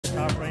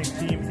ranked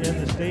team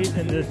in the state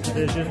in this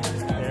division.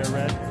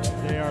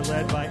 They are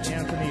led by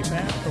Anthony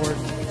Pastor,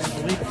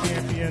 league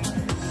champion,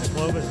 the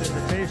Clovis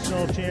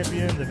Invitational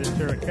champion, the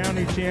Ventura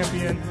County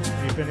champion.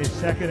 He finished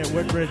second at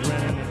Woodbridge,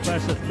 ran an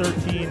impressive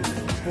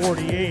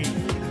 13:48.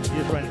 He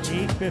has run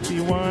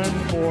 8:51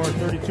 for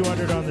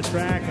 3,200 on the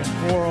track and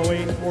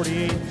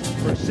 4:08.48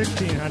 for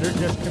 1,600.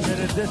 Just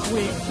committed this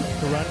week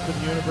to run for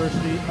the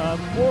University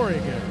of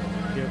Oregon.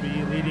 He'll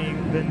be leading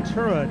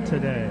Ventura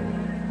today.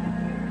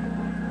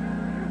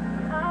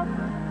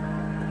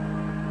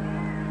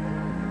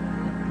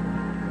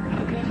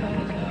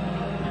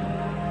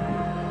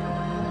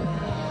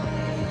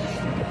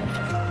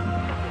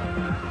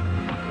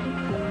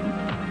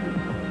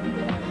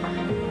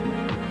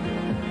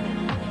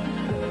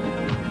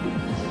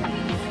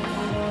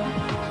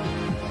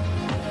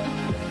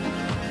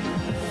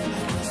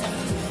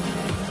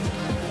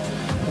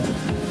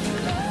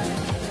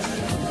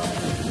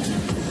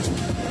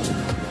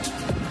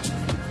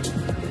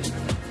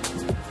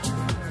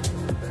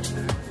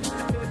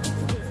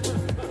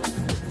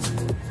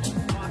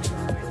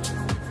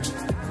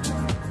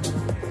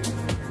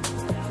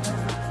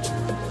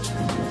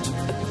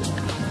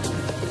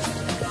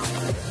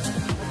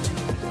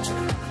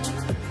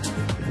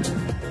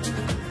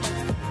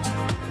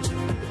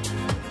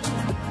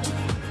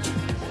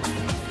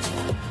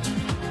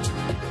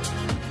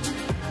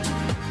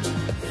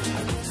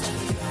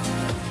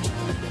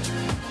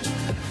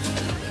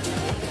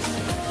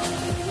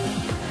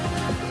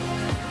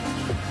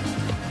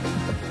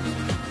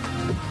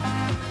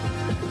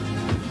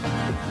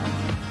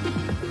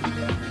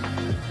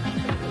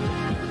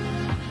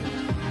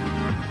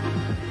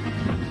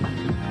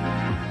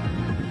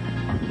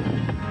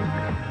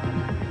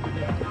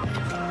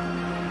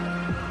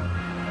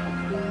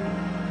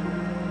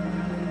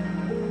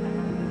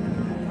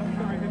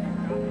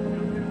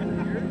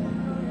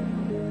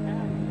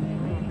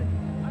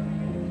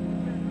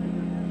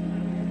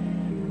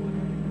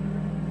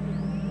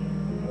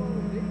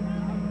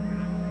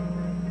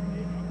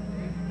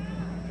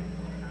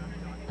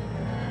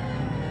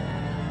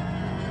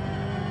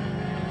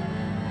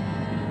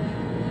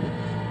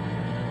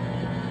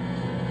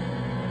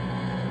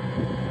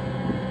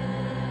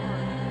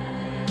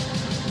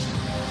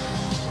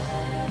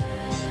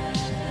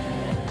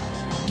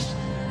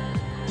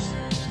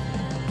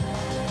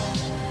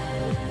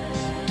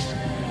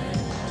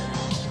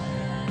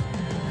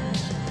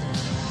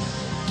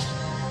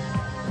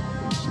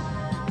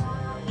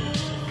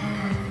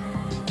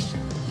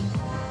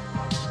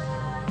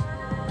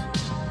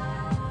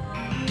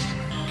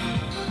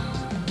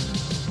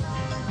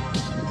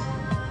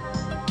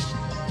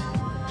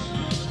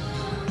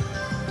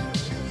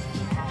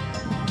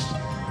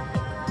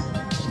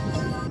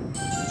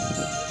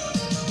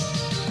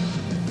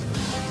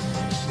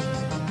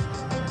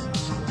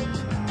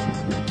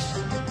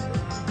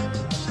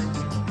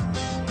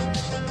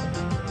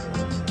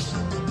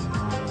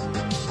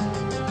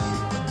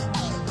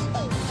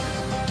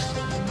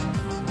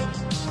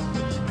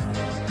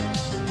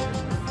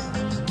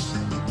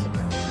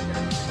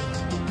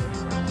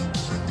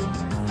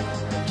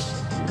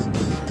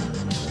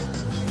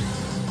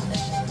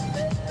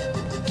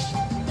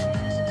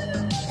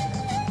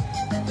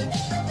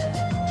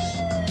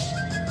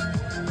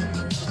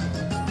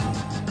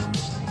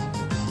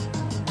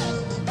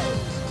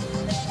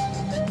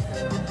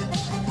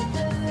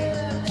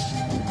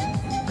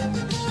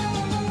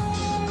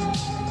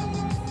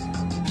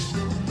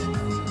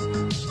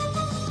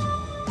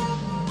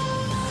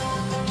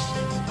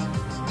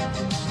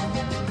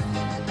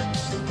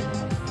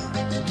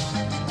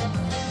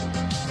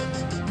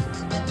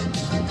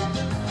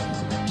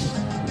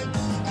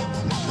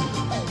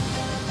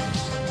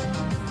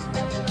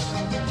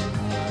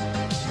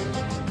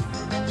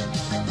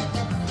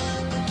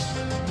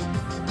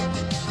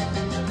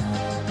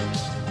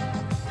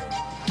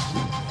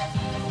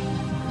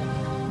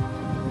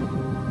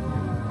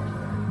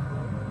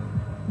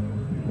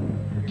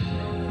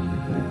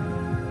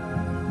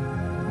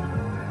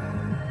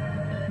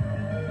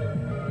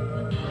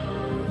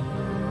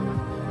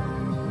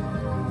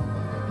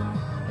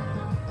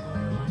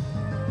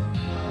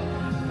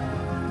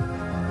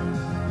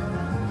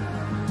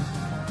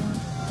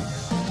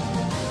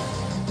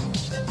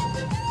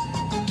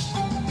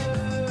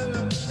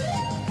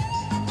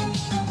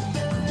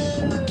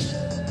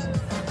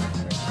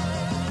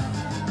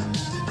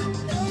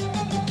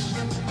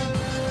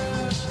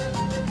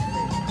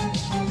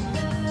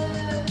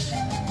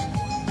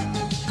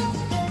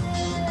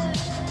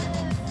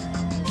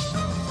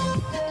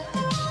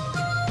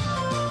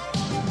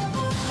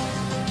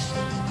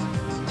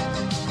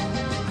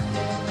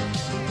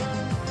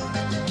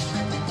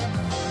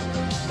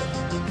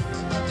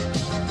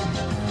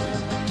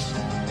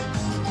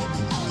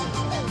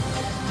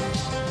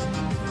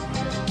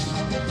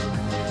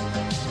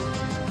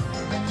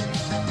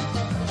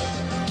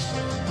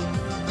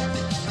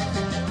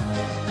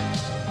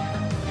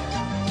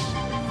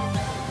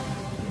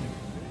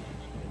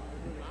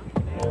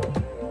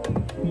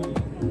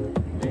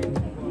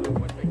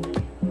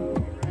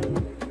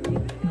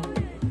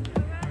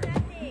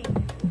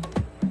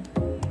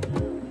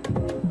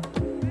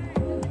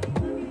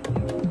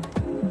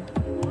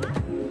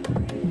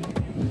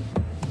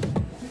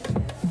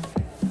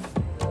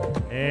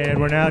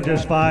 we're now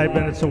just 5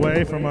 minutes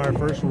away from our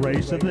first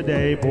race of the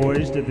day,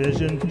 Boys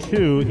Division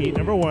 2, Heat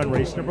number 1.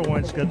 Race number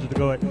 1 scheduled to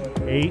go at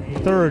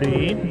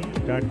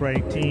 8:30.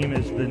 Top-ranked team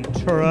is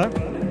Ventura.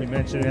 We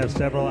mentioned we have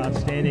several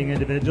outstanding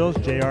individuals.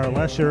 J.R.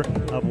 Lesher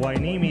of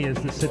Hueneme is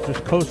the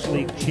Citrus Coast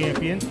League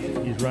champion.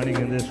 He's running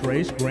in this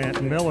race.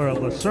 Grant Miller of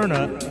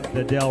Lucerna,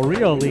 the Del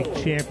Rio League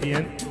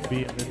champion, will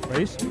be in this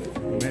race.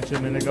 We mentioned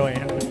a minute ago,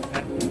 Anthony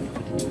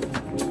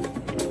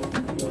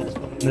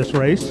in this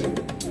race.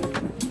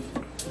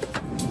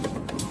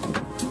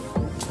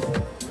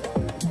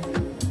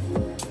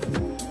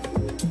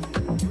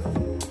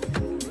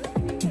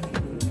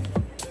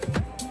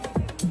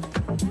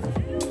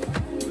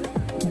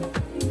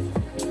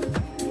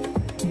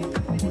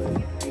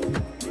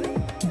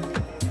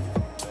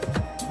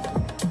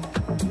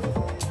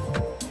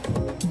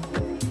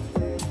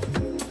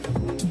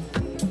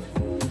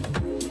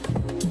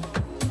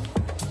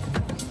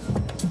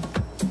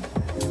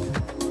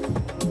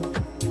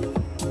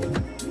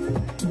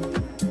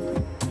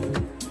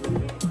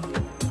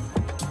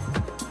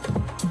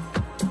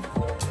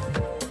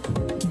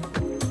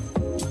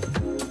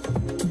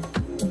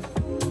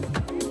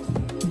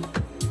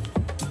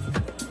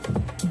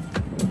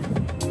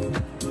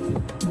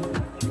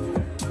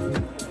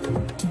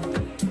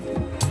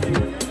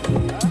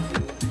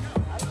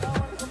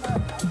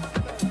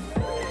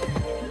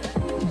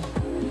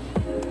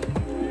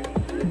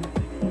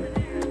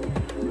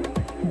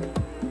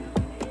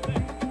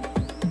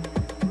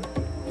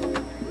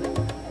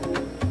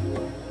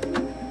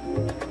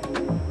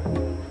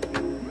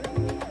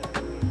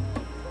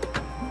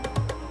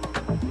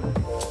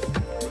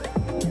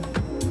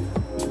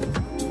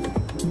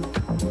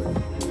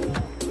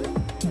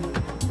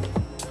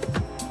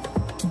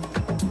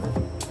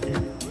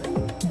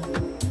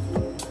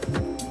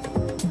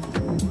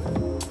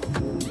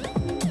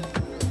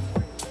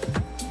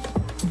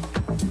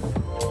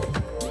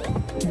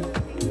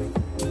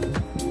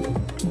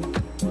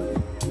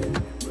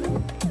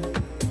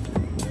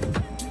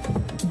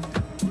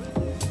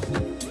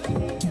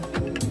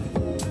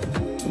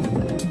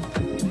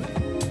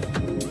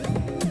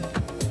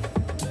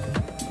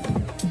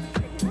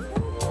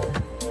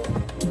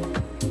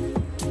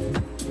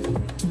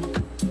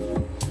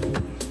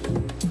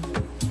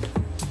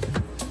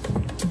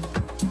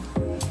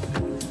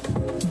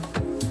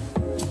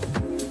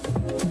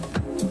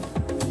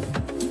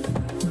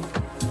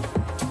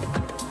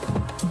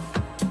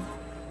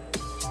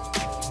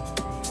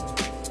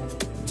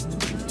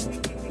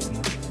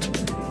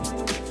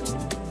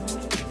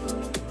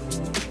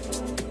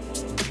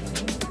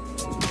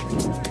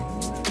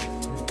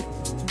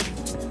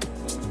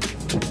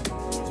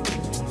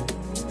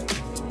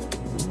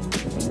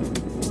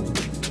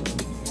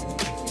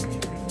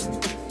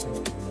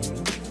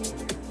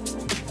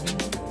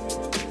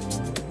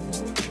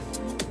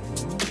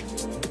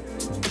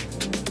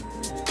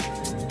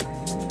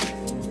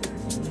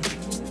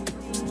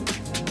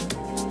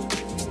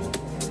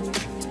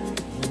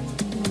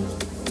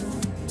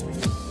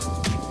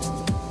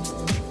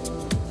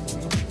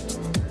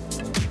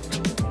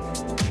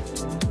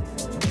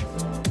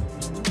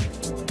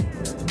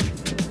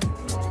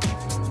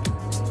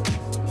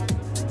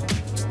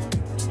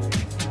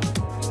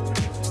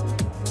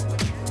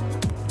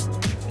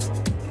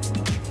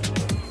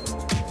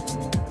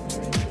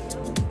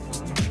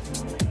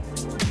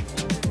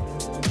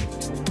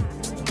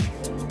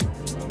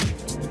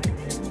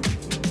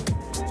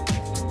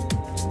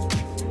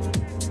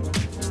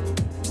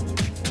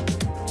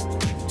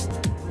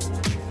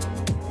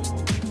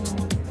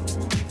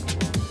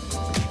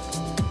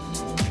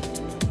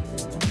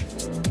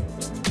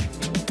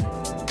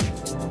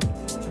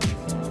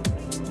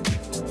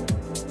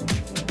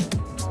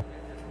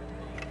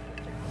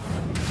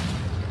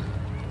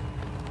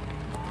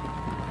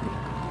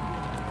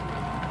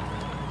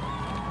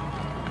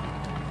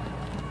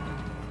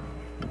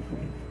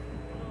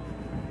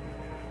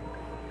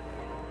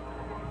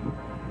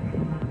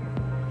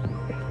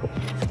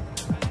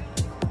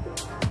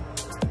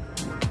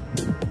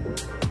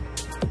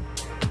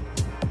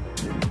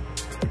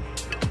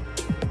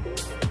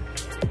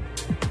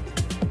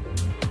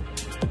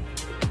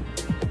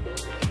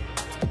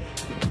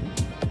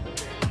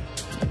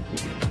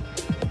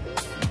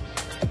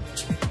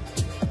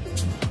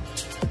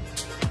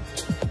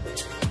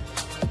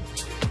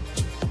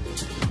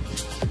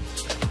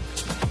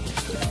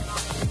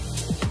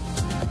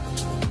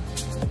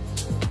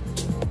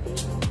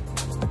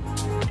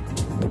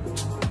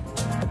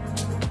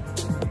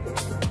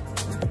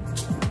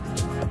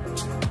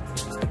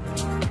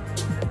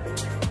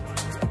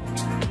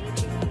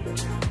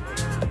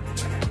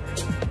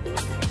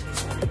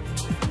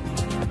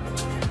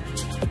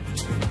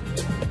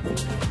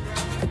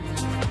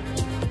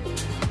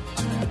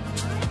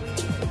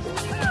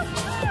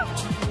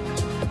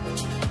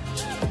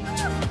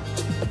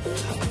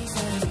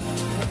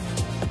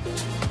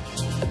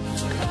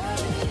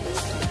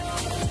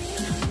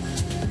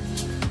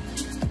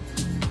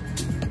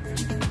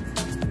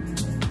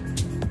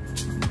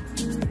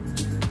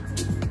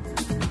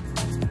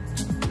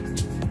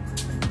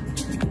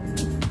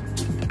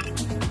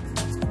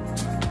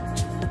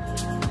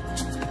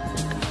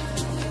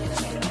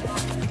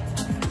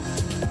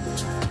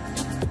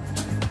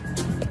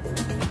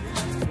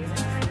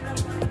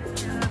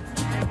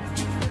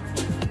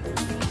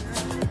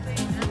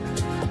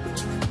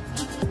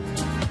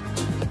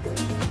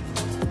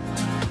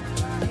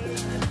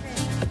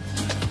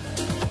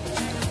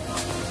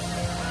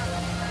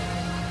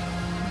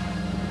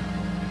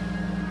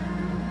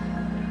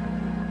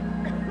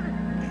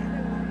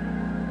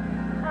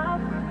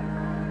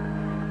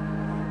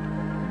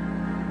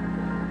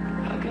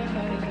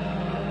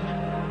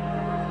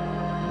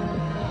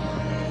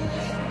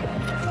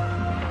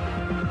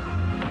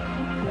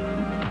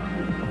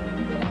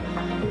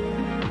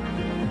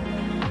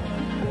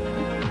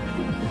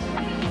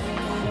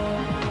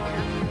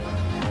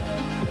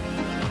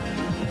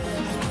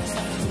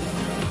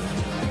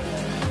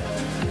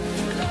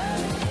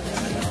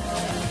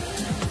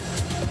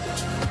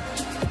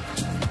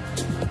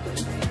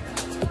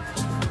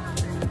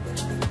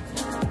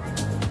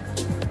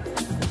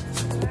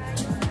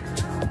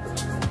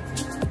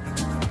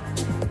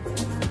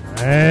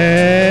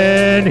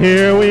 And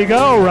here we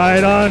go,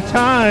 right on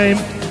time.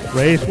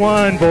 Race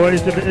 1, Boys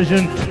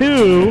Division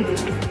 2,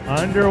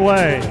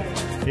 underway.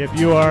 If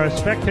you are a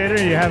spectator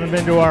and you haven't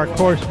been to our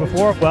course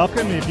before,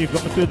 welcome. If you go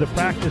through the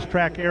practice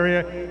track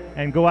area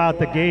and go out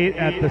the gate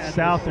at the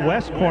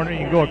southwest corner, you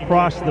can go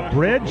across the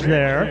bridge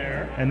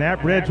there, and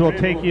that bridge will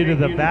take you to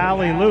the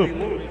Valley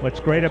Loop.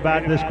 What's great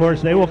about this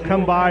course, they will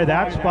come by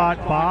that spot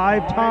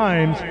 5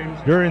 times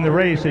during the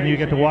race, and you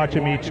get to watch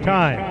them each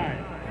time.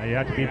 Now you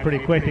have to be pretty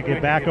quick to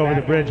get back over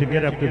the bridge and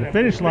get up to the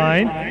finish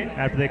line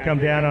after they come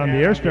down on the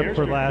airstrip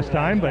for last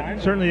time, but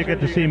certainly you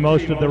get to see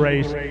most of the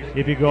race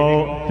if you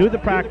go through the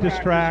practice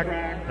track.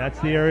 That's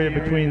the area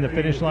between the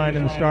finish line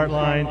and the start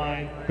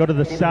line. Go to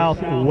the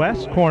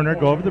southwest corner,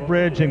 go over the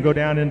bridge, and go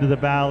down into the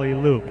Valley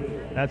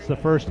Loop. That's the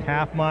first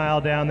half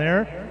mile down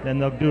there. Then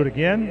they'll do it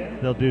again.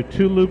 They'll do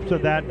 2 loops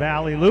of that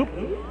Valley Loop.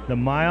 The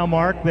mile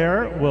mark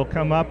there will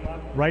come up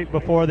right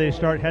before they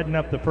start heading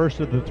up the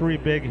first of the 3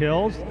 big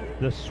hills,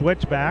 the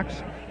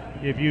switchbacks.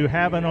 If you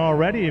haven't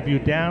already, if you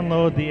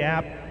download the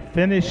app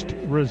Finished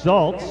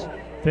Results,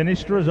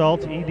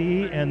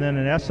 ED, and then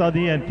an S on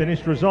the end,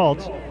 Finished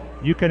Results,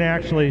 you can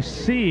actually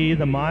see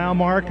the mile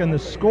mark and the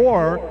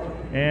score,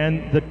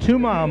 and the 2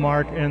 mile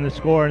mark and the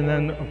score, and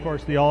then of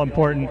course the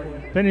all-important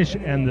finish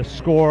and the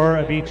score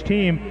of each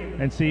team,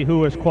 and see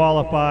who is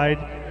qualified.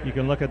 You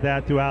can look at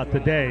that throughout the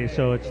day.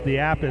 So the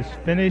app is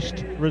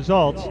Finished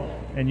Results,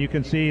 and you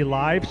can see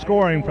live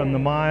scoring from the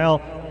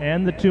mile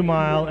and the 2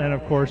 mile, and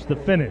of course the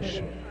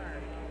finish.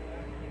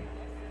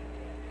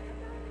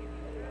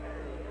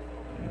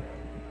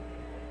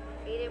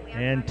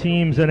 And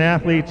teams and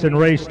athletes in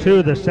race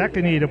 2, the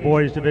second heat of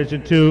Boys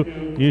Division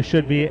 2, you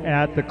should be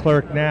at the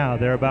clerk now.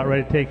 They're about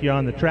ready to take you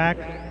on the track.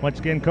 Once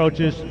again,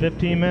 coaches,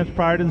 15 minutes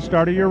prior to the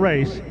start of your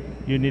race,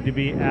 you need to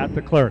be at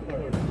the clerk.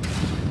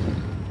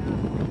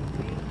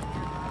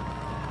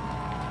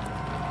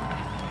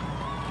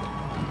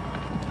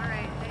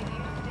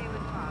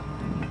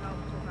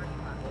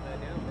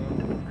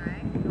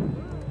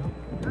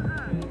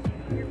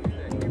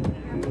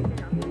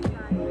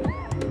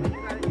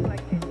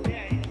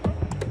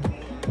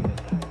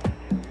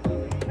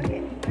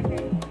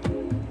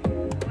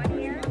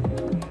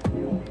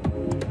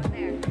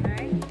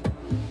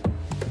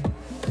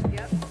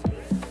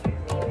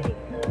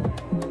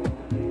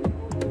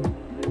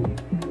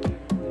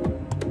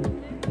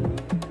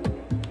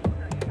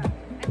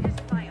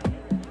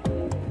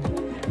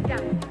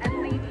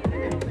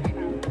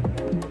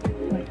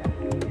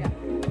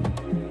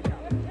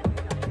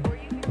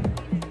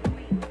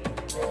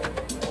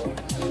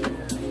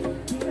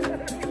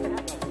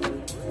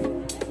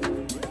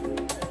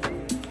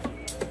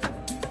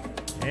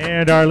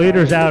 And our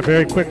leaders out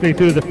very quickly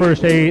through the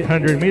first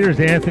 800 meters.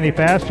 Anthony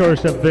Fast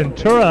Horse of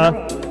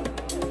Ventura,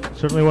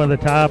 certainly one of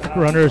the top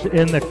runners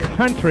in the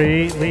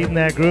country, leading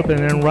that group. And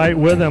then right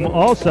with him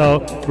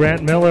also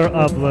Grant Miller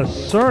of La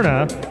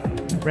Serna,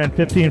 ran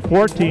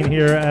 15:14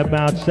 here at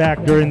Mt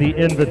SAC during the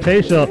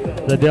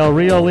Invitational. The Del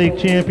Rio League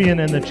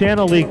champion and the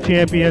Channel League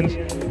champions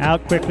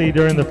out quickly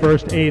during the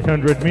first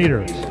 800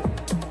 meters.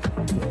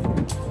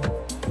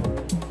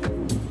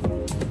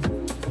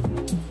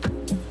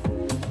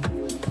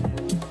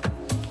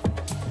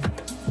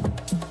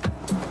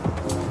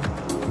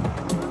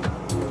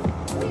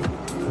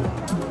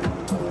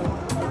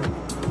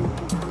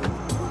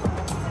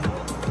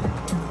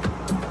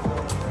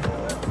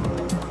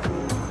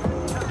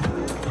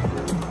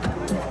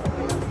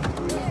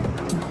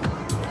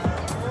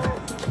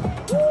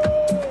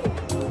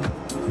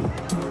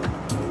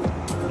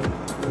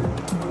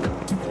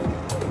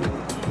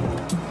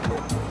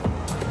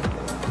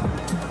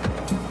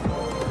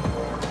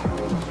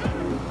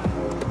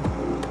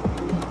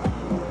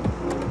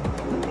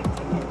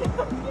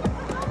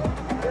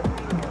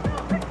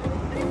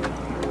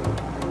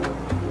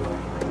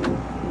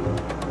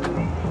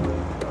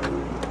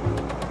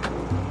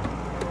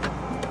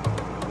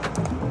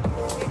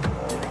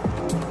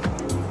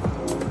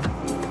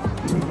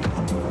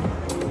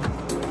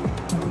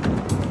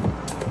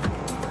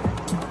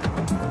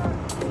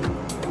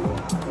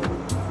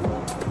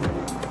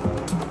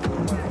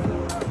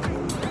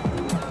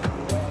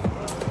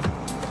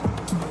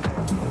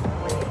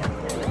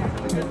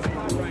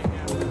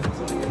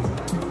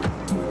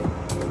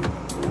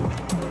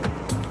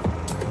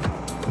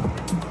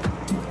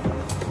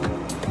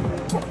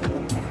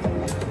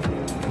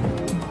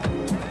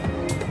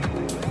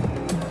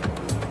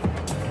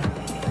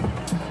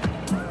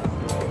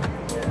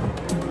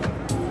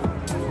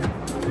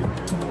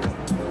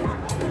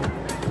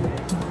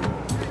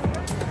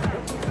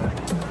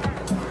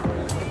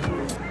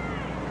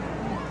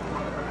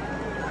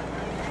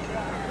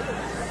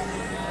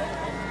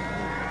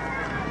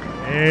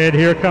 And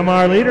here come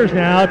our leaders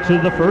now to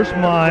the first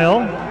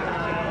mile.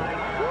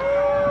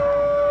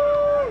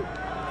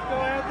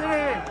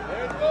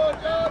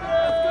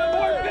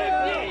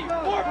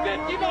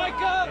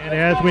 And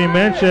as we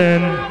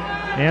mentioned,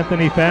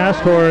 Anthony Fast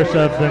Horse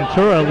of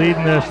Ventura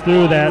leading us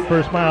through that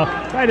first mile,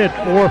 right at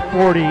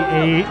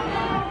 4:48.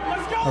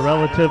 a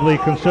relatively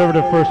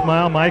conservative first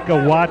mile.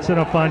 Micah Watson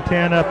of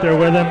Fontana up there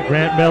with him.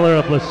 Grant Miller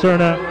of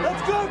Lucerna.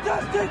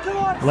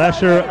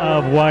 Lesher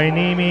of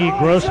Hueneme.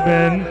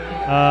 Grossman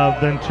of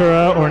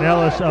Ventura.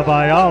 Ornelas of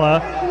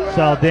Ayala.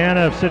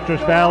 Saldana of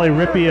Citrus Valley.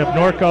 Rippey of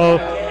Norco.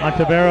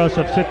 Ontiveros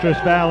of Citrus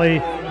Valley.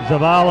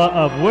 Zavala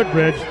of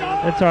Woodbridge.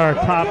 That's our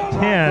top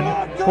 10,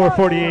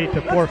 448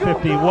 to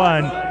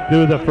 451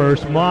 through the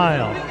first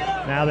mile.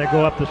 Now they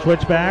go up the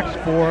switchbacks,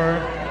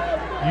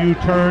 4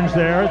 U-turns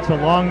there. It's the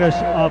longest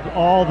of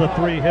all the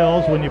 3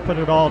 hills when you put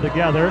it all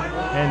together.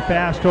 And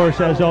Fast Horse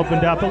has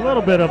opened up a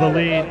little bit of a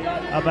lead,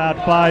 about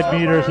 5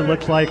 meters it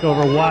looks like,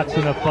 over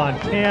Watson of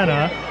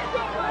Fontana.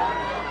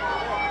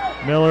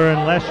 Miller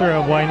and Lesher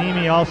of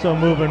Hueneme also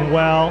moving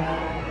well.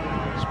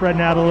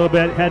 Spreading out a little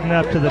bit, heading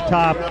up to the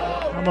top.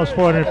 Almost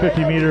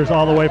 450 meters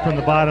all the way from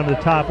the bottom to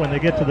the top. When they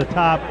get to the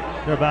top,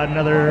 they're about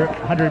another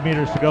 100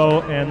 meters to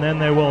go, and then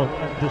they will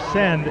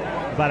descend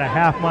about a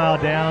half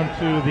mile down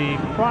to the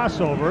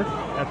crossover.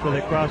 That's where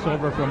they cross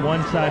over from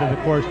one side of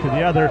the course to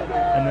the other,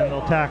 and then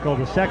they'll tackle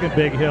the second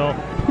big hill,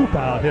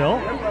 Poop-Out Hill.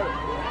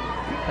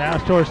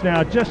 Fast Horse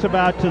now just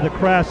about to the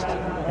crest,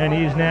 and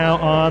he's now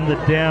on the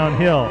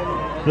downhill.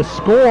 The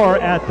score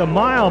at the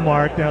mile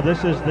mark, now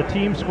this is the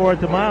team score at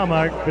the mile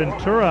mark,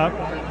 Ventura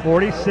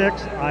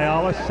 46,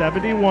 Ayala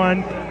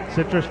 71,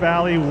 Citrus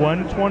Valley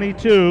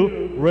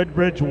 122,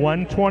 Woodbridge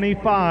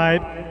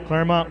 125,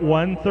 Claremont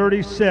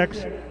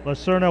 136,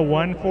 Lucerna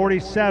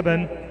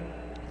 147,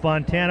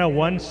 Fontana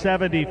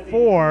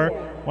 174,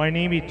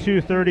 Hueneme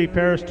 230,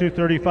 Paris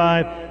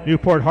 235,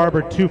 Newport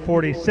Harbor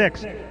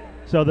 246.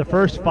 So the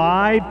first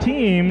 5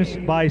 teams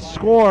by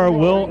score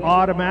will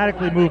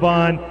automatically move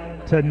on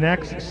to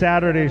next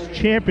Saturday's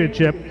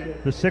championship.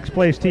 The 6th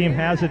place team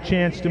has a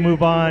chance to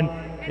move on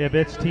if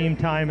its team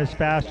time is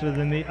faster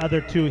than the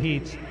other 2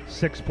 heats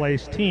 6th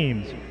place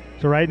teams.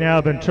 So right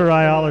now Ventura,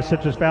 Ayala,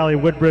 Citrus Valley,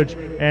 Woodbridge,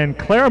 and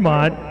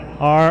Claremont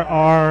are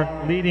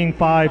our leading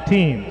 5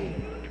 teams.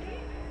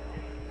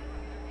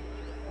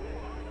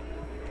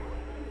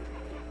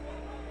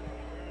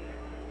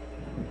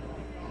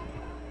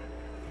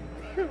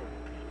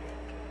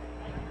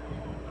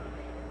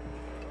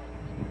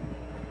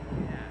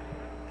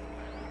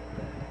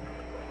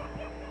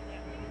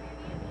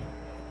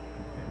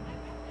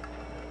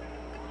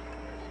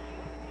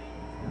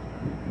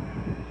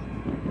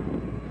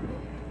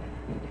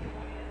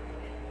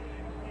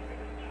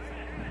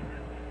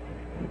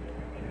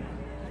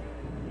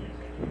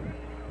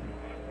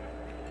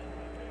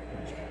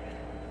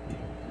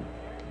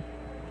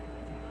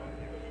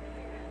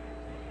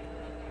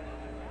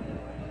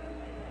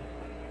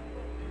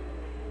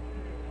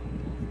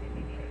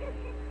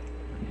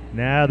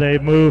 Now they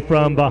move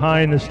from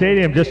behind the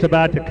stadium, just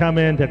about to come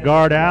into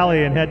Guard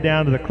Alley and head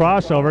down to the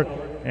crossover.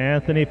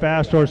 Anthony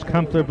Fast Horse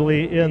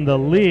comfortably in the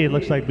lead.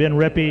 Looks like Ben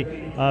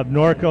Rippey of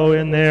Norco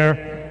in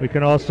there. We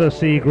can also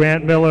see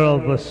Grant Miller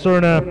of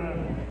Lucerna.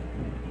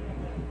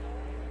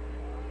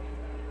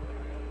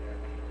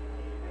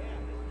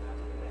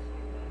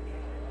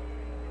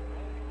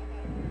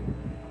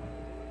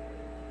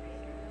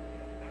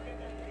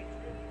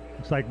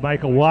 Looks like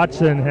Michael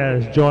Watson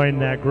has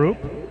joined that group.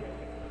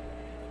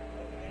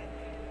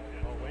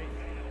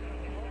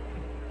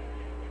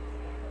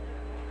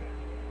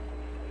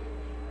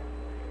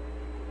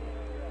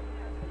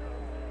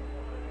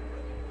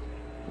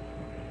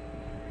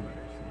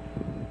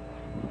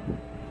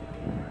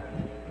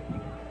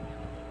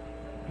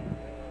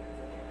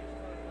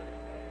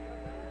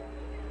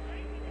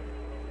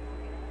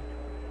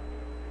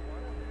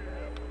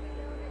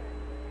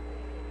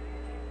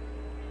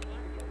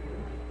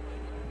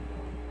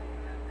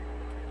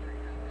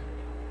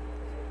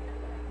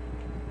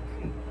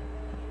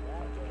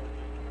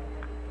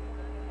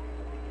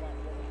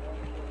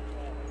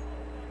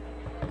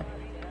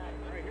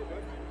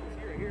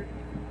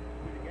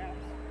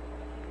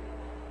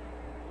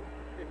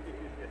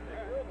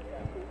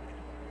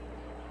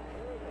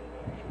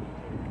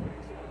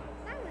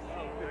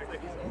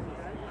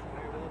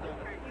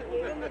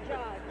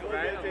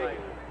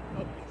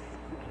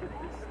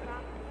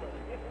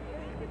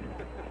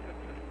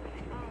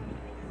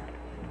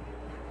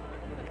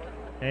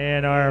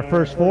 And our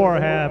first 4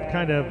 have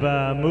kind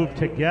of moved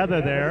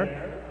together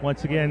there.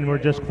 Once again, we're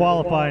just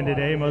qualifying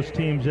today. Most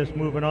teams just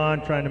moving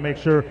on, trying to make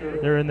sure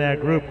they're in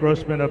that group.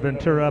 Grossman of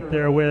Ventura up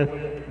there with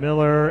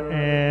Miller,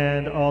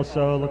 and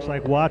also looks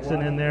like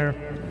Watson in there.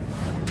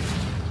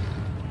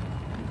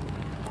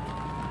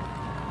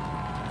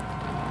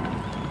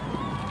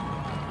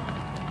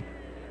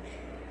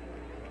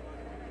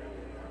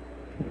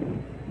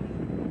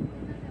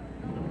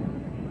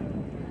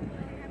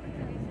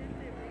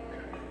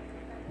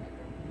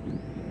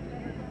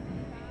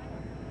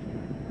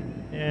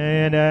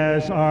 And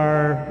as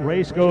our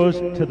race goes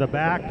to the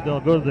back, they'll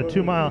go to the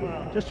 2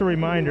 mile. Just a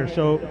reminder,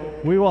 so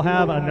we will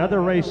have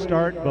another race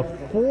start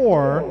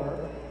before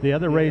the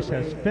other race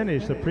has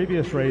finished, the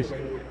previous race.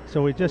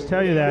 So we just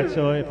tell you that,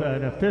 so if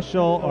an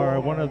official or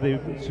one of the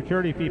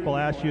security people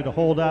asks you to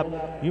hold up,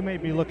 you may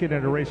be looking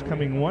at a race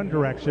coming one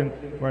direction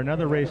where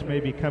another race may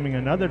be coming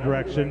another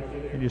direction,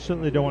 and you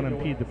certainly don't want to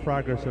impede the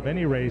progress of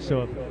any race.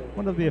 So if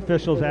one of the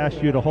officials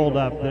asks you to hold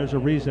up, there's a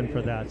reason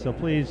for that. So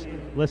please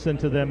listen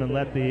to them and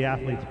let the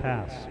athletes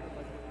pass.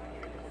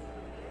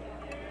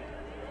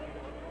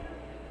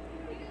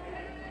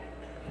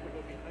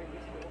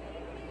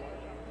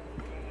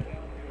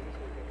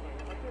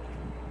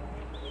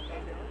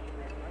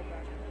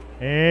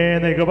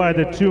 And they go by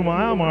the 2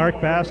 mile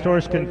mark. Fast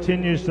Horse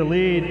continues to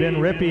lead. Ben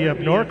Rippey of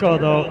Norco,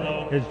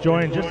 though, is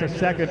joined just a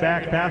second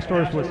back. Fast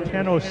Horse was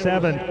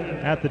 10:07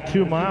 at the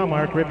 2 mile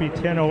mark. Rippey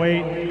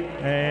 10:08.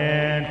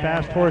 And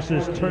Fast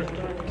Horse's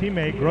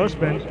teammate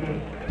Grossman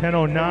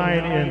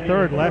 10:09 in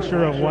third.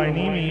 Lesher of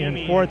Wainimi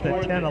in fourth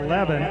at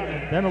 10:11.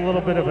 Then a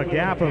little bit of a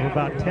gap of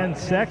about 10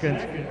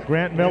 seconds.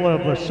 Grant Miller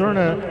of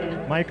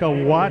Lucerna, Micah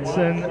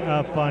Watson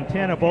of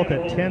Fontana, both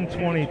at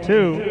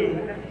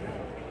 10:22.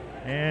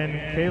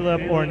 And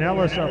Caleb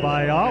Ornelas of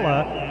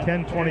Ayala,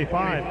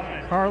 10:25.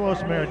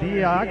 Carlos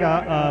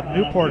Merdiaga of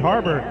Newport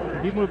Harbor,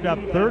 he moved up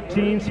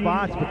 13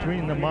 spots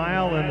between the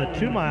mile and the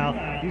 2 mile.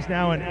 He's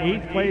now in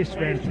 8th place,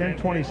 ran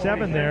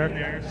 10:27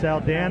 there.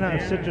 Saldana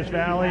of Citrus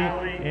Valley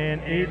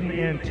and Aiden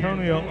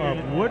Antonio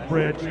of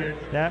Woodbridge.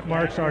 That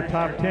marks our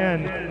top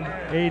 10.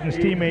 Aiden's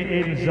teammate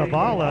Aiden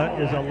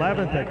Zavala is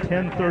 11th at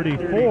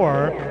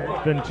 10:34.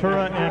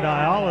 Ventura and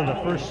Ayala,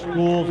 the first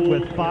schools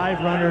with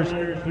 5 runners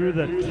through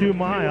the 2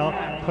 mile.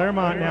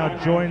 Claremont now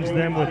joins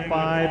them with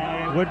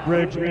 5.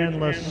 Woodbridge and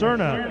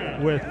Lucerna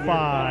with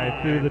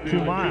 5 through the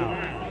 2 mile.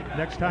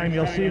 Next time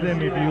you'll see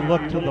them, if you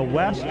look to the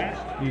west,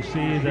 you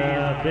see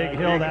the big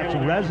hill, that's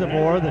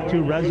Reservoir, the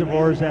 2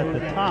 reservoirs at the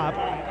top.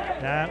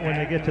 That when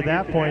they get to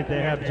that point,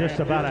 they have just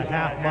about a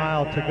half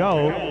mile to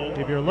go.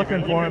 If you're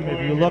looking for them, if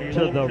you look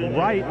to the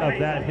right of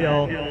that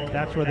hill,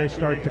 that's where they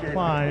start to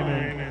climb,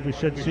 and we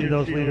should see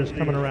those leaders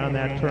coming around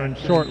that turn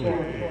shortly.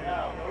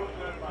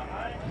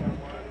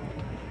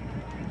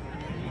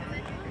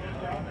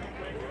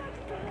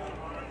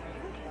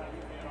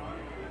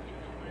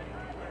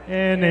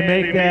 And they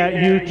make that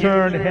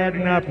U-turn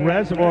heading up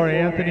Reservoir.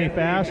 Anthony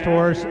Fast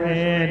Horse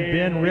and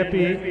Ben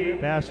Rippey.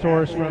 Fast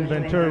Horse from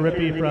Ventura,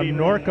 Rippey from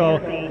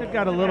Norco. They've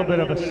got a little bit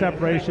of a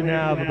separation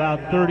now of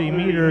about 30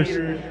 meters.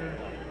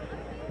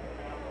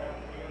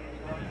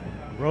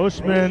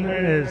 Grossman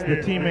is the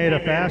teammate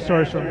of Fast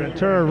Horse from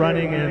Ventura,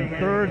 running in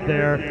third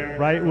there,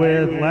 right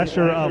with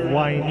Lesher of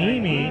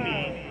Wainimi.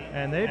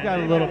 And they've got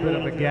a little bit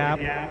of a gap.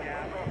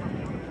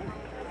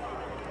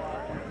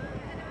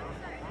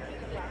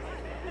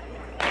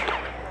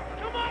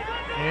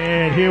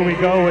 And here we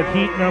go with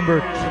heat number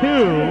 2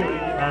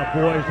 of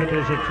Boys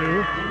Division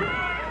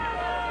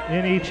 2.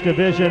 In each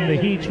division, the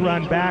heats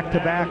run back to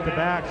back to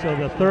back, so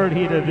the third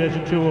heat of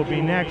Division 2 will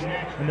be next,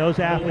 and those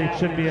athletes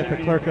should be at the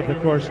clerk of the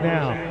course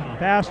now.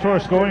 Fast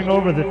Horse going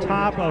over the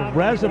top of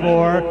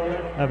Reservoir,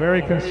 a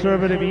very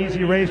conservative,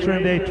 easy race for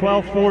him today,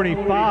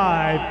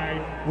 12:45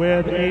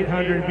 with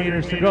 800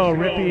 meters to go.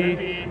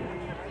 Rippey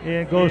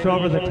goes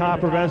over the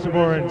top of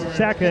Reservoir in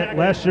second,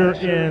 Lesher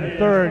in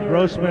third,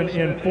 Grossman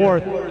in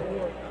fourth.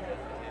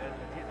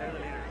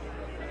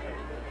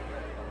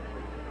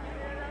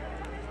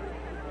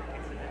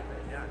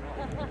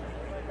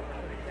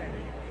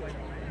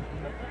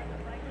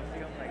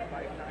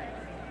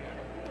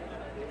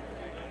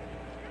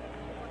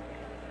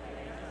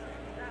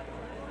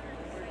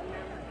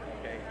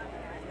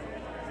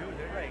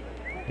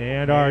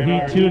 And our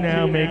heat 2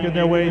 now making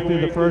their way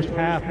through the first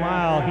half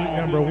mile. Heat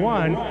number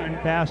 1,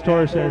 Fast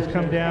Horse has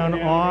come down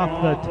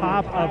off the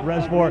top of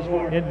Reservoir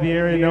into the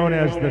area known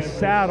as the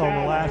Saddle,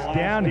 the last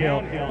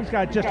downhill. He's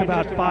got just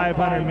about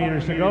 500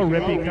 meters to go.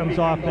 Rippey comes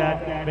off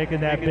that, making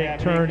that big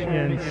turn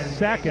in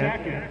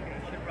second.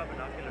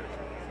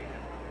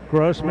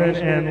 Grossman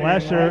and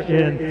Lesher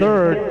in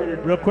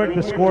third. Real quick,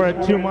 the score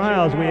at 2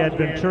 miles. We had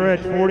Ventura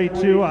at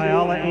 42,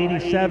 Ayala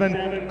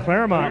 87,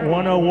 Claremont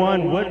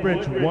 101,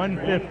 Woodbridge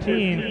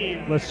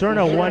 115,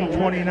 Lucerna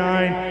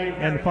 129,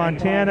 and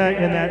Fontana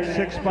in that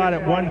 6th spot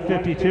at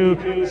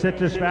 152,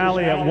 Citrus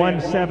Valley at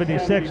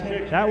 176.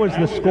 That was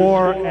the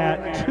score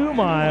at 2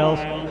 miles,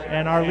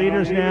 and our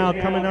leaders now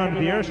coming onto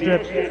the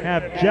airstrip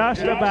have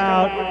just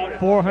about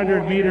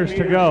 400 meters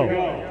to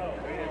go.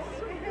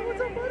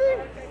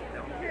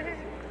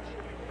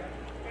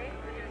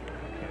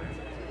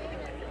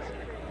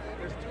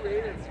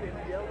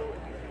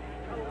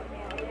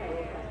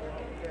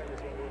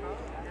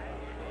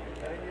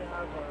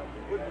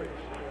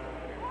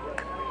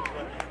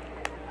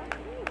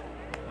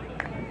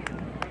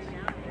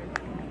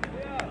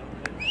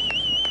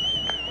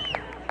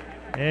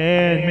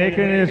 And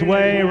making his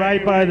way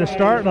right by the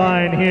start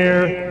line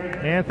here,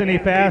 Anthony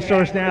Fast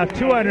Horse now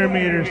 200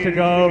 meters to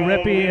go.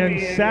 Rippey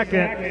in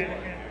second,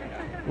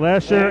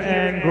 Lesher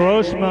and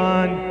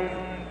Grossman.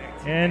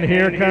 And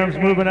here comes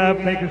moving up,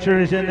 making sure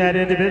he's in that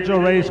individual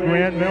race,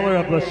 Grant Miller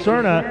of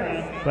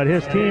Lucerna. But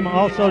his team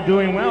also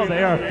doing well.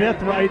 They are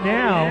 5th right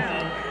now.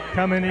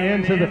 coming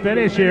into the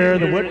finish here.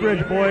 The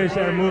Woodbridge boys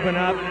are moving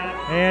up,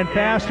 and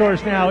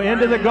Pastors now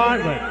into the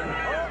gauntlet.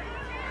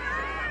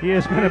 He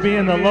is going to be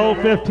in the low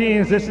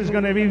 15s. This is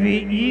going to be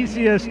the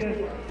easiest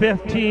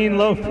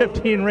low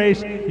 15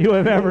 race you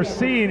have ever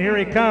seen. Here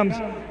he comes.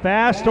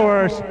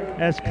 Pastors,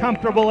 as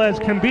comfortable as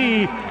can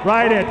be,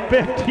 right at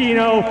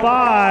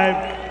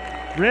 15:05.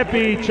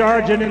 Rippey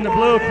charging in the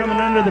blue, coming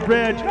under the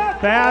bridge.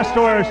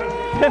 Pastors,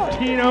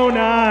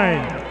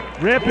 15:09.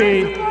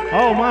 Rippey,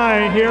 oh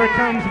my, here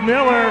comes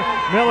Miller.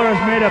 Miller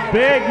has made a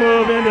big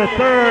move into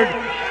third.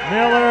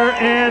 Miller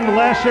and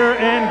Lesher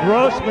and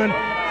Grossman,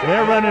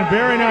 they're running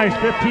very nice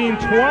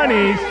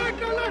 15:20s.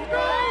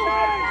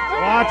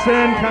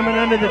 Watson coming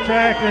under the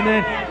track, and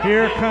then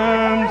here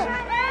comes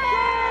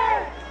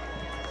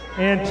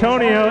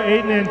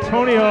Aiden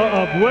Antonio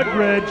of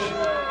Woodbridge.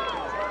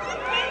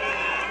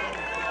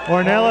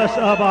 Ornelas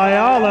of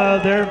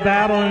Ayala, they're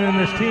battling in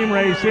this team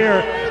race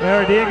here.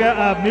 Maradiga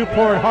of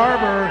Newport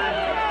Harbor.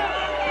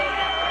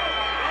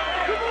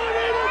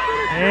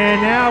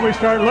 And now we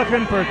start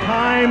looking for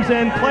times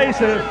and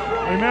places.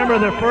 Remember,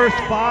 the first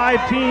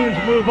 5 teams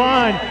move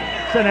on.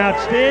 It's an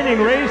outstanding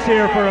race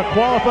here for a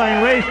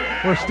qualifying race.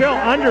 We're still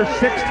under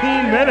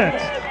 16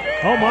 minutes.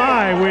 Oh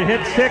my, we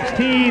hit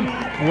 16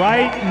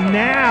 right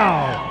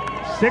now.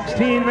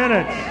 16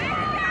 minutes.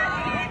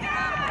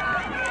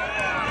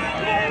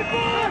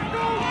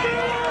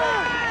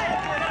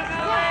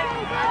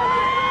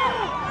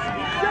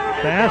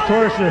 Fast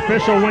Horse, the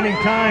official winning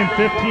time,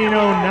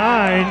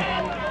 15:09.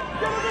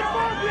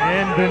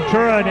 And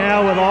Ventura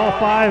now with all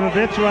 5 of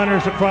its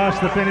runners across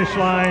the finish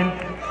line.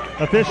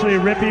 Officially,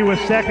 Rippey was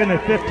second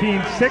at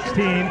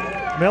 15:16.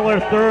 Miller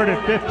third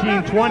at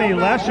 15:20.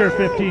 Lesher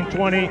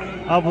 15:20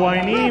 of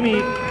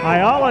Wainimi.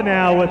 Ayala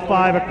now with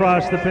 5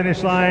 across the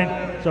finish line.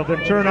 So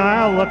Ventura and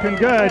Ayala looking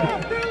good.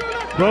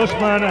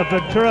 Grossman of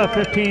Ventura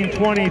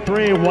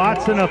 15:23.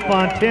 Watson of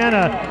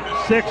Fontana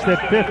 6th at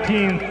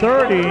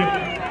 15:30.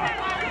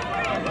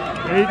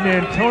 Aiden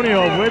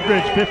Antonio of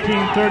Woodbridge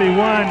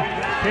 15:31.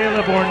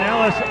 Caleb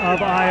Ornelas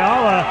of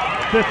Ayala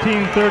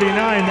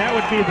 15:39. That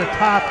would be the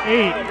top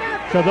 8.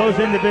 So those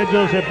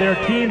individuals, if their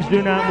teams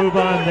do not move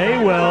on, they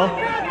will.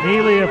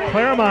 Neely of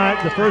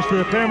Claremont, the first of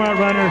the Claremont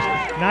runners,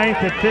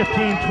 9th at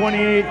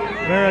 15:28.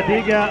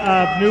 Maradiga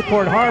of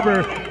Newport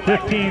Harbor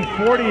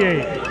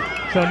 15:48.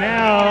 So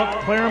now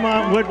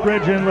Claremont,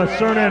 Woodbridge, and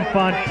Lucerna and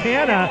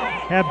Fontana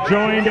have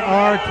joined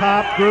our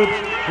top groups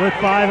with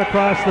 5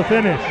 across the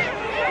finish.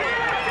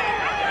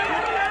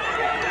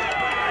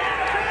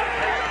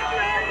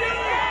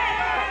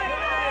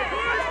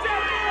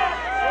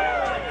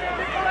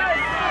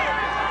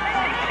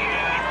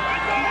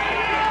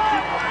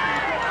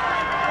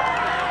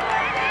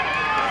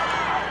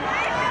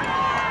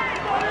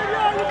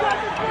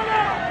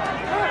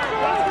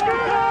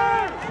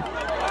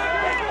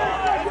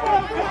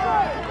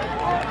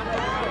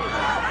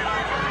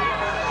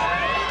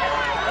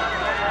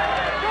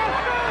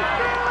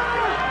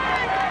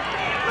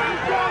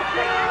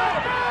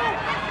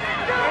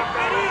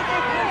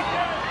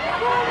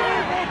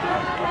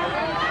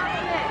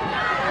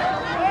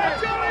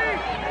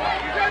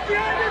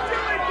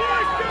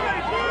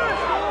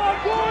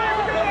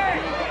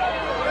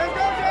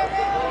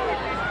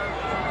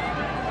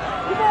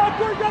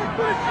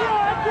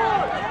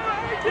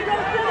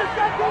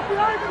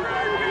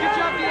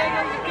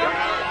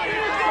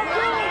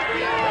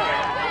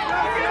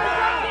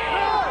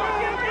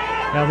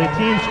 Now the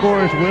team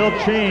scores will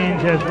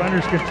change as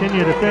runners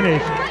continue to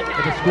finish.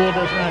 If the school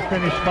does not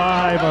finish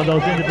 5 of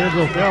those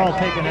individuals, they're all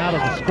taken out of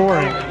the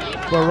scoring.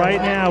 But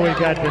right now we've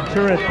got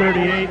Ventura at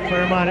 38,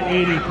 Claremont at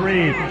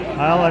 83,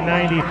 Ayala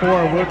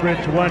 94,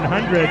 Woodbridge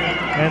 100,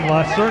 and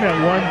Lucerna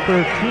at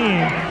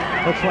 113.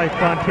 Looks like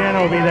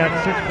Fontana will be that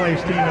 6th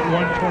place team at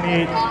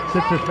 128,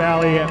 Citrus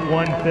Valley at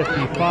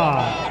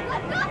 155.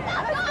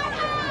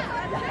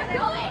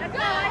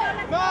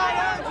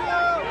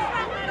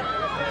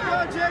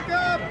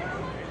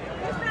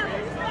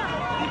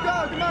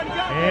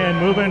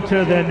 And moving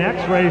to the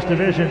next race,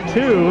 Division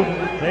 2,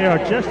 they are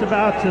just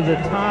about to the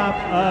top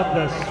of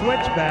the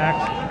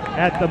switchbacks.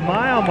 At the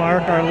mile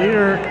mark, our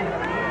leader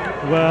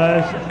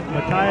was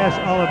Matthias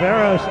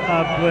Oliveros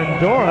of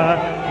Glendora.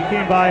 He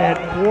came by at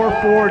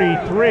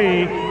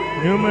 4:43.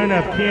 Newman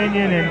of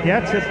Canyon and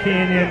Getz of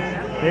Canyon,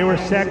 they were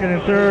second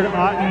and third.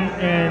 Otten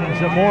and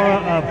Zamora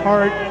of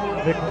Hart,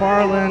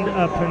 McFarland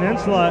of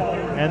Peninsula,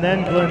 and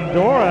then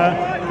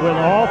Glendora with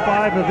all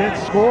 5 of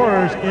its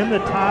scorers in the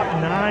top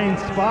 9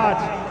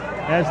 spots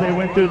as they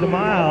went through the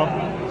mile.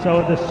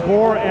 So the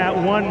score at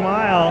 1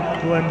 mile,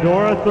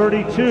 Glendora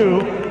 32,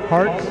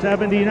 Hart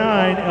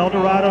 79, El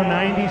Dorado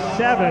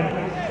 97,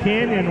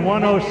 Canyon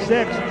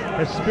 106,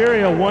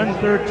 Hesperia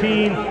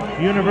 113,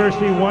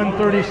 University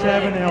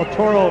 137, El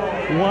Toro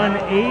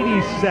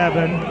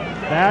 187.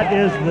 That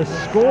is the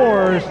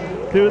scores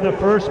through the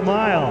first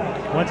mile.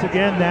 Once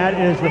again, that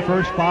is the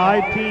first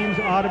 5 teams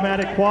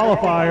automatic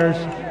qualifiers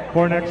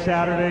for next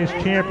Saturday's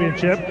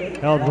championship,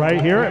 held right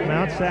here at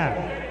Mt SAC.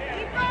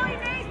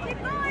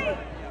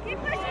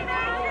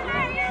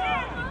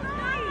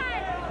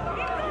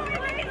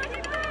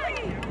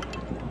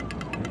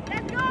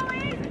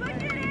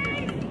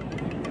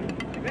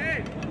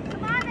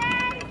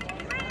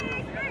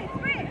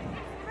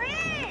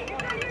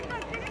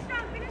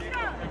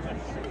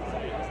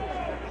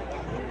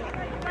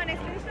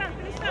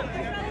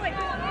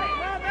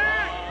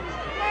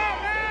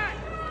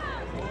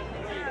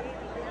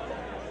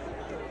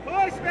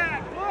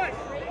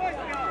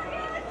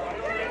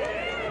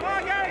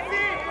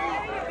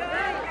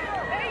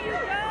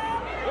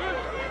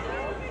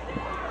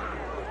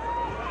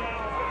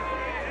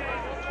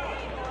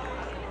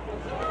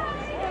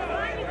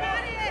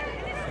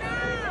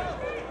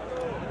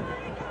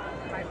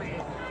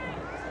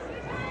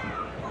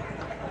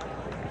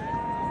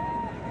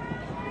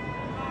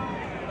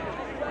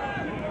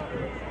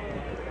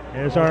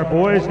 As our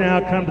boys now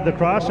come to the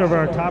crossover,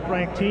 our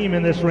top-ranked team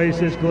in this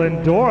race is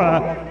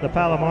Glendora, the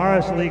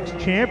Palomares League's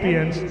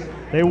champions.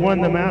 They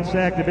won the Mt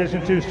SAC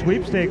Division II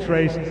sweepstakes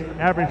race,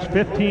 averaged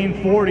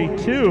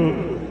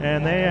 15:42,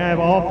 and they have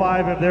all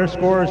 5 of their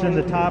scores in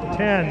the top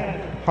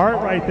 10.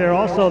 Hart right there,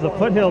 also the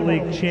Foothill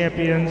League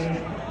champions.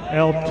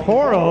 El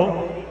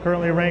Toro,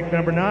 currently ranked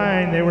number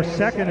 9. They were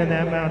second in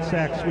that Mt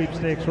SAC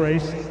sweepstakes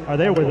race, or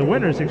they were the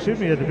winners,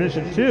 excuse me, of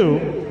Division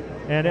II.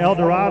 And El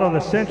Dorado, the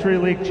Century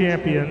League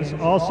champions,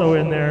 also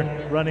in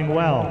there running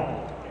well.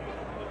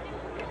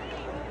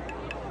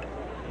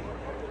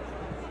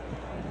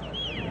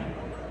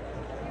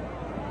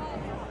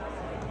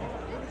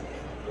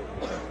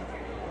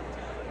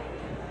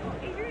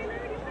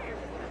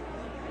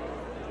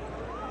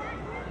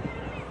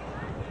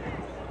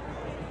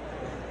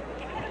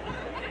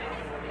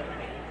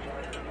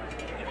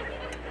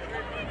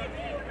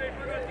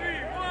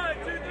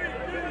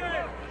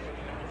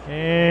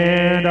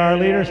 And our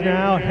leaders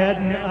now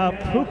heading up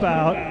Poop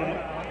Out.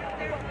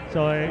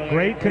 So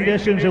great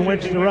conditions in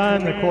which to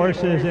run. The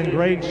course is in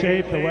great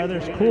shape. The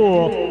weather's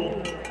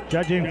cool.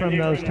 Judging from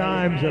those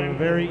times, a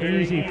very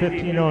easy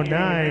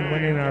 15:09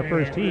 winning our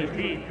first heat.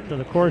 So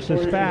the course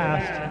is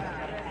fast.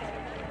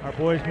 Our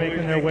boys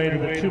making their way to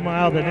the 2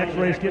 mile. The next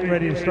race getting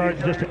ready to start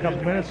in just a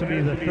couple minutes will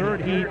be the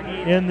 3rd heat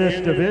in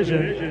this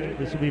division.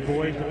 This will be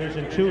boys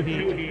Division II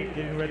heat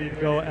getting ready to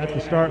go at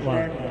the start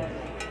line.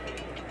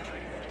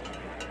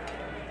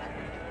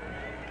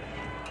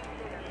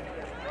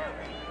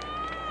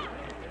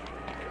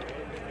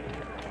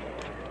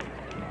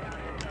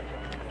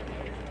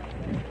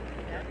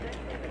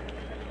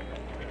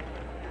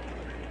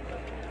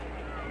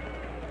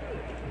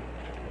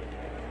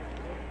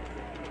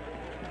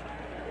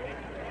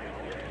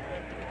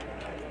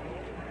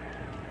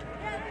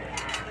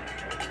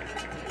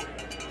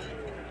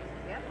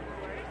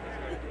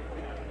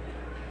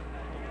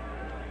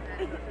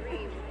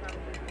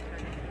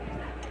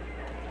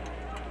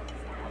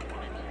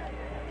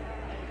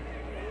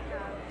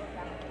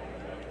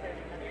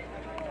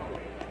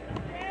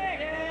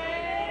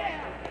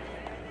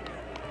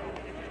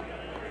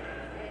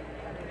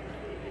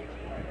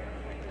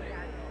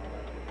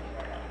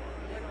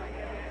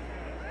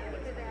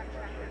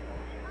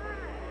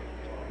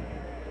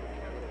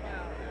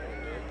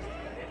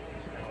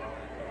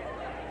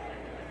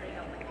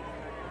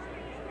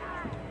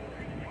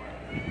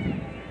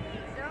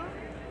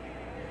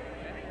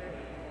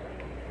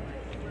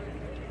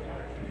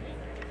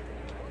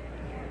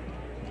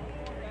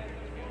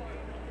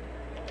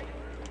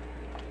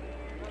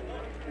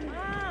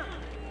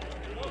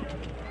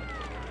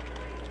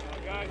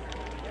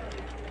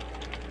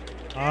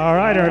 All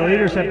right, our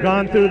leaders have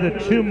gone through the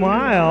 2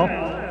 mile,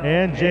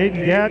 and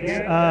Jaden Getz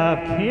of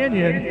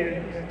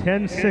Canyon,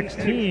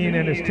 10:16,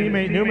 and his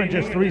teammate Newman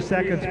just 3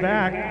 seconds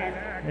back.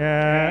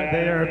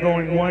 They are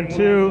going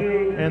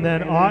 1-2, and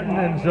then Otten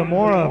and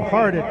Zamora of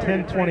Hart at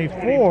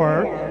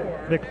 10:24.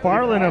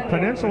 McFarland of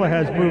Peninsula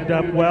has moved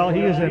up well.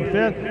 He is in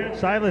 5th.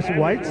 Silas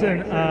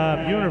Whiteson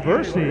of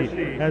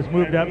University has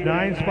moved up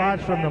 9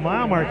 spots from the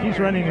mile mark. He's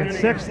running in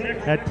 6th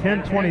at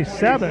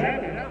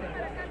 10:27.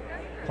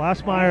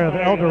 Klossmeyer of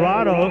El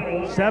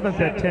Dorado,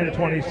 7th at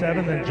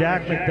 10:27. Then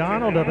Jack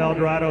McDonald of El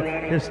Dorado,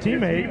 his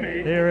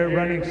teammate, they're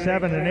running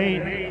 7 and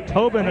 8.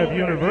 Tobin of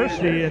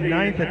University in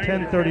 9th at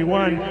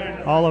 10:31.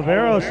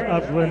 Oliveros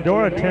of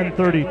Glendora,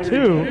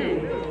 10:32.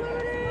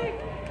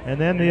 And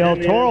then the El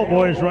Toro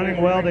boys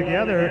running well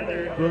together.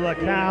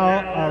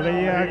 Gulacao,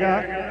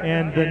 Aliaga,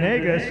 and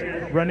Venegas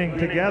running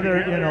together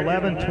in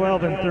 11,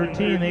 12, and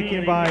 13. They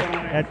came by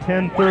at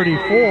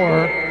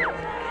 10:34.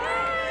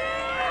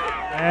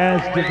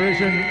 As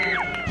Division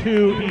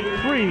II Heat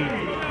 3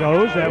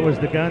 goes, that was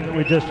the gun that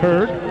we just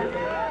heard.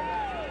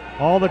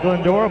 All the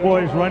Glendora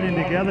boys running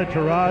together,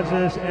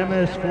 Terrazas,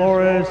 Emes,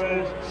 Flores,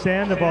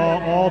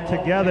 Sandoval, all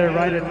together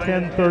right at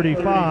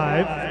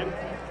 10:35.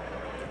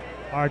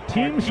 Our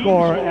team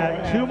score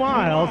at 2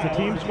 miles, the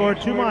team score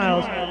at 2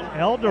 miles,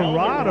 El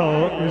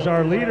Dorado is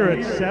our leader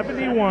at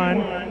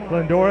 71,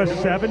 Glendora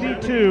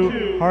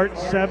 72, Hart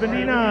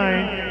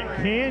 79,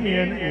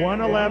 Canyon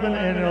 111,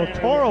 and El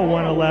Toro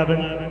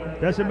 111.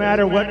 Doesn't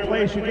matter what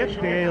place you get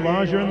today, as long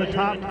as you're in the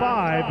top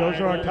 5.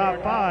 Those are our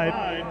top 5.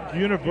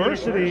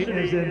 University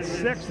is in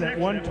 6th at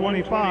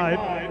 125,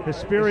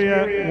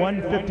 Hesperia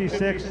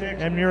 156,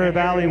 and Mira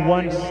Valley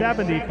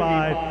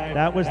 175.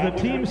 That was the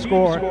team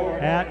score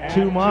at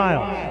 2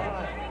 miles.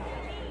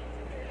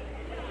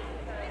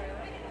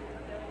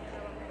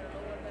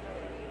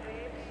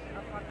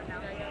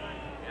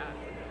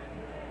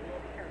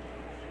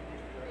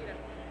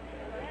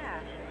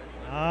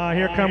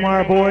 Here come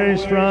our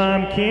boys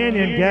from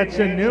Canyon, Getz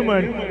and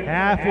Newman,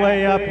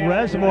 halfway up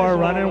Reservoir,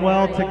 running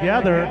well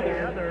together.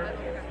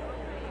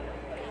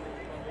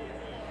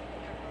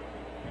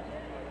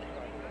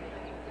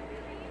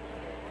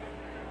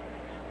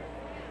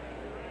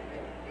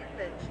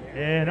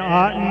 And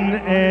Otten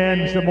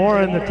and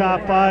Zamora in the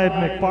top 5.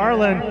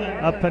 McFarland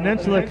of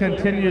Peninsula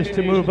continues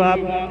to move up,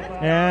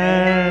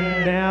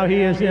 and now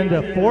he is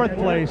into 4th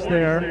place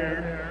there.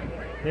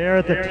 They're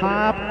at the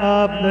top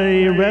of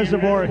the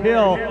reservoir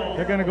hill.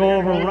 They're going to go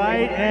over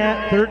right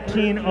at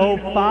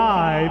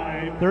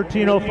 13:05.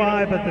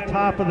 13:05 at the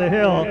top of the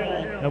hill.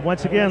 And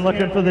once again,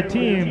 looking for the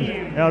teams.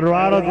 El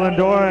Dorado,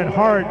 Glendora, and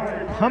Hart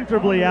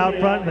comfortably out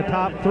front in the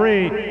top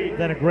three.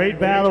 Then a great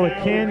battle with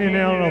Canyon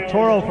and El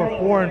Toro for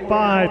 4 and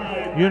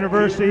 5.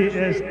 University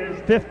is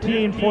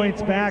 15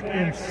 points back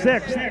in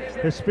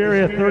 6th.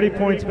 Hesperia 30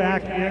 points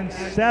back in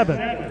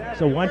 7th.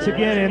 So once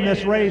again in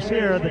this race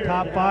here, the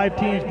top 5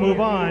 teams move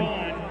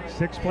on.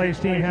 6th place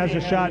team has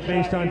a shot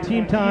based on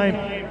team time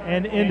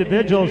and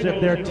individuals. If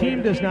their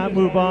team does not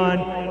move on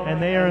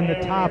and they are in the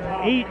top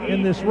 8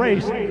 in this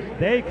race,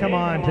 they come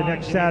on to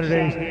next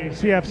Saturday's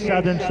CIF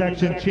Southern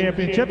Section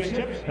Championships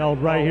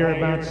held right here at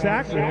Mt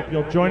SAC. We hope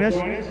you'll join us,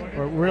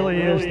 for it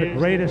really is the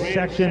greatest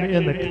section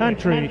in the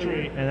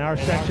country, and our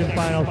section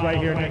finals right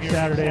here next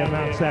Saturday at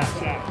Mt SAC.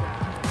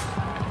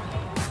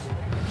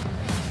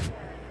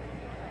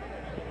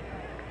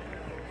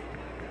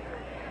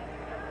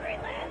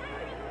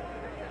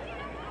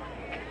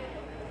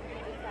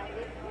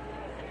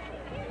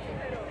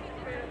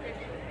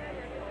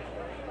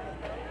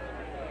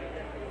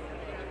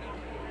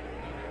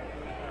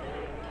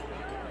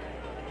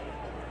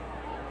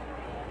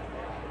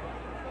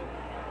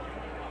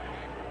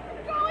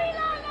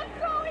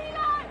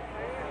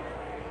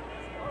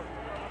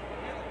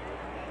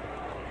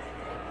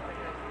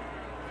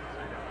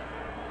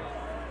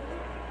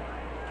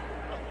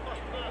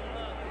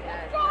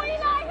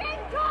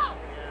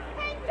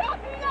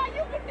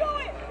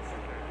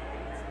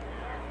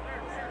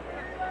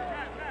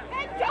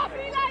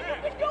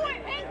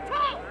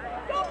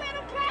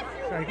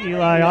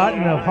 Eli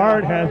Otten of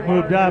Hart has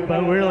moved up,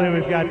 but really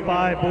we've got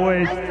 5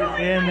 boys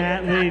in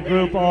that lead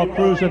group all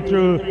cruising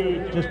through,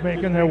 just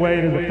making their way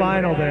to the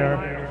final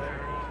there.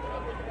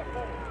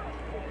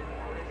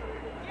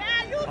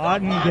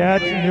 Otten,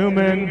 Getz,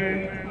 Newman,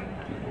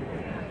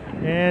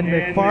 and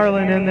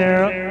McFarland in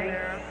there.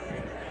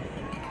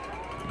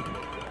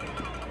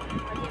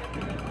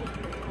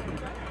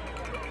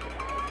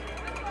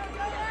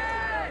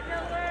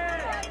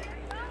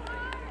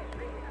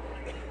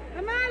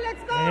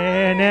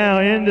 And now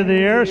into the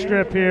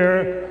airstrip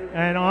here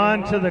and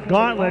on to the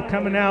gauntlet,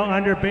 coming out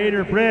under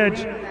Bader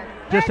Bridge.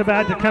 Just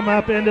about to come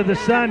up into the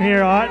sun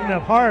here, Otten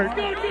of Hart.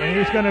 And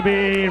he's going to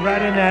be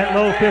right in that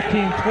low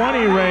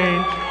 15-20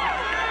 range.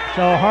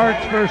 So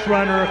Hart's first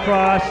runner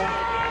across.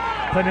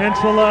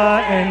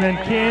 Peninsula and then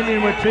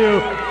Canyon with 2.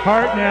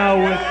 Hart now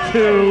with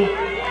 2.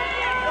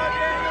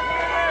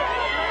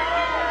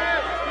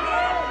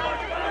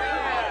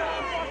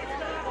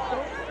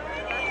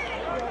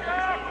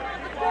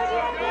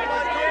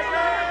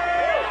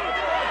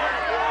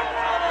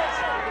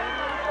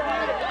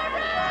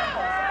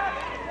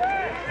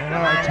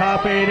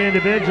 Top 8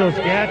 individuals.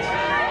 Getz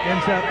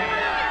ends up.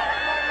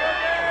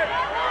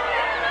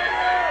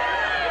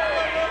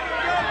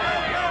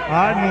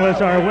 Otten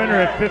was our winner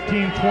at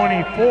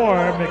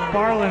 15:24.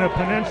 McFarland of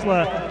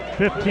Peninsula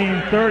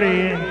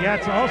 15:30, and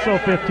Getz also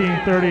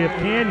 15:30 of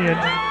Canyon.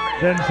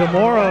 Then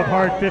Zamora of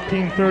Hart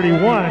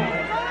 15:31.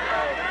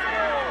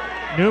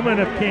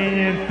 Newman of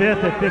Canyon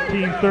 5th at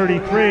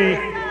 15:33.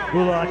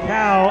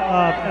 Bulacau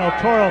of El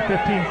Toro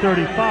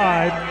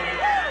 15:35.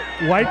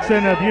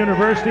 Whiteson of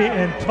University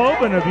and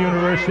Tobin of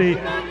University,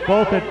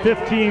 both at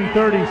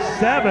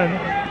 15:37.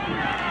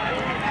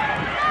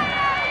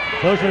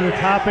 Those are the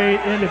top 8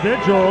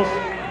 individuals.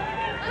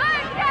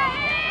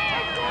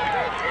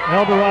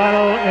 El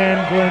Dorado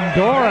and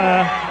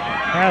Glendora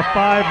have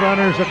 5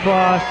 runners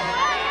across.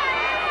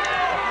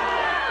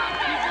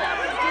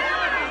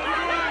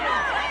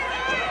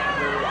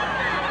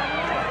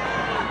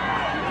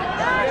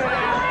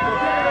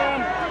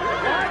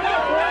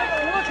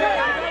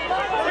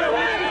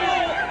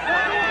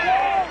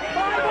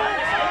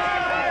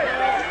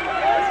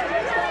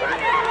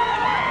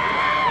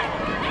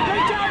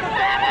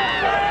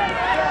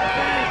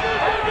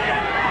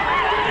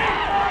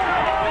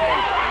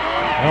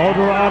 El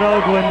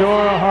Dorado,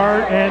 Glendora,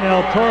 Hart, and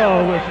El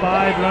Toro with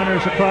 5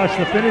 runners across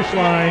the finish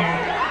line.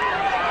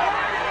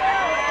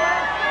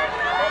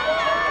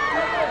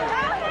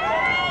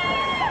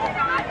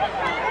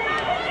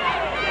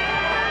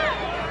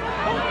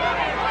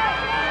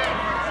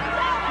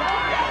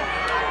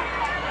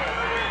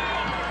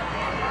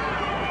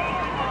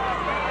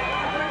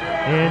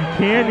 And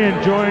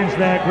Canyon joins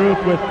that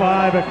group with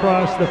 5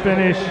 across the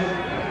finish.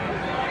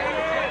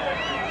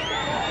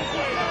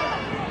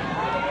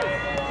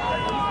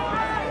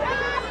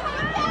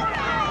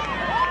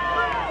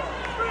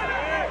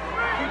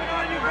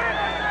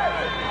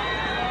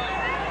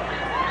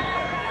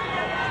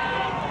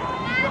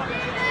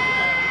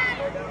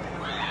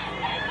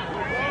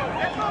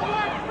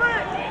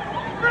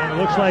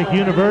 Looks like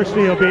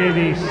University will be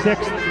the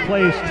 6th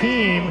place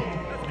team,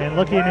 and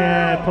looking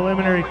at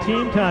preliminary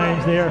team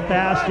times, they are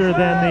faster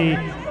than the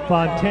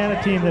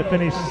Fontana team that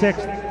finished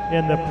 6th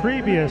in the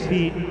previous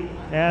heat.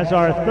 as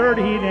our third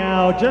heat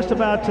now, just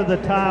about to the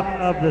top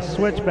of the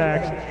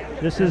switchbacks.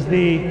 This is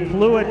the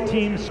fluid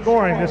team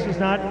scoring. This is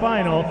not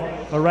final,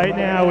 but right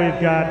now we've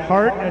got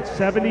Hart at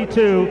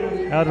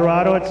 72, El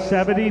Dorado at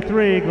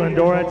 73,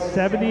 Glendora at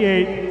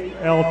 78,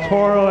 El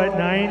Toro at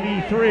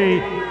 93,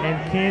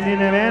 and Canyon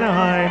and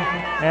Anaheim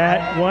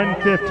at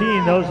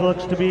 115. Those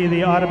looks to be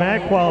the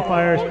automatic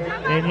qualifiers.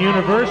 And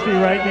University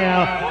right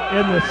now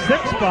in the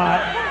 6th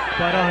spot,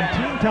 but on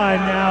team time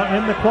now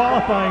in the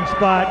qualifying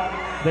spot.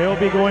 They will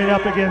be going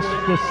up against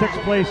the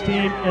 6th place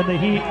team in the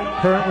heat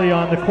currently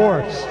on the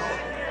course.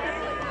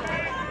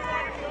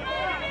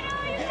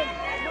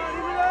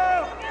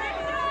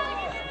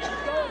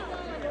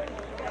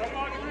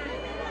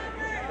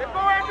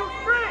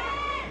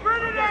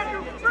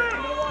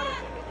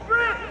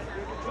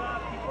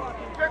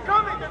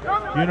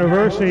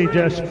 University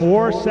just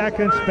 4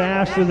 seconds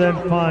faster than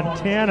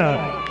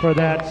Fontana for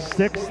that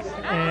 6th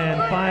and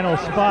final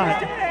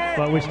spot,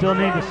 but we still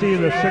need to see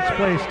the 6th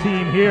place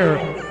team here.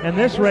 And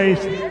this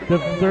race, the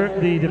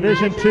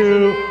Division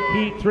II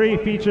Heat 3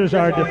 features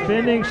our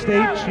defending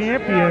state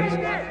champions,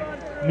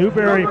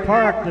 Newberry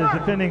Park, the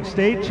defending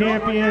state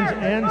champions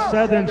and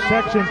Southern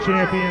Section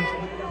champions.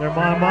 They're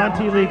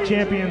Monte League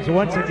champions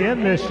once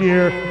again this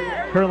year,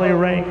 currently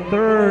ranked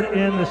 3rd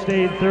in the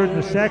state, 3rd in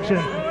the section.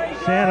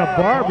 Santa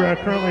Barbara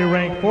currently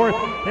ranked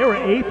 4th. They were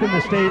 8th in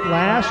the state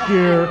last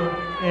year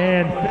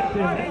and 5th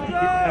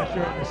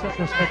in the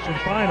Southern Section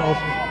finals.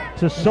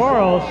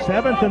 Tesoro,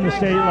 7th in the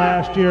state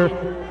last year,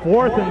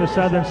 4th in the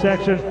Southern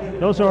Section.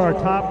 Those are our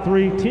top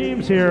 3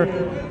 teams here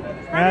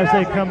as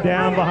they come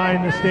down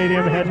behind the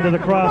stadium heading to the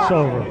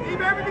crossover.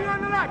 Leave everything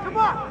on the line, come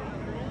on!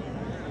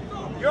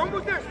 You're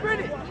almost there, sprint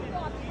it!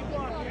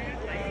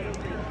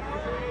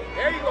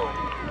 There you go. All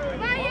the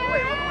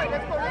way,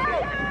 let's go, let's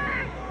go.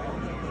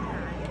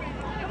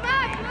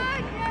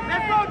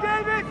 Let's go,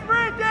 David!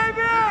 Sprint,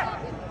 David!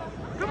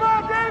 Come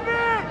on,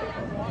 David!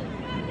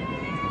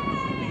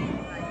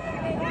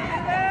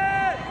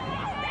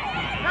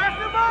 Pass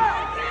him up!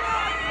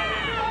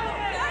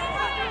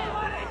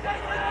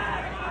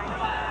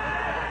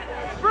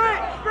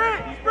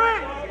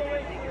 Sprint!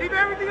 Leave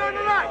everything on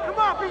the line. Come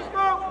on,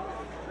 Beastmo!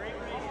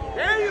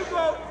 There you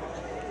go!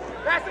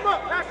 Pass him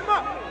up, pass him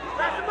up!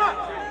 Pass him up!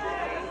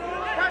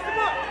 Pass him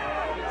up!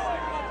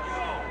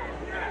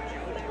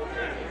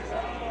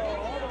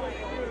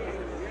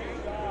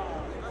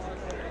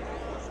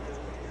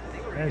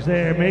 As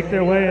they make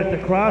their way at the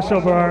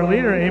crossover, our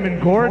leader, Eamon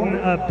Gordon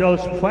of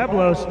Dos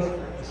Pueblos,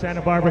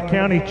 Santa Barbara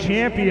County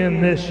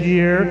champion this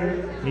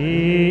year.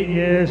 He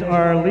is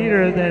our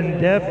leader.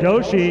 Then Dev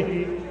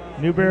Doshi,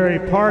 Newberry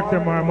Park, the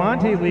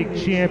Marmonte League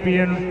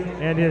champion,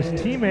 and his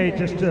teammate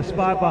just a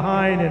spot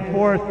behind in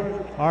 4th,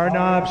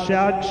 Arnav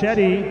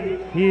Shetty.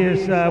 He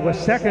was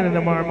 2nd in the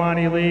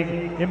Marmonte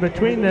League. In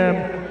between them,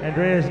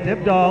 Andreas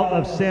Dibdahl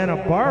of Santa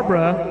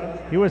Barbara.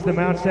 He was the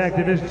Mt SAC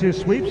Division II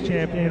Sweeps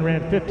champion,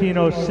 ran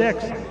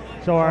 15:06.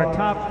 So our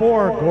top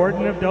 4,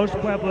 Gordon of Dos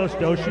Pueblos,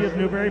 Doshi of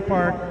Newberry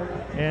Park,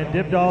 and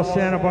Dibdahl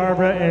Santa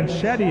Barbara, and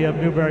Shetty of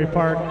Newberry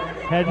Park,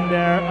 heading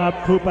there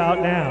up poop out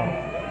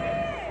now.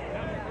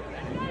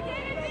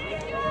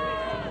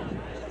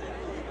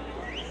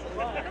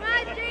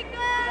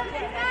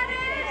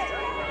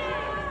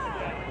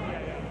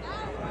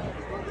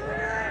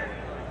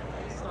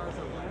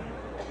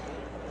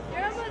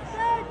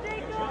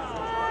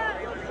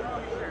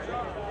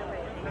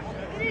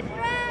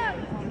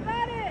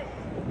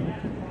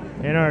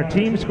 And our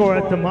team score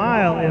at the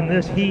mile in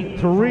this Heat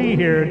 3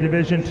 here in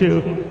Division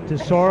II.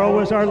 Tesoro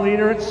was our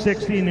leader at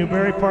 60,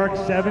 Newberry Park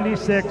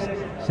 76,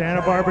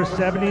 Santa Barbara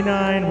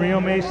 79,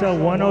 Rio Mesa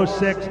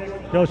 106,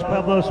 Dos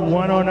Pueblos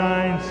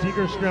 109,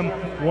 Segerstrom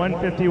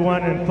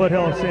 151, and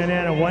Foothill Santa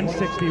Ana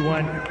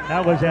 161.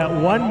 That was at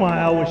 1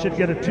 mile. We should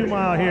get a 2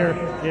 mile here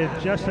in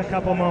just a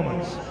couple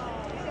moments.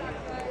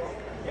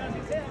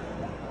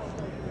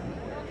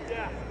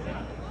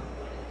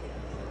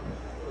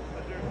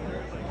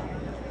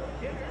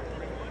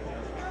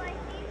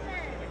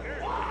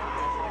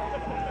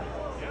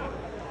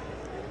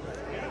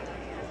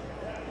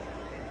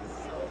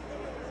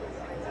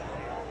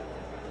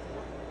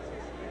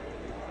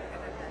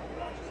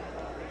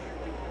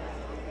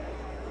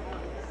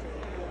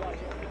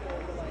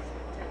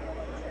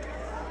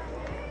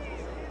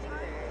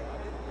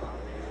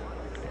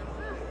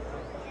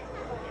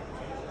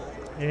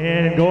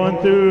 And going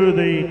through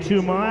the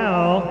 2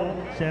 mile,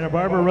 Santa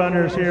Barbara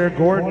runners here,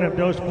 Gordon of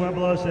Dos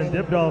Pueblos and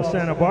Dibdahl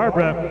Santa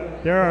Barbara.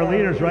 They're our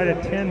leaders right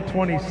at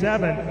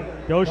 10:27.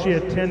 Doshi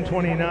at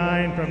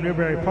 10:29 from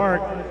Newberry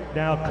Park.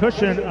 Now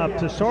Cushion of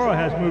Tesoro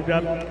has moved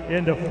up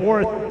into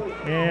 4th,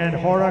 and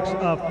Horrocks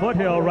of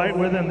Foothill right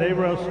with him. They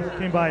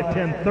came by at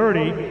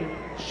 10:30.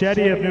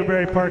 Shetty of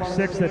Newberry Park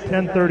 6th at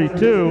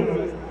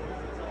 10:32.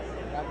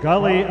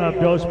 Gully of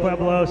Dos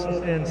Pueblos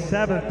in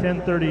 7th,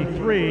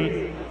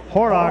 10:33.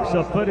 Horrocks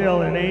of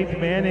Foothill in 8th,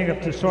 Manning of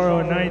Tesoro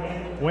in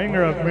 9th,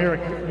 Winger of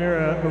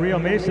Rio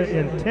Mesa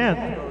in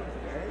 10th.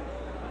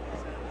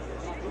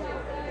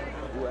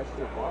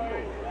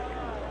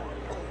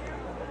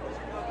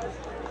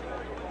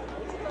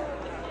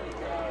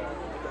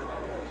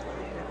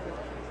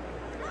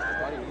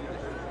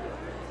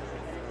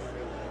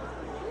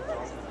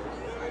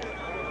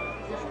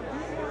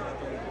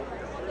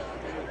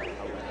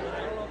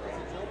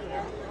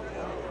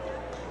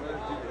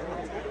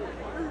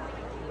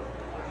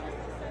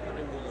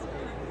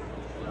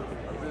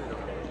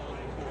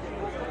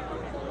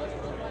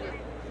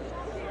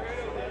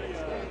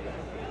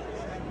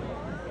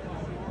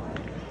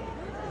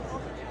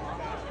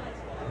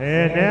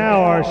 And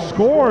now our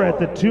score at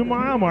the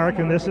 2-mile mark,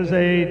 and this is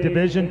a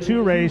Division II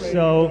race,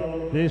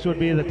 so these would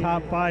be the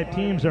top 5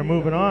 teams are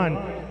moving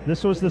on.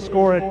 This was the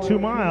score at 2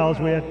 miles.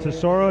 We had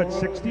Tesoro at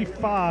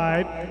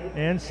 65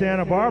 and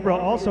Santa Barbara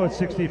also at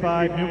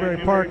 65. Newbury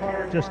Park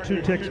just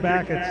 2 ticks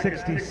back at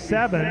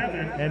 67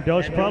 and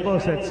Dos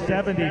Pueblos at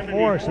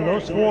 74. So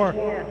those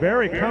 4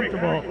 very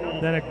comfortable.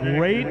 Then a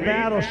great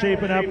battle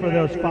shaping up for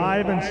those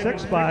 5 and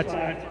 6 spots.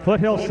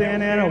 Foothill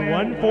Santa Ana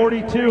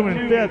 142 in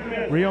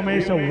 5th. Rio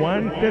Mesa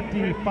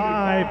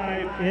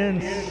 155 in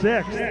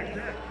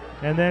 6th.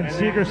 And then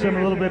Segerson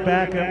a little bit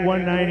back at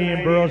 190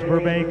 and Burroughs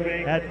Burbank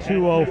at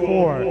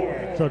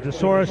 204. So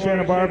Tesoro,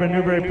 Santa Barbara,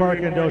 Newbury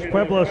Park, and Dos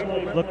Pueblos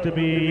look to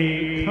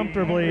be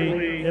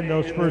comfortably in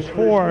those first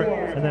 4.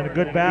 And then a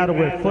good battle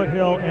with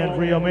Foothill and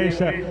Rio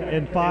Mesa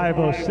in 5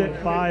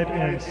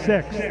 and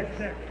 6.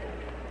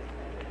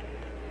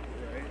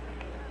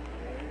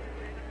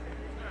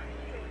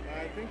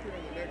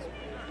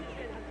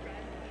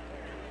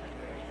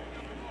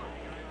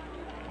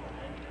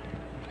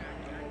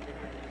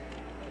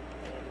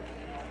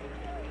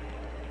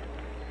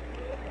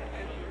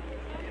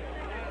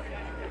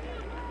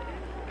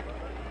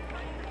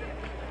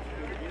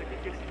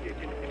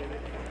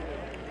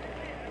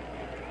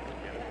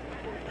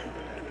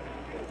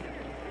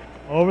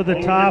 Over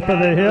the top of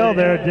the hill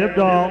there,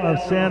 Dibdahl of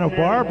Santa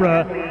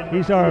Barbara.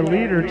 He's our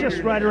leader,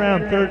 just right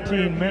around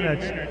 13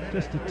 minutes,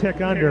 just a tick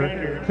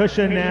under.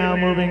 Cushion now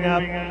moving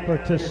up for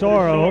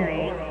Tesoro.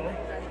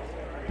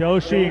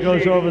 Doshi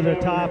goes over the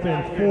top in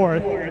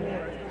 4th.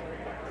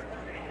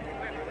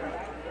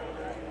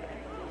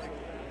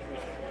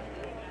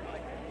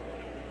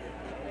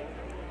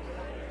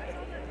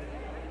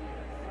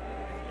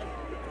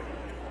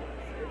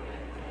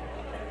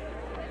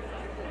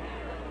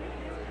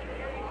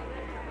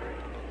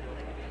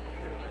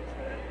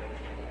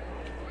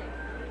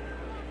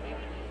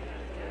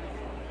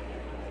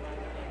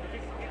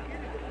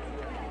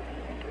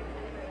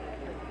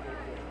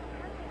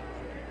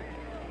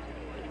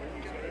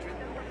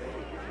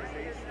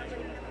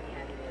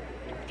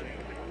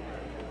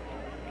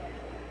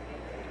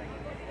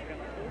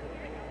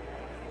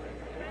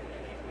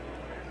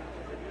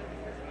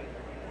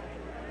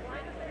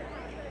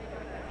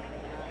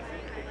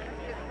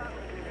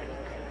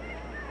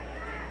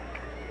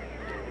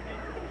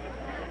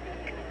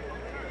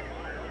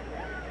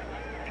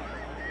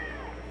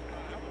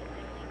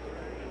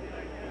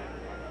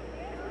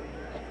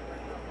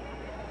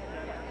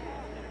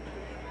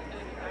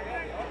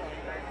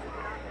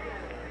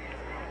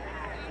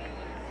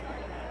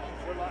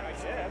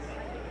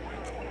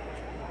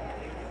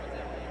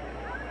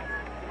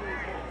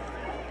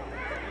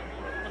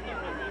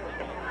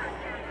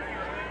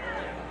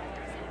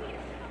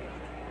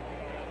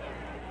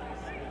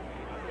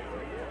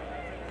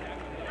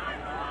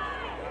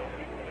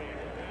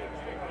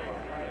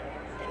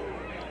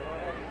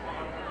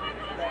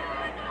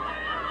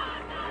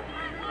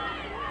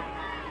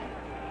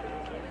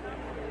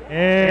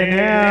 And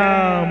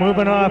now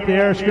moving off the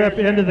airstrip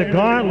into the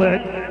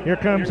gauntlet, here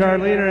comes our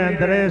leader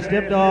Andres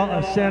Dibdahl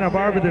of Santa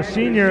Barbara, the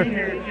senior,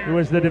 who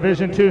was the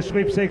Division II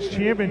Sweepstakes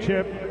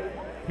Championship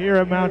here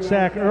at Mt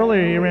SAC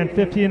earlier. He ran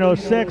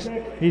 15:06.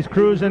 He's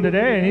cruising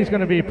today, and he's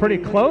going to be pretty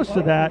close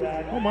to that.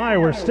 Oh my,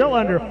 we're still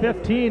under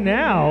 15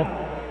 now.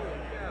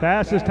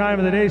 Fastest time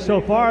of the day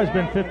so far has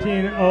been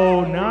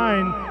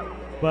 15:09,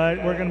 but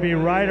we're going to be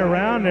right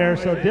around there.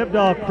 So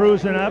Dibdahl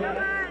cruising up,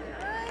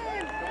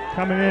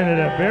 coming in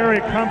at a very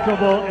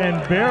comfortable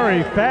and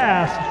very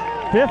fast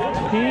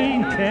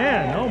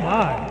 15:10. Oh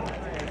my.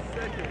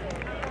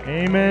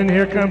 Amen.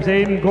 Here comes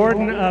Aiden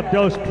Gordon of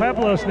Dos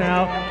Pueblos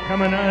now,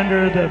 coming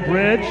under the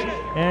bridge.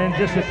 And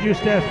just a few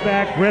steps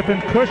back, Griffin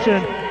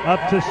Cushion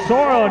up to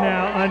Tesoro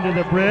now under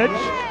the bridge.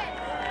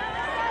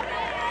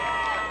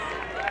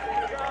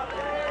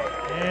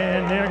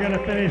 And they're going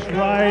to finish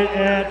right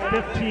at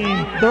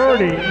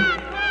 15:30.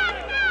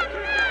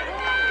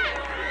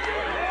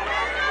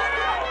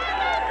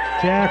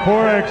 Jack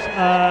Horrocks,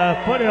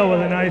 Foothill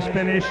with a nice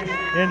finish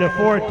into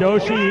 4th.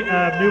 Doshi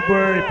of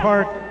Newbury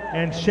Park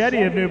and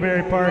Shetty of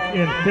Newbury Park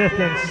in 5th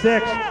and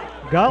 6th.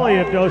 Gully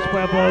of Dos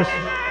Pueblos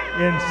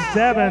in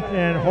 7th,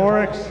 and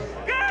Horrocks,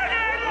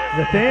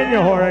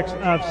 Nathaniel Horrocks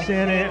of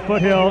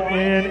Foothill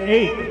in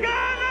 8th.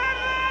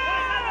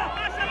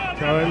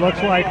 So it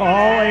looks like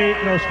all 8,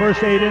 those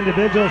first 8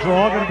 individuals are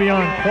all going to be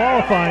on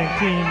qualifying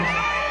teams.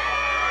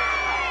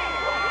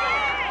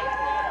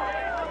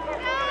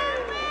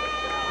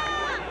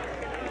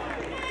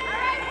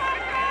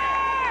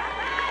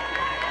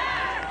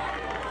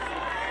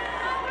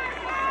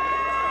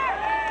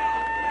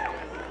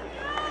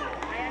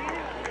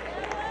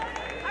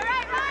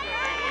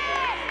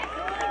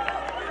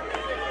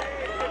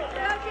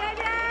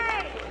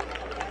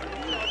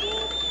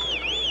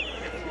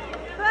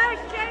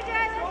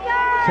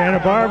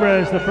 Santa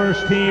Barbara is the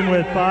first team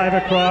with 5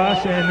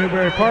 across, and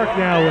Newbury Park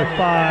now with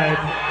 5.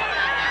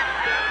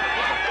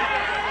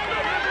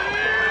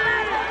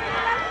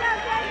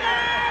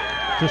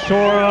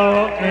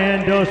 Tesoro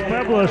and Dos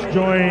Pueblos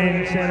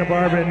join Santa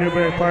Barbara and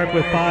Newbury Park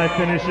with 5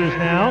 finishers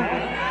now.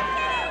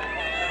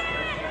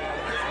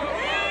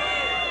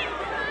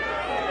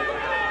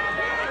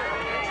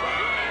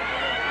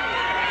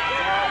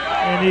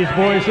 And these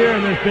boys here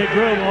in this big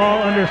group,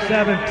 all under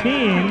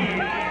 17.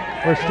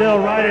 We're still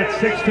right at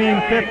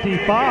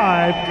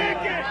 16:55.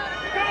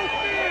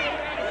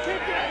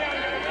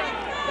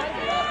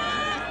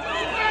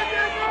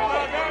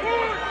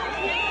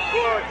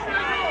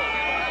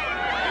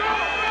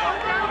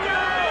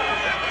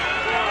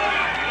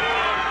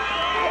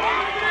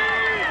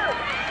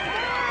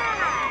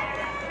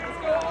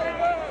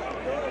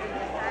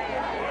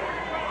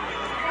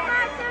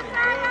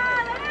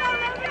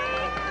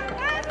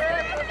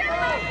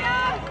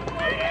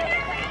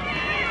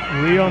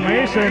 Rio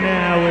Mesa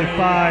now with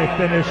 5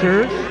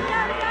 finishers.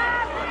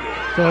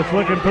 So it's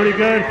looking pretty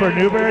good for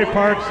Newberry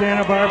Park,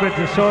 Santa Barbara,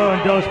 Tesoro,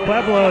 and Dos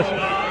Pueblos.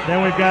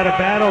 Then we've got a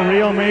battle,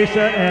 Rio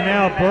Mesa, and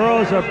now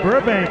Burroughs of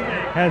Burbank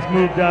has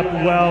moved up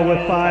well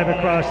with 5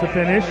 across the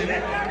finish.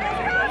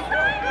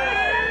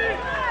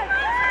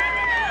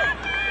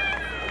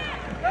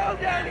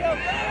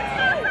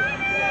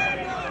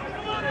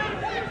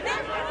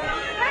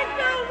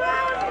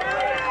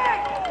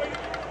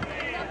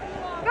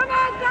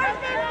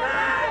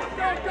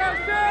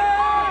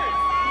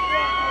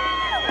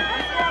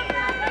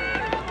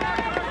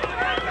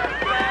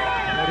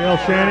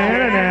 Santa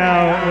Ana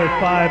now with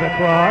 5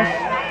 across.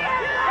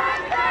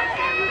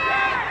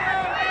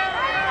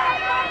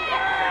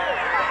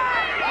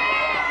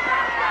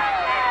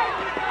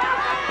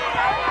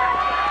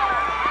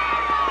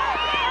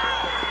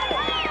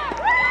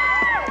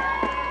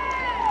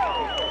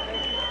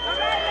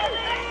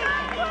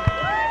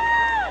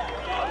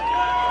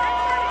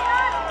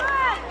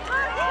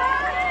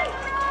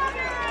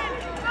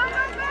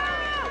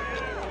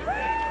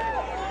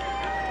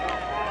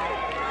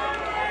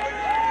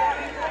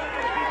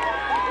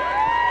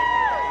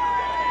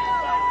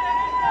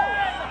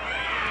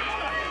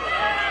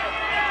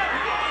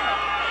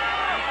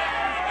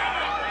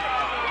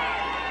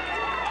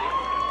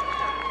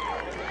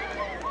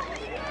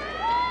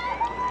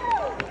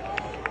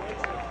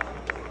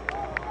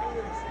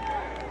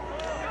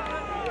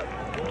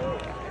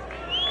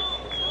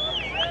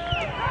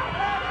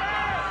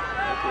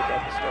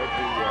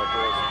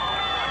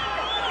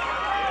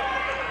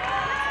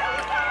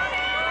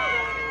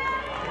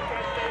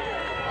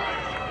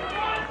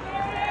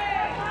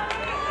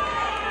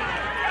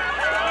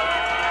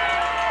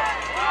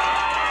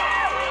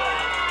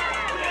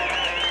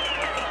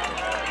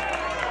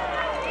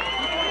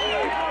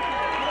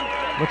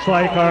 Looks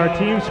like our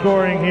team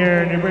scoring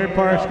here, Newberry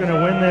Park's going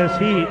to win this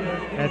heat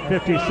at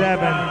 57,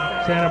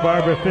 Santa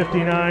Barbara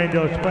 59,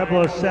 Dos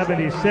Pueblos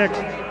 76,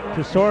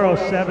 Tesoro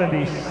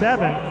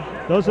 77.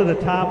 Those are the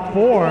top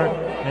 4,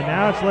 and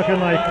now it's looking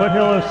like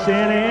Foothill of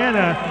Santa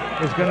Ana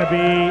is going to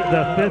be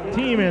the 5th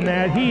team in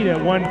that heat at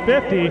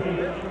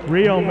 150.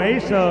 Rio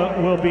Mesa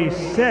will be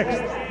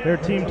 6th. Their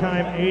team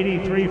time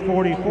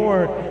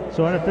 83:44.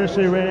 So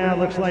unofficially right now it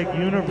looks like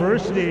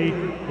University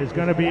is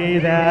going to be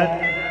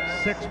that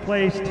 6th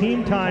place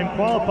team time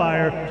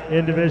qualifier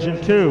in Division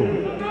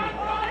 2.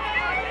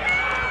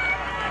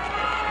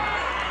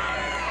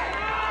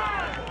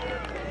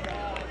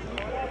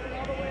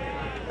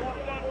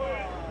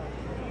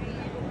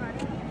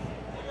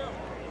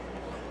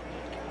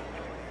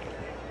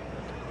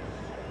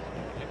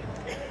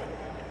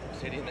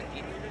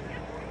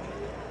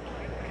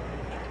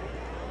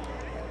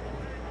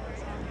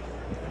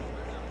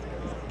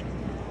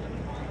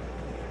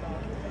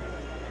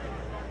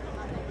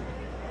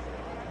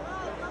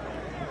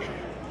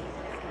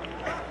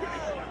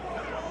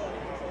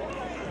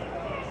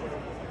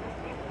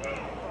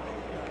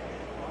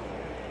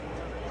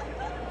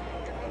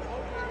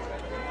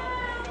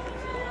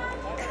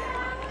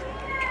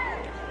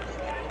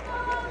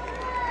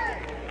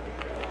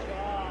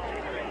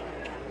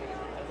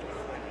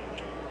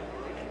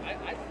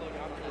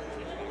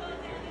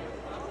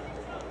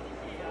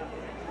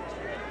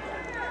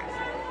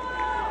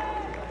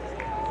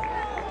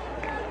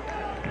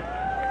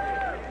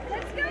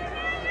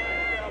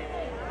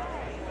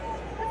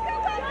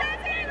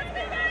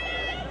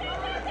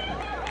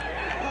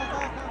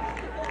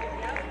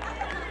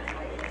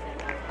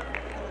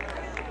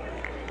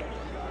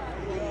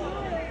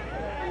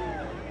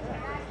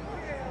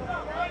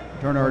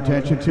 Turn our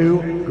attention to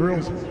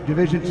Girls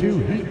Division 2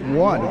 Heat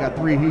 1. We got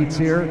 3 heats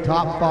here.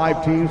 Top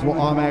 5 teams will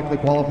automatically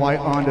qualify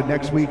on to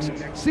next week's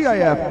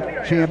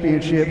CIF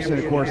Championships. And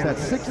of course, that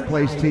 6th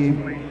place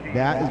team,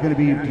 that is going to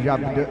be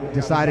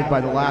decided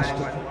by the last,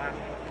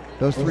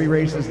 those 3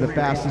 races, the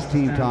fastest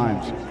team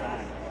times.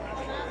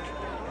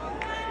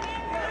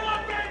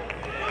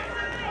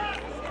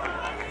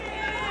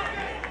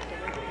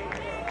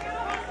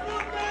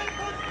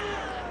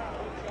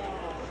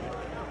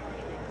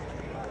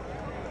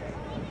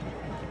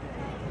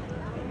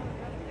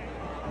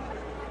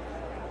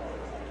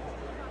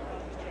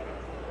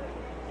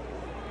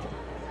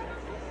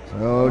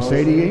 So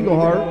Sadie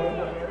Engelhart,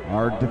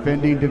 our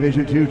defending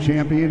Division II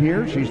champion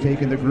here. She's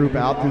taken the group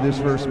out through this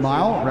first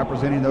mile,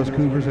 representing those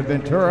Cougars of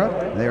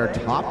Ventura. They are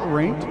top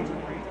ranked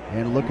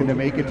and looking to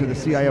make it to the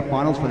CIF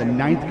Finals for the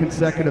 9th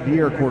consecutive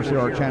year. Of course, they're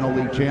our Channel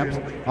League champs.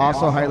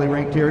 Also highly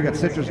ranked here, we got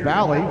Citrus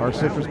Valley, our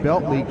Citrus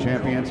Belt League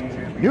champions.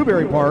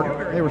 Newberry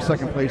Park, they were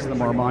second place in the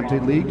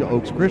Marmonte League to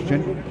Oaks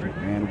Christian.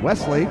 And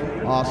Westlake,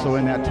 also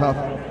in that tough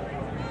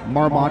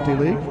Marmonte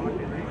League.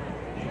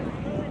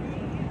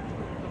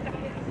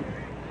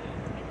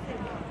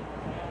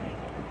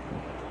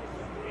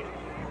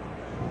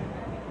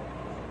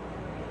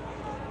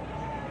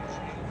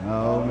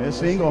 Oh,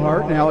 Miss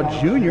Englehart, now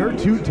a junior,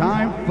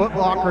 two-time Foot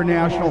Locker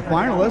National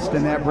finalist,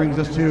 and that brings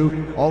us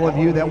to all of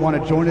you that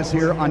want to join us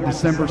here on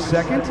December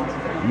 2nd.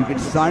 You can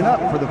sign up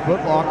for the Foot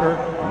Locker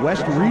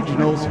West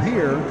Regionals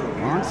here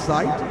on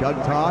site. Doug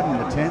Todd and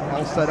the tent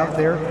all set up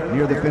there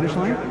near the finish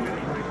line.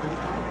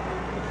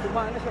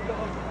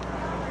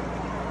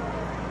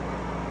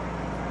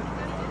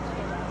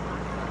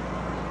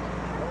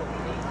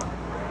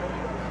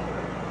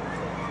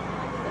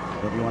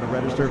 If you want to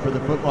register for the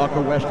Foot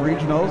Locker West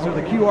Regionals, there's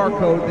a QR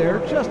code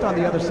there just on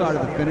the other side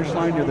of the finish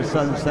line near the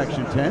Southern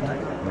Section tent.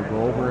 We'll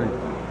go over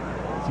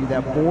and see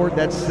that board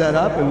that's set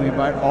up, and we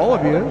invite all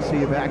of you to see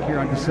you back here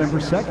on December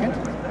 2nd.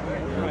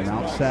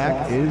 Mt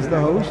SAC is the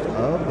host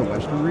of the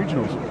Western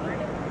Regionals.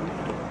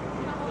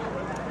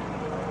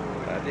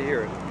 Glad to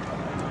hear it.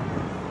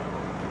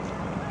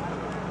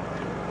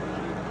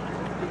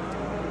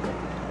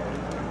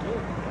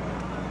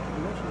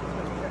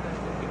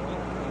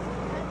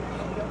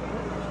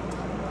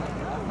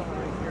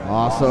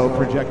 Also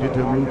projected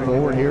to move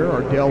forward here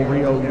are Del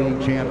Rio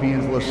League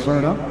champions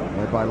Lucerna,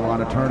 led by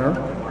Lana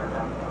Turner.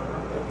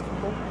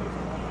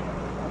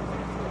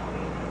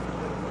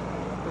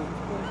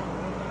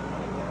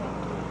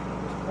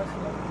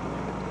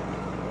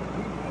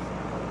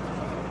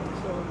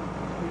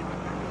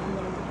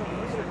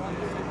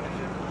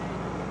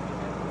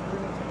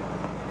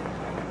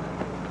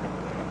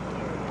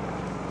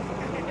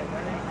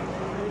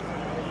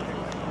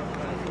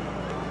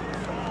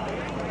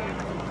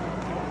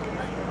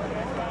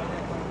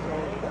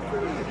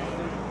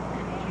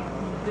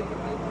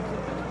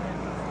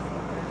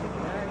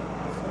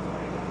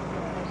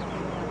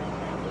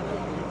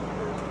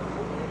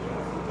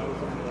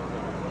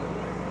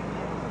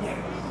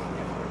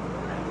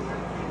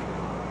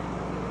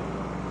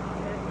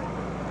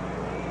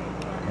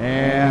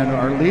 And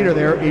our leader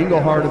there,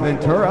 Englehart of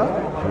Ventura.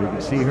 You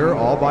can see her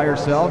all by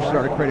herself. She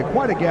started creating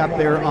quite a gap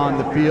there on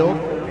the field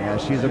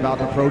as she's about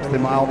to approach the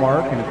mile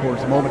mark. And of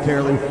course,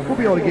 momentarily, we'll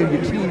be able to give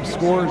you team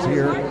scores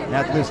here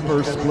at this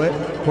first split.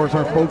 Of course,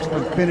 our folks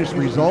from Finish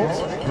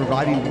Results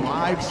providing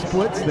live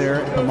splits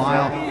there at the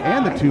mile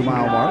and the 2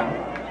 mile mark.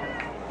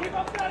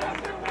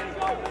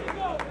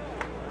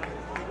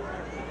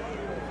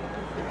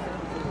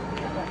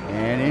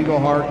 And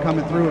Englehart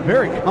coming through a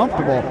very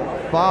comfortable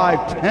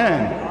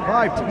 5:10.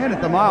 5:10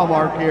 at the mile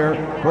mark here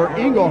for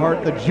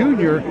Englehart, the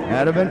junior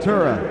out of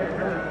Ventura.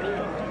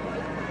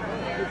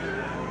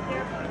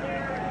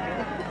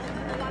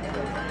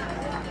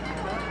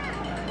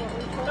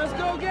 Let's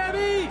go,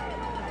 Gabby!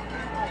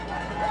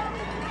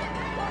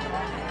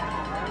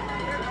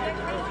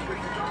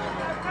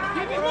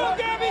 Keep it going,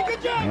 Gabby!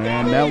 Good job,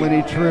 And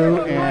Melanie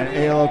True and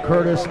Ayla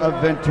Curtis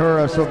of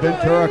Ventura. So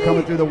Ventura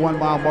coming through the 1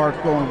 mile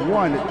mark, going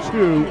 1,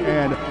 2,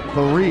 and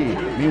 3.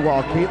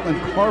 Meanwhile,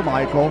 Caitlin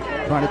Carmichael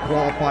trying to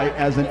qualify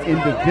as an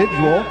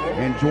individual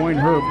and join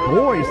her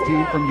boys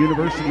team from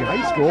University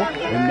High School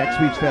in next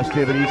week's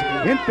festivities.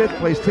 In 5th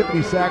place,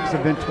 Tiffany Sachs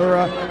of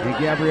Ventura and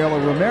Gabriela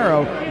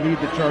Romero lead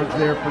the charge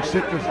there for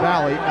Citrus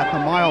Valley at the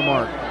mile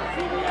mark.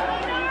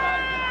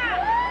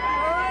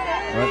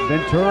 But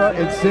Ventura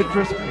and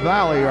Citrus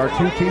Valley are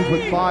 2 teams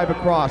with 5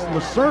 across.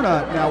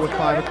 Lucerna now with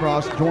 5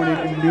 across, joining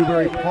in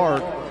Newberry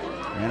Park.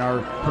 And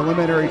our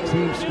preliminary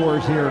team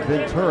scores here,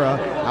 Ventura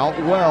out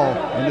well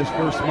in this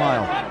first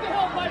mile.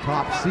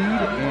 Top seed,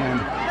 and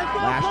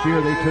last year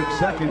they took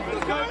 2nd.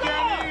 Let's go,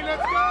 Gabby!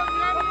 Let's go,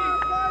 Gabby!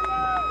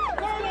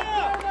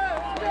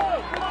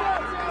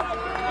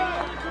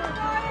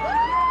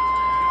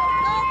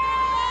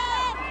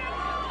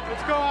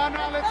 Let's go,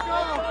 Anna, let's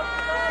go!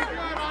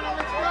 Good, Anna,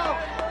 let's go!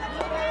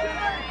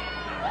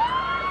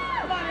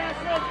 Come on,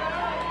 Ashley!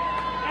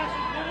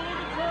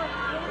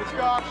 Let's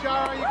go,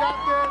 Akshara, you got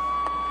this!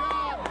 Good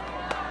job!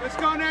 Let's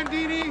go,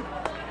 Nandini!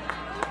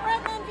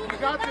 You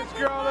got this,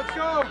 girl, let's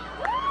go!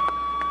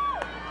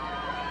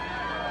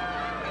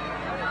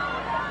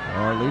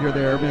 Our leader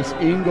there, Miss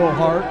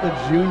Englehart, the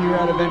junior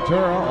out of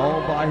Ventura,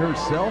 all by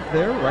herself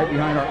there, right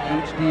behind our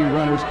HD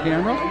runner's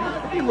camera.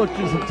 If you look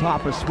just at the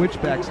top of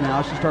switchbacks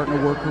now, she's starting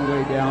to work her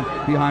way down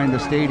behind the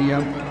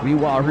stadium.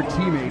 Meanwhile, her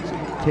teammates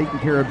taking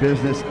care of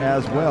business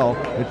as well.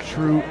 The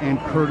True and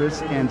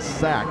Curtis and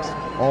Sachs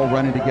all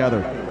running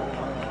together.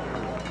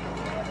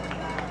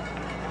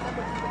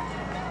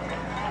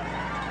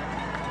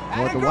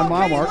 Well, at the 1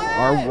 mile mark,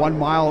 our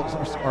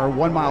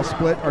 1 mile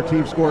split, our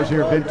team scores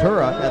here: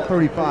 Ventura at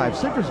 35,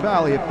 Citrus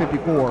Valley at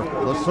 54,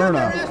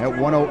 Lucerna at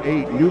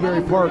 108,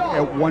 Newberry Park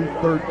at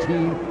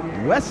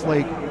 113,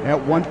 Westlake at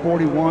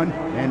 141,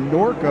 and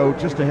Norco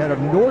just ahead of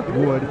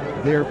Northwood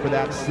there for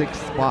that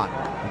 6th spot.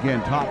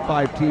 Again, top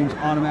 5 teams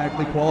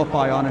automatically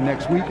qualify on the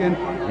next weekend.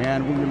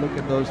 And when we look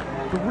at those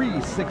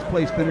 3 sixth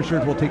place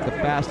finishers, we'll take the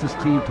fastest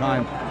team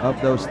time of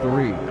those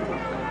 3.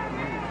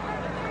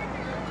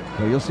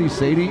 So you'll see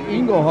Sadie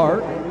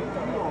Engelhardt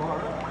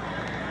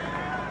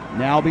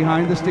now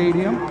behind the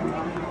stadium.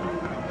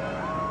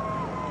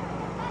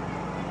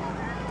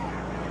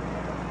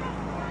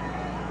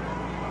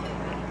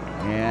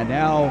 And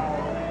now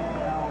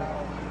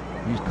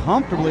she's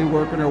comfortably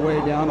working her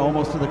way down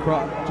almost to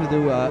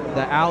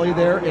the alley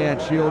there,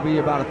 and she'll be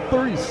about a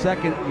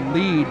 30-second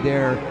lead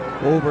there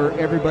over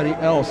everybody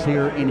else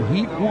here in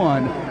Heat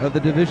 1 of the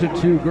Division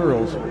II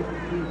girls.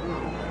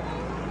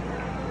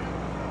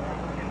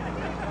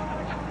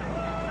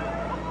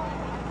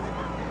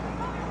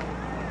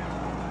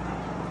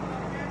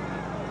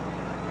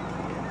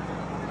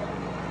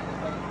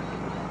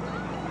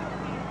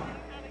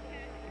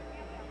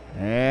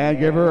 And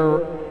give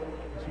her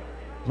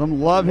some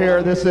love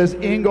here. This is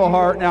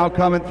Engelhardt now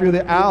coming through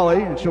the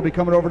alley, and she'll be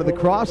coming over to the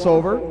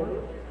crossover.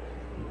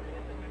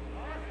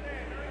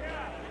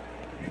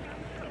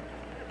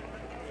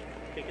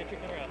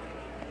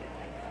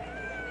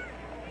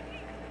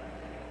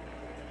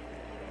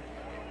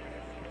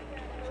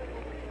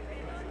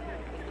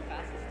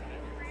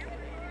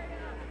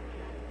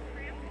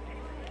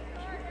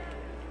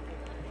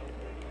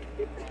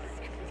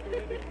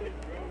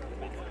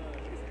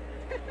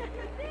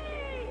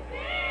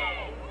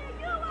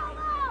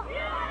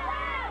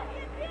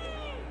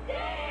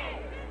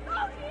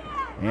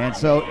 And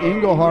so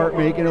Engelhardt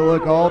making it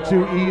look all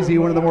too easy,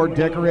 one of the more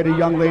decorated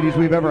young ladies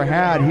we've ever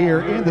had here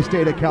in the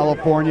state of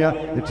California,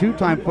 the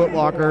 2-time Foot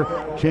Locker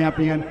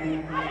champion,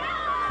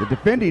 the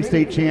defending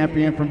state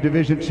champion from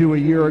Division II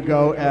a year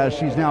ago, as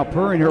she's now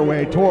purring her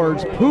way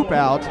towards poop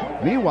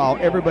out. Meanwhile,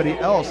 everybody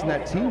else in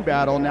that team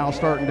battle now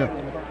starting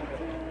to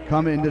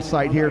come into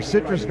sight here.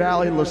 Citrus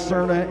Valley,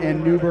 Lucerna,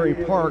 and Newbury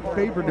Park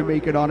favored to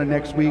make it on to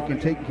next week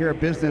and taking care of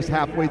business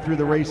halfway through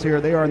the race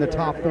here. They are in the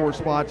top 4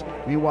 spots.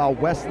 Meanwhile,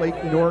 Westlake,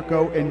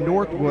 Norco, and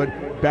Northwood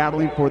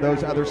battling for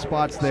those other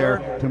spots there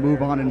to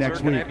move on to next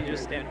week. Can I have you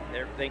just stand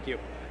there? Thank you.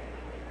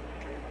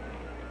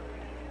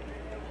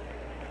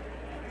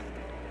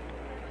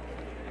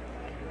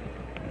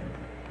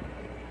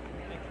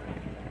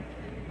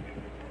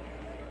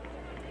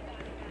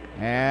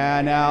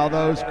 And now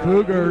those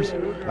Cougars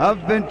of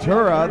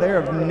Ventura, they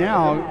have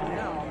now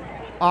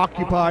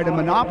occupied and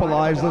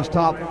monopolized those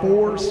top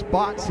 4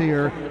 spots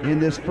here in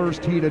this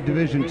first heat of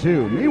Division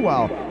II.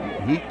 Meanwhile,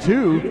 Heat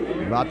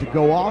 2 about to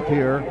go off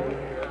here.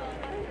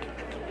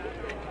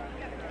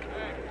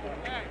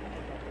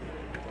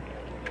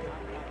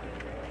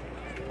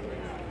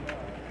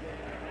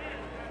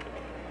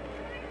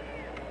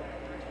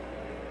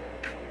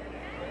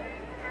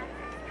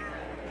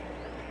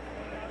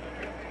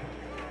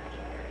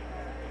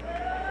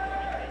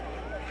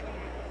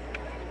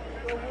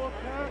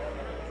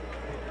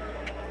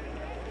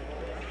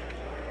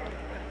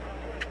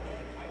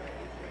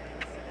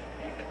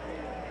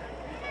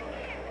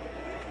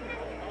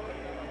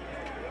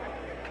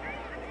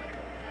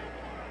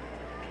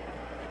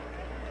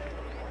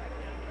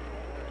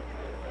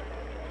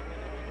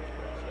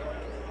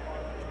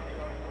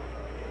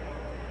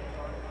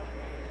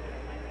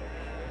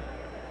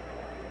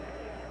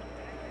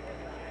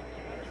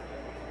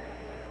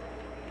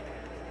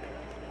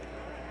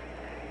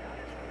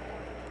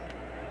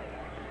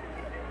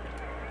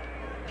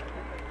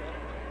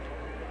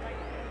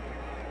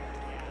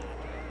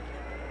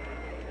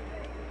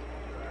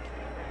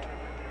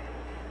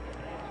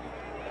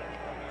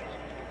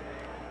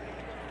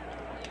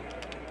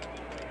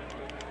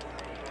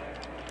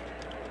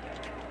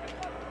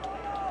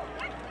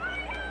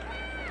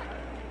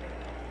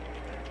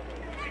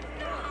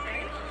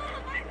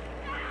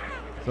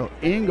 So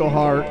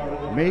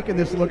Engelhardt making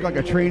this look like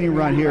a training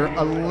run here.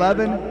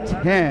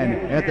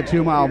 11:10 at the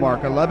 2-mile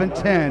mark.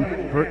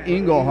 11:10 for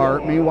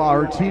Engelhardt.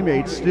 Meanwhile, her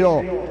teammates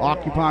still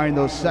occupying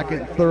those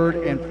 2nd,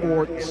 3rd, and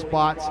 4th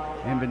spots.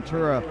 And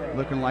Ventura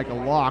looking like a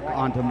lock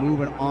onto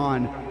moving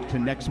on to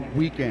next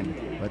weekend.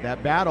 But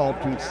that battle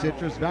between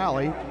Citrus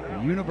Valley,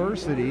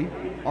 University,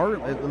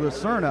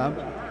 Lucerna,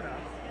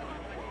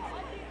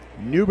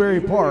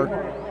 Newbury Park,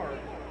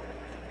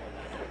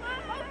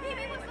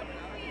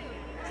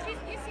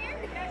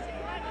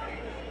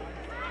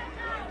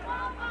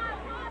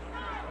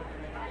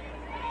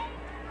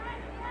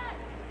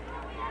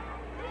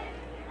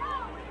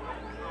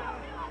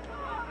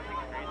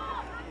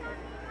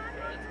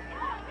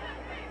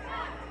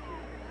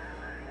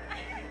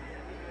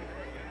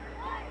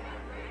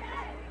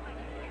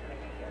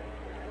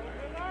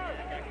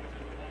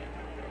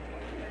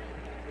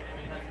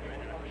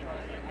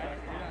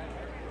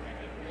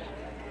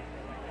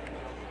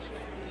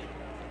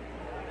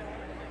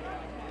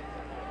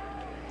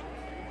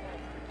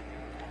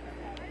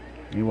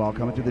 Meanwhile,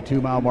 coming to the 2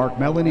 mile mark,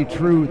 Melanie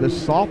True, the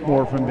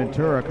sophomore from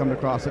Ventura, coming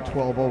across at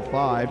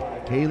 12:05.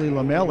 Haley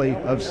Lamelli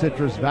of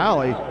Citrus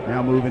Valley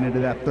now moving into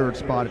that 3rd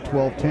spot at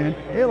 12:10.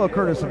 Halo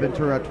Curtis of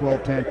Ventura at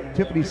 12:10.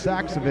 Tiffany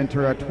Sachs of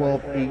Ventura at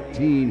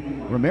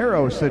 12:18.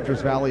 Romero of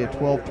Citrus Valley at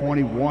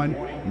 12:21.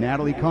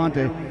 Natalie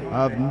Conte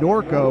of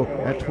Norco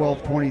at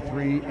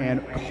 12:23.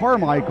 And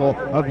Carmichael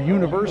of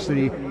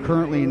University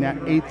currently in that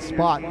 8th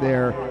spot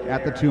there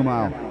at the 2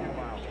 mile.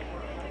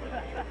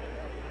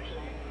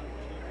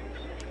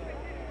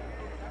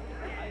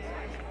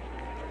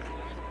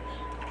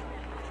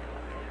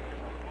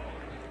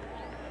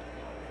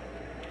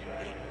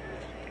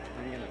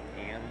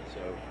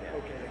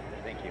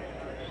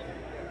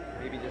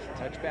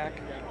 Touchback?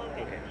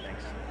 Okay,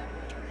 thanks.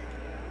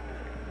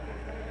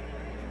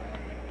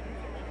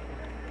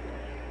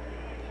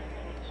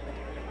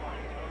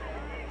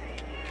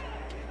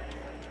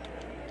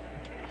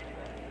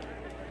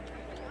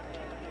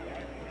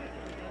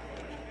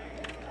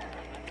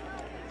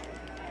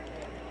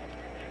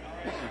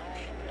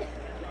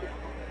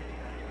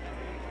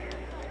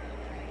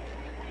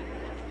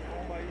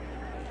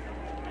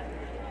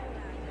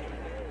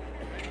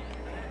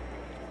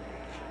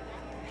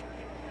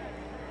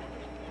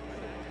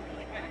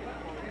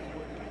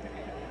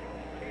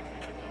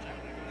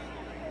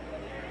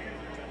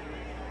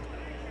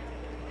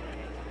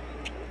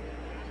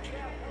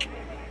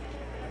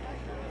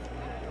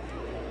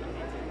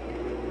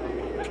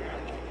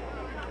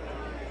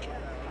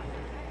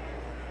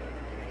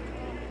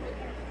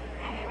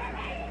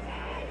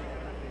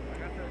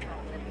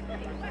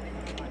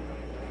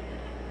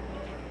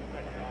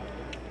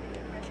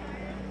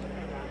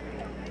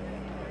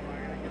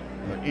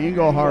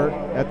 Englehart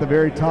at the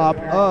very top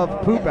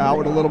of Poop Out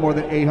with a little more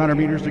than 800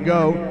 meters to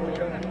go.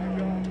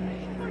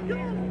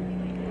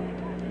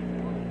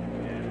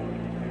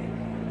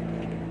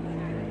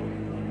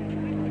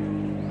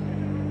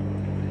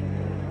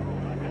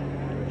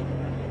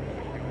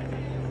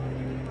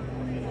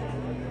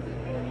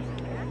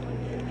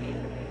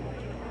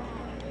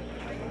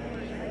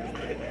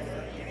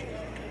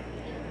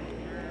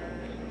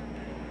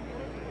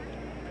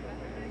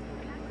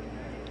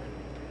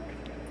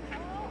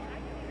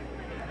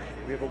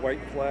 We have a white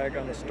flag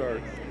on the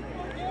start.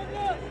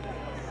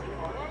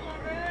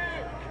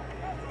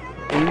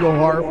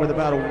 Englehart with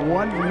about a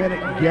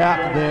 1-minute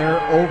gap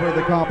there over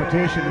the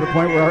competition to the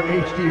point where our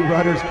HD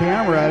Rutter's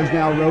camera is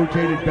now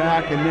rotated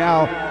back and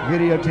now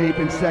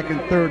videotaping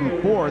 2nd, 3rd, and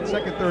 4th.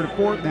 2nd, 3rd, and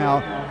 4th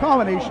now,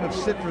 combination of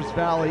Citrus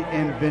Valley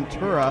and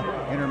Ventura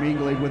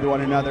intermingling with one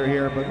another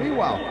here. But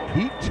meanwhile,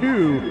 Heat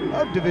 2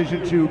 of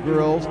Division II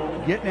girls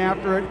getting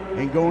after it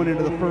and going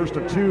into the first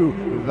of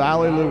 2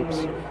 Valley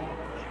Loops.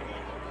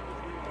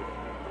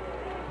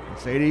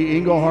 Sadie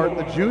Englehart,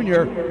 the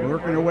junior,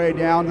 working her way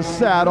down the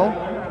saddle.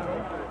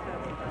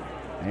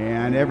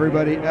 And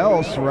everybody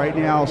else right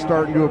now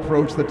starting to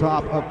approach the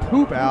top of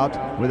Poop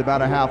Out with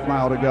about a half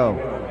mile to go.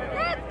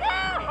 Let's go,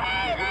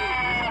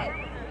 Haley!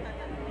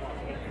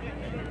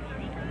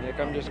 Nick,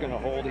 I'm just going to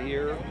hold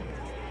here.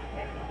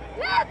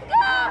 Let's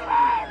go,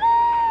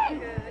 Haley!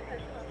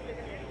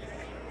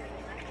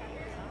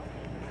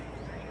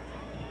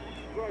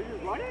 Bro, you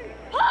running?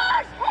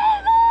 Push,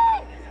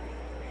 Haley!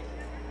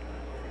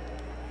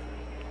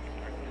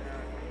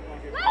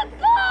 Let's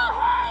go,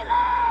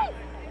 Haley!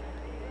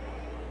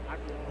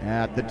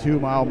 At the 2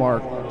 mile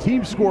mark,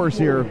 team scores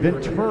here: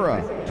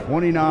 Ventura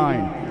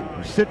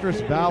 29,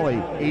 Citrus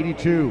Valley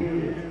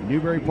 82,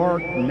 Newbury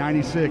Park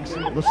 96,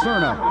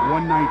 Lucerna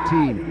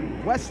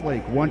 119,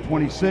 Westlake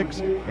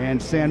 126,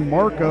 and San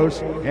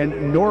Marcos and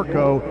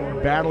Norco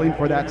battling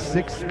for that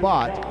 6th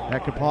spot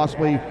that could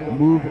possibly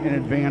move and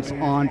advance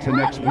on to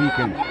next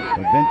weekend.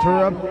 But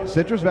Ventura,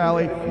 Citrus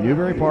Valley,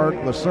 Newbury Park,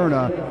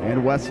 Lucerna,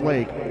 and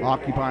Westlake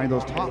occupying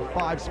those top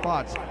 5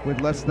 spots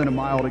with less than a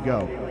mile to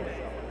go.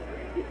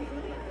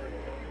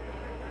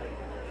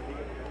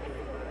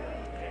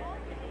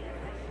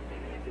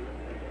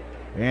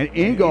 And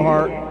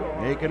Englehart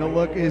making it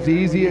look as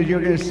easy as you're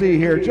going to see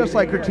here, just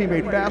like her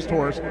teammate Fast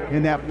Horse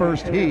in that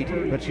first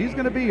heat. But she's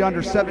going to be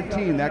under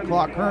 17. That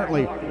clock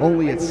currently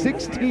only at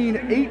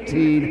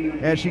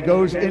 16:18 as she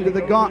goes into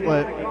the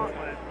gauntlet.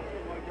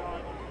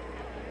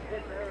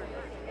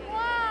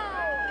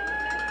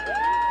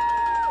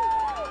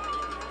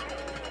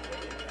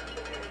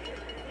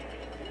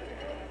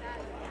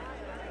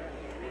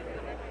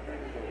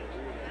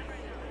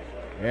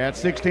 At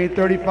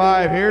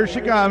 16:35, here she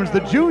comes,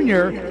 the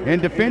junior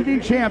and defending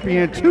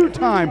champion,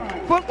 2-time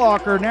Foot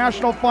Locker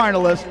national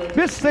finalist,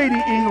 Miss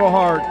Sadie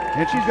Englehart,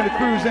 and she's going to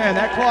cruise in.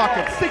 That clock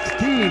at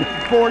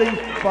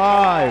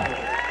 16:45.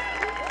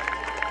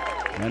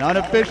 And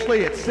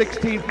unofficially at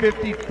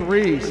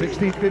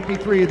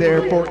 16:53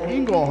 there for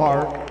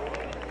Englehart.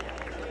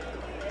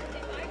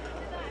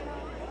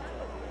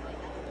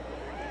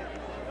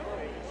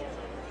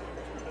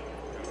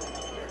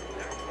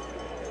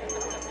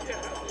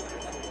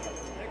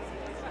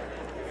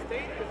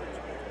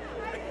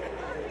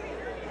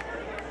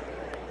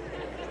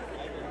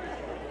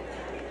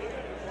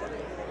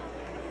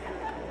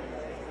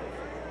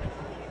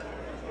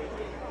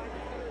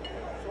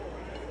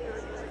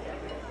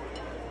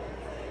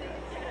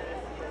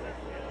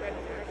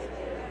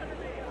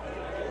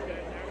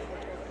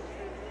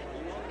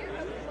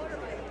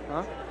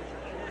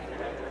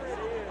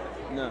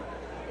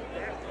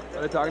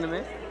 Are they talking to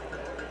me?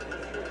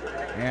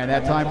 And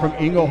that time from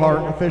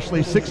Englehart,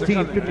 officially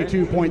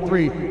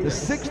 16:52.3, the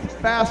 6th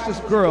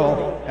fastest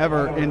girl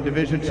ever in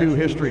Division II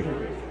history.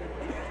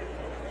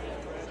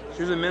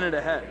 She was a minute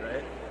ahead,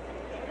 right?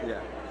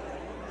 Yeah.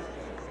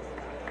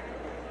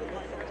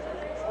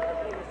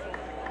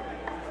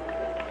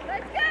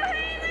 Let's go,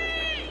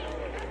 Haley!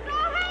 Go,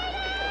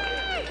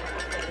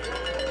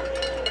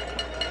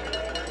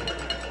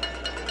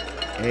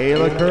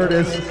 Haley! Ayla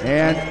Curtis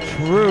and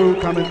True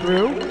coming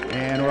through.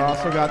 And we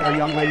also got our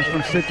young ladies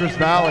from Citrus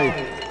Valley.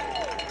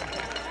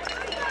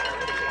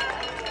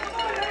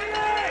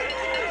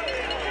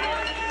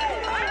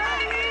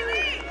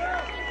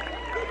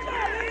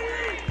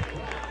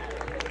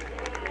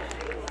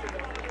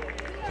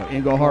 So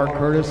Englehart,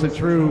 Curtis, and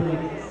True.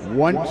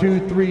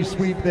 1-2-3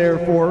 sweep there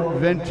for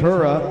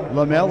Ventura.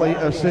 Lamelli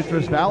of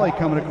Citrus Valley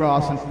coming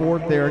across in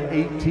 4th there at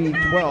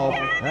 18:12.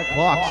 That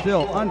clock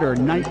still under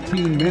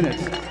 19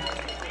 minutes.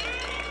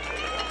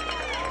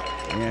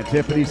 And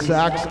Tiffany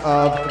Sachs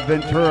of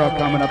Ventura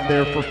coming up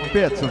there for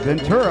 5th. So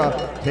Ventura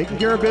taking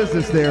care of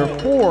business there,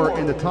 4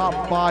 in the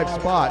top 5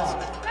 spots.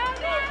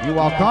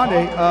 Meanwhile,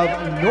 Conde of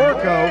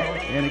Norco,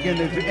 and again,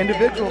 there's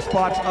individual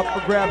spots up for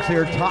grabs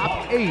here.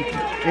 Top 8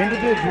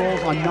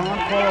 individuals on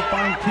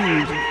non-qualifying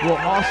teams will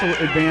also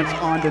advance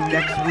on to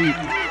next week.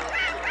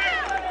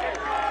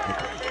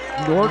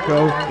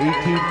 Norco,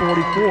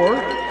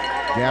 18:44.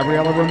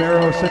 Gabriela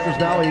Romero of Citrus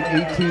Valley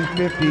at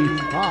 18:50.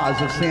 Haas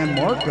of San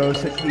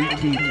Marcos at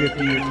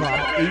 18:50. Your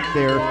top 8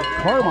 there.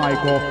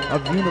 Carmichael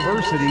of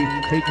University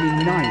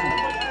taking 9th.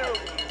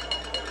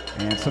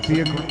 And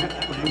Sophia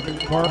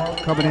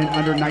Park coming in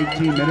under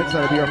 19 minutes.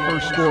 That'll be our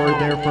first score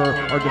there for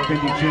our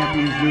defending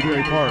champions,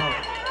 Newberry Park.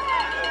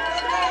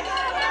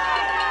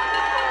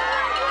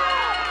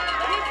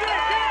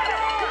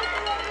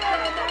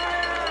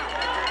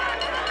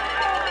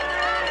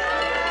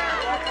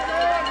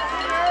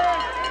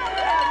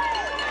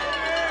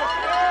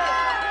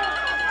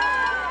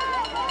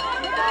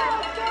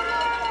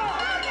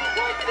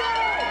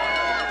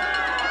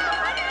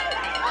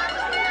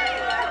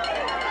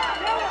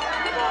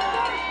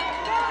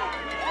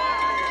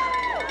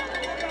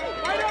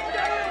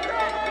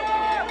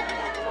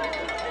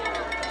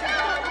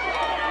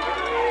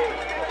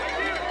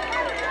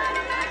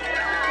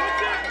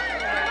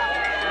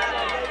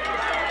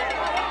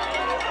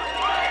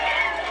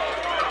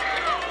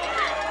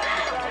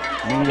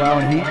 Meanwhile,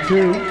 in Heat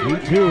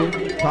 2,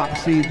 top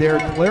seed there,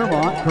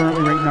 Claremont,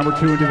 currently ranked number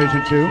 2 in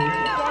Division II.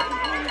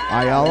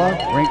 Ayala,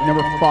 ranked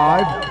number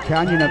 5.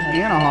 Canyon of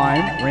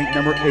Anaheim, ranked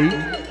number 8.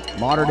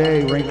 Mater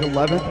Dei, ranked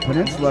 11th.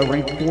 Peninsula,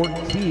 ranked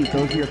 14th.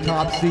 Those are your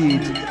top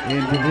seeds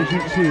in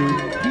Division II,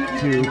 Heat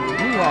 2.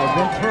 Meanwhile,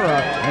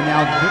 Ventura and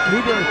now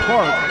Newberry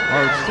Park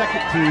are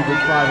second team with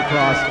 5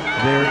 across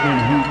there in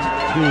Heat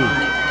 2.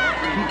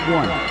 Heat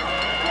 1.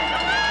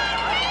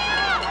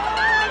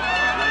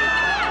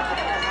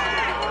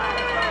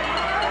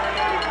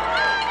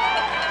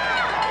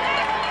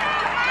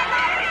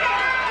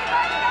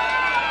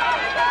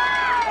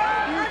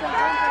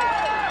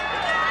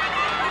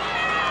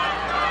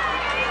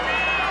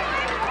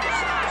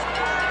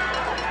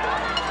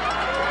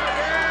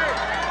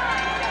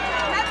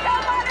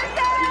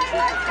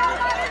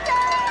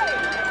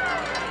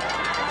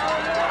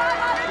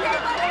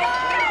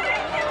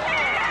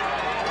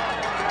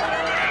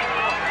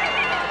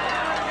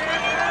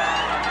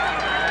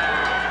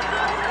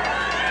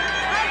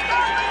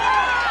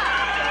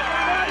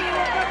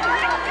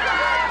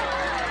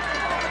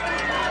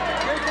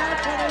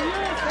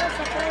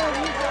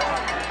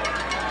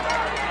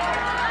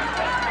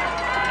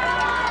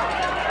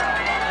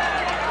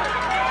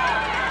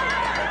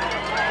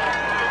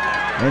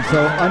 And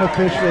so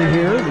unofficially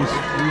here, these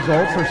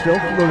results are still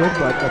fluid,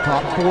 but the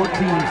top 4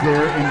 teams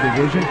there in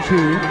Division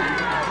II,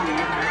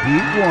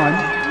 Heat 1,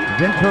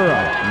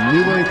 Ventura,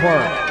 Newberry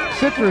Park,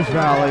 Citrus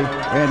Valley,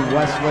 and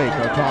Westlake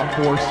are top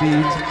 4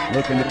 seeds,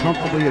 looking to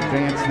comfortably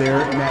advance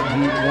there in that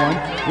Heat 1.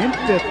 In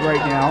 5th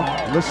right now,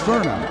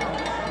 Lucerna.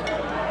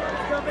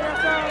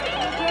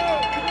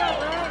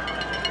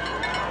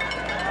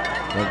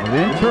 But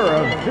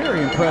Ventura,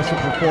 very impressive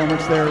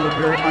performance there, looked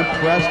very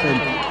unpressed and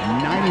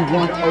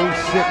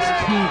 91.06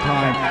 team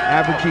time,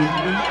 averaging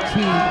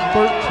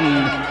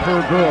 18:13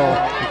 per girl.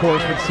 Of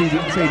course, with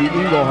Sadie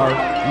Englehart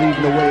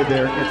leading the way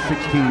there at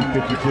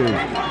 16:52.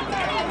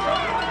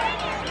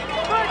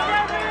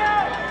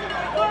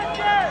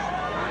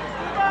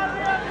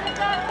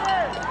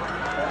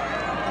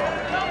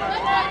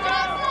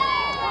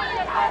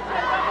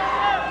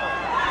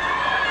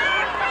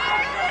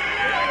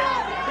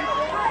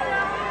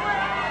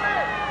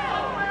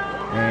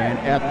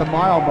 At the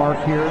mile mark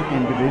here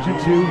in Division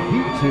II,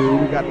 Heat 2,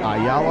 we got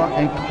Ayala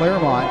and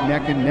Claremont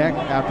neck and neck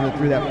after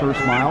through that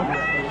first mile.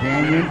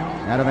 Canyon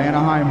out of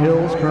Anaheim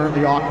Hills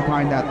currently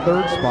occupying that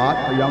 3rd spot.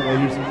 Our young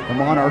ladies, the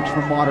Monarchs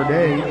from Mater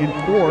Dei, in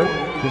 4th,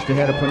 just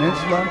ahead of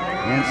Peninsula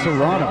and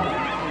Serrano.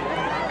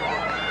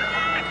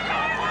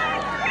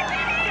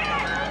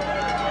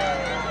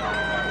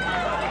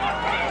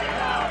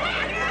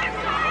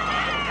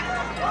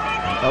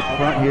 Up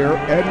front here,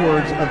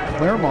 Edwards of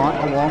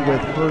Claremont along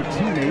with her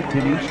teammate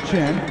Denise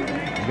Chen.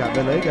 You got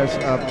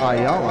Villegas of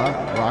Ayala,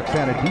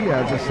 Roxana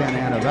Diaz of Santa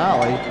Ana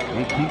Valley,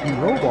 and Keaton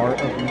Robar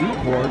of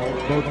Newport,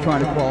 both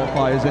trying to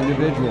qualify as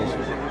individuals.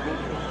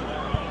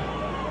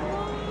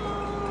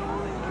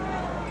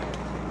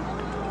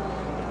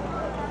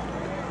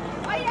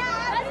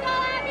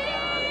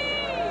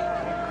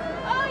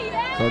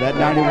 So that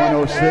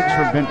 91.06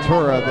 for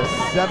Ventura, the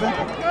 7th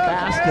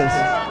fastest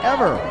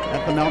ever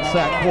at the Mt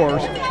SAC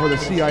course for the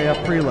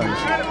CIF Prelims.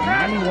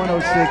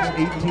 91.06,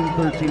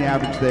 18.13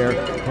 average there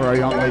for our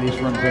young ladies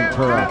from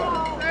Ventura.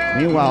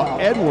 Meanwhile,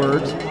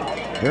 Edwards,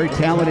 very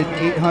talented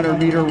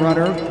 800-meter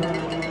runner,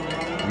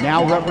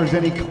 now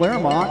representing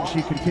Claremont.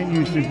 She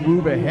continues to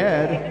move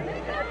ahead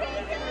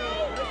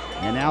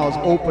and now has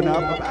opened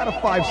up about a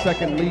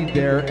 5-second lead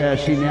there as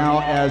she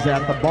now is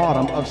at the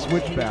bottom of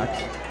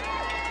switchbacks.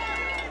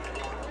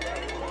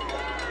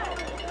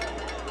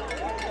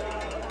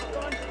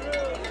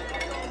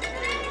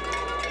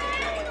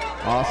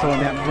 Also in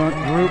that front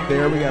group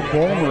there, we got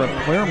Bolmer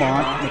of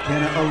Claremont,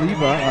 McKenna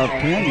Oliva of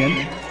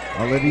Canyon,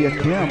 Olivia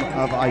Kim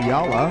of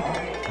Ayala,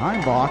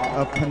 Heimbach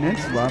of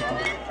Peninsula,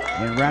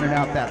 and rounding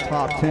out that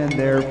top 10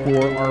 there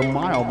for our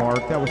mile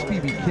mark, that was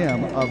Phoebe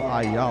Kim of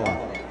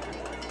Ayala.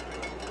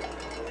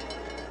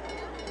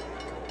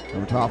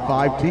 Our top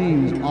 5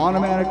 teams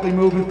automatically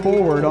moving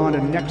forward on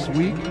to next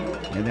week.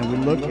 And then we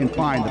look and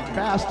find the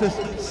fastest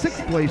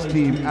 6th place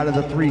team out of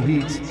the 3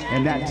 heats,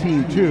 and that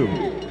team too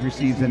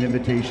receives an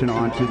invitation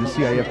onto the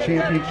CIF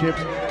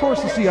Championships. Of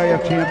course, the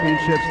CIF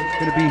Championships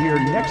going to be here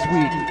next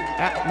week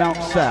at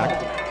Mt SAC.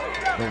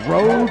 The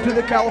road to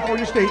the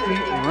California State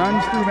Meet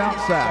runs through Mt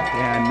SAC,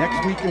 and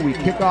next weekend we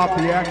kick off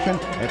the action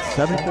at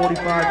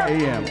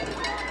 7:45 a.m.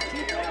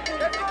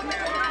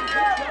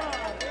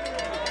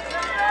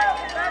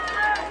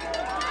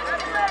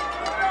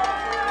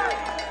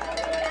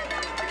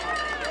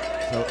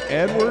 So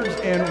Edwards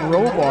and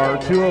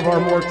Robar, 2 of our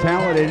more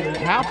talented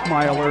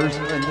half-milers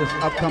in this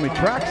upcoming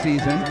track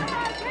season.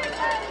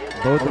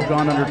 Both have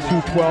gone under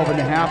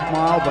 2:12.5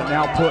 mile, but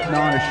now putting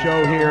on a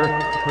show here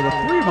for the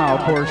 3-mile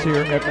course here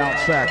at Mt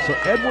SAC. So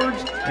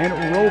Edwards and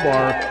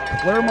Robar,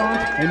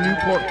 Claremont and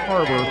Newport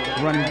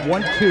Harbor running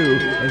 1-2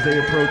 as they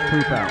approach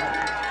poop out.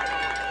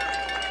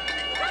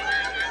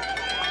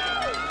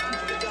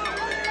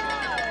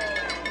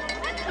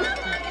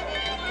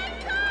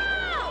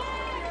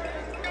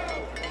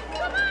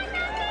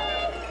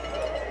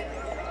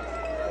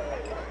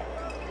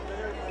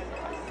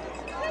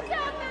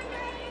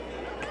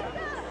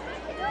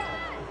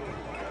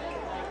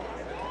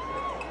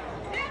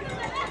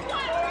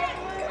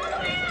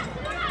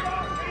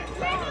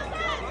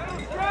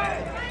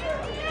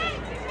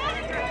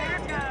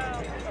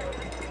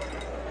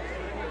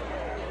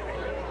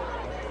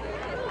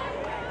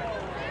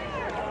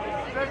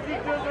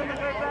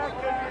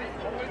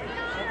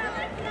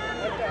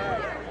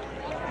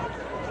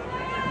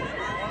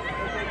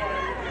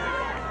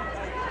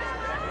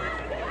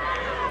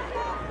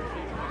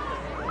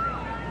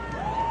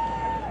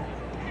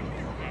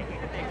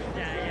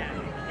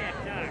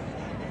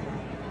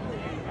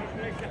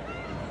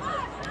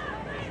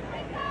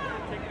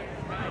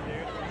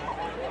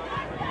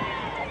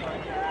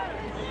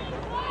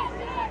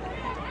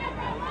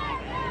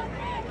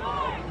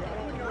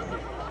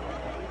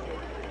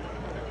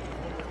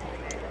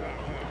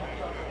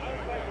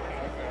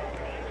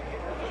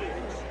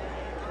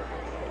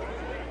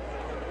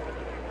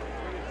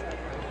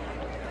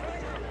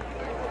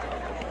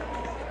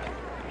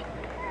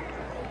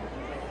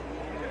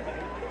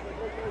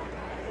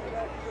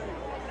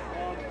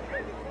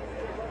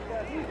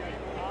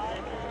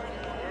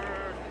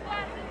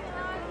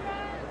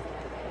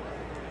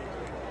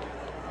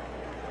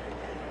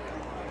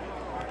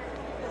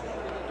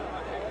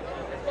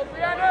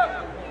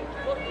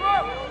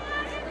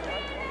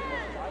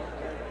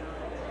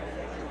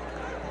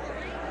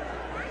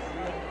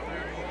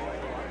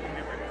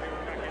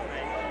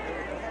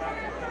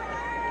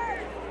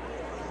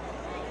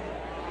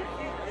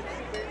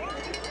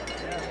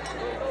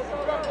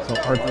 So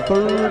our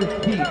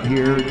 3rd heat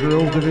here,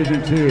 Girls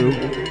Division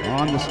 2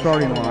 on the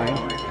starting line.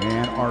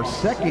 And our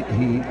 2nd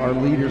heat, our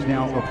leaders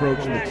now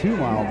approaching the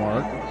 2-mile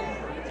mark.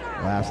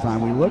 Last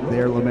time we looked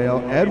there,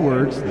 LaMail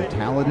Edwards, the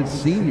talented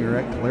senior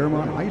at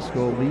Claremont High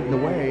School, leading the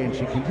way, and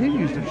she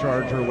continues to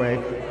charge her way,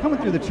 coming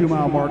through the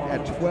 2-mile mark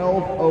at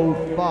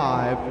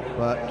 12:05.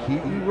 But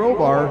Keaton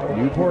Robar,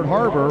 Newport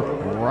Harbor,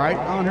 right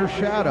on her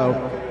shadow,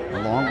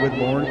 along with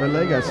Lauren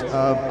Villegas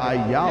of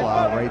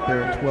Ayala, right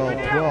there at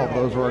 12:12.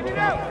 Those are our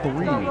top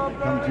 3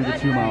 coming through the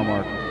 2-mile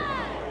mark.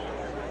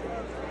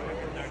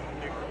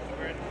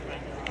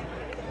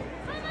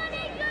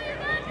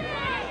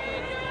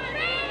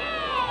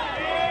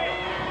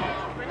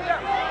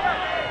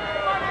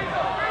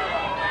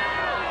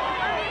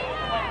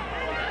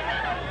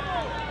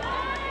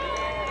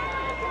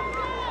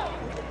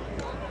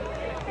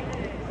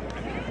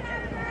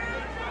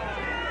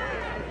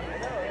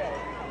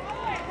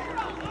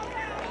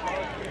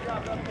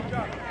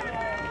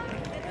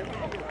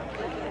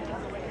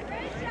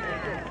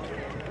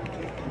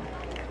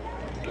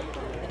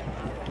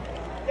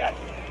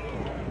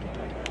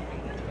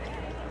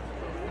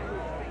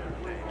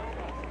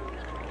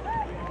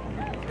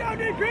 down,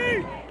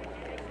 DP!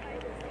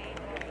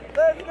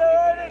 Let's go,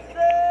 Edison!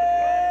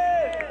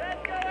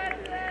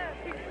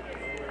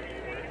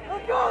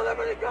 Let's go,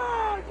 Liberty,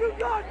 go! You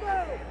got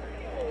this!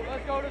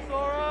 Let's go to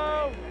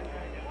Soro!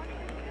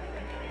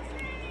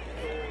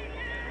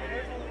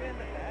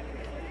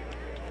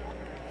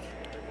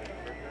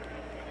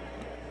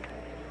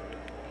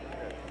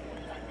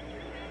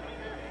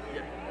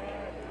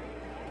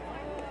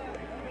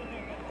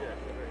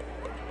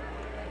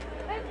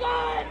 Let's go,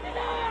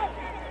 Edison!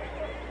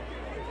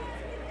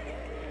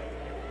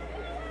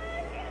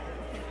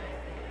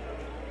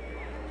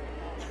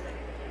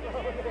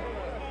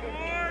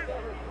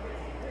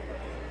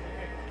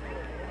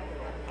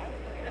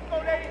 Let's go,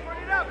 ladies,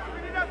 bring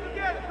it up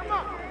together, come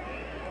on.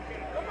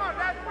 Come on,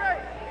 that's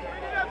great.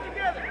 Bring it up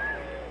together.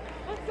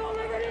 Let's go,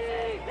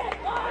 Liberty! Let's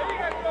go! There you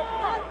guys go,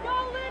 come on. Let's go,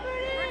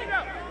 Liberty! Bring it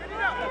up,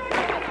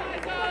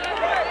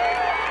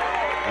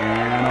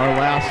 And our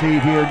last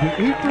heat here,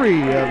 heat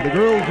 3 of the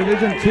girls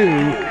Division 2,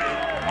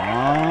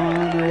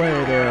 on their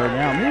way there.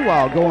 Now,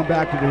 meanwhile, going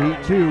back to the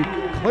heat 2,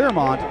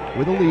 Claremont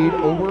with a lead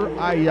over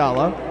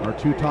Ayala, our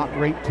two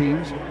top-ranked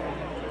teams,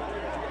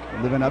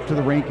 living up to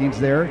the rankings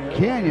there.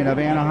 Canyon of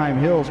Anaheim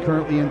Hills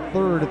currently in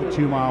third at the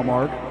 2-mile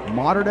mark.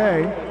 Mater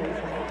Dei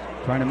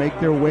trying to make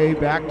their way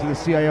back to the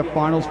CIF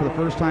finals for the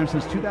first time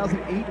since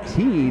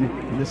 2018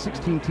 in the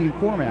 16-team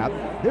format.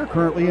 They're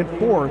currently in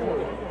fourth.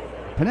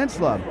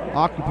 Peninsula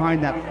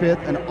occupying that fifth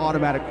and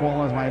automatic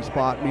qualifying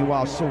spot.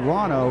 Meanwhile,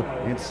 Serrano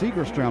and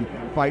Segerstrom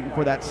fighting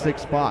for that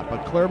sixth spot.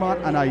 But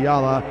Claremont and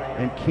Ayala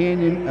and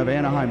Canyon of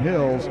Anaheim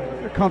Hills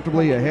are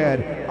comfortably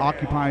ahead,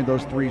 occupying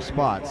those three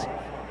spots.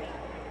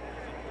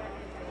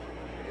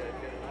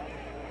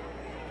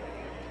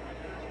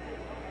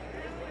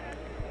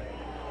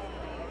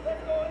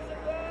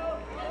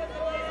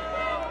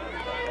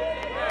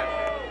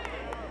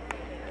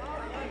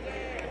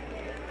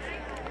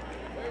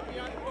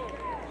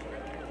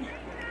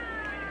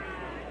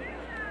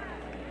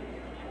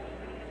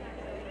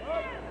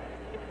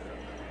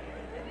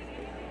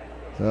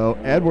 So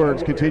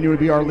Edwards continuing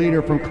to be our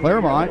leader from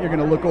Claremont. You're going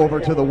to look over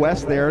to the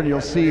west there, and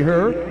you'll see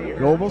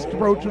her almost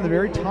approaching the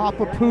very top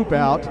of Poop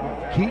Out.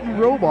 Keaton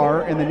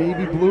Robar in the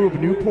navy blue of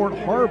Newport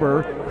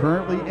Harbor,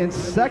 currently in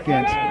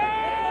second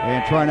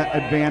and trying to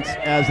advance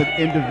as an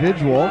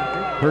individual.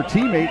 Her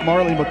teammate,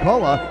 Marley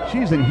McCullough,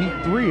 she's in heat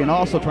 3 and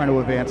also trying to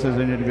advance as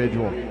an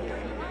individual.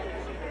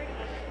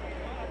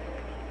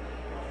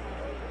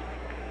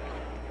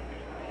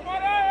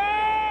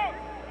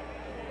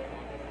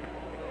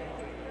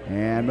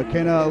 And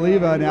McKenna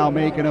Oliva now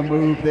making a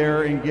move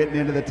there and getting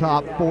into the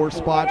top 4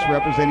 spots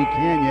representing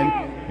Canyon.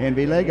 And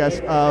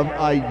Villegas of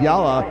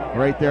Ayala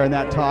right there in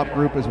that top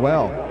group as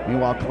well.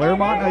 Meanwhile,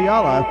 Claremont and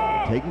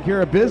Ayala taking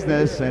care of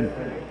business and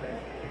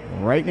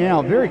right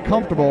now very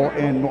comfortable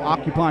and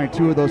occupying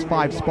 2 of those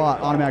 5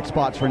 automatic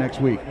spots for next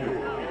week.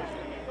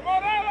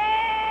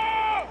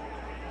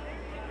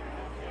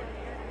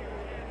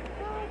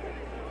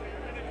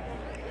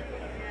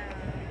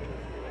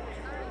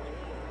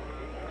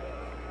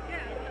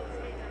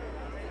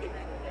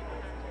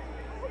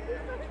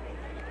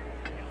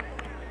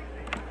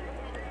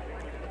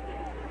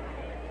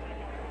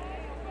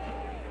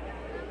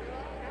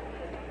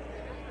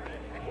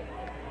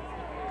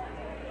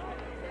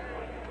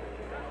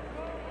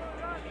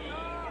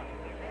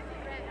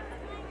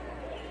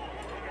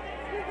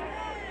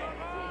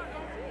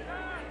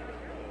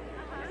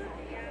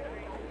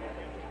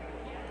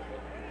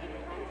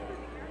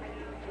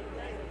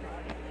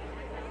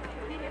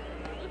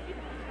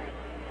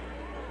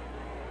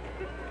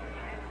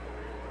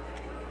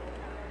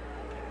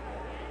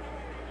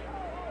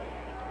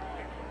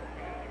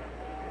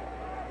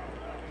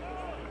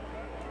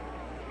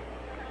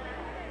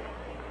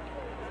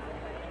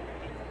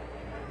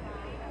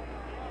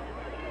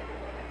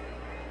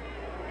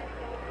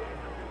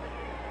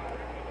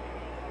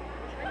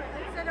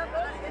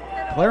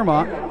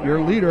 Claremont, your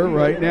leader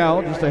right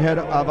now, just ahead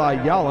of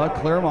Ayala.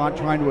 Claremont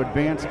trying to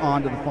advance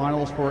on to the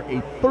finals for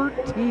a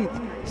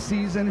 13th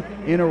season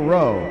in a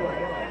row.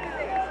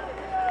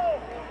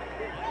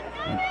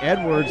 And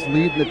Edwards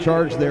leading the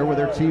charge there with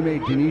her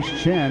teammate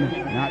Janice Chen,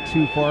 not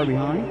too far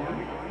behind.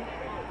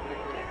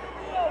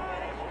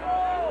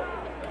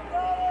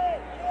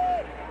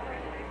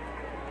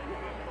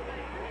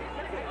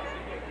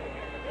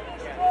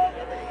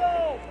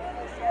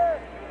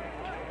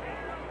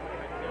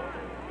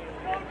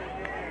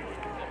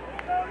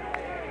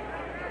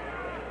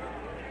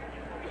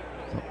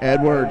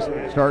 Edwards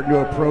starting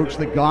to approach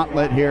the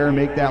gauntlet here and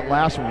make that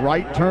last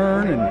right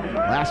turn and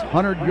last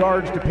 100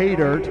 yards to pay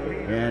dirt.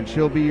 And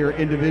she'll be your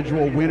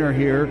individual winner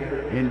here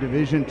in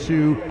Division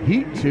 2,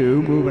 Heat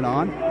 2. Moving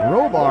on.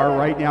 Robar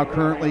right now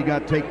currently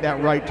got to take that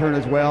right turn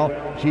as well.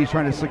 She's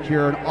trying to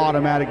secure an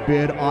automatic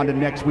bid on to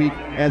next week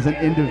as an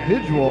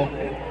individual.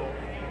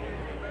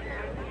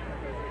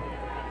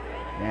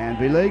 And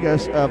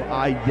Villegas of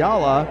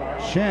Ayala,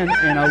 Chen,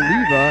 and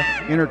Oliva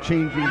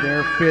interchanging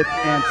their 5th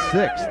and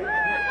 6th.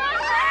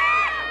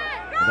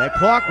 That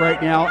clock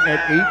right now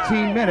at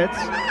 18 minutes.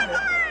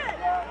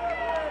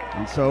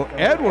 And so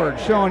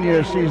Edwards showing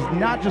you she's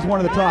not just one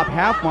of the top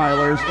half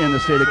milers in the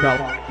state of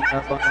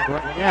California, but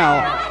right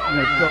now,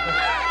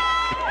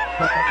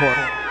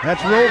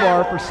 that's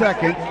Rovar for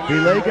second,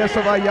 Villegas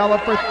of Ayala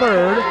for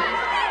third,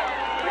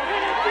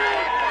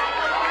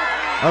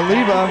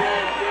 Oliva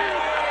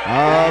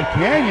of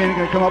Canyon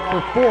going to come up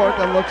for fourth.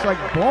 That looks like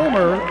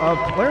Bomer of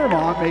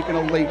Claremont making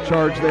a late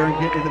charge there and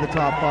getting into the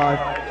top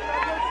 5.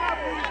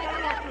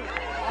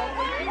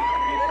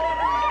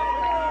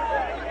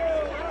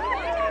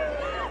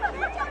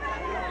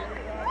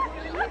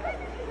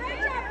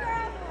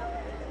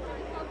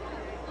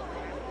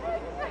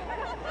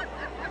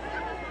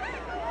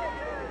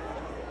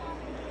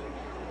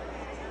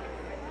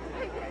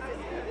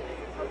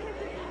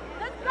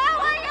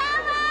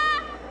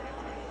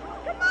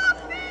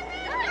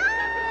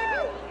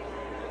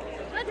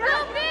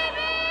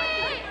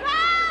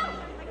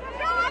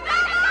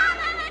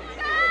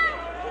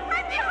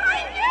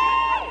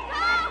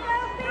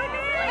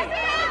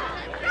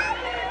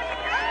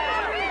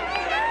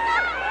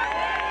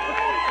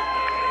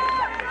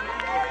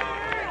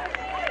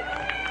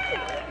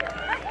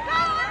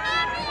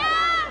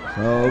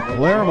 So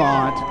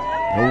Claremont,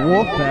 the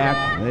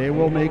Wolfpack, they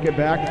will make it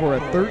back for a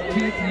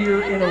 13th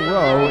year in a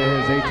row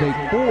as they take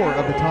 4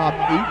 of the top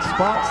 8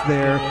 spots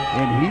there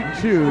in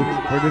Heat 2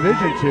 for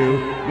Division 2.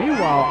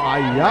 Meanwhile,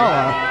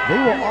 Ayala, they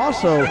will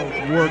also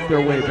work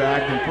their way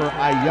back. And for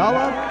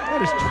Ayala,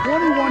 that is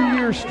 21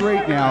 years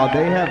straight now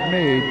they have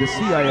made the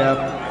CIF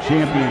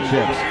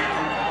championships.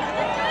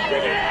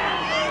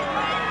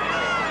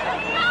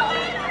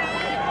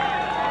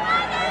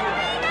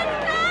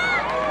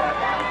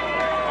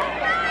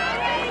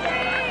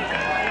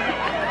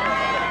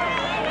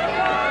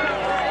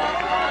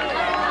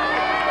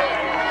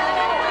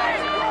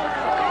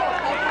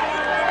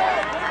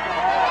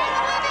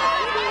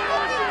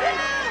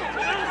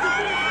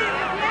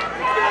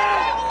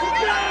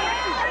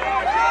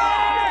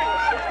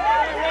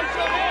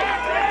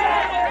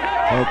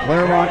 So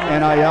Claremont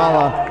and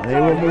Ayala, they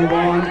will move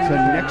on to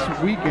next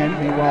weekend.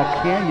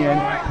 Meanwhile, Canyon,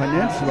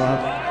 Peninsula,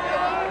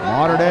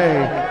 Mater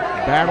Dei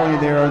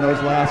battling there in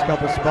those last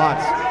couple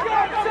spots.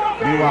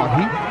 Meanwhile,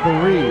 Heat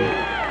 3,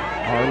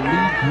 our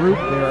lead group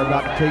there,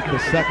 about to take the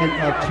second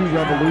of 2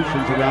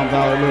 revolutions around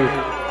Valley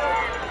Loop.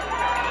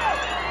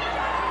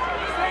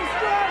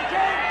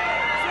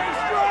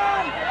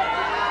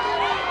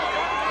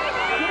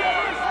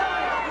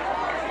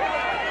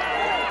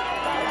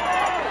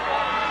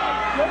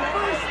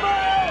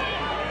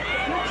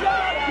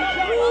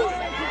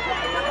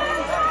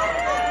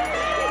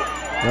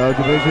 So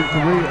Division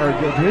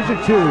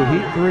 2,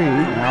 Heat 3,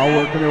 now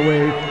working their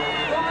way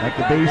at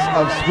the base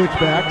of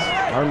switchbacks.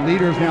 Our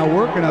leaders now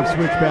working up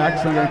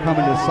switchbacks, and they're going to come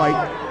into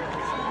sight.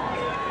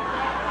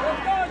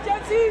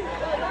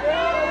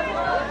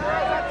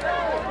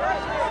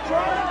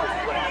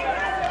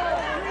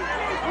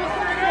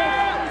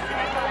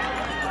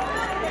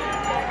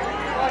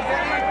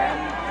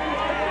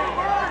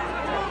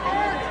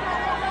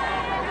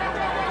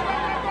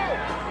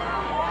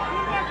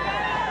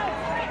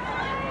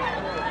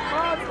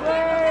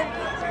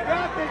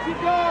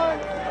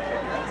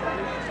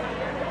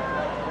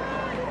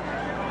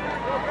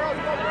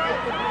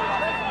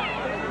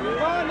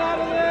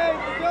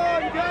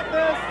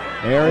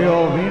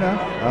 Ariel Avina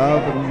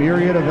of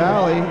Murrieta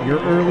Valley, your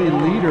early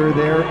leader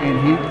there in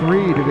Heat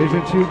 3,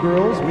 Division 2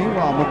 girls.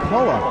 Meanwhile,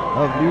 McCullough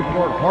of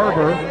Newport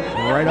Harbor,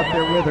 right up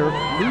there with her,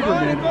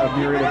 Lieberman of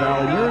Murrieta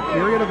Valley.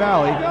 Murrieta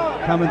Valley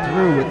coming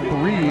through with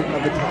 3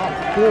 of the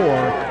top 4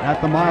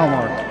 at the mile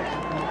mark.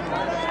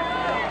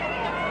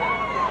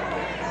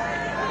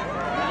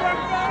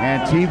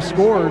 And team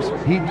scores,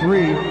 Heat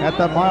 3 at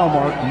the mile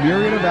mark,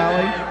 Murrieta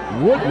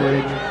Valley,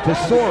 Woodridge,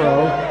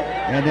 Tesoro,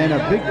 and then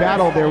a big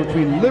battle there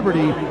between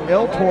Liberty,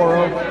 El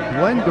Toro,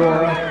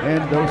 Glendora,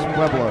 and Dos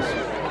Pueblos.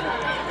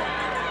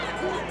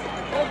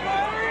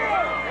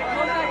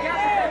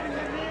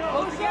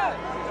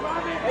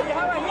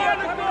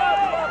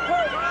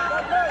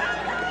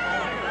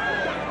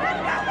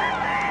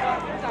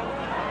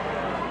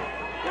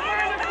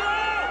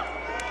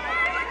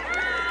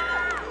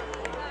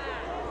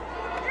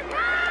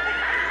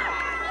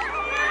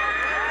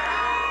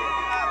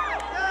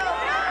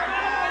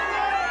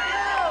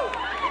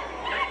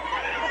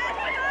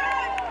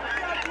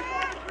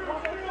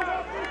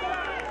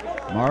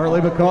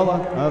 Marley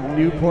McCullough of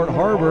Newport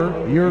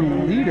Harbor, your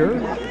leader.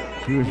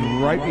 She was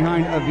right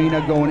behind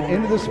Avina going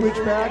into the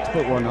switchbacks,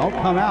 but will now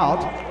come out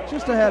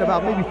just ahead,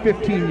 about maybe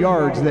 15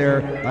 yards there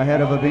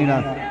ahead of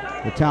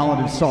Avina, the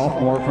talented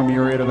sophomore from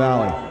Murrieta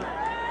Valley.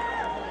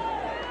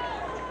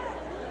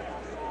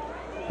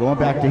 Going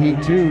back to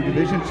Heat 2,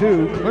 Division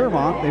 2,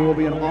 Claremont, they will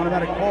be an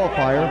automatic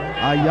qualifier.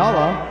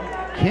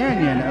 Ayala,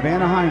 Canyon of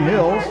Anaheim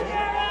Hills,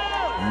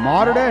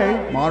 Mater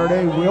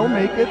Dei will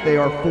make it. They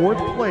are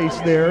 4th place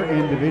there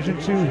in Division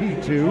 2,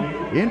 Heat 2.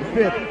 In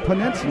 5th,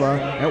 Peninsula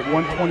at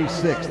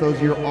 126. Those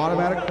are your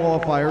automatic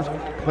qualifiers.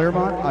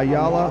 Claremont,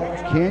 Ayala,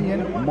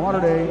 Canyon,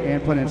 Mater Dei,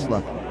 and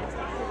Peninsula.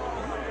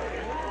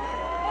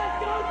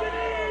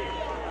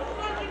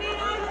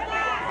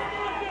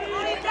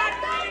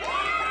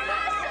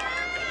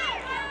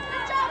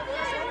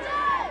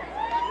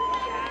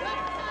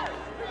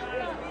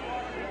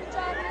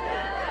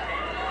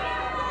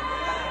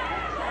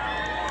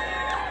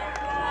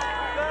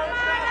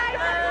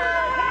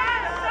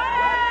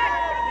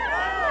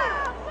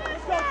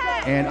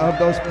 And of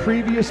those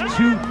previous 2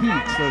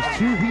 heats, those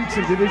 2 heats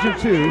in Division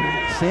II,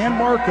 San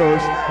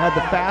Marcos had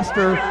the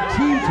faster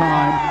team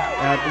time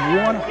at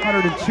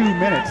 102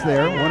 minutes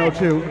there,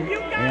 102.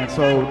 And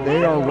so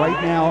they are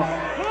right now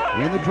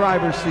in the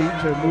driver's seat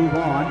to move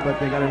on, but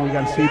we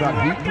got to see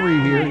about Heat 3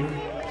 here.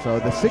 So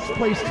the 6th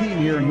place team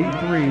here in Heat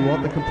 3, we'll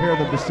have to compare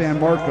them to San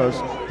Marcos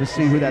to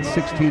see who that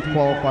 16th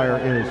qualifier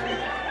is.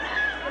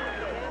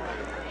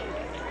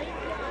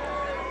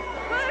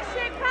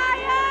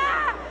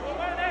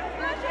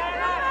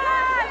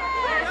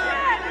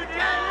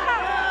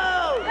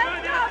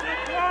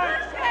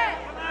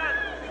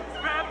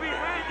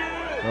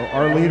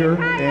 Our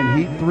leader in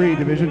Heat 3,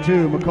 Division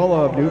II,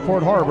 McCullough of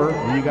Newport Harbor.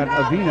 And you got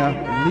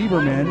Avina,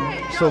 Lieberman,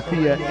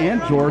 Sophia,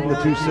 and Jordan, the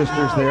 2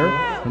 sisters there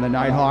from the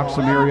Nighthawks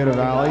of Marietta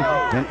Valley.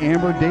 Then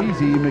Amber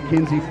Daisy,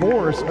 Mackenzie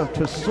Forrest of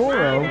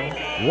Tesoro,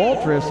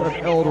 Waltress of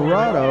El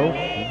Dorado,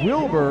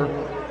 Wilbur,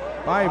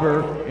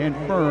 Iber, and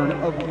Fern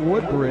of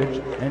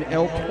Woodbridge, and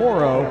El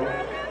Toro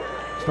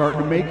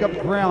starting to make up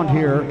ground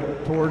here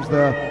towards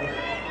the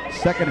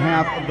second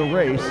half of the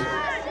race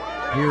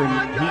here in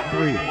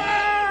Heat 3.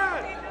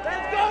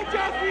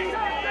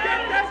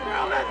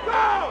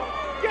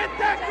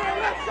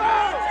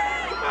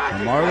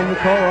 And Marley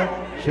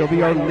McCullough, she'll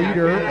be our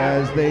leader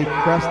as they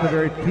crest the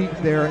very peak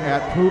there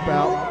at Poop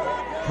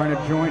Out, trying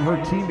to join her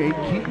teammate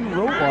Keaton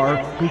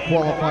Robar, who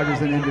qualified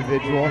as an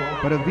individual.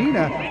 But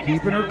Avina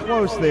keeping her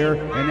close there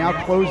and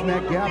now closing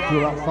that gap to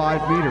about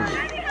 5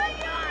 meters.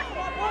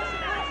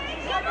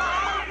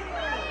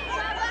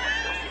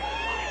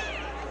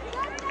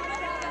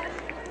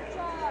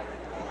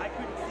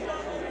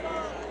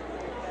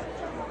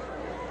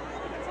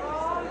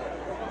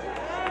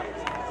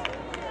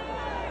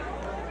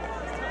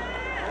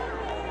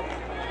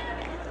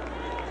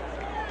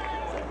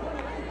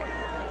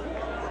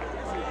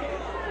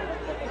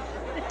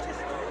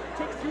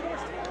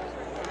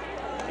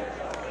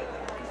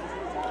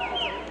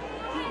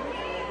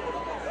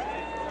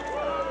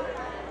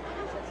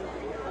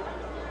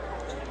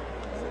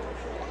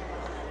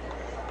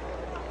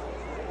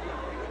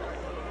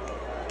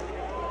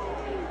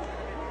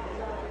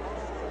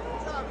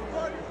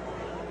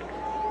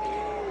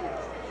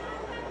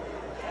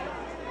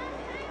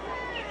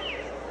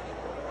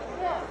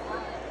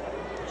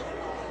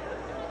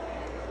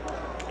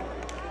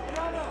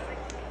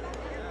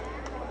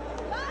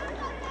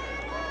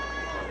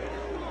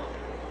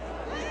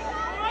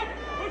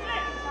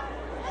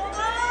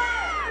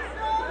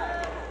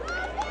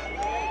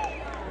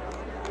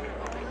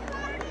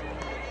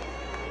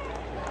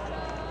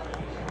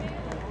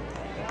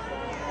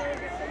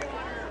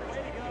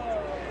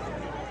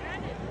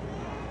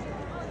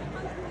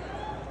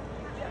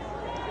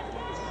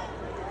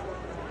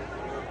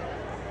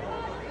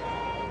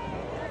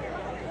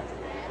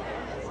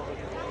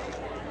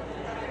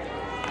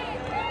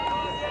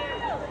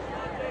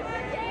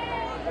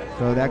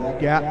 So that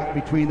gap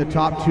between the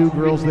top 2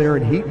 girls there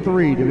in Heat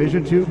 3,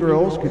 Division II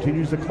girls,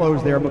 continues to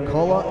close there.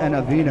 McCullough and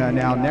Avina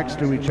now next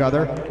to each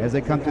other as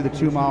they come through the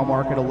 2-mile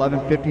mark at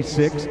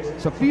 11:56.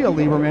 Sophia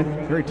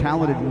Lieberman, very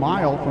talented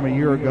mile from a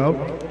year ago.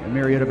 And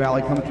Marietta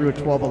Valley coming through at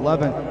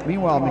 12:11.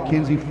 Meanwhile,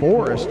 Mackenzie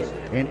Forrest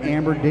and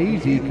Amber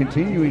Daisy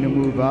continuing to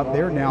move up.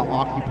 They're now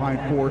occupying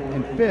 4th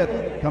and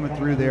 5th, coming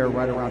through there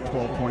right around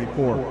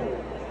 12:24.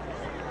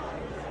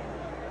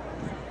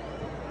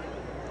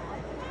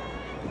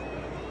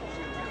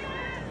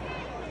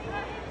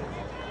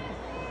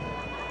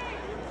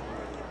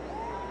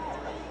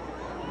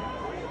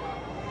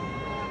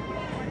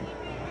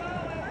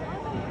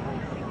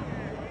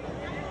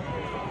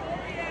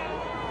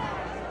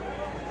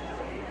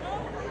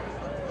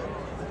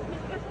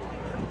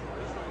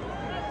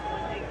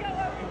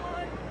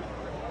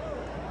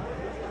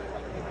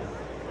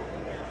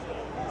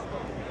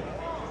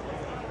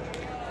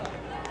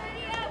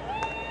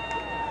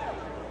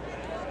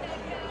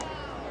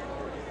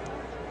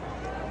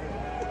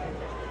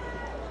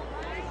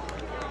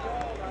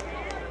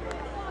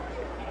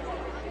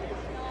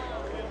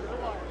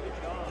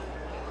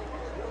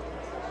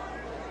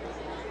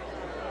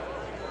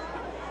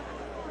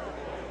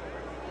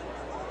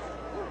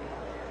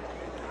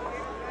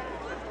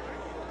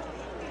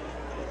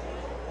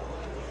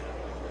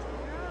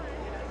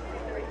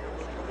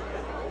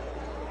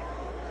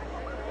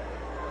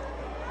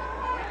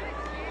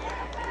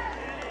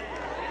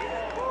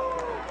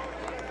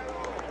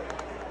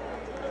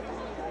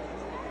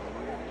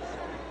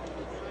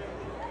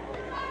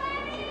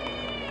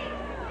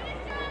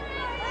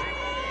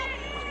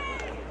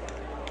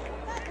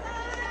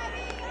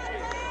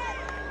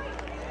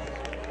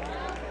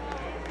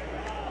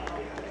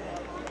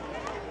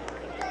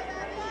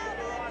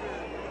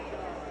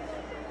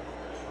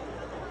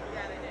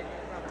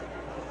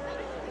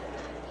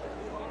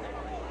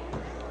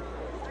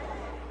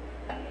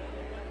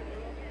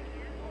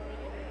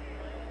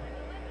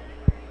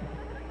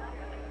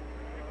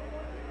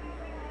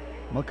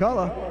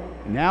 McCullough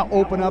now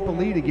open up a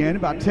lead again,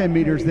 about 10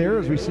 meters there,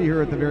 as we see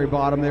her at the very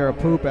bottom there, a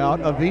Poop Out.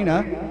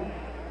 Avina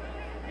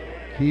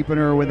keeping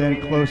her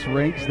within close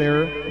ranks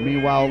there.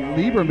 Meanwhile,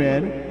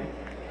 Lieberman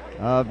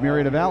of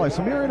Murrieta Valley.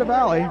 So Murrieta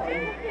Valley,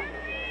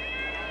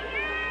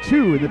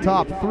 2 in the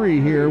top 3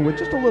 here with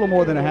just a little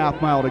more than a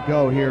half mile to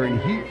go here in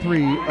Heat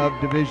 3 of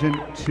Division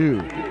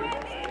 2.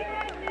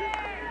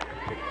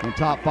 The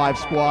top 5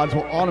 squads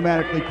will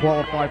automatically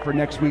qualify for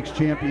next week's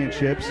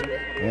championships,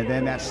 and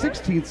then that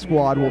 16th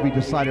squad will be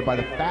decided by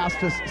the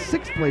fastest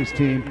 6th place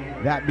team,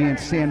 that being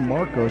San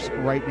Marcos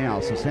right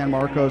now. So San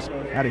Marcos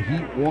out of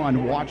Heat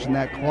 1 watching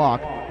that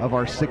clock of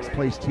our 6th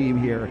place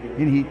team here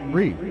in Heat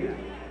 3.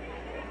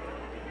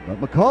 But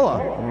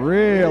McCullough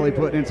really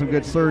putting in some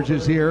good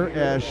surges here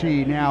as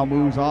she now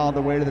moves all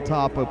the way to the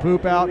top of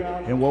Poop Out.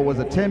 And what was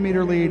a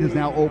 10-meter lead is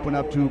now open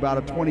up to about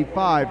a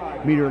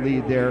 25-meter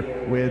lead there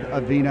with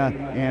Avina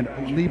and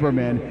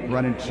Lieberman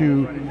running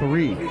 2-3.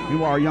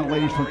 Meanwhile, our young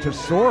ladies from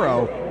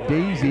Tesoro,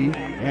 Daisy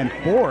and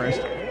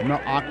Forrest,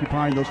 now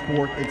occupying those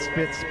 4th and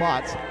 5th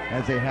spots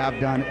as they have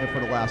done for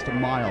the last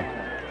mile.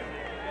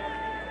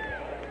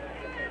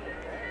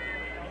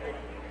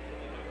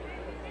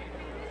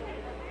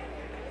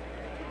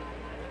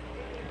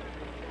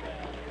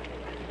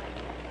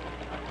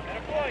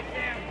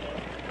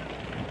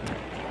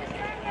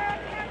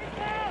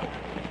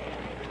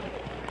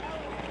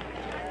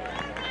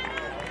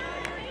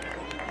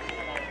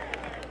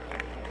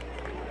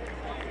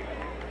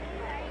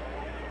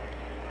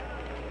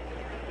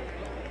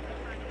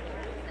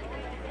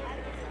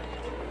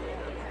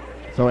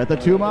 So at the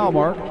 2-mile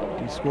mark,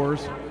 he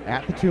scores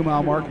at the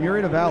 2-mile mark.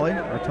 Murrieta Valley,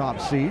 our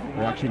top seed,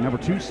 or actually number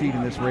 2 seed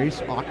in this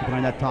race,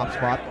 occupying that top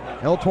spot.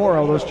 El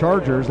Toro, those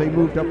Chargers, they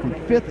moved up from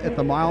 5th at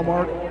the mile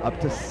mark up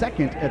to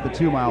 2nd at the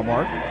 2-mile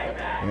mark.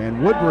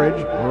 And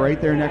Woodbridge,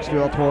 right there next to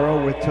El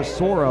Toro with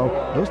Tesoro,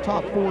 those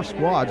top 4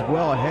 squads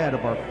well ahead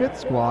of our 5th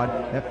squad,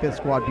 that 5th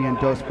squad being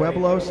Dos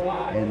Pueblos,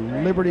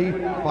 and Liberty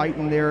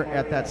fighting there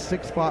at that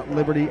 6th spot,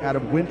 Liberty out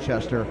of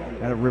Winchester,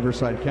 out of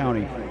Riverside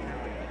County.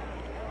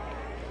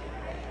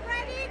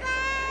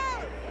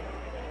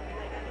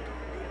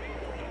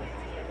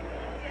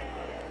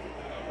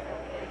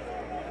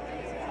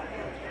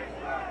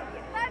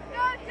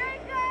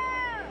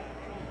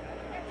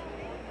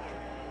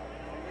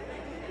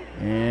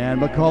 And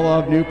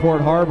McCullough of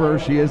Newport Harbor,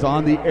 she is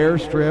on the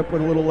airstrip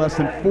with a little less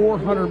than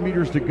 400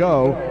 meters to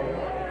go.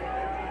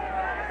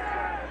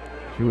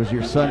 She was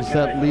your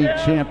Sunset League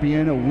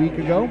champion a week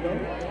ago,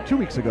 2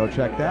 weeks ago,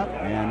 check that.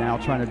 And now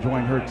trying to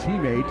join her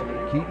teammate,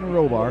 Keaton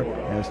Robar,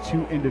 as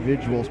 2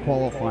 individuals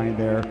qualifying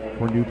there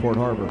for Newport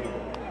Harbor.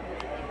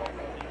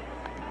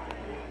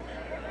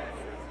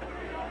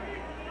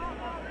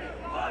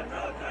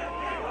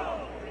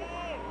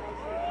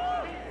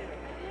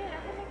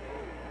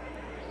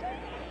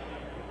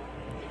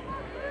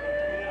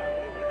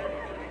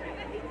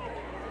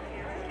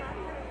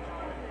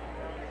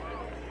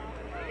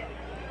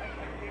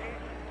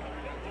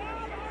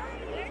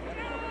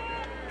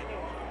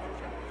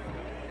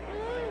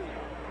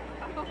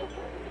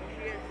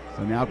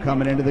 So now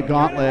coming into the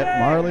gauntlet,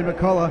 Marley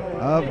McCullough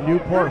of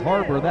Newport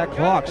Harbor. That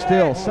clock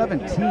still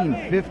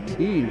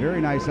 17:15. Very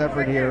nice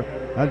effort here.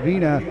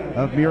 Avina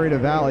of Murrieta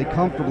Valley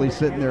comfortably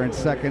sitting there in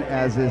 2nd,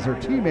 as is her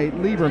teammate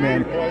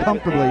Lieberman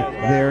comfortably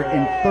there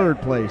in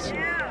 3rd place.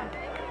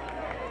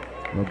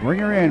 We'll bring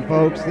her in,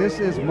 folks. This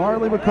is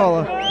Marley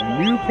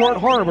McCullough, Newport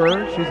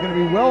Harbor. She's going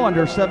to be well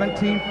under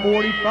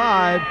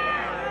 17:45.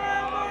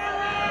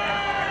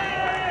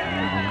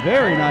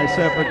 Very nice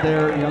effort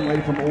there, young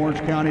lady from Orange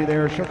County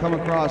there. She'll come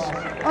across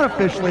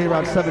unofficially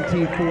around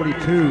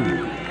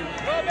 17:42.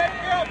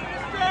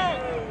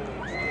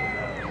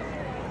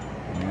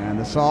 And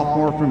the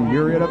sophomore from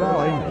Murrieta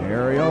Valley,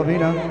 Ariel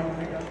Vina.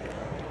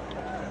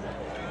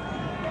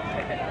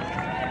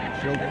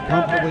 She'll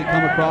comfortably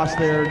come across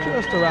there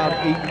just around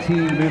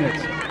 18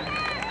 minutes.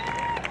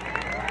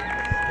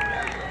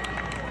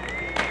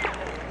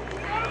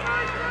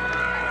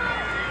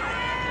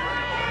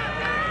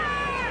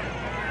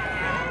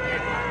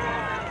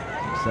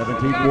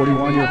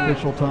 .17:41 your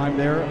official time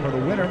there for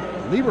the winner.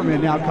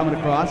 Lieberman now coming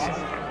across.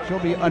 She'll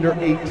be under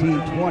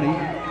 18:20.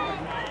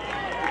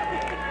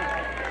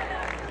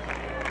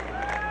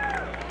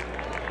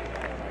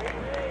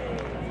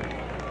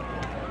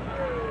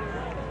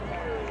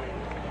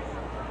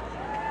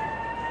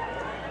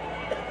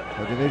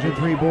 The Division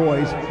III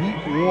boys,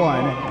 Heat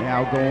 1,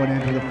 now going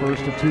into the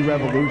first of 2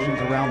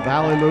 revolutions around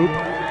Valley Loop.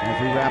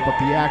 As we wrap up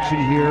the action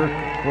here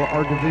for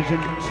our Division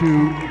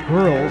II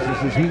girls,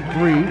 this is Heat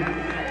 3.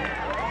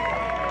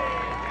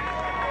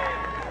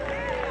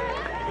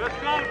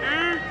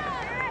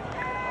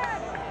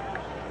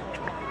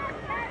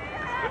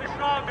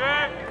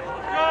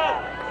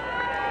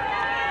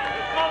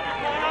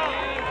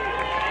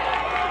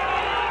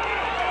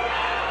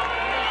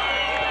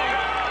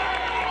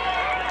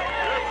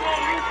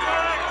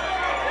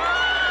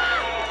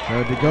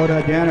 So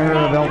Dakota Danaher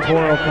of El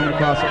Toro coming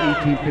across at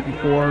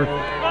 18:54.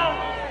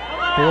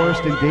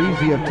 Forrest and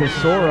Daisy of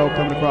Tesoro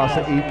coming across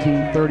at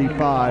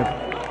 18:35.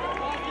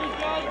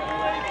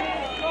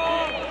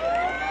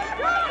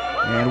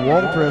 And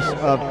Waltress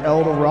of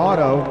El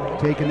Dorado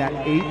taking that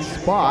 8th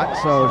spot,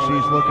 so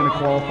she's looking to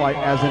qualify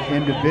as an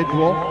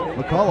individual.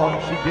 McCullough,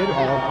 she did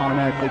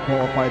automatically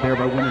qualify there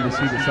by winning the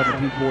seat at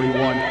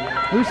 1741.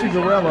 Lucy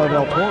Varela of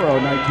El Toro,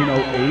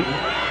 1908.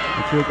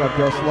 The trick of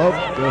Dos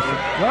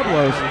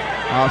Pueblos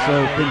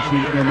also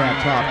finishing in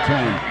that top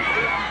 10.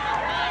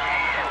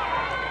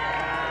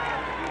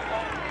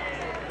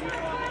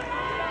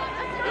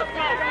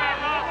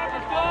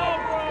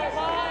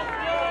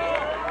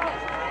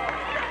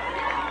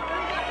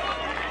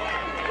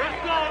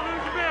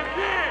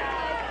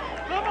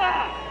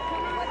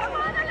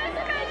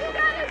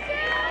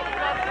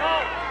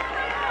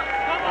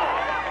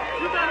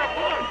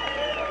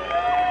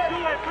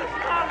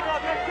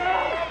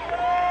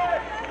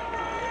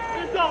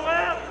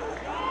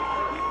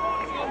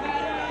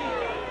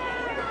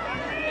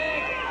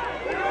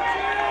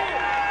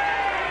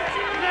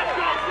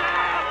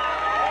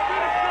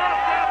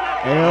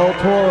 El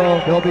Toro,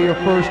 they'll be your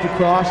first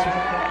across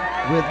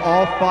with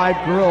all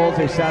 5 girls.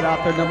 They sat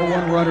out their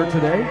 #1 runner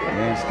today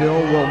and still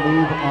will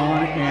move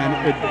on and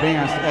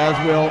advance, as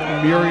will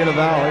Murrieta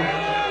Valley.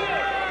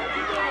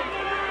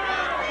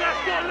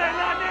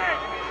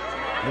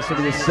 This will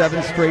be the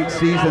 7th straight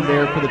season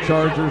there for the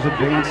Chargers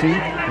advancing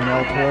in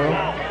El Toro.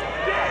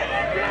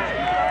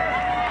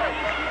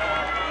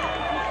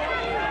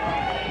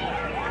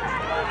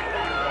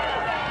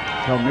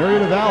 So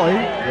Murrieta Valley,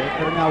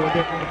 they're now with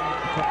it.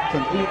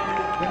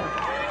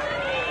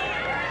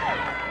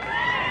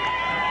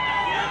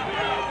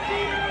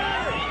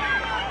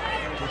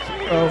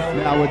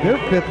 Now with their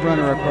 5th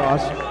runner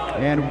across,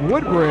 and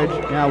Woodbridge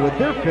now with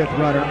their 5th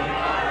runner.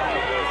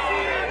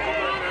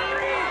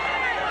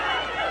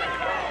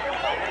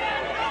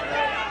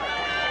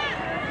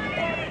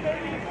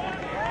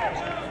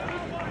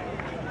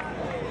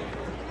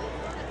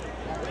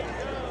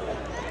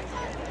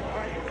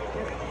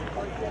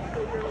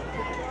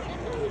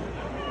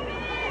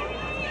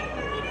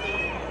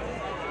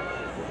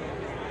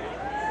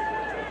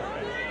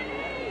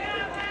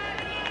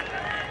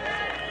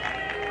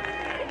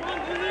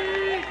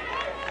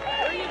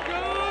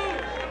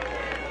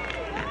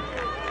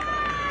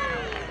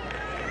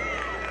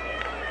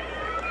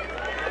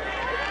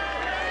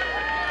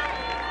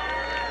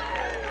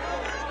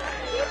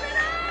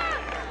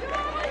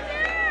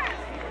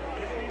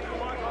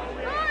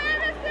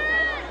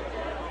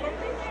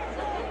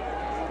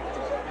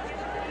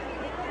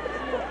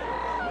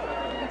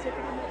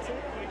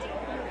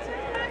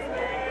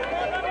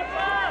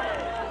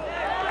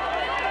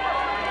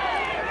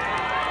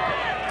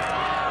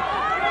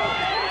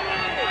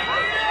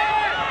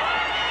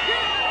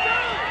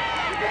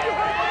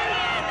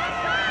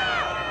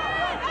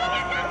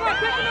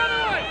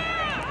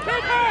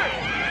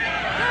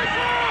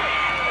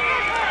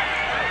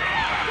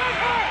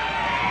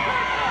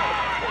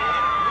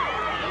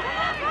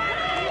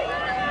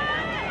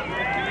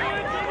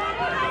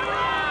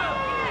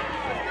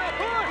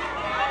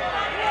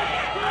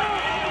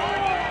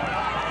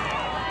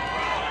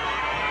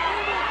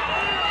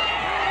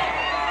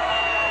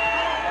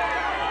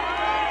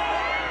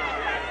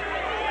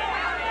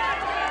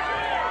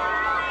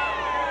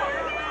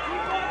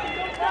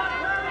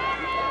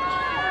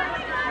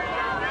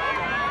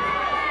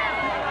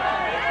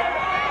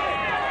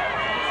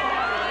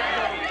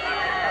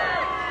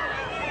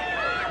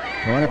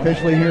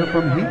 Unofficially here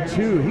from Heat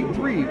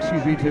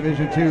 3,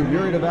 Division 2,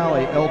 Murrieta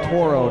Valley, El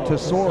Toro,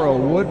 Tesoro,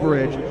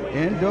 Woodbridge,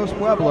 and Dos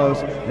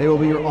Pueblos. They will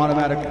be your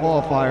automatic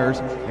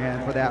qualifiers.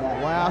 And for that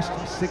last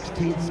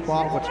 16th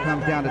spot, which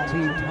comes down to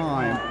team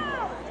time,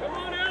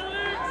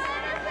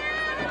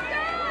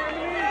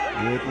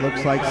 it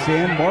looks like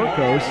San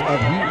Marcos of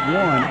Heat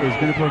 1 is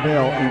going to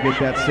prevail and get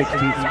that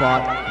 16th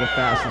spot, the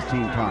fastest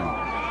team time.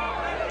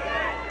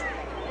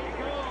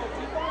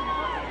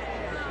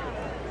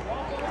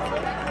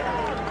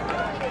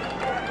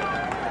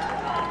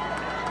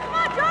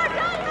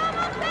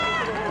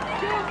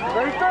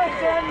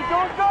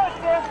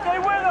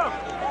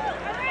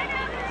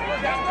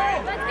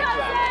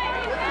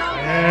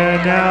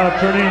 And now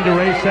turning to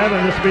race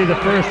 7, this will be the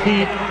first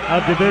heat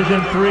of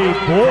Division 3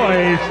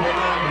 boys.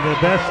 The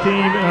best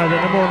team, the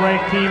 #1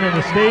 ranked team in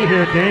the state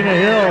here, Dana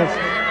Hills,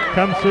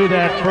 comes through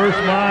that first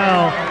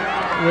mile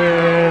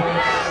with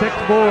 6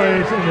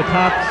 boys in the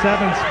top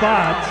 7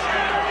 spots.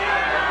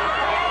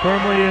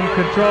 Firmly in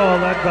control,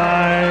 led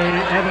by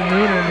Evan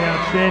Noonan, the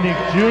outstanding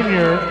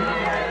junior.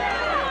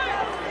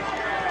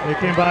 They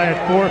came by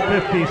at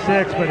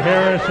 4:56, but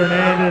Harris,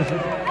 Hernandez,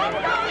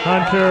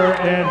 Hunter,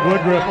 and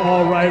Woodruff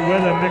all right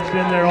with him. Mixed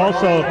in there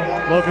also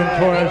Logan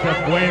Torres of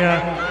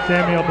Buena,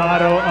 Samuel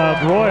Bato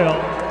of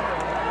Royal,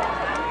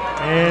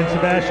 and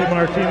Sebastian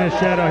Martinez,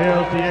 Shadow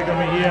Hills, Diego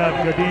Mejia of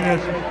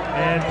Godinez,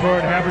 and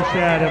Torrin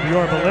Haberstad of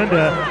Yorba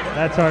Linda.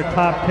 That's our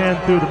top 10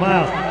 through the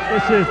mile.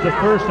 This is the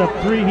first of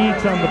 3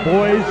 heats on the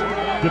boys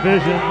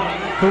Division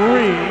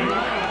 3.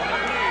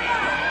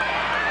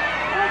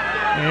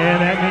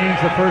 And that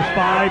means the first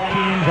 5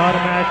 teams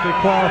automatically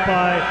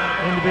qualify.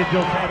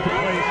 Individuals have to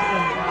place in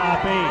the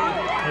top 8.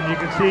 And you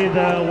can see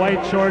the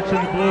white shorts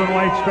and the blue and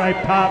white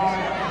striped tops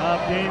of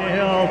Dana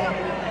Hills,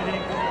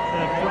 hitting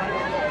the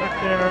front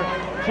there,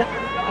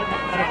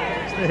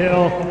 across the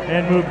hill,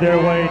 and move their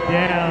way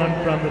down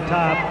from the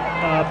top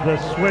of the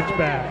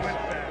switchbacks.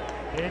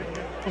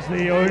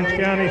 The Orange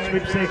County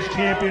Sweepstakes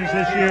champions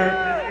this year,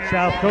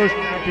 South Coast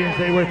champions.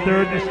 They were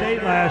third in the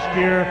state last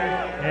year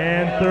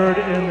and third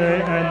in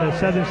the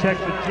Southern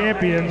Section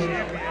champions.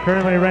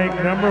 Currently ranked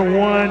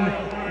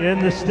 #1 in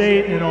the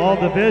state in all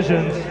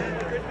divisions.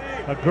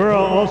 A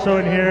girl also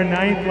in here,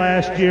 9th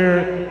last year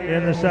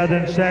in the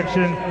Southern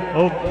Section,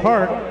 Oak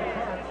Park.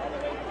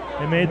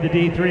 They made the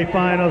D3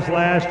 finals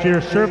last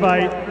year.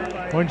 Servite,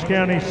 Orange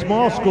County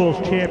Small Schools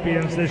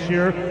champions this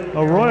year.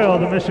 Arroyo,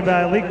 the Mission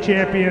Valley League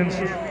champions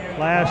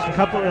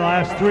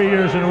last 3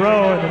 years in a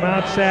row, and the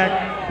Mt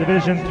SAC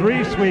Division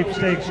III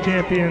Sweepstakes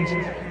champions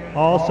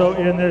also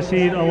in this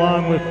heat,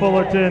 along with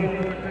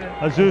Fullerton,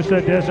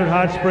 Azusa, Desert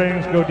Hot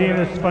Springs,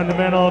 Godinez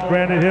Fundamental,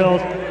 Granite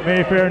Hills,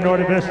 Mayfair,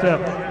 Norte Vista,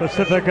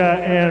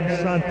 Pacifica, and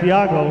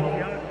Santiago.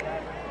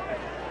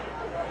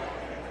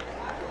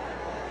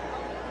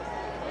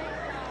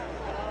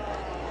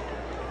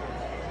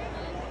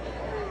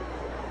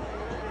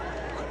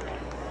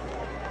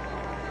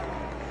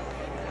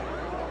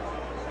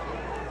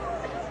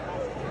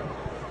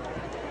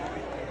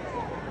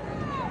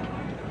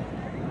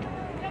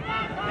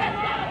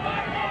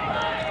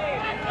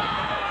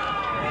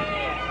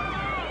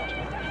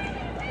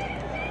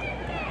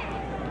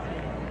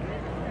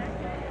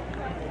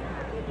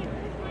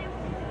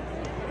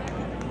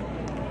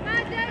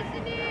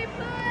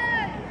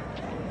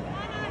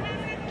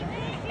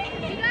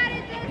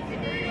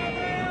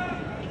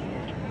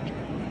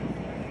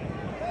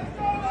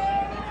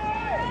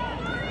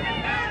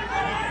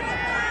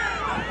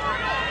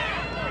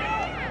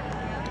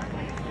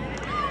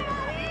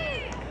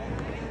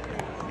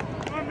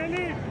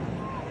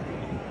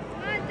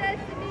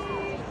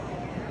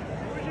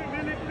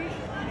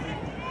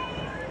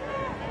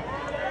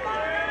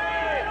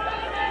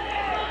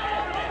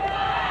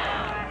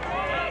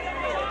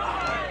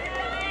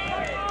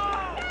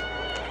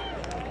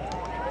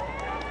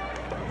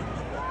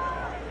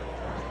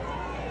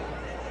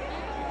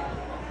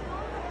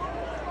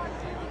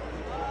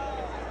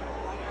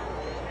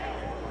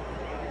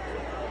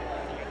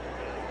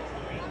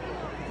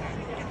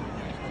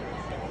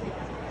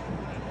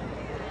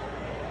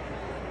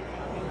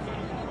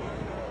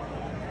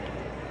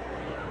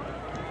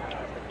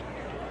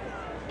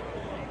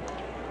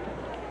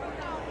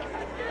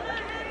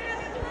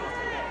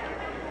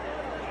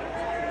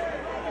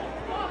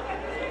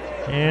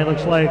 And it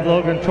looks like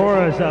Logan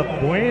Torres of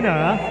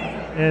Buena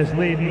is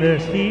leading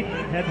this heat,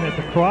 heading at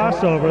the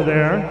crossover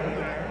there.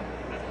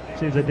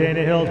 See the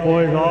Dana Hills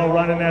boys all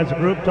running as a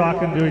group,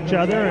 talking to each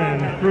other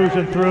and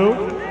cruising through.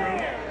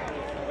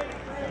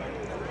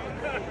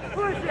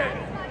 Push it!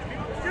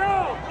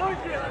 Go!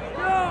 Push it! Let's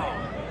go!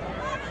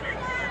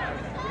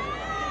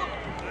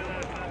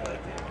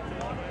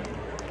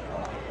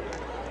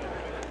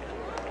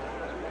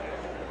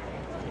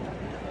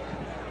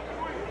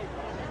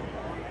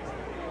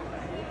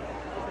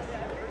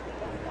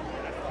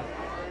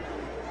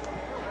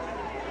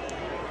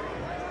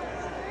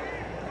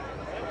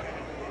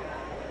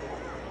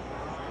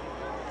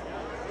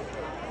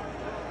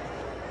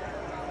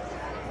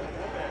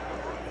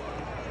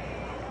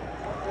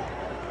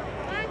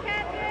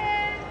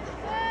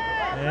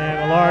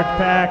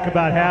 Pack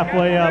about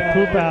halfway up,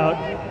 poop out.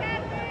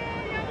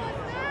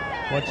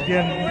 Once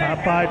again,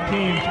 top 5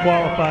 teams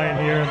qualifying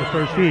here in the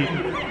first heat.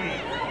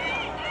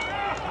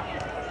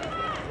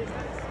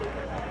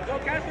 Go,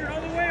 Catherine,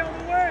 all the way, all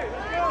the way.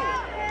 Let's go.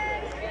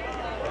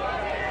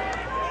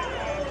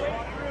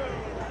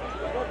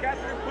 Go,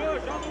 Catherine,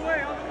 push, all the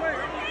way, all the way.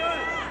 All the way.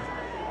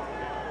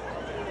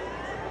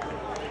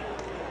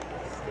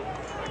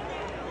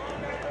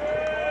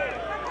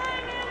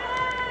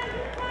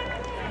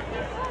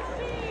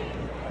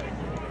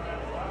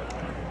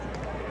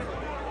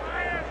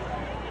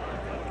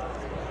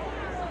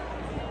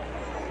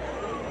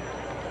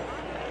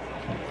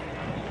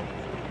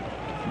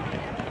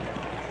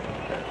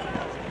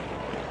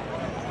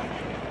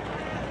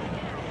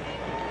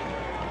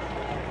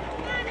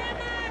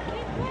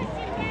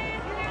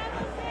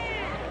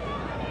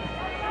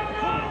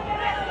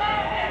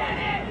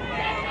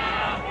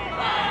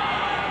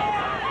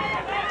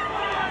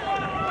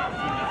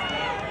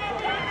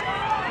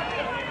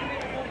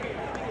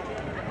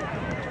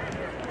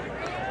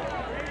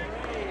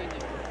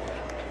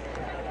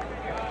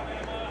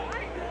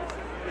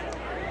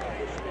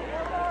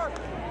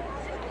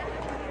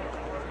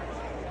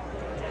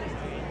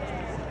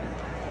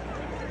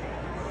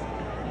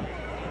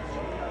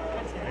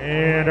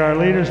 And our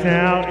leaders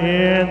now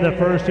in the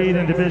first heat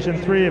in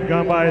Division III have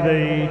gone by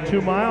the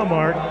 2-mile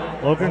mark.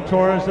 Logan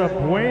Torres of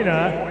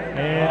Buena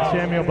and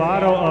Samuel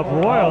Botto of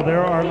Royal.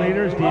 There are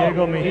leaders.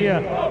 Diego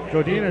Mejia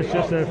Godinez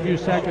just a few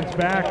seconds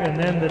back. And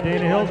then the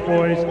Dana Hills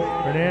boys,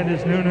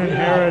 Hernandez, Noonan,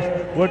 Harris,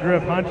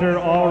 Woodruff, Hunter,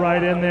 all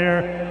right in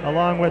there,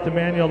 along with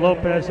Emmanuel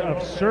Lopez of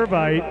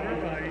Servite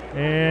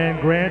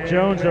and Grant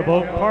Jones of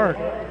Oak Park.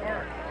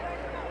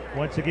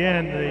 Once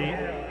again,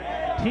 the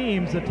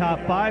teams, the top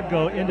 5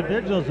 go.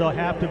 Individuals, they'll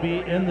have to be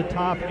in the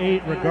top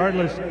 8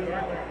 regardless.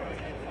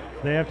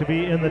 They have to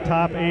be in the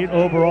top 8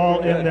 overall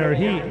in their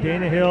heat.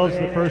 Dana Hills,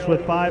 the first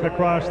with 5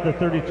 across the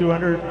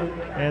 3,200,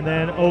 and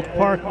then Oak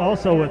Park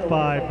also with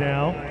 5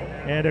 now,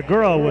 and a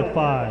girl with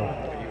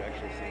 5.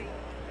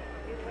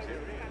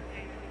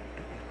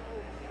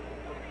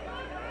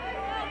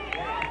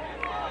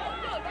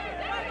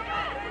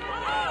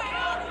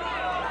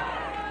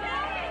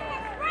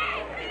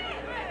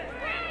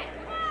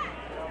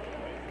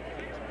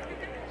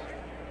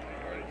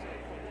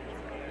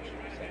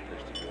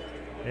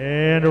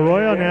 And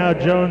Arroyo now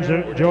joins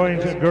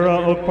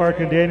Gura, Oak Park,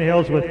 and Dana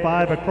Hills with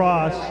 5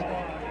 across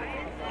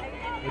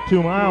the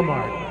 2-mile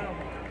mark.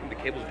 The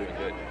cable's doing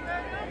good.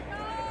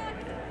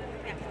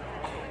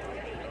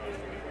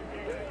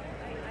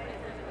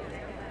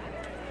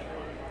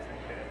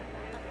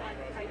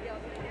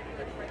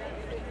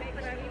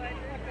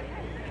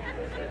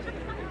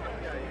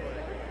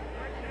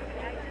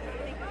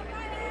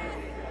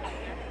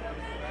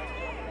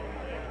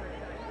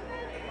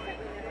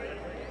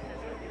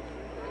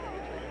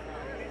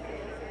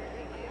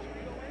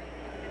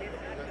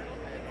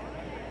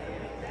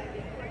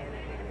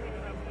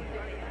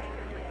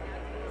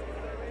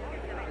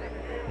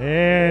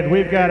 And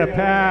we've got a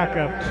pack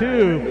of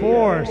 2,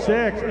 4,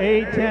 6,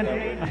 8, 10,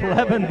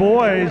 11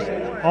 boys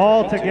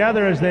all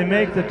together as they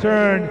make the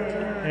turn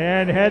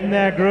and head in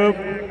that group.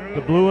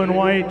 The blue and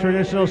white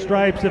traditional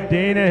stripes of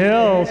Dana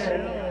Hills.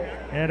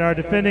 And our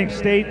defending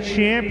state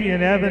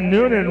champion, Evan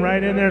Noonan,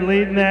 right in there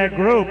leading that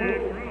group.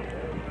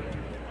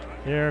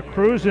 They're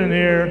cruising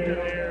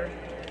here.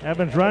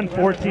 Evan's run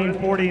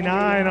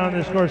 14:49 on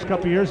this course a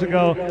couple years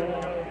ago.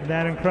 And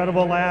that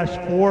incredible last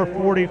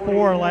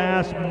 4:44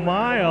 last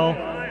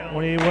mile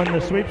when he won the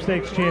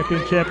sweepstakes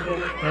championship.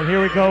 And here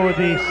we go with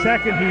the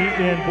second heat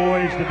in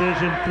boys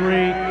division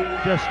 3,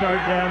 just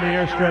starting down the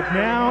airstrip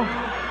now.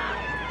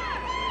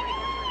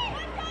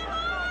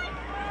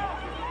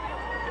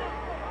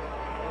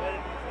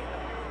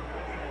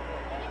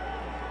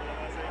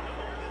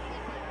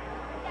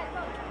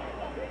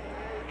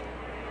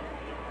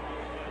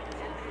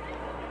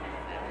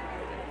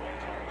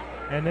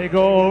 And they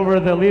go over,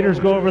 the leaders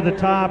go over the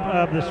top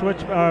of the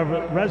switch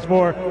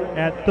reservoir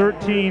at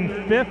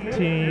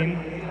 13:15.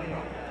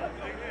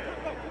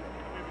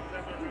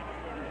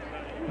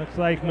 Looks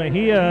like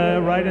Mejia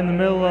right in the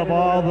middle of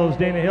all those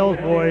Dana Hills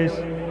boys.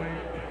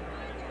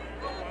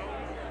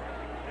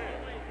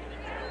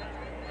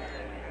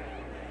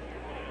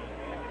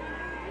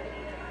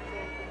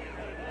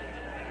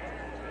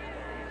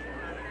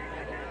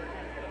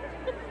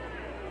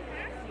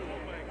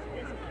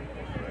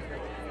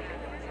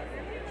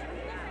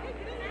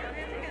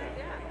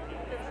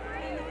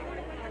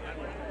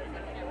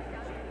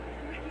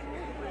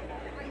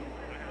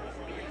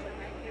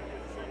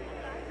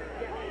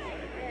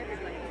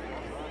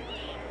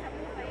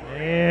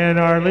 And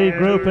our lead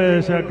group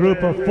is a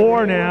group of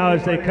 4 now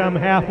as they come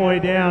halfway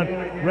down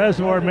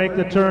reservoir, make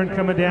the turn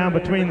coming down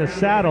between the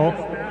saddle,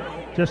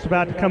 just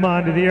about to come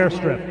onto the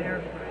airstrip.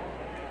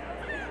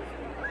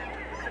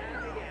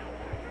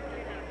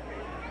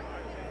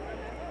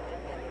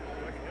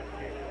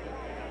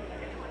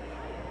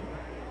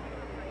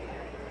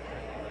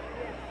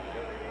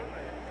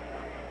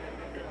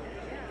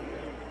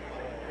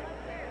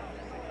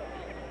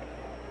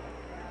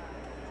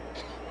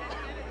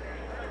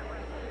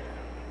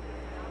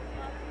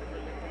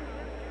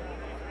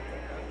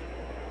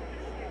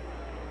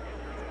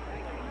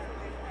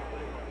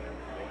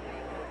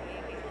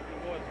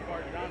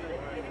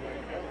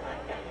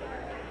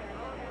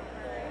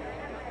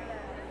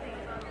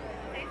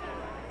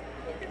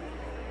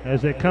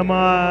 As they come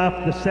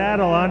off the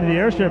saddle onto the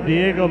airstrip,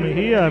 Diego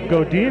Mejia of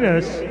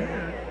Godinez,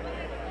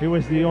 who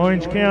was the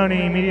Orange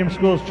County Medium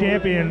Schools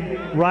champion,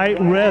 right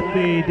with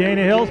the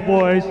Dana Hills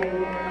boys.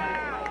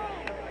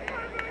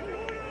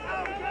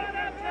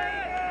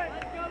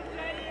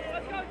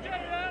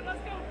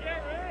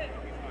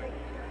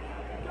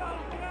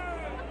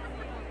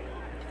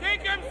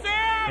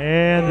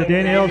 And the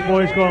Dana Hills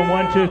boys going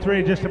 1, 2,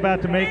 3, just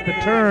about to make the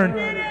turn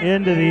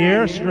into the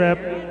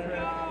airstrip.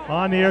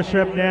 On the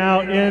airstrip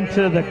now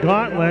into the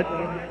gauntlet.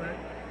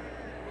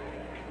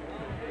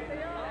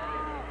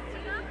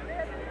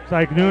 It's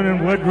like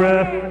Noonan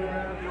Woodruff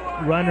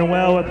running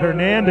well with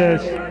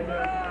Hernandez.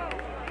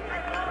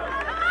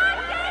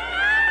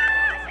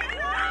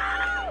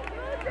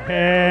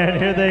 And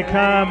here they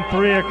come,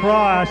 3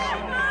 across,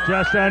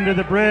 just under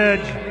the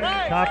bridge.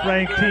 Top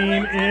ranked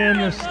team in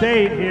the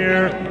state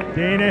here,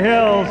 Dana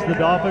Hills. The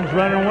Dolphins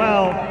running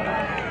well.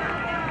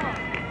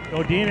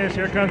 Godinez,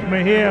 here comes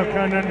Mejia,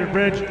 coming under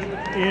bridge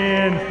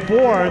in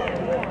 4th.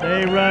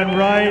 They run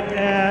right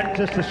at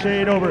just a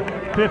shade over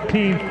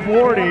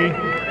 15:40.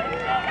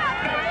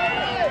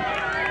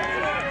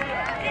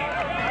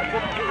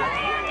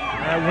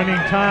 That winning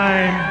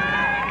time,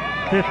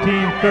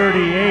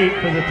 15:38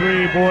 for the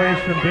 3 boys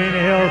from Dana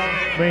Hills.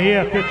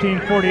 Mejia,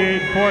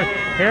 15:48 in 4th.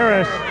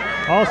 Harris,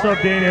 also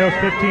of Dana Hills,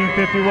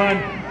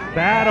 15:51.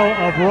 Battle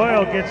of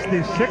Royal gets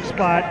the 6th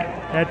spot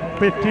at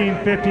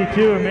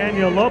 15:52.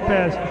 Emmanuel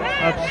Lopez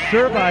of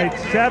Servite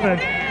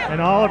 7th,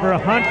 and Oliver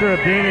Hunter of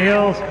Dana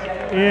Hills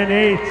in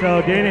 8th.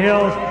 So Dana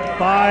Hills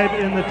 5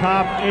 in the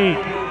top 8.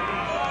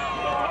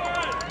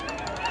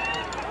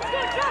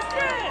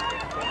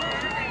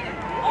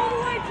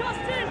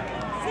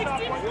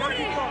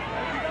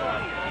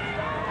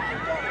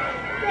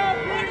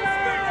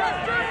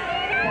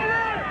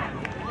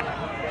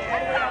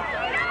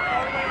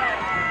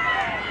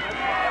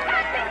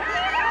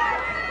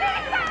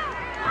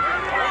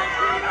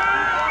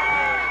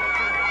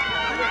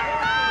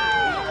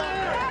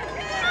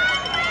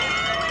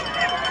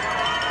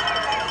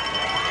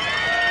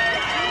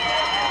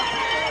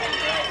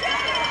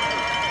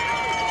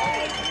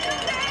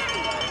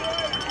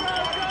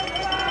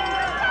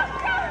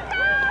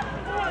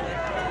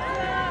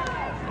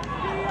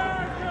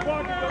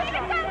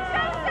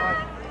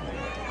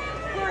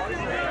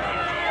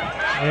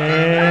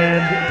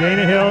 And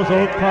Dana Hills,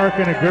 Oak Park,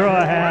 and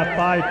Agoura have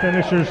 5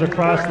 finishers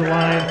across the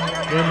line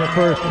in the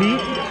first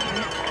heat.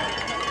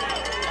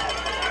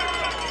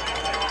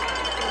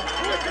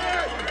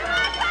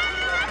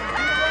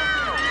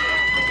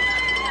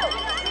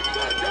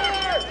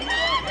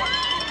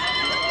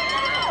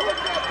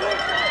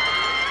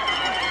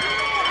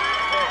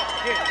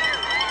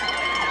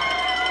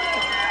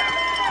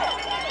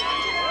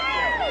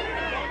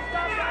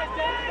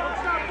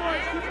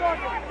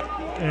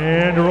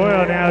 And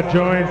Royal now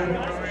joins.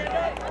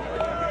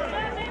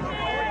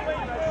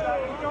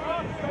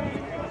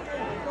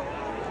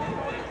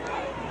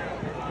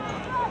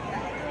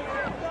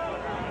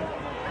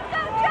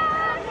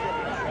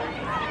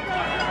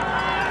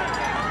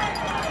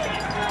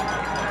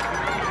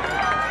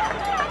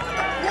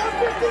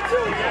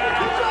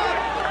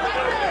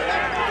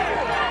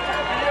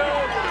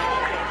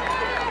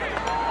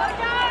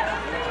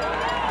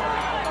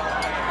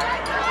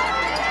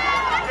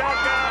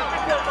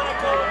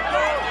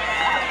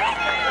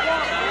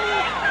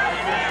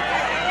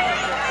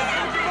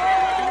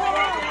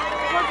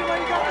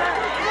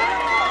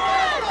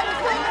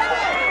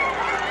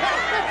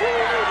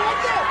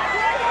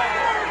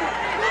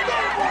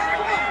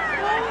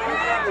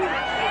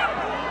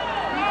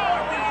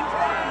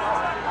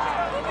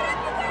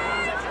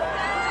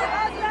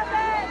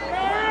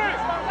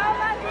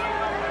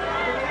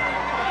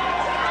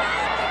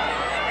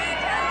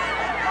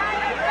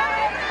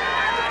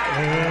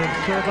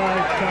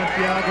 Servite,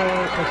 Santiago,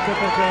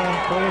 Pacifica,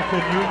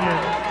 Fullerton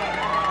Union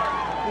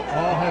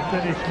all have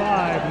finished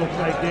 5. Looks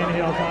like Dana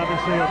Hills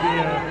obviously will be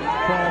a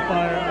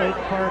qualifier. Oak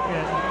Park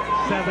at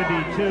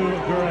 72,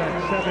 Agoura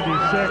at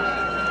 76.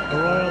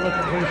 Royal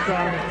looking pretty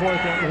strong in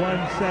 4th at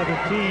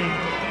 117.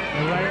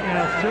 And right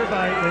now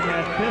Servite in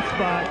that 5th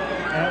spot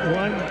at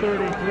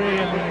 133,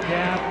 and then a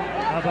gap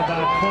of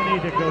about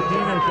 20 to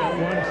Godinez at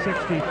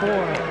 164.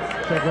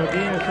 So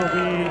Godinez will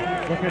be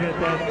looking at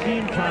that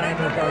team time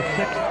as our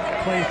 6th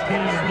place team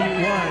in Heat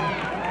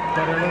 1.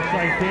 But it looks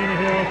like Dana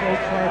Hills,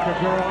 Oak Park,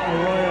 Agoura,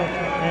 Arroyo,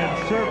 and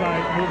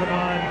Servite moving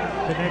on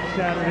to next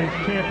Saturday's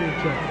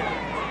championship.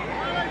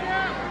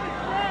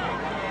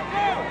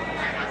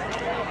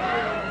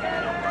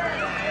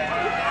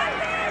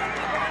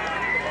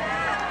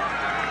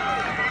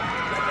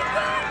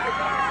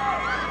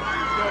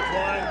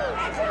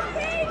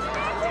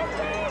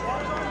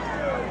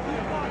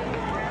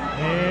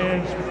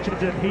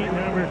 To heat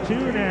number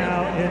 2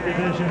 now in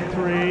Division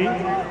 3.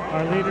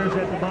 Our leaders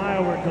at the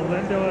mile were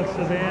Galindo of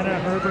Savannah,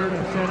 Herbert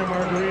of Santa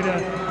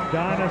Margarita,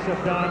 Donis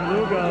of Don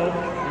Lugo,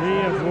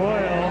 Lee of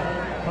Royal,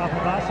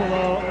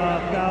 Papabasolo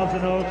of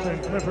Thousand Oaks,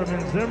 and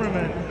Clipperman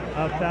Zimmerman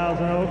of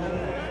Thousand Oaks.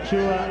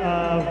 Chua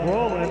of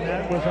Roland,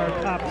 that was our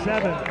top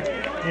 7.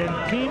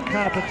 In team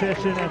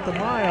competition at the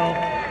mile,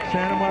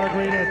 Santa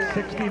Margarita at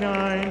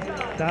 69,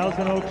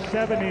 Thousand Oaks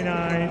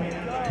 79,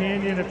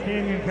 Canyon of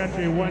Canyon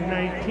Country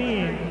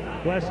 119,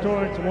 West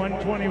Torrance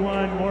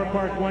 121, Moore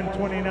Park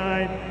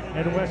 129,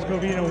 and West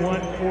Covina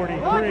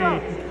 143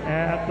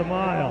 at the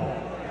mile.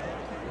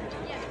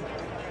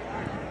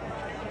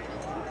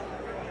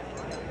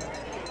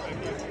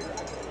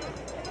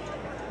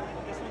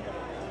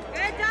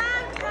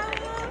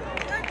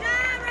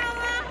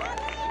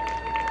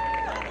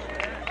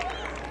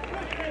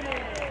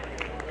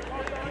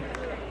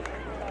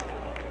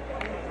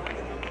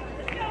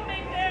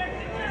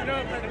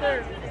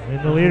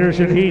 And the leaders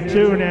in Heat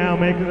 2 now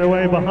making their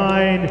way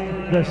behind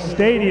the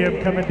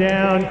stadium, coming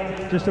down,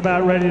 just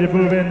about ready to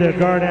move into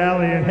Guard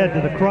Alley and head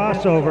to the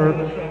crossover.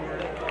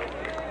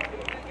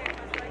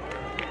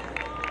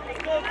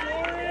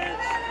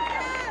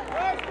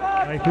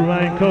 I'd like to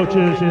remind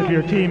coaches, if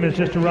your team has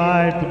just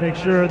arrived, to make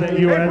sure that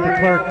you are at the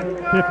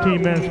clerk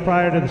 15 minutes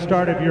prior to the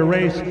start of your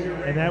race,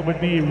 and that would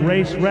be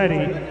race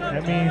ready.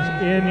 That means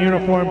in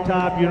uniform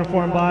top,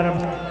 uniform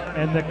bottoms,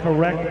 and the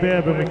correct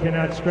bib, and we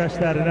cannot stress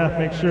that enough.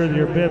 Make sure that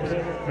your bibs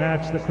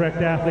match the correct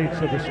athletes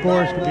so the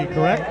scores can be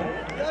correct.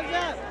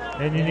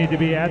 And you need to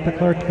be at the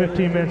clerk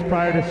 15 minutes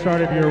prior to the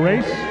start of your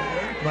race.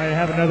 You might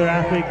have another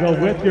athlete go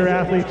with your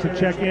athletes to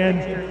check in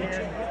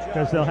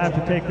because they'll have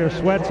to take their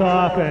sweats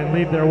off and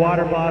leave their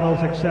water bottles,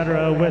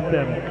 etc. with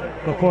them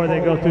before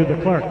they go through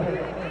the clerk.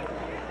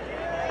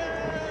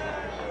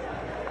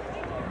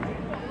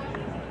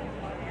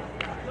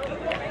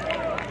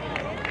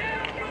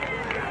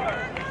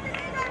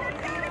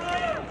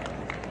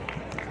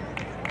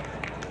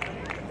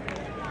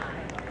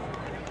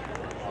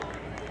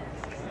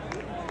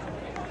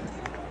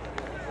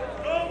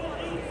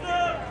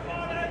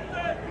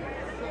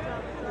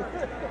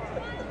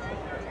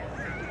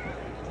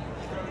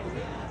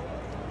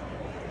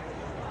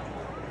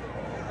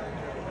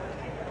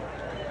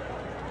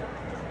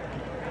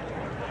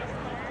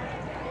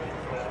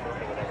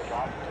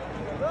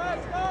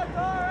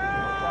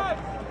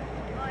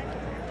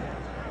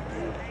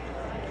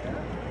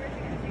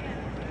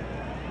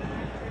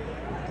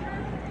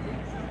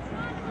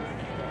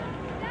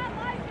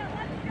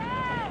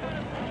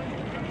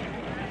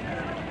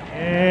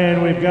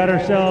 And we've got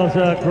ourselves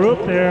a group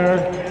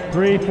there,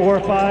 3, 4,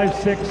 5,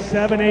 6,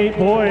 7, 8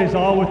 boys,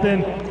 all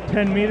within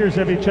 10 meters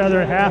of each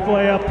other,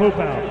 halfway up poop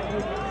out.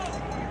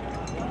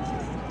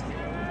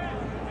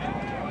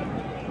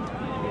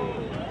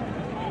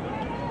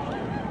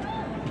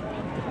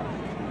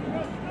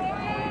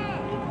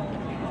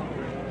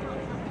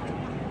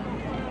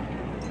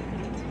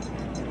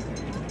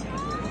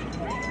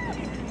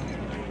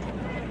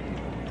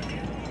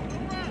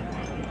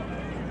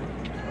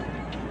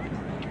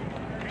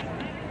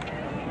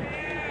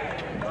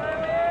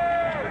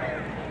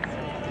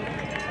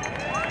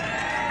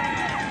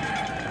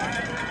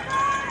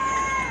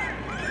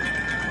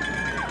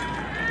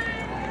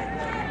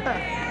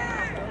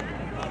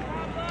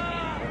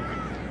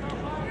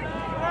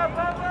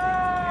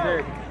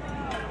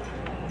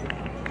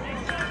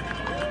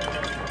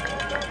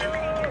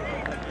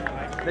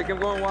 I think I'm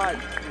going wide.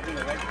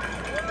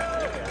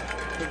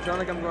 It's not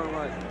like I'm going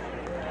wide.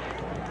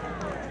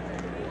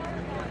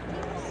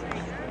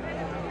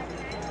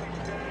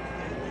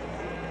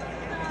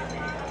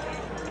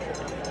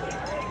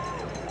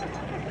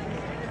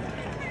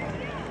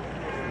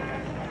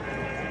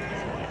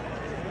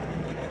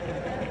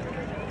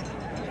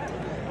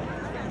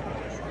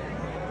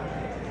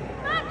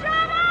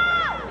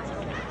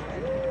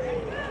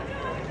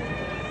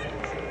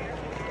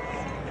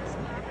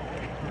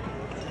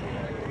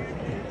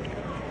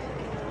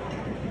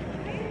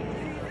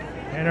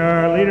 And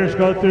our leaders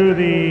go through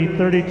the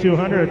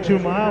 3,200,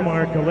 2-mile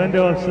mark.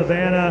 Galindo of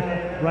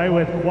Savannah, right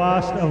with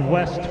Quast of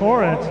West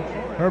Torrance.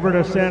 Herbert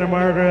of Santa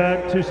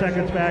Margaret, 2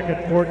 seconds back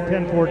at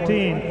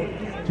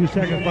 10:14. 2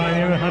 seconds behind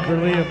him, Hunter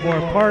Lee of Moore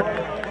Park.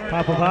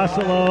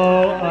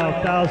 Papavasilo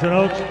of Thousand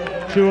Oaks.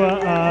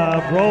 Chua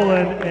of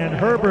Roland, and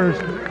Herbers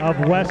of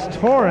West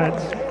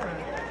Torrance.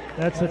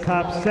 That's the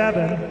top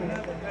 7.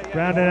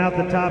 Rounding out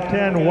the top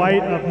 10,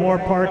 White of Moore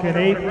Park in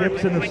 8th,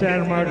 Gibson of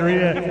Santa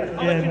Margarita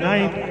in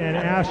 9th, and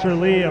Asher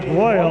Lee of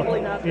Royal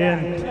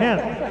in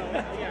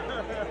 10th.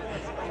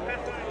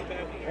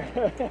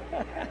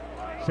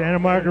 Santa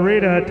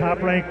Margarita,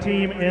 top-ranked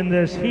team in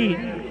this heat,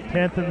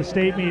 10th in the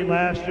state meet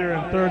last year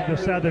and 3rd in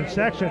the Southern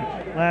Section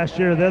last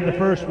year. They're the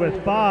first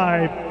with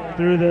 5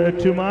 through the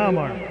 2-mile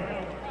mark.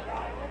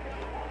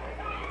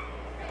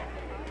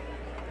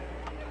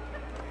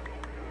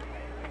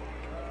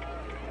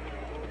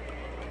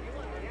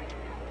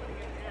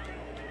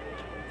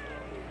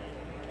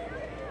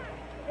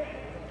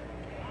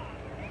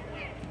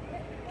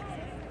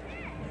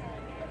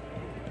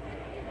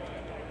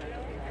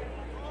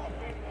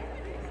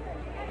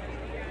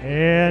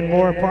 And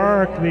Moore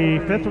Park, the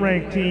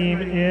 5th-ranked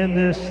team in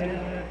this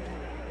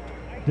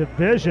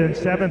division,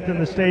 7th in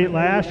the state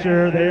last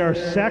year. They are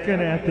 2nd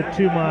at the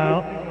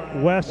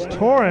 2-mile. West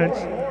Torrance,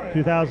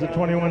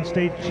 2021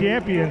 state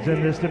champions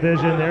in this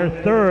division. They're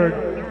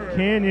 3rd.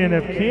 Canyon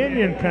of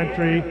Canyon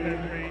Country,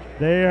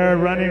 they are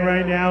running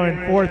right now in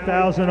 4th.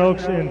 Thousand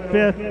Oaks in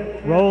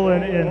 5th.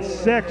 Roland in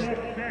 6th.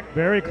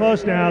 Very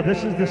close now.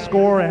 This is the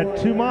score at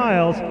 2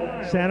 miles.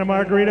 Santa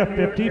Margarita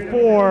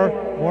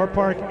 54, Moore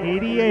Park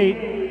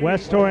 88,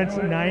 West Torrance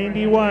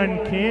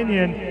 91,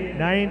 Canyon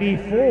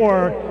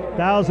 94,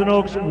 Thousand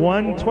Oaks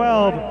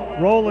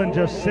 112, Roland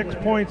just 6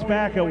 points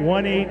back at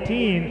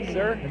 118.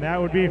 Sir? And that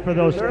would be for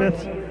those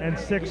 5th and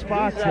 6th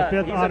spots. The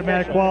 5th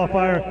automatic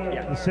qualifier,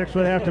 the 6th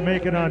would have to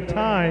make it on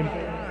time.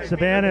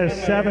 Savannah is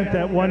 7th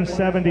at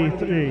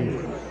 173.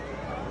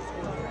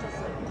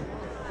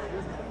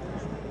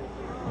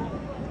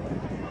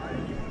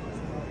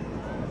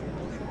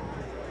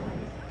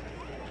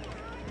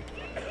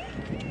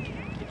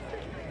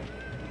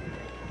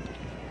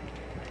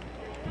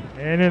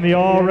 And in the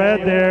all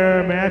red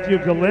there, Matthew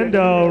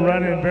Galindo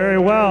running very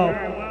well.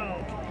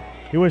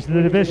 He was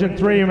the Division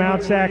III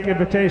Mt SAC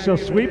Invitational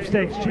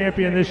Sweepstakes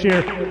champion this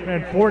year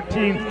and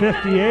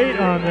 14:58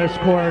 on this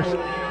course.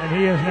 And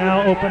he has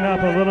now opened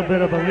up a little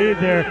bit of a lead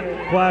there.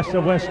 Quast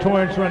of West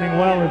Torrance running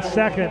well in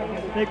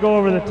 2nd. They go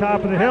over the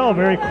top of the hill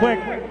very quick,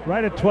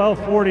 right at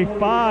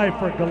 12:45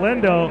 for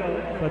Galindo.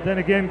 But then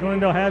again,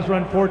 Galindo has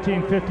run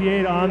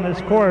 14:58 on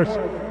this course.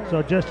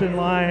 So just in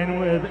line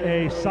with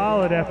a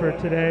solid effort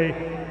today.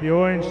 The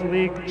Orange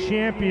League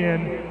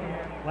champion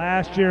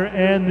last year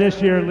and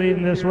this year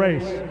leading this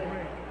race.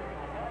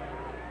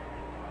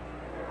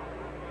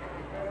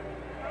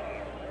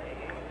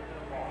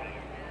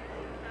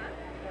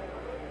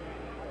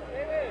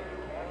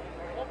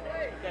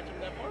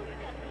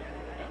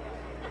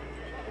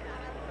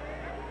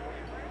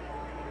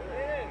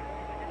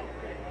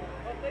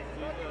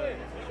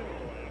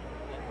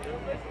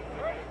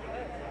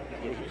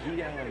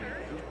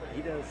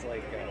 He does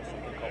like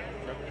something called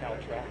Prep Cal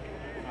Track,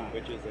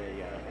 which is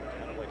a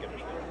kind of like a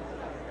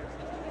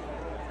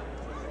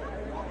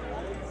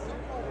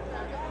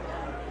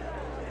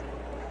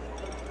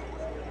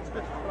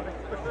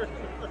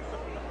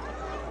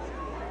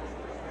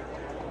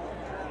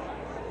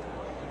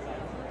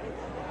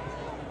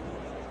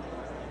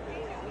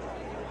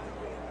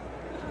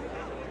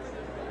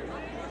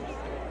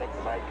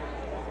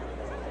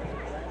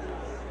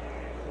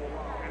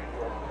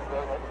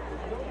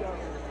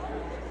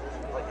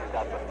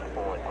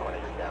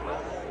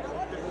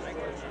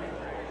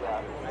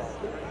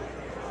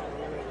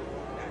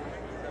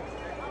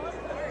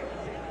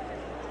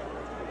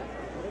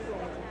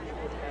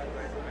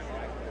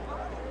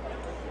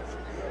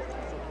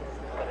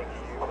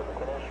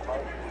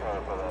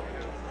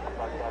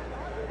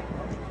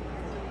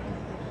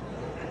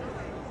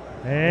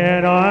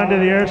And on to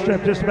the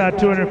airstrip, just about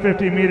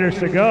 250 meters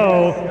to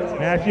go.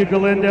 Matthew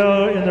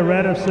Galindo in the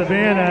red of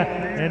Savannah,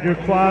 Andrew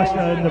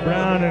Quasta in the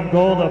brown and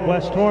gold of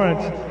West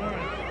Torrance.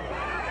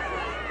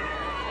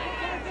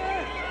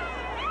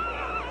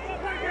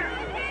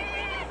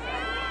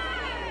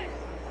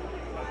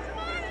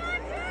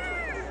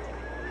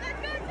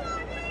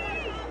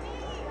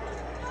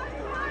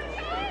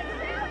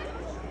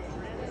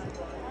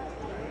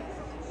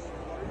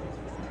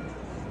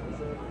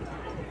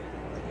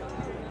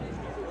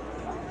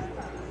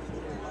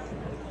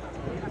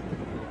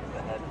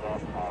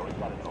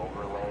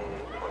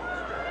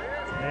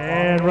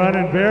 And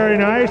running very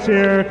nice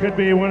here. Could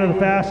be one of the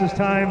fastest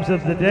times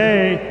of the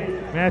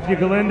day. Matthew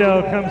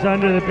Galindo comes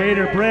under the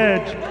Bader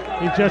Bridge.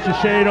 He's just a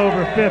shade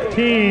over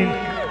 15.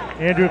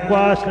 Andrew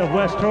Quast of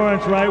West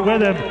Torrance right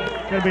with him.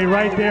 Going to be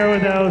right there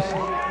with those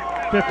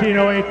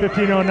 15:08,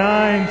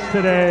 15:09s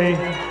today.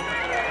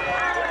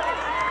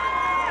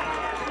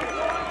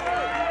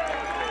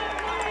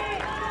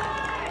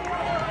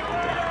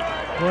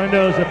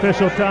 Galindo's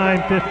official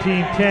time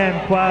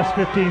 15:10, Quast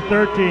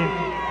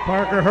 15:13.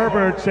 Parker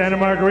Herbert, Santa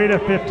Margarita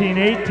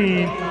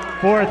 15:18.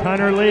 Fourth,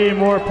 Hunter Lee,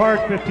 Moore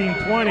Park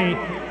 15:20.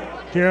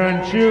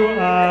 Jaron Chu,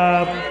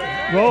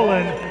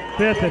 Roland,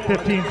 fifth at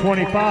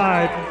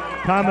 15:25.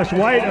 Thomas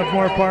White of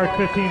Moore Park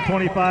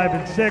 15:25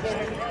 and sixth.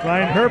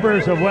 Ryan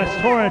Herbers of West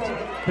Torrance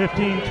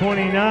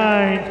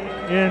 15:29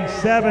 in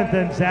seventh,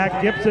 and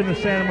Zach Gibson of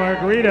Santa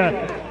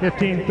Margarita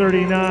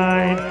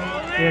 15:39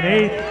 in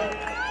eighth.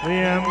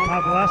 Liam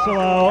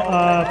Pavlasilo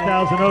of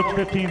Thousand Oaks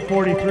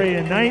 15:43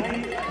 in ninth,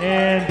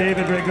 and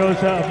David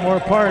Regosa of Moore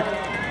Park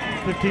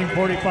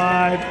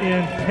 15:45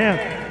 in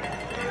 10th.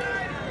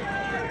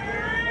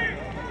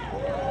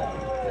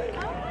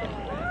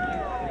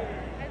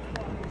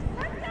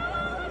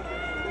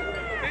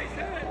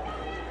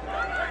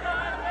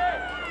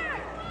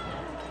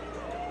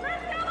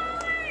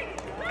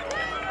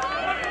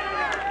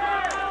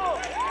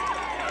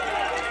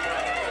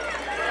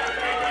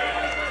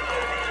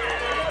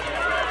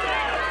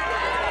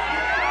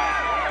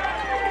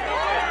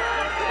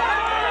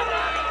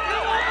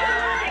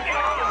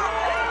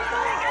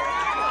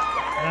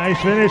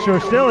 Nice finish. We're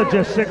still at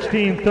just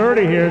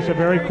 16:30 here. It's a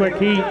very quick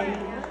heat.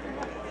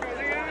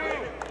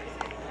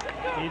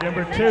 Heat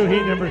number 2,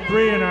 heat number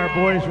 3 in our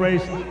boys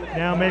race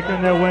now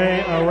making their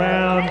way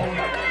around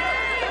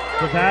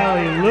the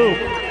Valley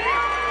Loop.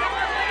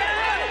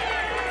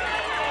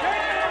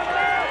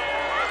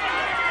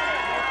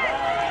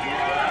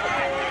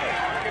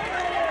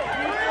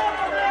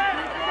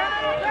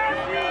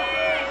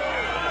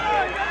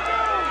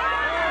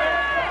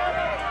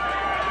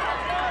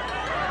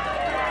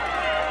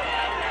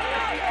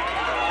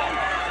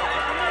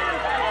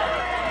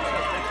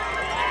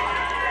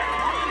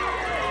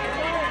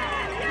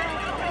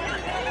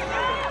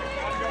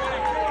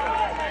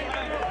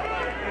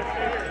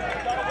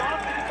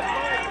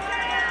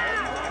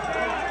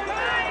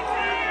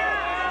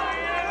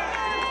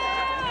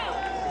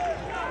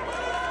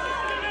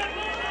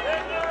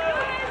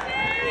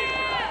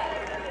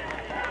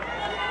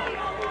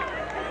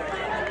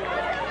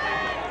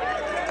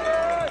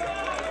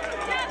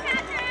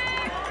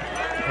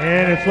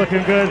 And it's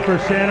looking good for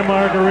Santa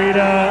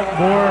Margarita,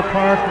 Moore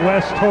Park,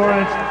 West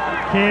Torrance,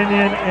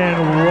 Canyon, and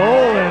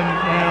Roland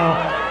now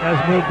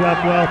has moved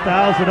up well.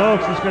 Thousand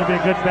Oaks is going to be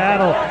a good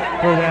battle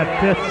for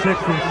that 5th,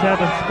 6th, and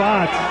 7th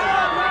spots.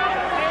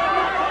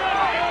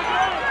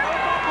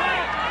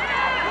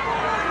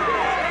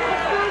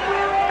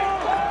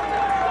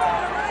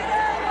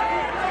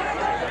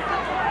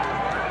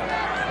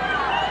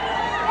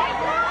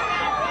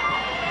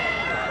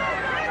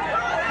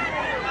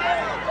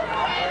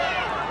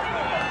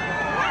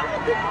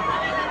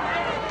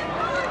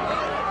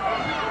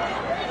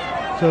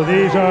 So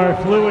these are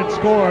fluid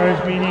scores,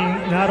 meaning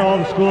not all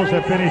the schools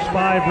have finished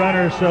 5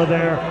 runners, so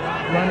their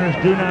runners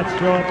do not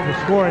show up for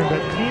scoring. But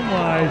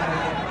team-wise,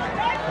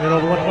 it'll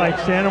look like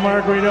Santa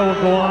Margarita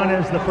will go on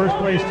as the first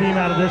place team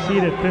out of this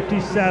heat at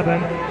 57,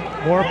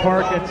 Moore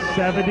Park at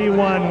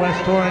 71,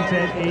 West Torrance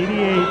at 88,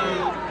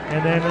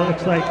 and then it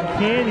looks like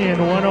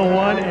Canyon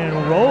 101 and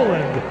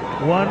Roland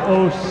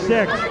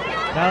 106.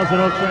 Thousand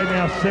Oaks right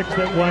now 6th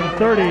at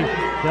 130.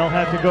 They'll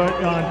have to go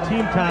on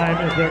team time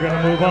if they're going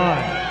to move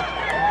on.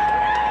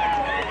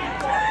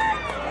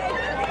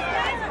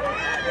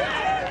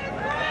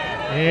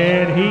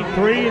 In heat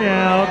 3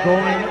 now,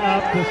 going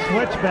up the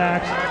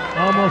switchbacks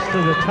almost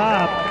to the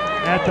top.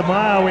 At the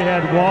mile, we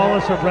had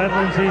Wallace of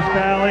Redlands East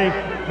Valley,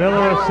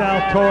 Miller of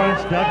South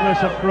Torrance,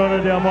 Douglas of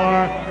Corona Del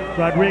Mar,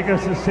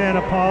 Rodriguez of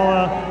Santa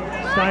Paula,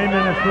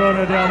 Steinman of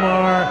Corona Del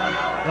Mar,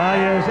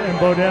 Valles and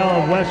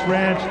Bodell of West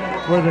Ranch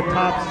were the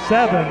top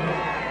 7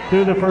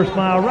 through the first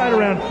mile, right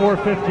around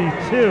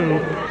 4:52.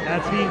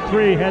 That's heat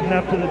 3 heading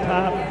up to the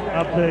top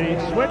of the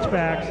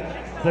switchbacks.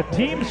 The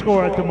team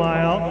score at the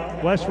mile,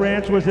 West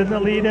Ranch was in the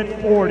lead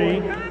at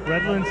 40,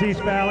 Redlands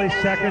East Valley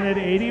second at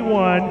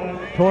 81,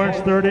 Torrance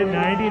third at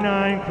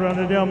 99,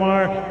 Corona Del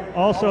Mar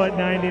also at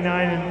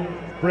 99, and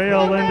Brea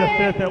Linda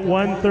 5th at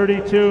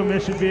 132,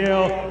 Mission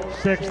Viejo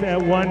 6th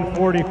at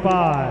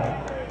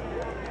 145.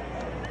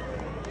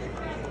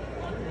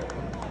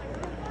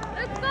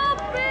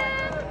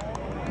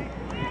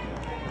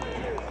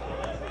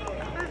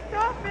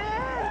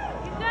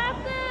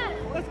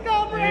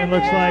 And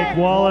looks like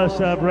Wallace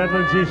of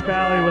Redlands East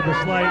Valley with a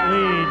slight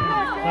lead.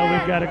 Well,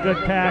 we've got a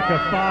good pack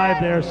of 5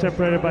 there,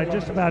 separated by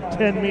just about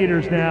 10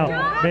 meters now,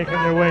 making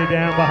their way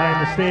down behind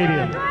the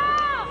stadium.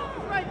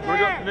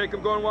 Nick,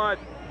 I'm going wide.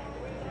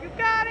 You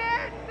got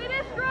it!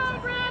 Finish strong,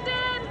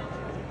 Brandon!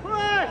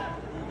 Push!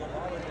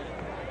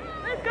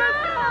 Let's go!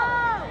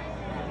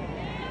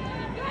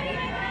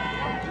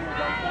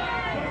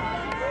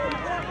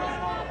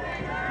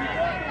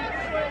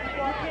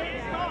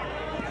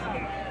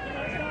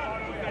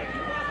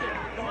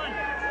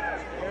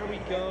 There we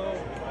go.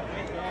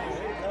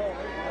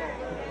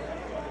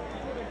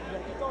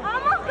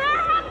 Almost there,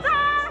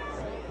 Hunter!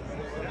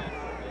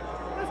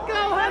 Let's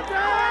go,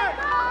 Hunter!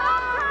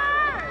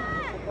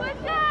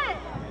 Push it!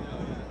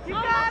 You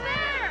got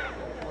it!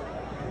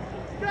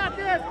 You got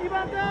this! Keep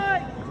on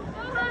going!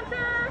 Go,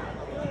 Hunter!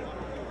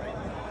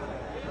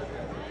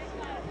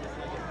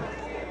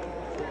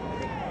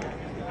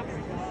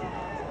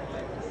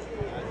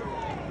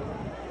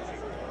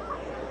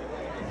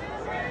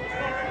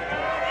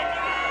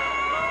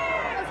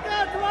 Let's go,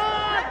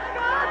 Dwight!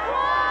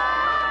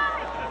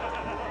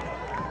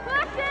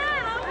 Push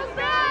it! Almost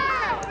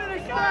there!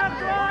 Finish strong,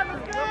 Dwight!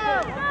 Let's go!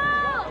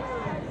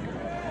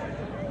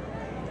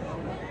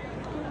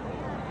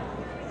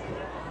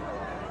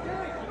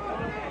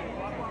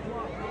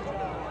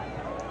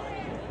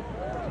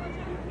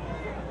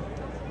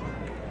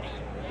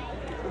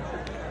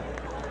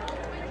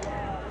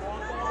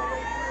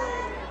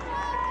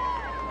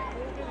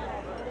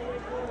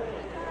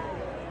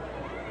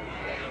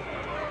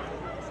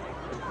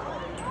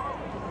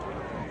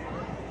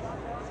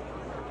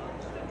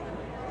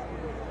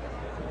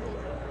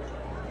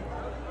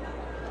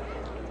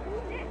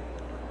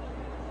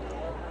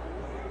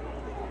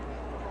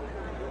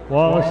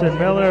 Wallace and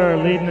Miller are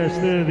leading us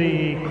through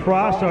the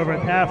crossover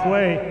at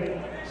halfway.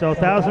 So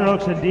Thousand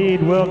Oaks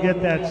indeed will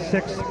get that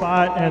 6th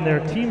spot, and their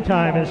team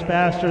time is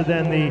faster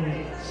than the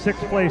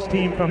 6th place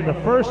team from the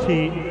first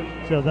heat.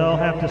 So they'll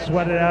have to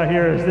sweat it out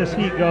here as this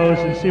heat goes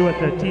and see what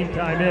the team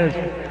time is.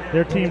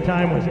 Their team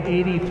time was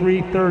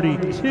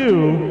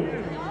 83:32.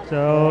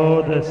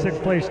 So the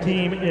 6th place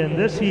team in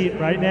this heat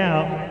right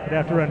now would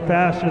have to run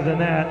faster than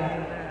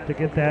that to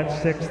get that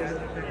 6th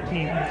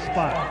team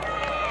spot.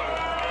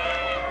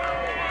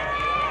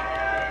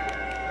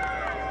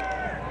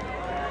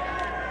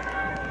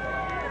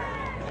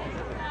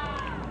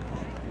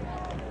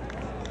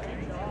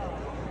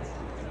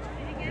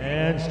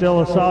 And still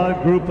a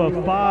solid group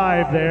of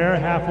 5 there,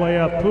 halfway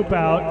up poop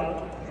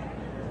out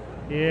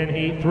in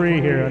heat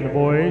 3 here in the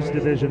boys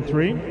Division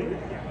 3.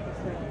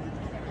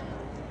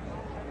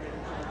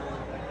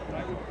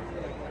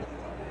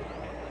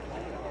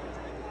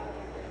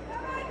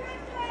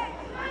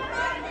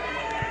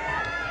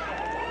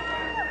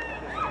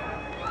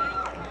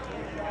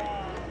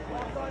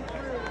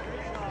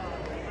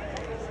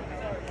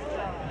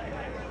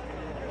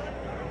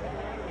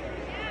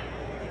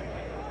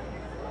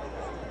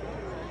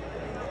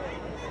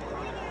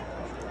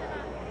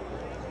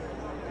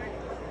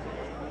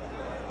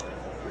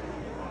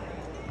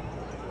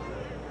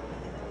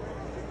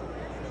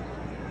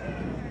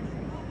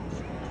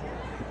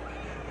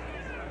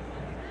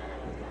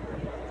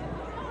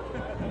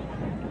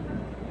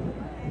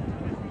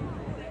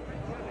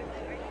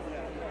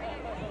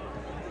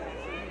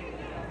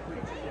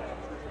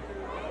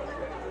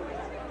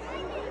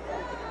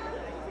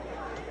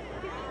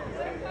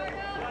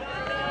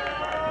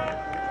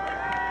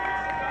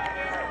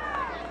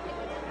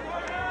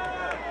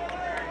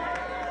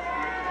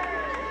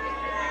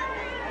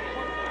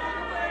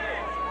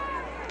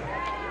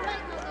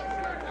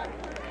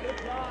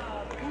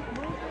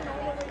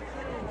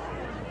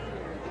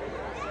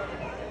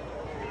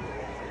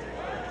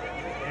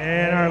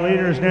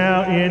 leaders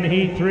now in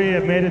Heat 3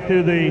 have made it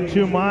through the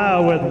 2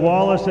 mile with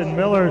Wallace and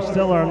Miller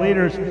still our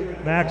leaders.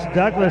 Max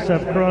Douglas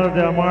of Corona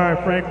Del Mar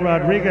and Frank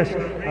Rodriguez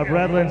of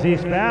Redlands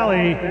East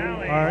Valley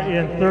are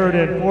in 3rd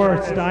and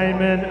 4th.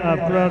 Steinman of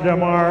Corona Del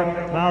Mar,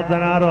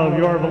 Maldonado of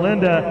Yorba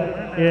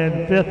Linda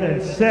in 5th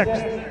and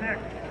 6th.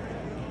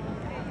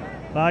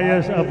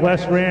 Valles of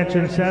West Ranch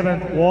in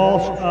 7th.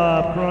 Walsh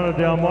of Corona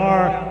Del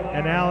Mar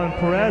and Alan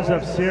Perez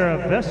of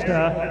Sierra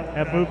Vista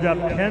have moved up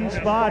 10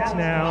 spots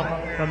now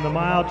from the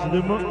mile to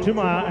the 2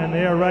 mile, and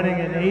they are running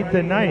in 8th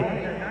and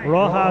 9th.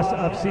 Rojas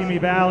of Simi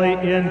Valley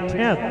in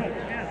 10th.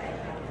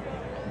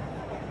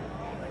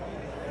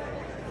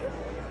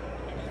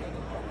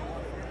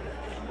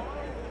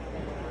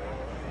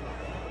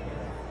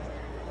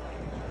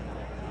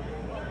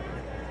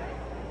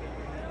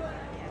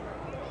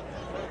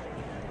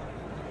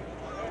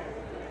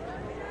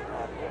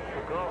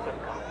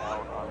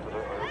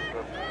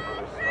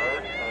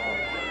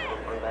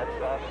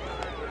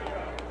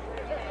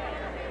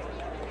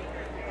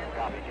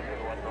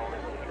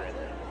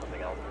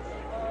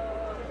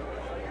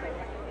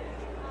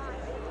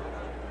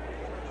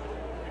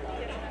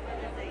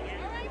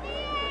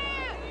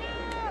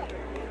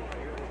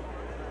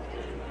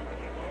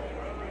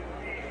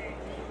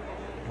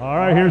 All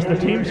right, here's the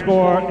team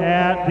score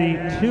at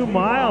the 2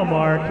 mile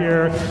mark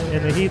here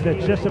in the heat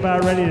that's just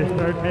about ready to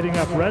start heading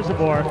up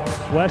Reservoir.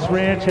 West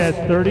Ranch has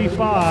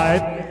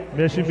 35,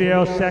 Mission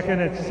Viejo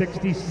second at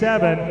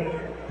 67,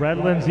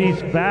 Redlands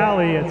East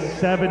Valley at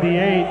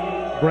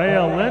 78, Brea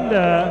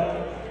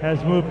Linda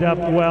has moved up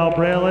well,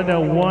 Brea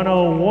Linda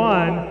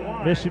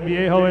 101, Mission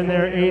Viejo in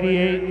there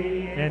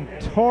 88, and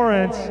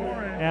Torrance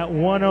at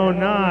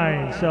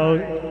 109. So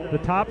the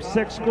top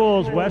 6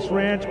 schools, West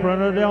Ranch,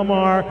 Corona Del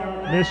Mar,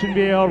 Mission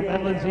Viejo,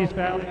 Redlands East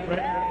Valley,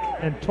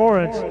 and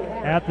Torrance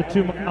at the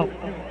 2 mile.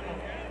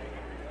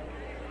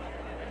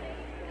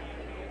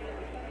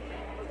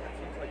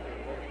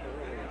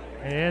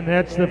 And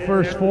that's the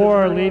first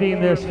 4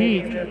 leading this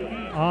heat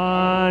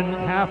on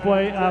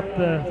halfway up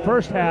the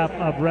first half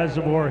of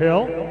Reservoir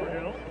Hill.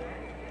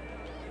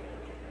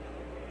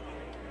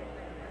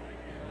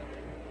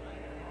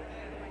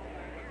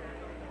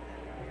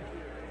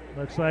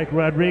 Looks like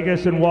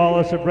Rodriguez and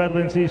Wallace of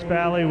Redlands East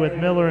Valley with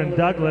Miller and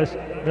Douglas.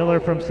 Miller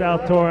from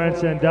South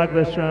Torrance and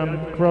Douglas from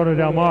Corona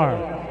Del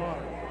Mar.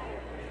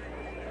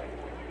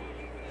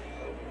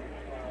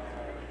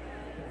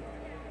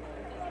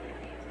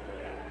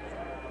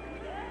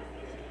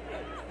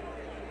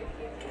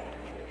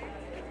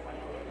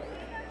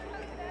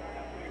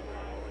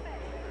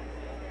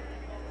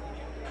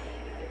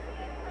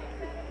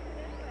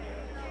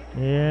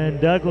 And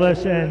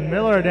Douglas and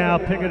Miller now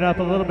pick it up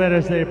a little bit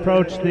as they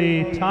approach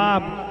the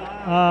top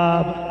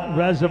of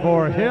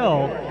Reservoir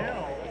Hill.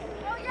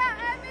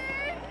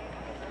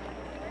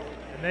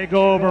 And they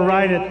go over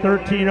right at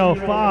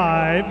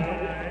 13:05.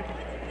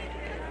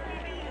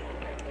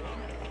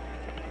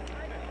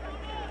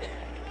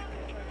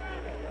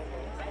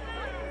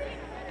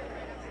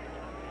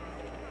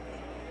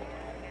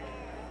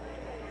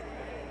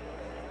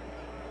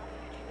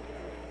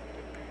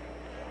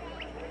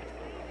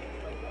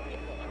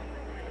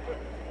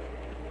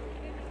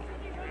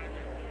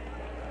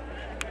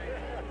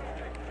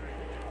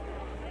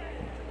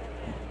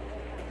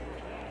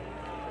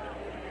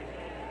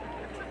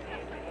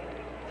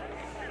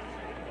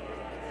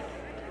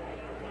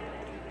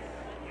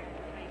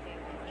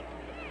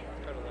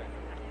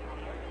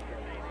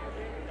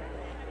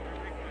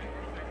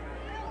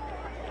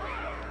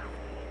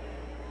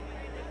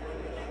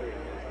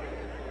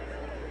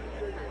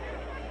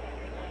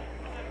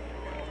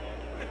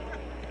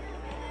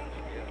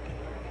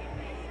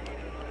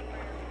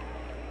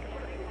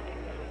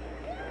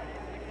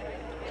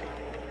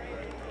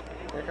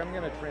 I'm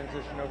going to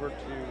transition over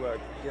to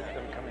get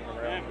them coming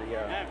around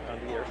on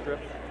the airstrip.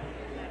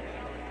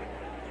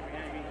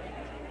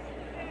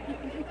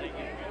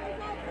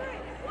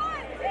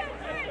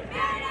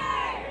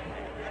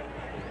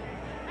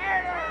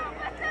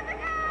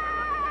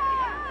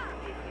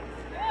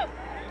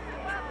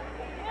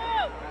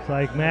 It's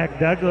like Mac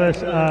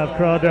Douglas of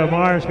Corona Del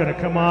Mar is going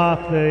to come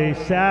off the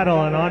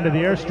saddle and onto the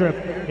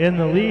airstrip in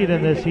the lead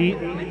in this heat.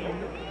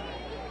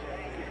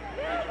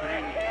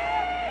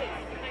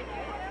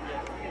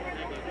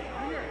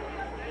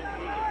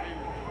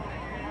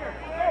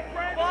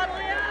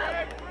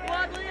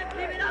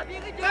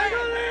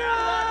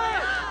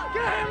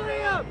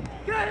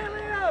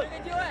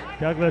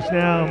 Douglas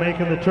now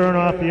making the turn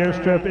off the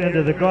airstrip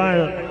into the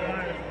gauntlet.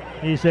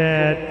 He's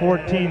at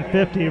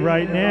 14:50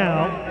 right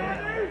now.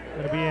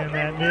 Going to be in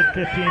that mid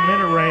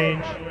 15-minute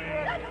range.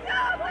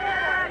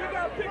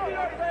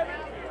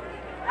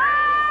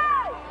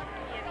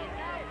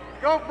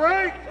 Go,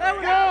 Frank!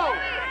 Let's go!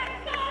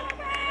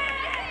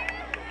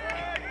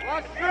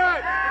 Last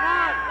stretch, come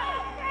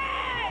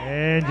on!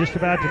 And just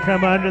about to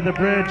come under the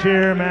bridge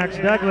here, Max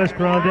Douglas,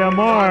 Corona Del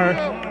Mar.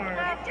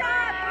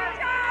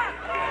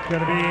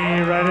 Going to be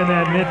right in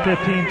that mid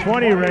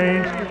 15-20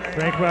 range.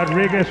 Frank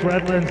Rodriguez,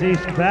 Redlands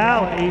East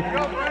Valley,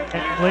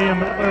 and Liam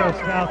Miller of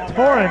South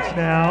Torrance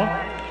now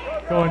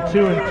going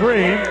 2 and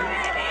 3.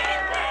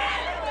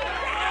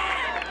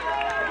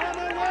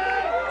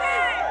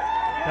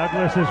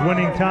 Douglas is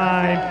winning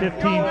time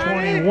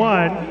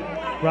 15:21.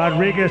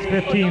 Rodriguez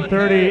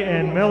 15:30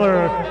 and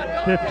Miller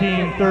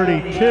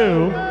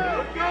 15:32.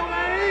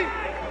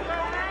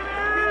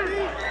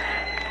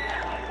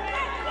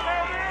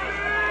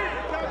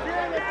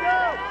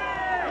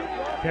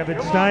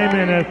 Kevin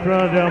Steinman of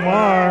Corona Del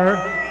Mar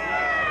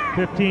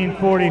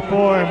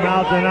 15:44 and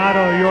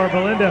Maldonado Yorba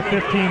Linda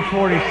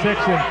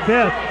 15:46 in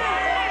 5th.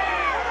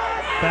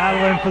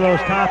 Battling for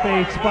those top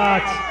 8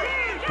 spots.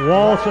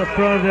 Walsh of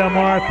Corona Del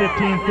Mar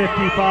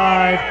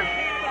 15:55.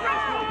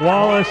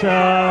 Wallace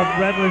of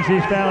Redlands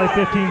East Valley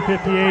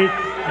 15:58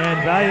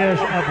 and Valles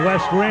of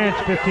West Ranch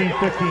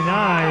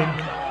 15:59.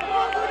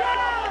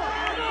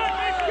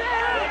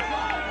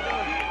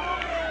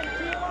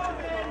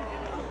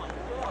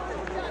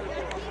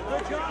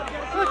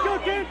 Let's go,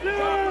 Team 2!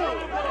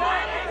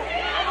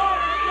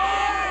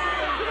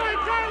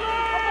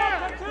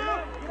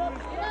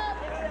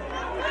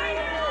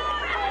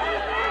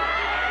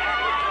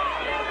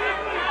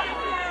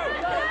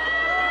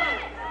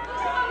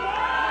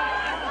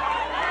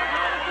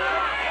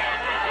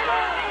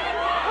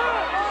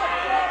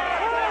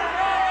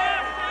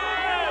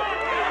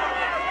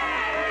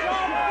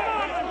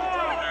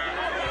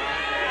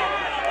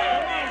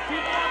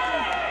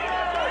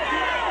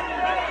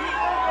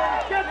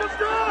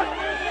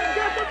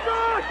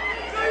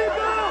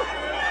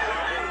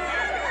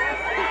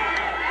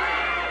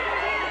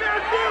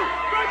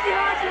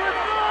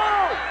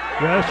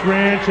 West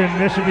Ranch and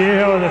Mission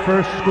Viejo are the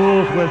first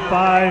schools with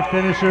 5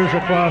 finishers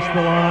across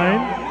the line.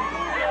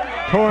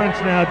 Torrance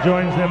now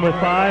joins them with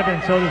 5,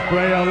 and so does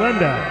Brea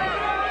Olinda.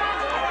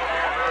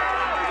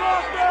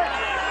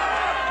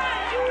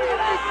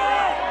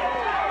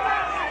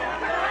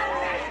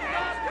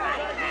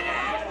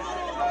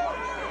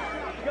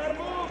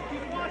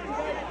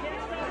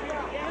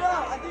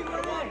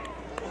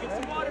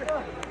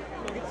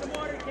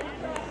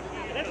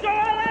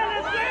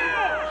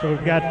 So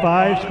we've got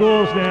 5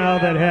 schools now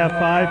that have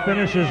 5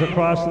 finishers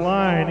across the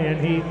line in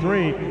Heat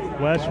 3.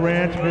 West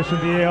Ranch, Mission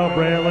Viejo,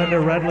 Brea Linda,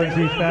 Redlands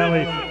East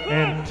Valley,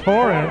 and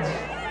Torrance.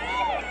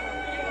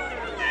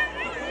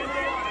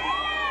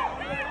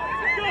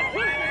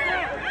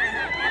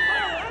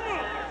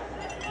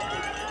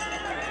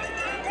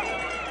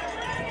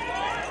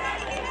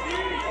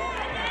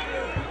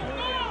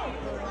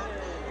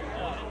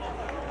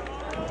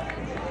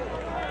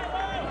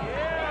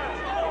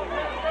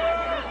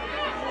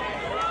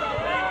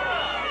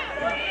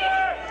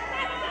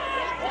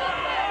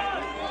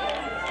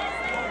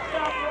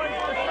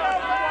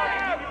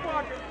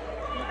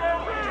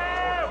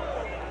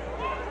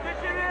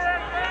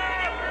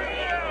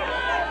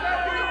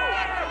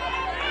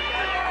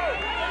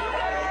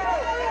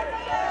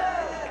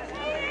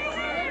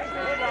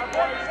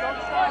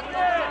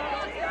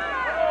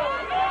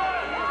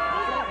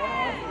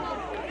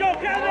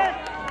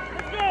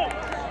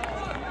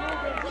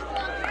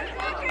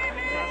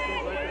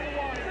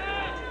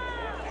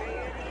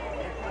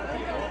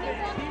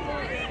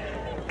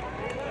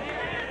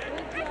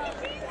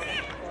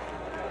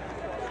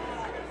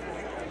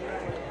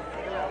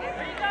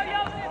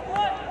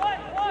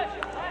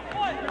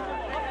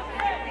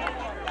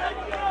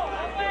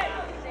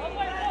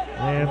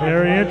 And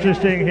very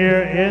interesting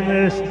here in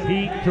this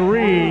Heat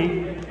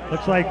 3.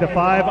 Looks like the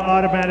 5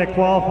 automatic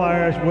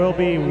qualifiers will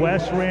be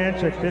West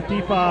Ranch at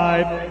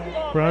 55,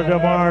 Corona Del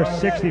Mar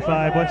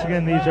 65. Once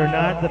again, these are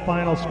not the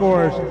final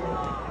scores,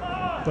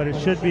 but it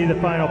should be the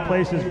final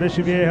places.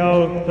 Mission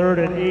Viejo 3rd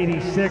at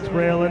 86,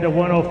 Brea Linda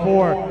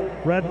 104,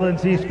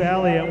 Redlands East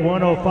Valley at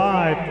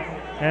 105,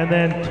 and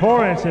then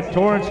Torrance, if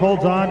Torrance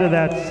holds on to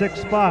that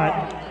 6th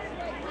spot,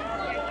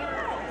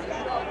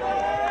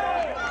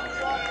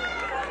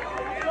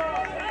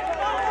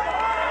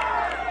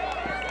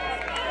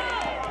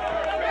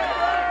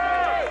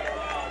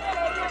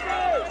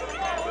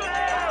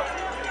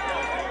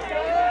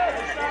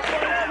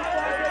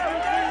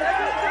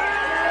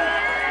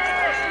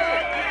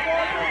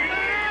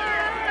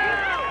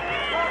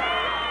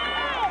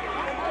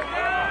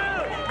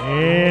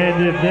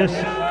 and if this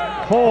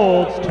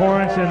holds,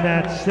 Torrance in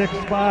that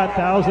 6th spot.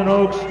 Thousand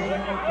Oaks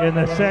in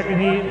the 2nd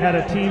heat had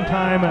a team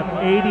time of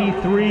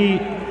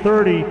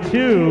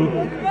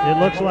 83:32. It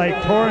looks like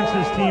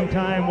Torrance's team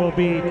time will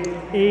be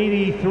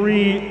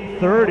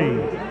 83:30.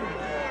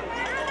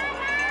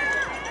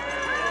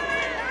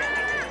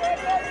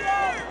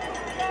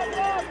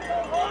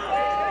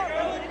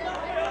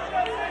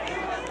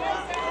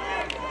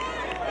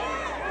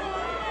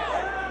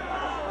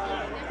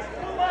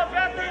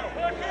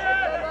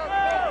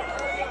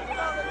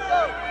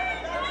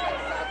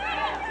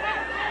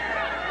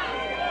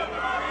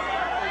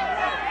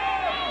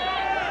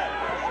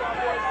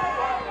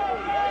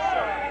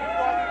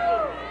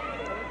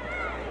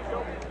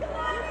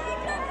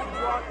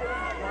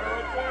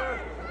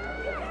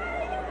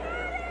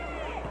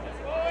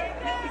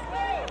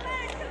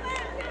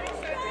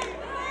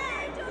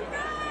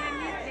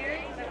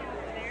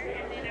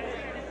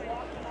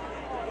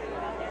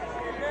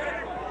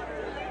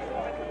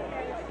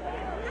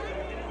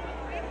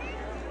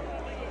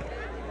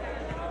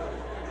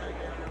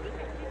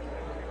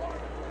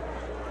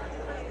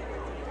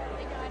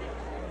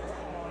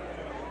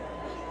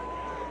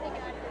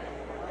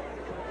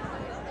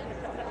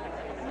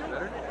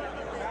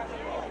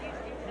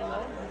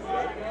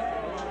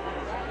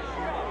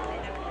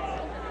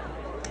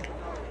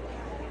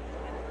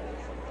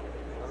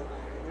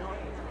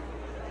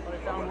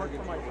 work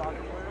for my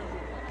soccer players.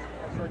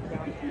 I start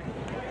down.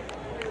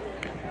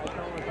 I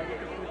tell them if I get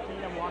to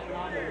 15, I'm walking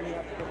on, and then you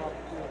have to come up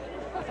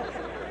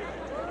to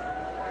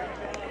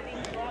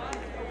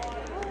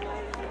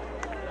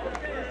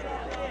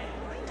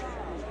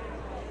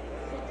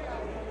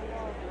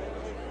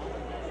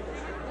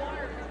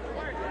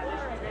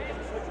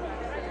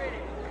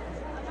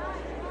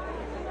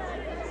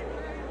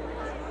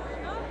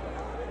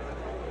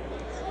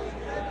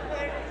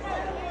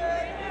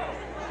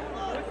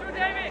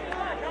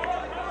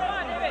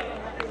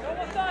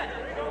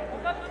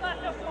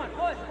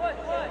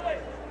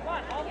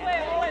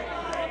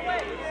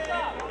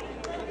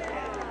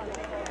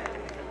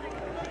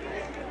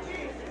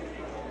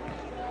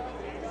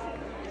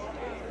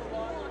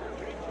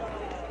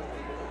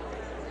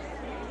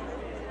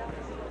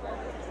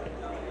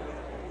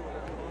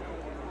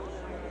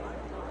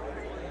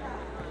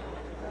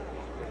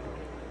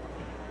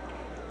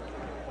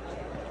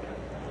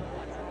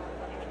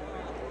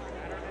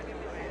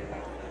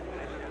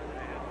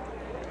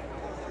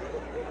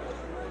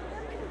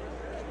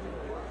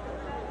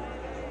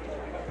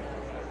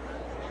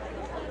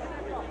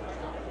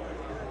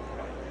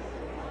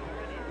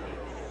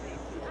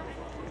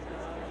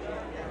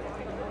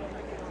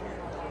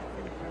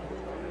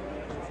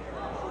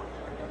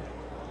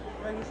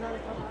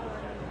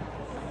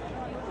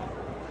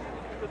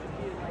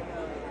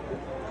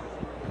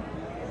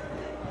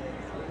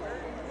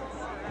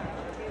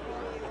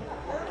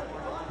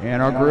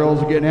And our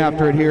girls are getting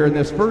after it here in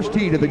this first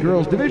heat of the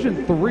girls Division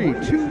III,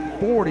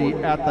 240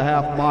 at the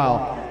half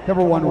mile.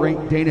 Number 1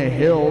 ranked Dana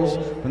Hills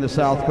from the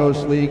South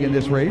Coast League in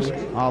this race,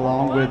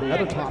 along with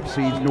other top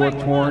seeds North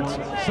Torrance,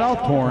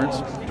 South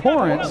Torrance,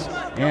 Torrance,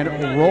 and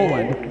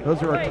Roland.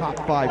 Those are our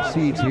top 5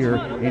 seeds here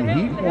in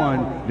Heat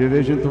 1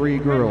 Division III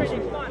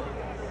girls.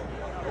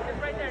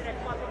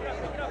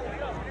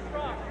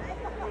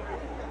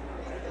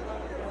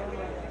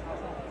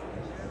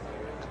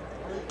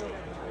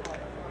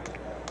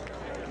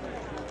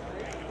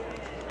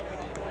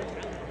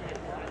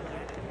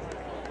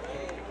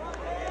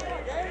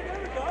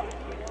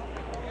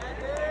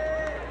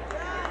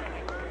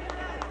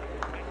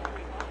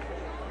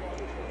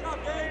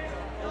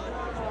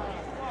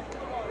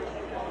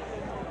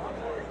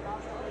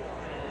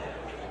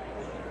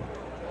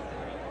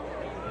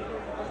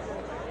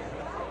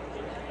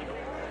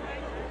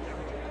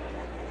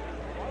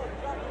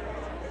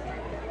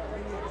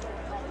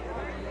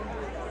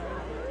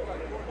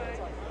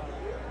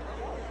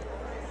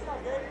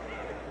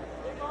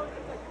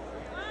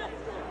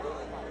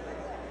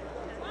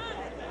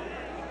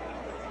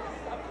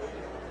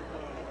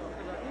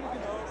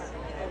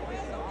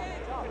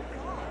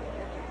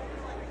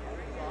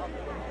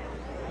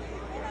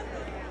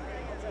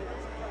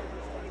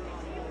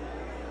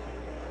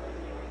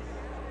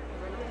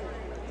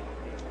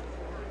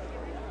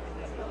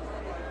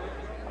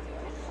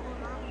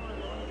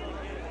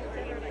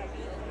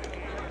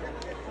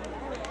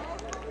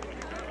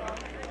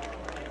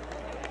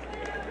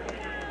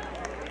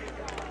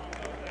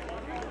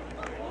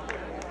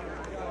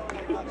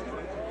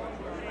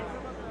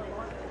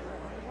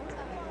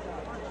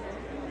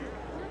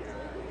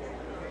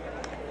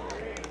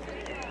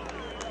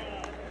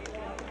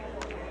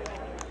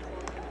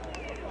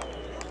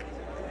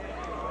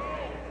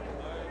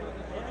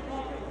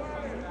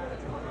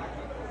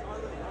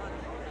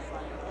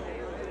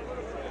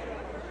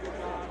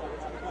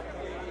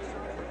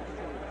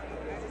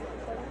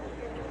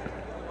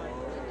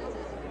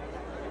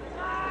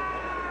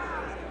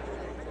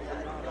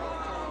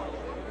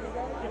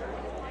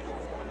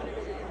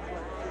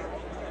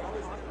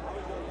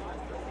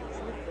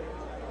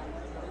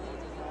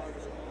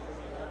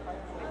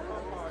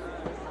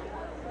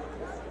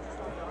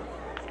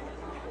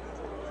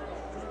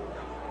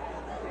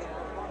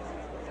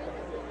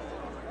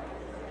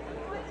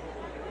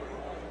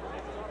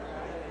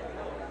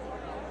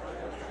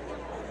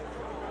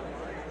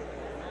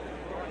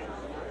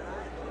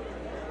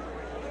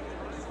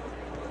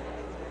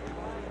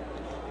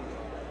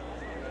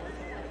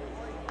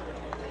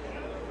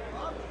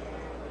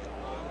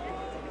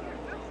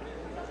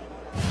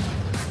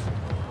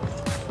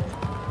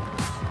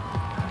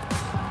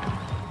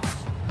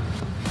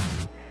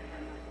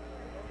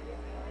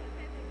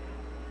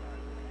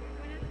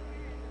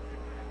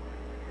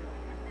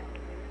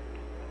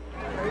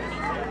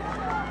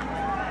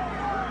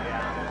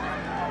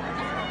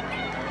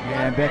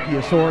 And Becky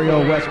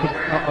Osorio, West,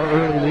 our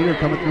early leader,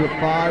 coming through at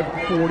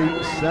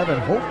 5:47.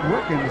 Hope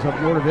Brookins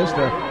of Norte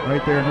Vista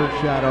right there in her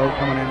shadow,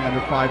 coming in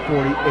under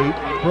 5:48.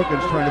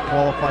 Brookins trying to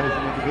qualify as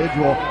an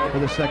individual for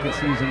the second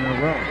season in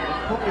a row.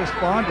 Hope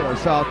Espondo,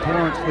 South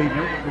Torrance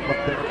leader,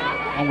 up there,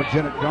 along with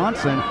Jenna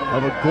Johnson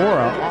of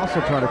Agora, also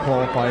trying to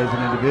qualify as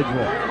an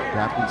individual.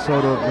 Captain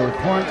Soto of North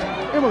Torrance,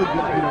 Emily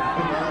Goodwin of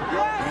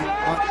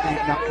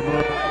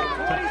Nakamura.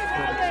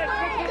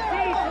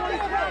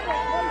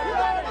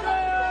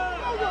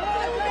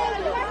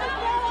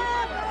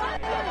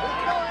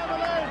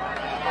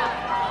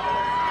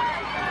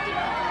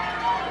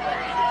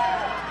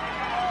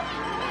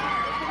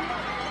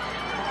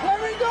 Here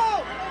we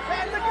go!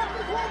 And look at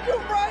this one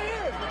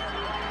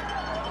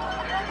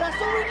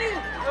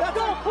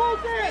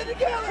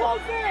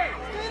close in.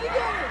 Stay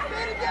together.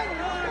 Stay together.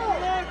 Let's go.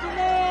 Come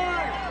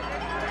on.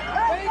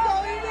 There you go,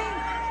 Eden.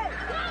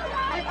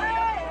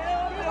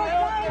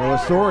 So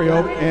Osorio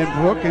and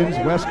Brookins,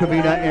 West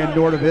Covina and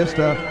Norte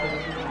Vista,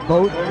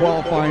 both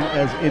qualifying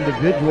as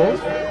individuals,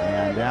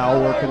 and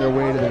now working their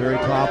way to the very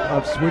top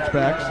of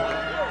switchbacks.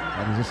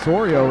 That is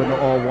Osorio in the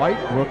all white,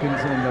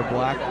 Brookins in the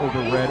black over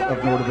red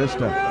of Norte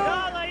Vista.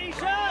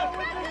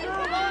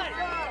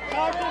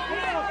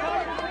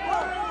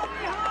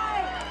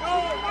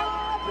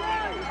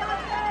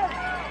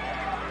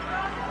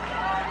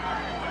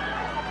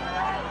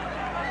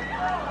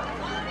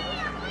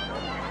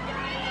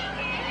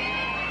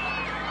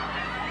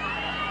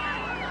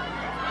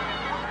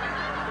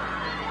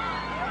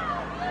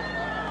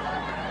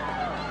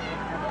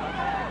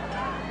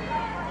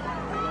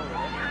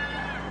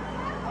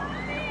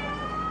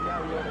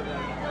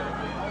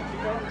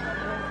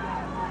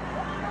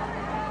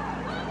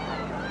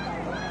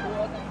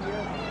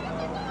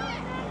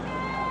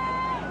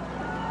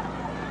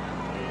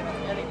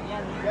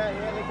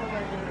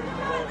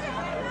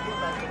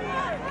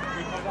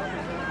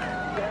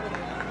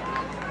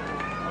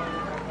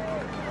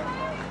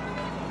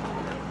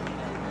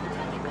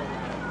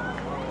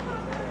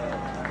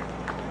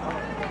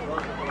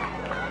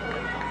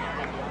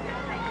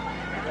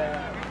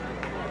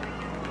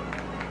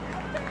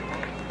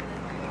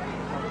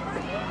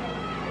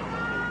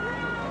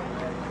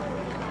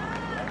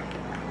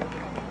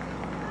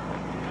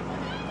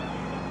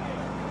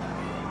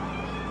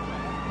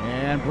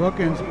 And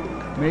Brookins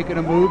making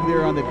a move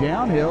there on the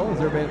downhill as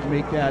they're about to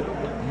make that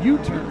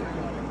U-turn.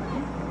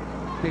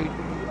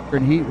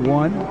 In Heat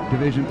 1,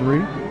 Division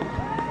 3.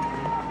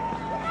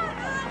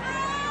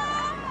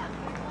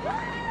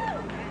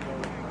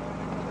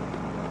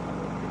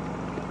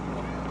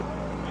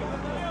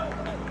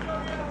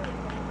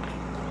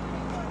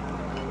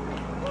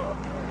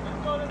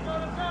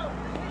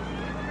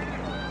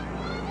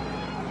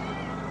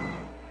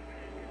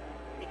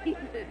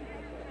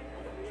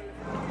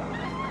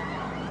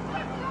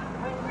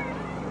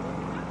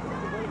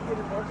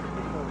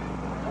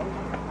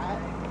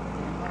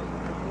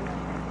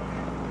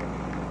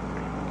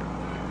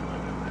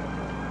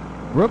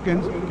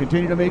 Brookins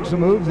continue to make some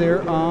moves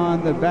there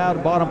on the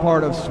bottom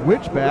part of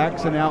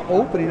switchbacks, and now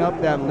opening up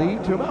that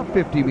lead to about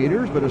 50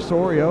 meters, but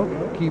Osorio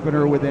keeping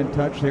her within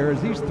touch there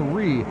as these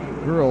three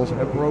girls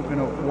have broken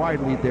a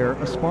wide lead there.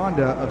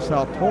 Esponda of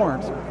South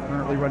Torrance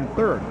currently running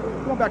third.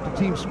 Going back to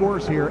team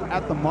scores here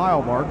at the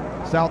mile mark,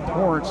 South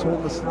Torrance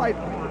holding a slight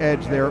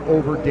edge there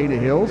over Dana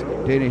Hills.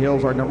 Dana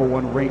Hills, our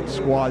 #1 ranked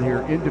squad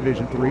here in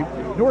Division 3.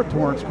 North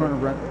Torrance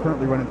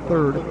currently running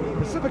third.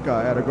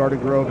 Pacifica at a Garden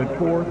Grove in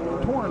fourth.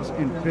 Torrance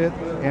in fifth.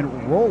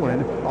 And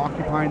Roland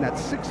occupying that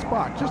sixth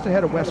spot just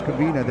ahead of West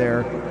Covina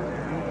there.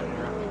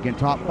 Again,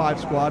 top 5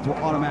 squads will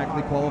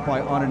automatically qualify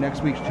on to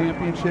next week's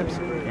championships,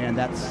 and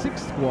that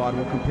 6th squad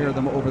will compare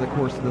them over the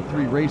course of the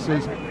 3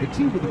 races. The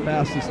team with the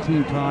fastest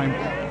team time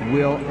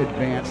will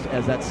advance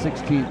as that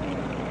 16th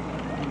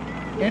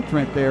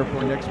entrant there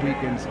for next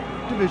weekend's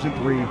Division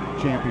 3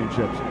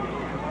 championships.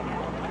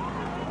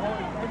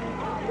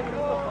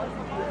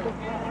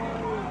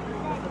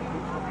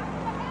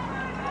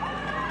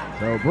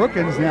 So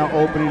Brookins now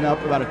opening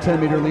up about a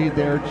 10-meter lead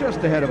there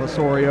just ahead of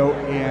Osorio,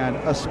 and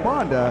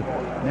Esponda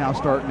now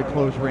starting to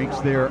close ranks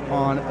there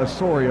on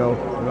Osorio,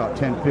 about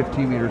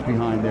 10-15 meters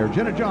behind there.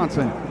 Jenna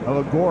Johnson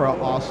of Agora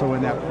also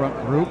in that front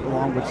group,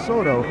 along with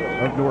Soto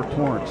of North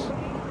Torrance.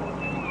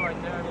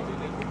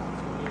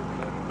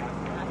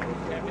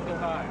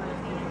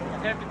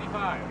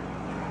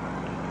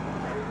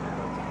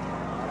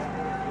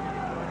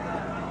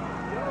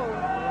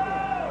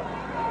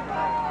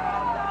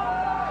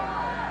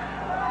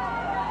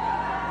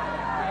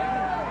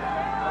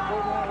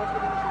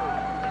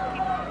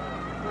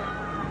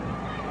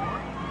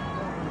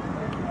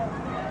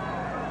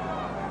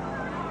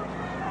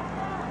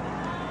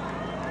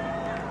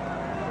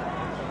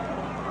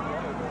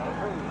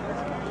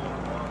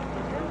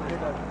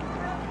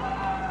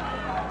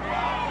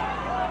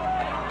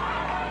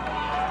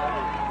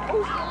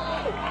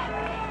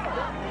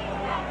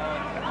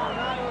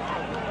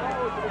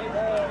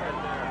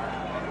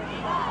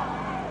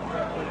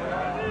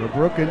 The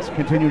Brookins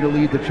continue to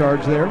lead the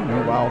charge there.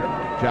 Meanwhile,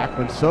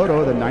 Jacqueline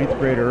Soto, the 9th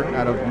grader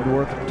out of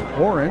North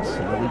Torrance,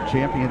 the league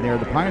champion there,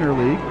 the Pioneer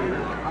League,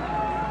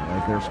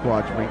 as their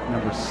squad's ranked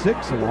number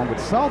 6, along with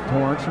South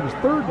Torrance, who was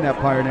 3rd in that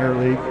Pioneer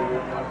League,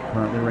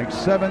 currently ranked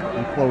 7th,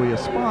 and Chloe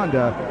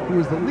Esponda, who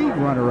is the league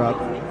runner-up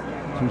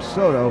to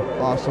Soto,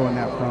 also in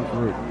that front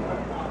group.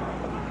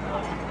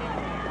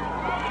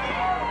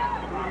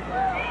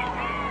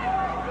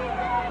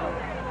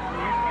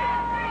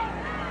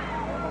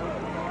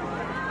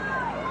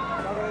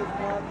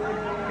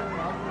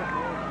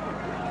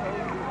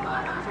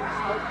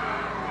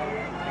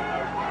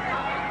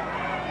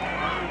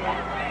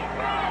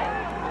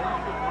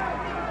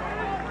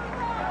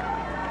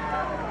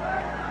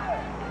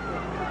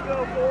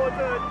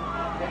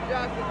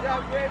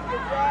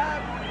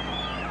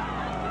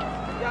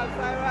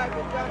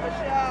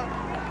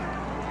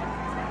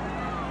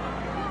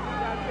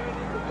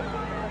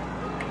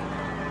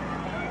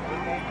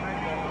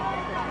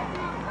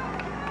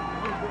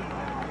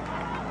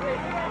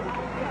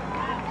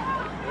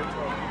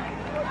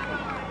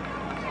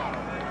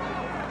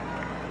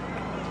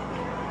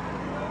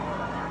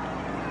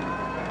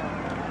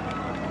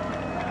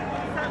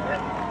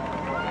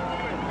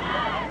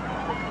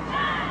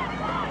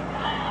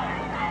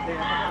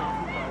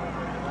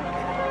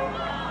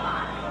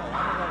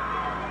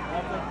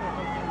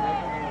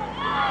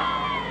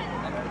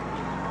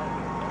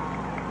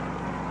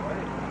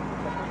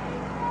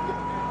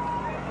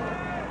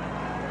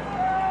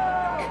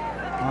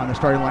 On the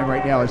starting line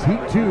right now is Heat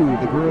 2,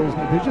 the girls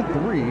Division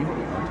 3.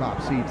 Our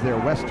top seeds there,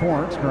 West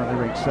Torrance, currently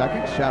ranked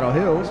 2nd. Shadow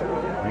Hills,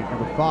 ranked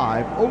number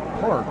 5. Oak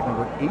Park,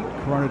 number 8.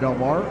 Corona Del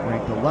Mar,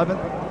 ranked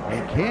 11th.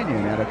 And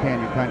Canyon, out of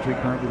Canyon Country,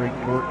 currently ranked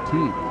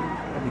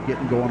 14th. We'll be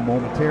getting going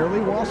momentarily.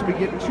 We'll also be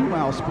getting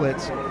 2-mile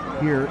splits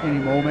here any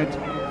moment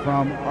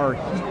from our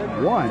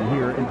Heat 1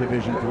 here in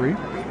Division 3.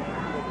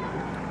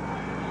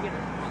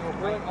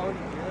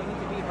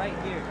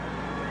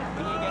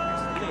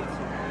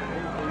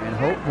 And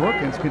Hope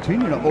Brookins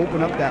continue to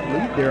open up that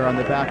lead there on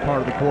the back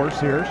part of the course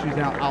here. She's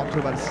now out to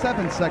about a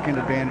 7-second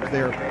advantage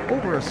there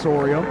over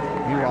Osorio.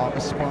 Meanwhile,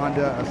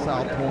 Esponda of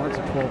South Torrance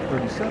at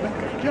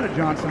 12:37. Jenna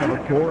Johnson of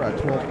Aurora at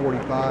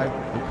 12:45.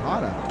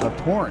 Okada of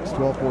Torrance,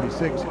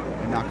 12:46.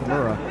 And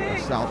Nakamura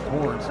of South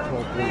Torrance,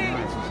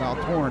 12:49. So South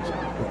Torrance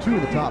with 2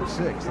 of the top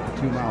 6 at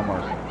the 2-mile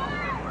mark.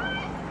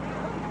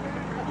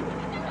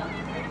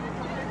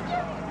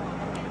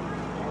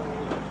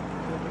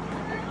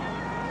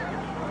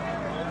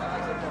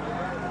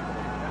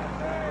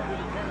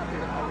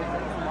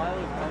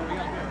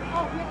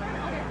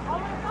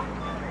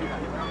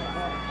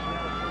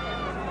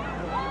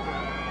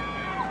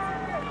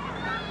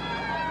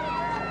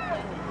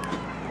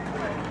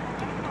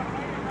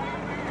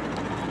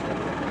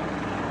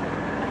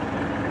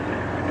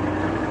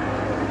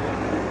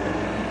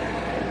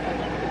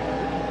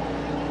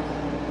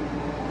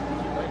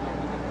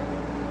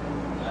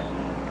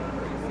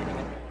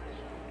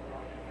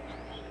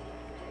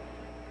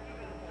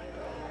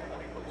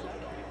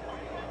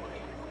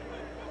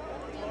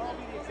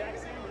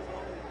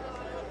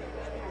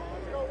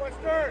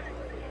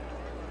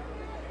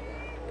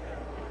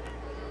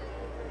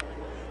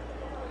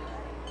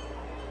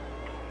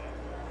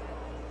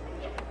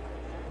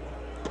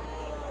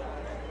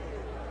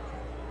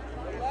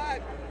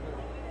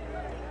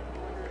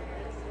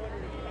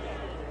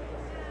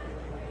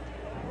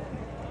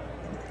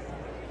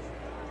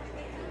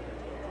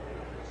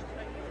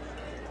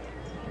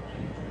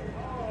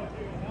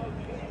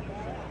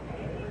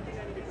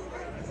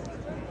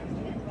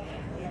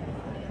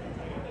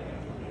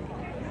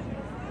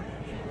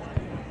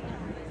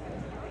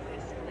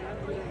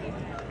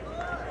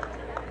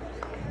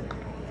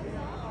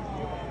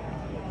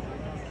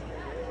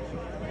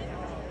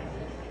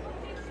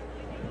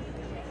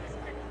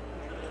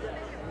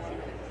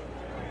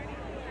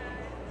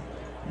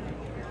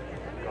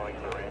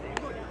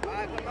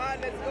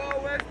 Let's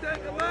go, Weston,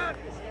 come on!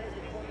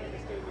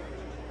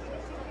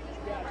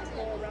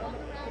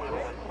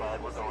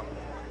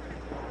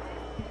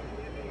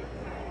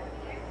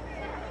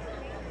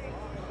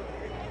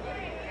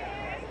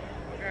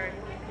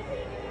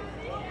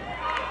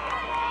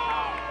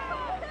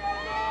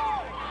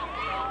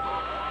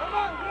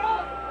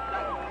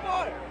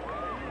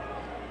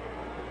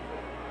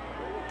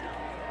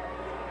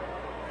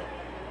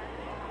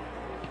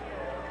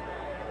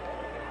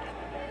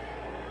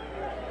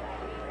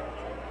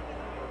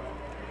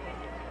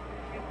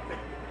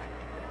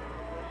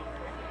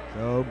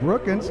 So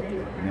Brookins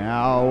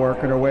now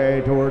working her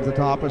way towards the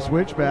top of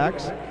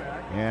switchbacks.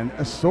 And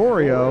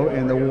Osorio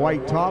in the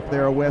white top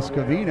there, West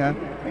Covina,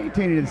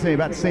 maintaining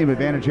about the same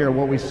advantage here of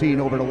what we've seen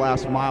over the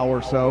last mile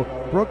or so.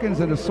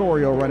 Brookins and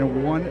Osorio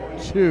running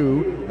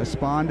 1-2.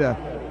 Esponda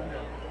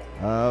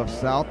of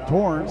South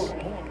Torrance.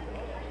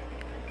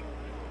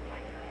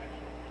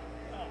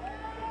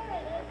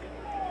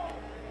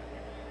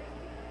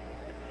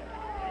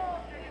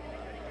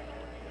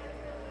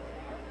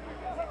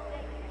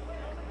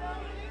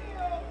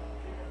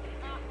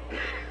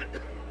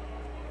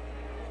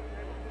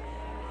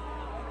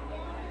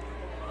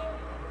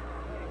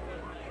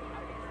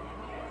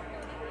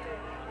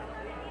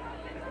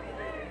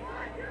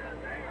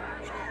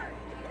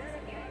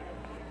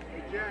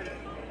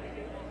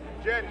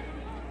 Jen.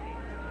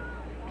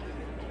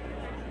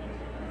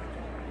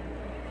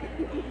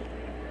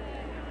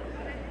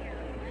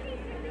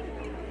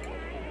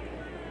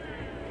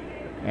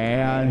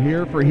 And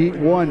here for Heat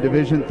 1,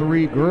 Division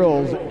 3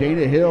 girls,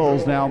 Dana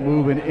Hills now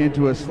moving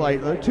into a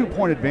slight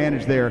 2-point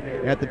advantage there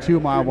at the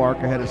 2-mile mark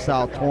ahead of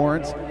South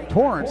Torrance.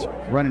 Torrance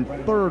running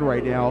 3rd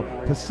right now.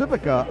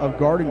 Pacifica of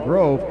Garden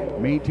Grove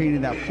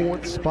maintaining that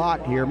 4th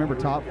spot here. Remember,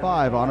 top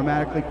 5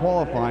 automatically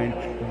qualifying.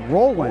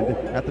 Roland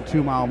at the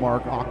 2-mile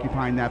mark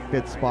occupying that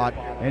 5th spot.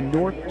 And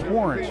North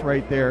Torrance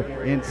right there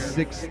in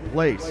 6th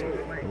place.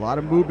 A lot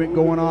of movement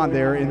going on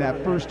there in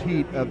that first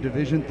heat of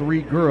Division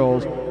 3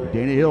 girls.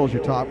 Dana Hills,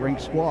 your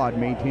top-ranked squad,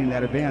 maintaining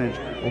that advantage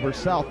over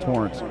South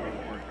Torrance.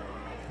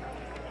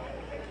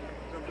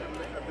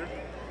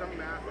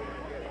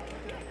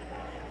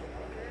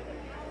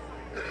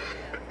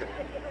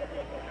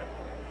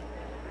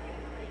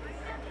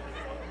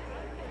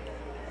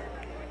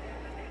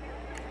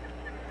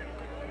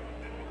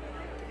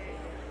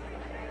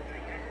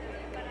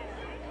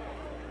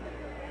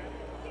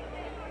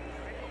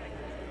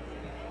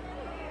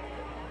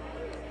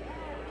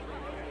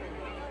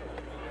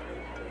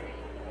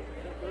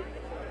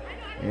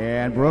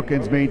 And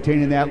Brookins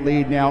maintaining that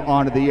lead now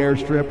onto the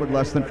airstrip with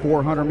less than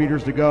 400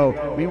 meters to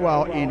go.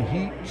 Meanwhile, in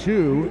Heat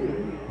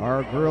 2,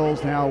 Our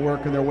girls now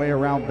working their way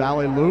around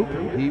Valley Loop,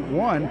 Heat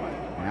 1.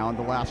 Now in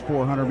the last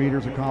 400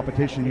 meters of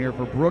competition here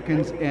for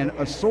Brookings and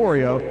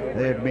Osorio.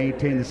 They have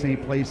maintained the same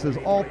places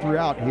all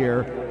throughout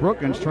here.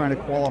 Brookings trying to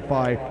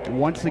qualify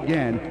once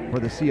again for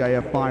the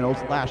CIF finals.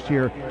 Last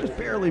year, just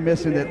barely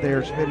missing that.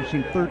 They're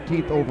finishing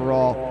 13th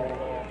overall.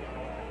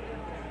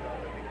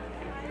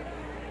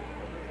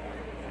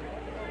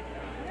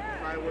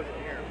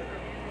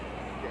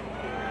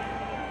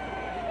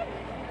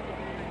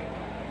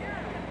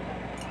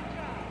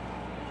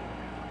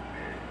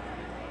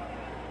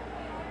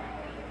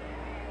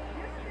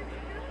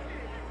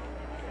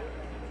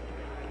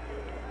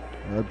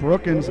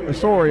 Brookings,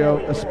 Osorio,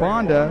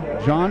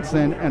 Esponda,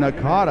 Johnson, and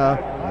Okada.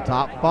 The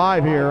top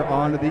 5 here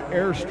onto the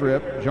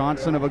airstrip.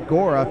 Johnson of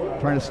Agora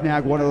trying to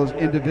snag one of those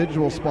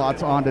individual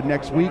spots onto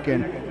next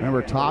weekend.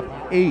 Remember, top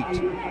 8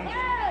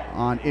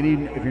 on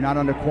any, if you're not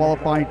on the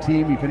qualifying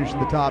team, you finish in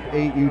the top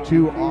 8, you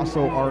too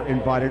also are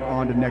invited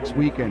on to next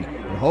weekend.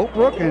 But Hope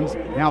Brookins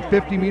now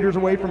 50 meters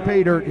away from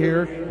pay dirt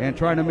here and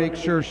trying to make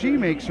sure she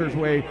makes her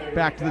way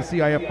back to the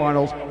CIF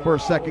finals for a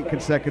second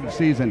consecutive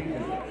season.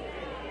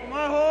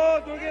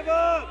 Don't give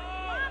up.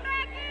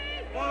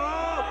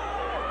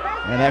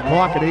 And that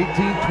clock at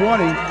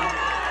 18:20.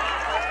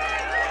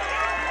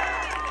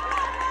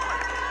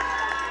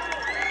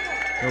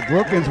 So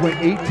Brookins went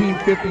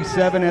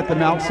 18:57 at the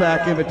Mt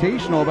SAC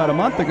Invitational about a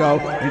month ago,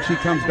 and she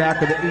comes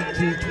back with an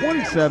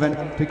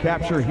 18:27 to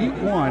capture Heat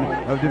 1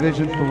 of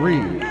Division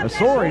 3.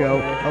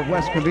 Osorio of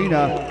West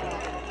Covina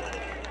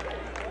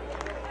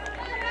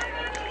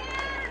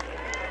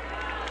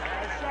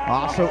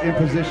also in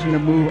position to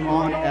move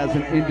on as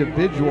an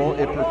individual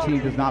if her team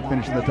does not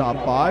finish in the top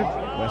 5,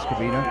 West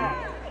Covina.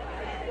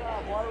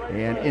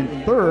 And in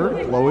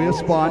third, Chloe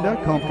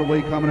Esponda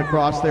comfortably coming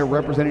across there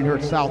representing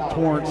her South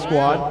Torrance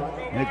squad.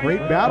 And a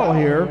great battle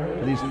here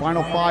for these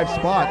final 5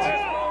 spots.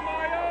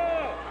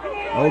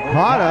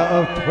 Okada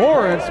of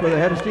Torrance with a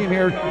head of steam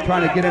here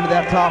trying to get into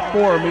that top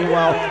 4.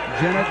 Meanwhile,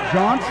 Jenna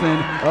Johnson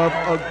of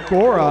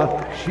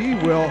Agora, she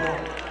will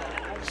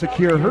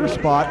secure her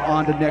spot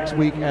on to next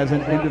week as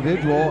an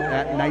individual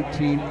at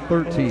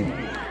 19:13.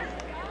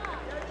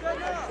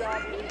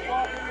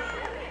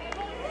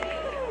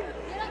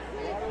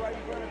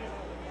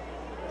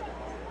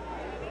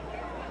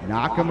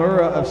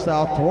 Nakamura of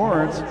South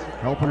Torrance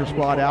helping her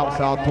squad out.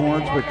 South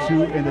Torrance with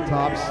 2 in the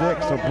top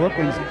 6. So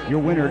Brookins, your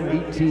winner at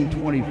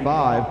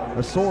 18:25.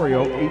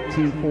 Osorio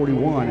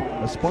 18:41.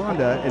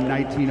 Esponda in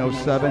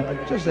 19:07,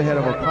 just ahead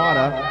of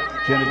Okada.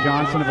 Jenna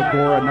Johnson of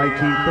Agora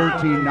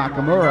 19:13.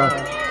 Nakamura,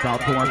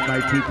 South Torrance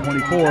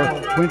 19:24.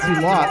 Quincy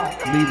Lott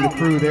leading the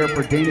crew there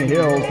for Dana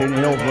Hills. Dana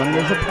Hills running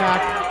as a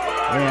pack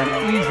and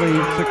easily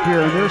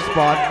securing their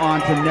spot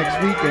on to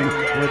next weekend,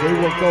 where they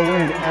will go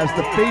in as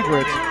the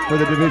favorites for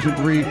the Division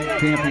III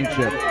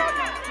championship.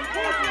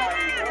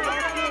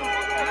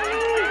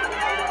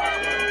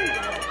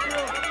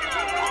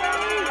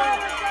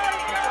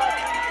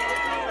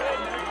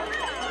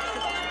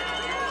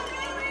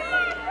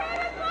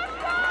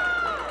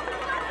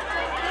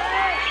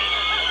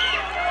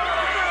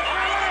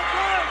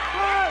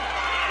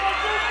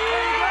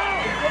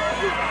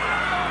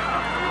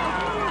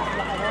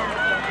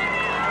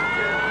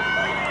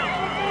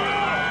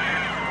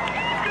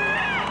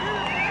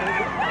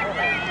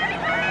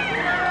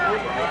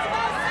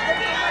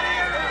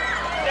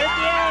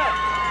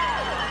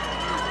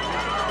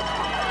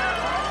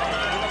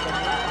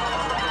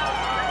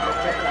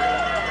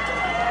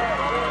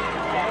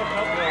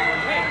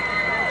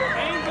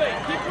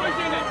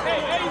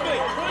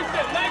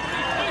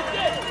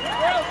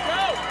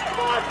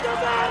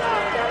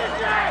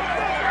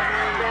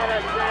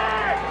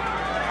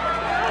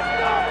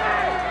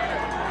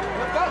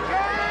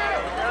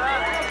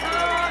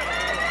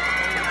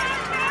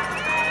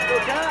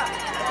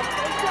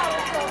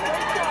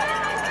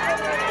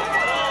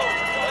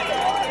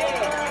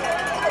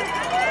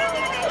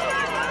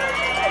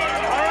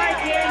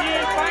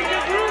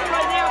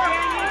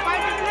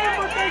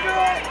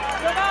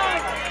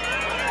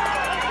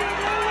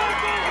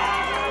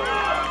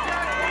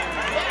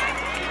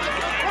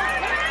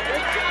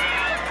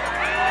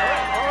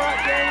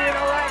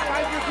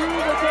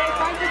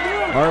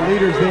 Our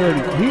leaders there in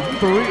Heat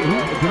 3,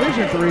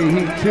 Division 3,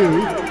 Heat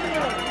 2.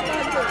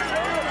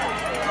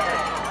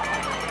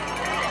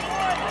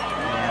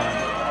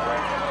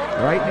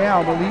 Right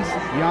now, Melise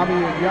Yami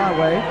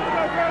Yahweh.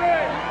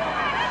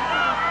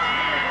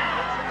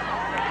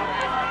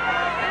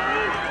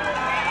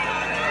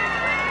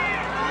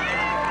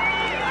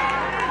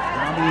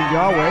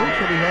 Yahweh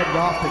she'll be heading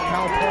off to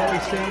Cal Poly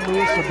San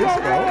Luis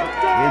Obispo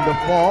in the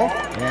fall,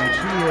 and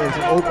she has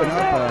opened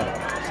up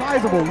a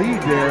sizable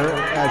lead there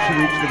as she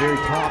reached the very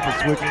top and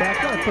switched back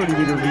to a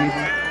 30-meter lead.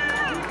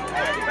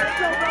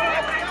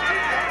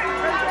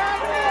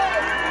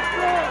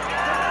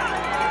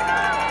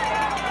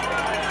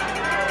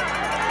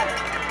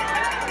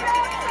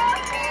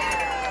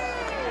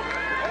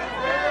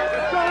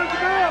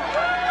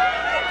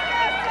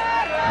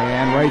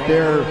 And right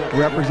there,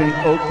 representing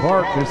Oak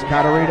Park, Miss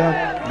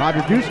Katarina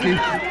Madrudowski.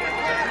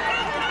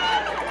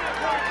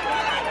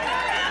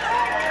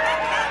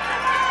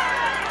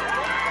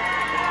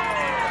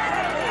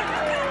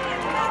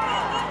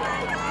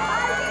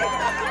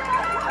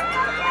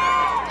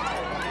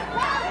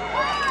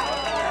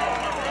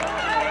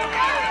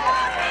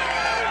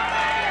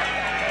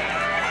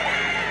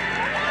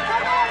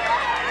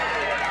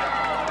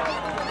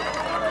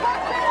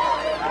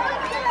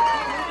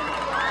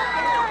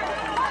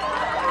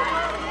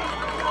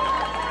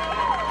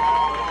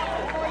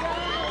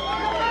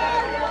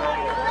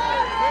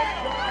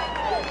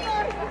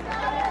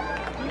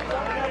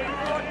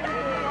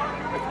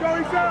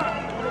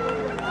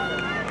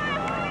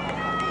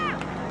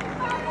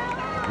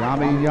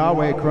 Yami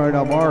Yahweh, Corona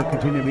Del Mar,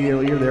 continue to be a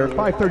leader there.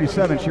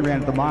 5:37, she ran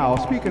at the mile.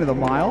 Speaking of the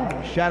mile,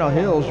 Shadow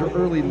Hills, your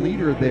early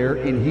leader there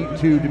in Heat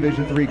 2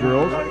 Division 3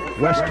 girls.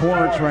 West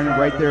Torrance running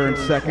right there in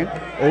second.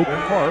 Oak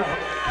Park,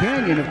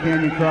 Canyon of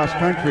Canyon Cross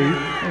Country,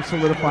 and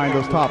solidifying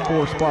those top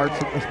 4 spots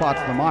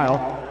in the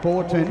mile.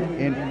 Fullerton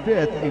in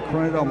 5th and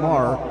Corona Del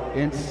Mar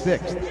in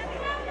 6th.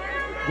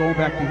 Going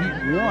back to Heat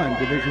 1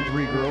 Division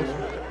 3 girls.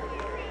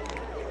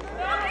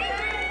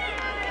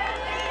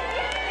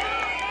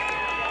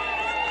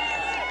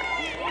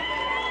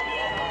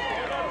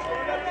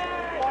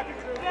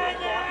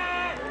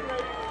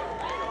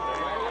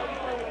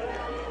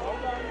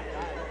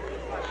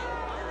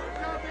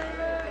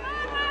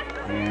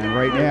 And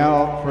right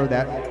now for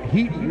that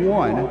Heat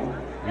 1,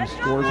 these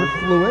scores are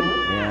fluid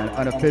and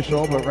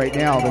unofficial, but right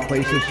now the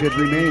places should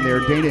remain there.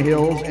 Dana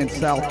Hills and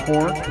South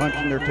Torrance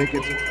punching their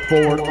tickets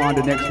forward on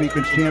to next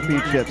weekend's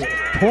championships.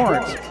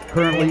 Torrance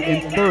currently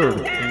in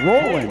 3rd,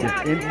 Roland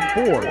in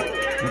 4th.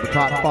 The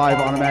top 5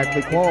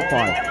 automatically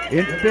qualify.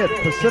 In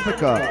 5th,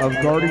 Pacifica of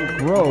Garden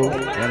Grove,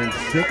 and in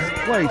 6th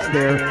place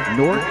there,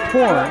 North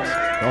Torrance.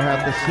 They'll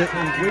have to sit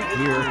and wait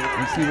here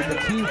and see what the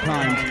team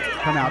times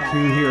come out to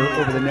here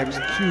over the next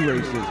 2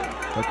 races.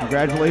 But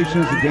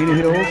congratulations to Dana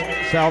Hills,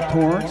 South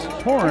Torrance,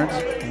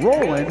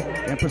 Roland,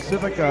 and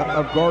Pacifica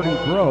of Garden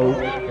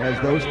Grove, as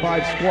those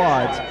 5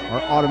 squads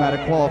are automatic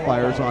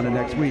qualifiers on to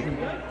next week.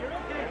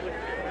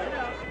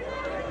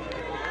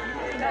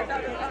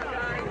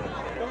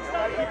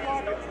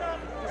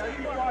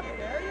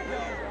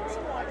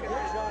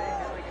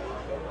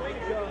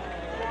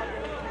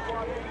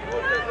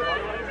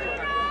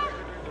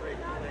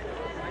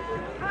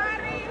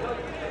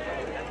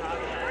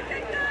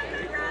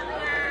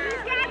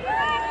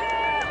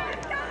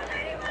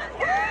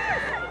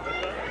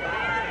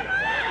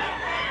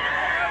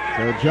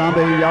 So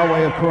Jambe Yahweh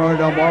of Corona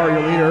Del Mar,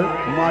 your leader.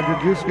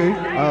 Madraguski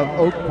of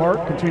Oak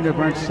Park continue to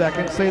run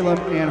 2nd. Salem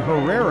and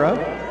Herrera.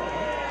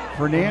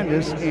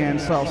 Fernandez and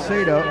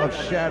Salcedo of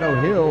Shadow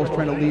Hills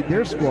trying to lead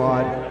their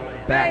squad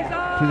back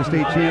to the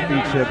state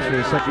championships for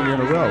the 2nd year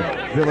in a row.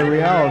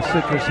 Villarreal of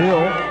Citrus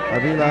Hill,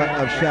 Avila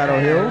of Shadow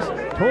Hills,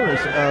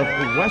 Torres of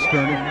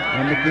Western,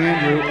 and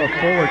McAndrew of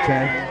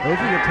Fullerton. Those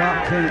are your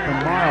top 10 at the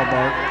mile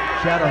mark.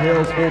 Shadow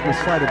Hills hold the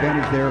slight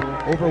advantage there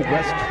over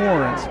West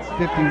Torrance,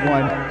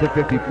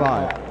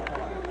 51-55.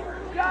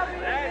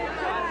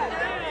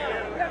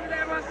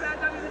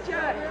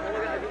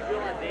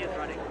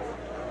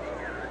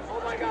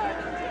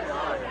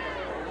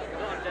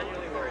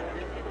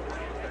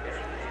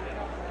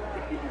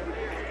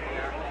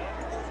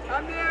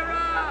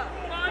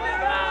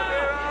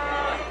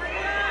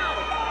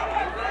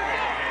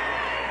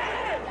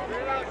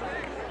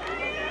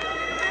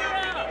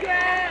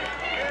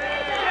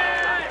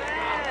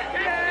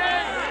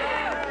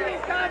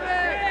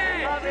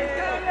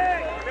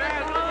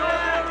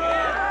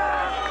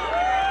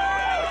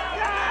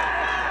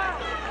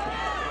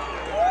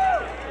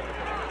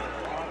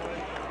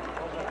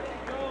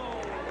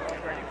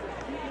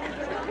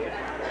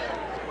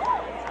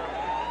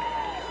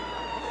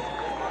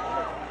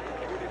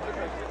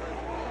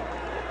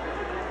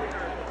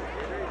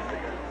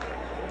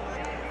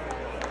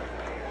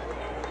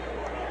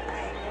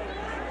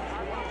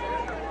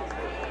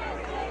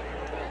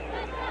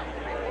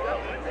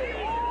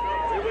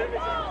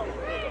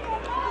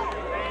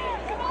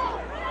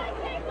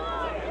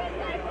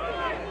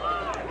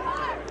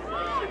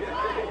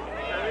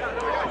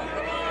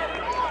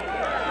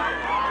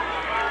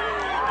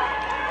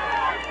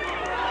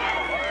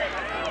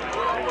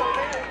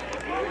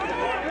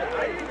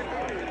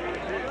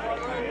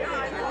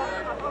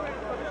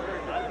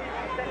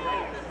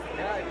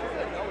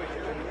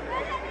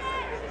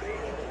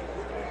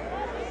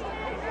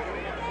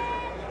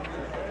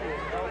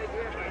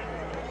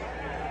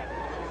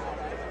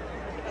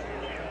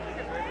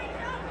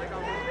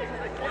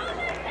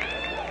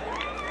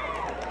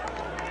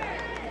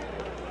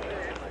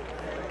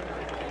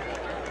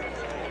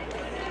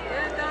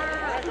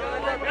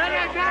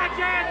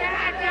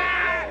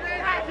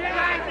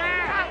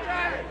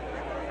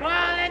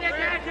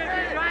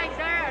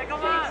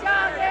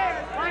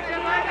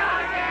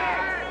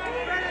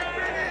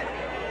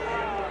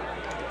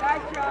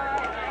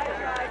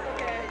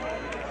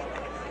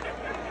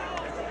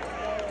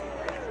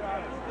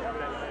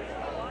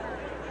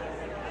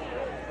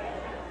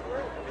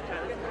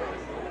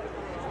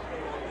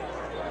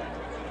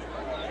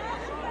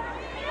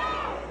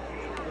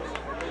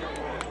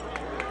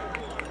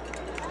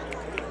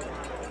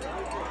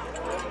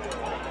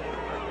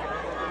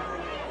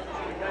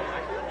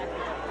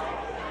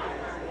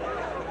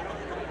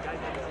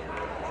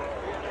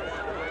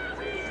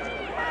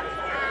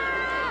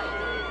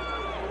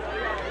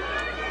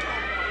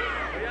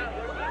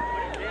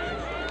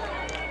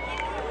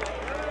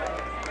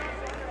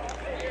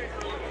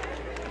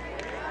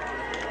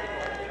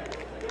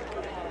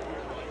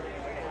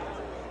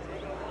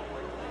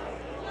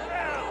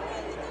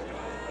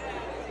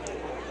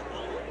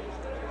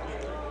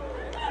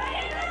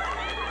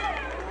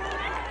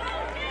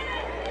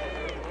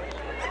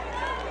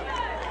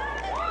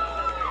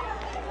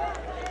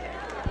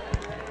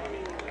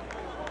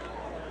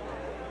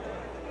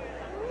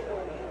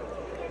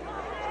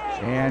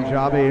 And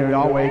Jabe and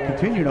Yahweh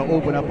continue to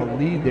open up a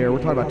lead there.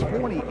 We're talking about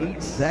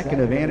 28-second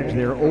advantage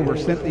there over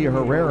Cynthia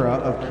Herrera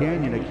of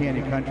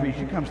Canyon Country.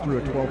 She comes through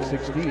at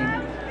 12:16.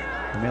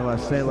 Camila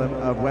Salem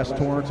of West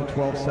Torrance at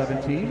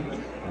 12:17.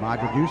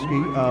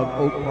 Madradewski of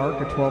Oak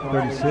Park at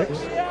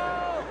 12:36.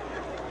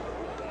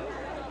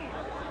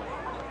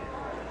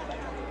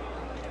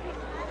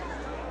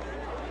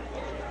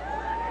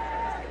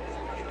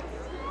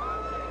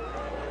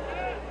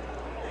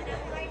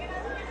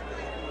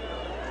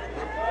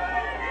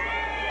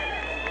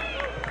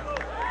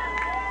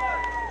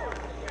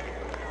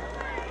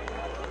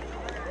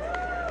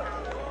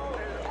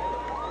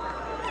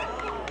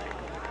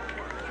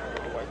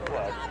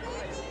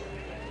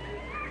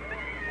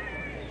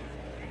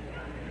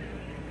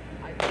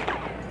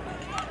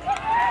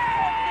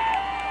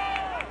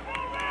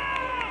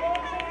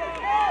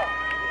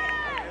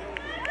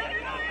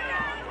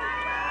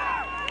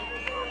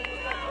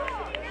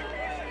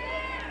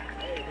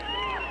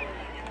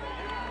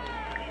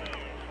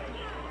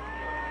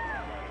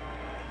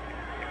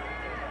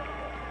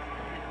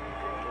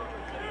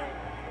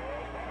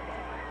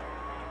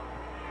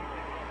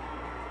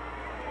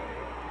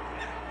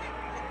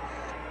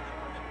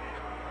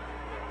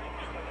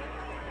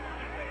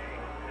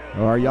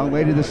 Our young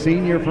lady, the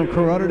senior from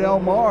Corona Del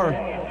Mar.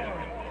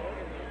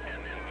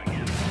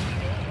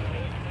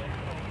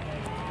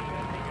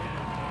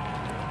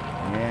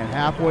 And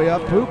halfway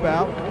up, poop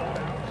out.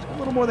 Just a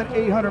little more than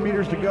 800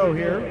 meters to go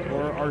here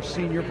for our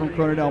senior from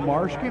Corona Del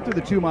Mar. She came through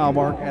the 2-mile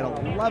mark at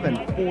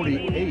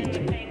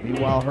 11:48.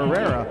 Meanwhile,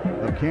 Herrera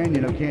of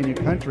Canyon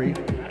Country,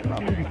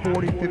 about maybe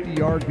 40, 50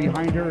 yards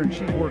behind her, and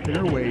she's working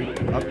her way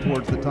up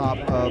towards the top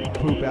of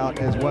poop out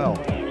as well.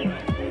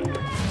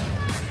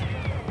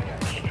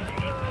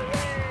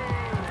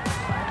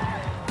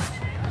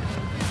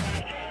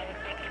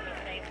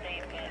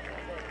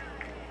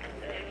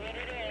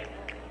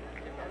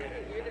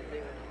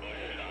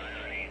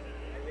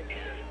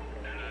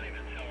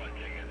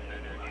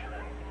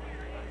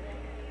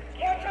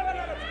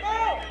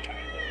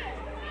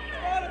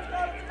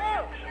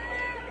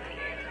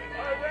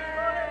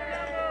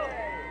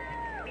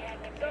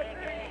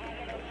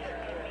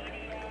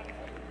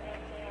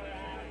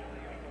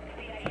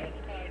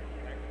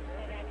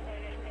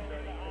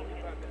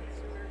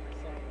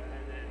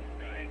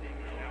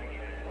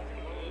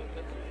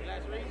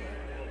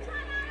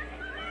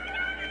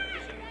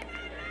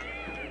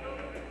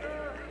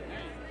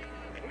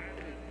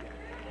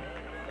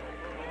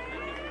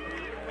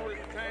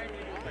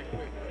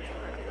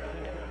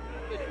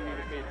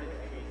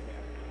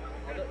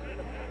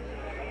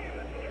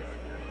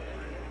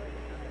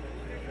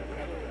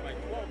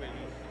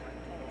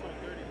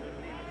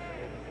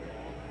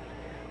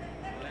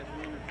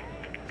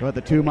 So at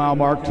the 2-mile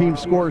mark, team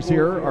scores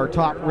here. Our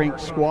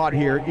top-ranked squad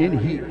here in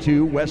Heat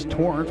 2, West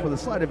Torrance, with a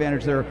slight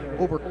advantage there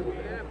over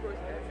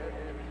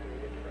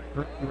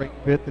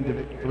ranked 5th in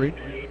Division 3.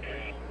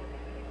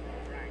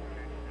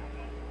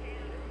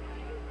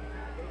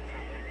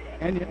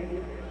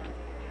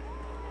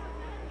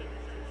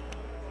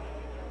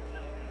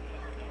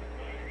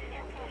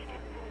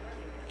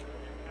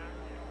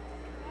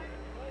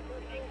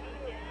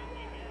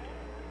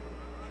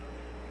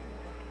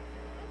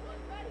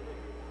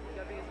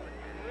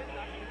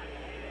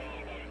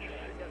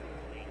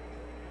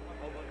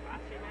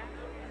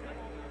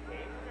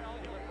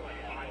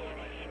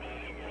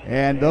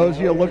 And those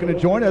of you looking to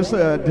join us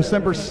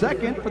December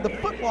 2nd for the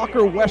Foot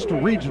Locker West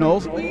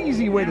Regionals,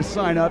 easy way to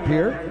sign up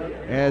here.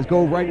 As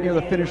go right near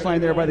the finish line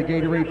there by the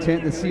Gatorade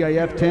tent, the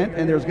CIF tent,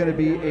 and there's going to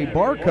be a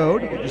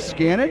barcode. You just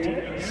scan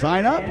it,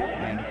 sign up,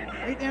 and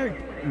right there,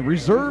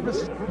 reserve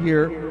is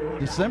here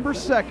December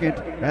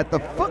 2nd at the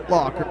Foot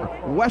Locker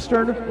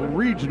Western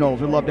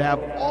Regionals. We'd love to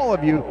have all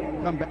of you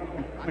come back.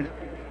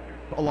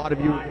 A lot of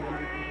you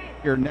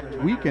here next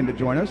weekend to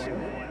join us.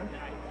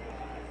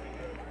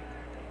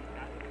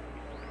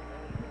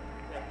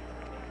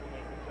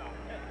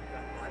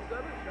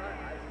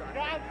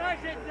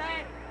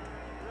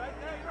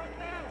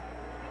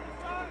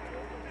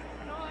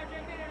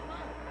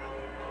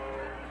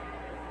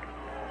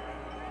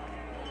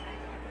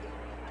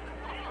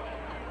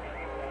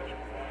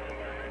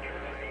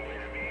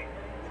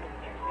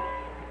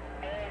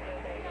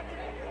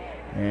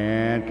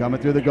 And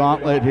coming through the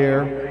gauntlet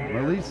here,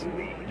 Melise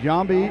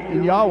Jambi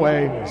and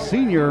Yahweh,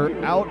 senior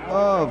out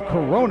of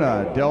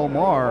Corona Del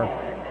Mar.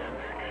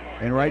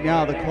 And right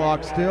now the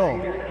clock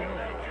still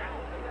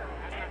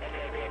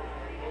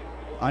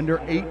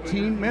under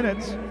 18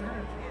 minutes.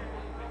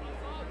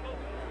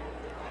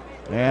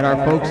 And our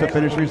folks at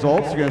Finish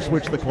Results are going to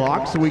switch the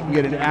clock so we can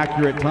get an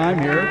accurate time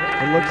here.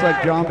 It looks like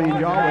Jambi and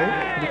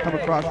Yahweh going to come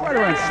across right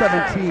around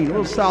 17, a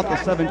little south of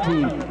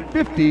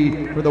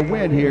 17:50 for the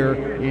win here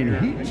in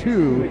Heat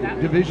 2,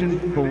 Division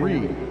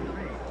 3.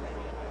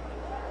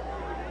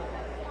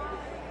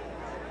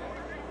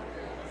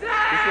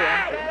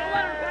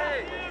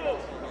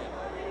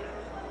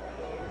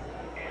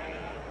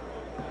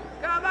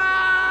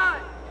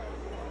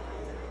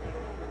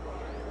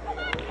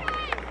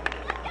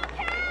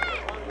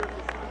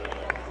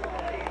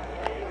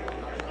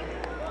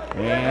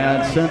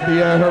 And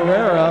Cynthia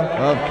Herrera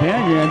of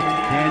Canyon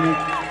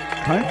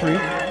Country.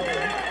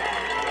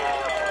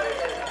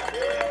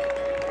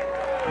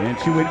 And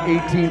she went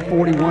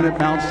 18:41 at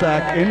Mt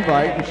SAC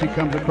Invite, and she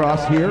comes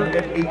across here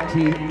at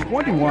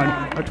 18:21,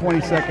 a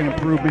 20-second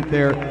improvement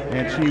there,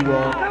 and she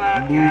will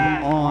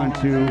move on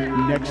to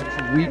next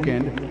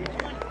weekend.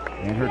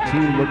 And her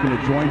team looking to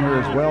join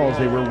her as well, as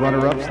they were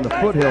runner-ups in the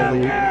Foothill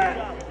League.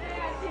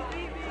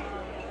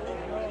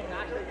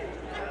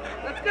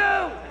 Let's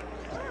go!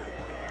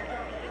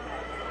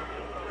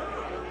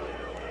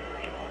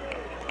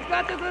 You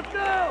got this, let's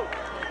go!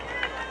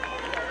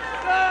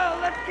 Go,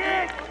 let's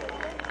kick!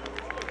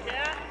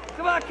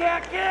 Come on,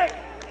 Cat, kick!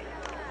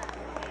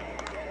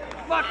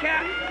 Come on,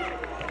 Cat!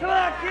 Come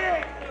on,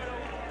 kick!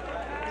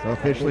 So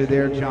officially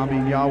there,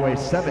 Jambi Yahweh,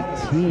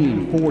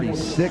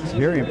 17:46.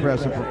 Very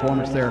impressive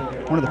performance there.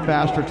 One of the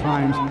faster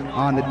times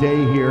on the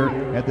day here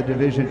at the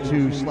Division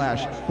 2/3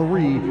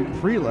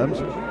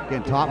 prelims.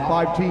 Again, top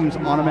 5 teams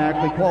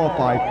automatically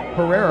qualify.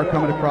 Herrera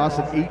coming across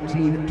at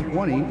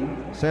 18:20.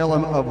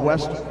 Salem of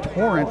West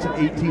Torrance at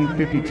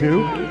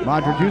 18:52.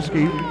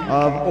 Madradewski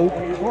of Oak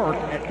Park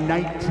at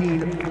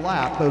 19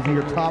 flat. Those are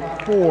your top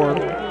 4.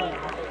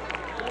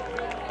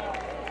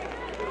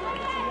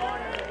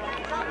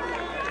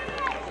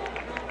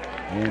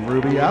 And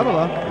Ruby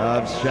Avila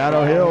of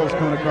Shadow Hills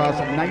coming across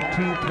at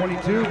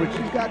 19:22, but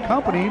she's got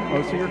company,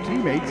 most of her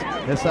teammates,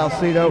 as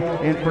Salcedo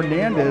and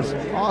Fernandez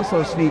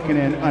also sneaking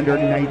in under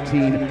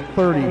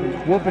 19:30.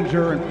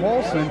 Wolfinger and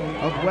Paulson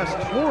of West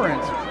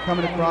Torrance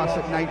coming across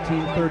at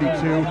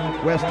 19:32.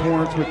 West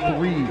Torrance with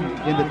 3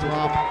 in the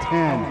top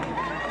 10.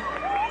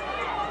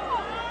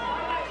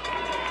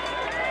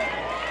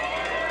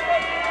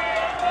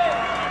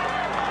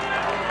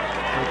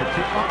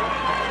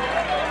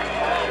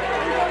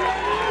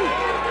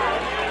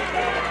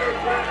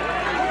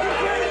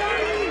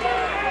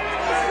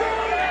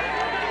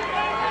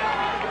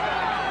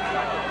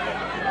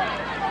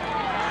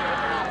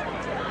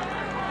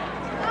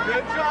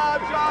 Good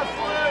job,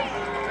 Jocelyn.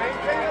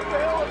 Maintain up the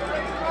hill and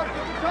race up to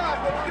the top.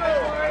 Let's go.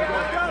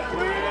 Let's go,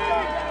 sweetie.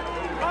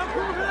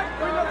 Encore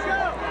victory. Let's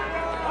go.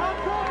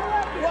 Encore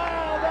victory.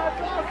 Wow,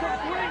 that's awesome.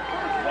 Great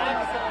first one.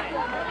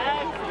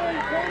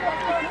 Maintain up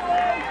the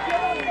hill.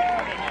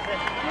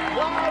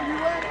 Wow, you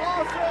went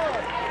awesome.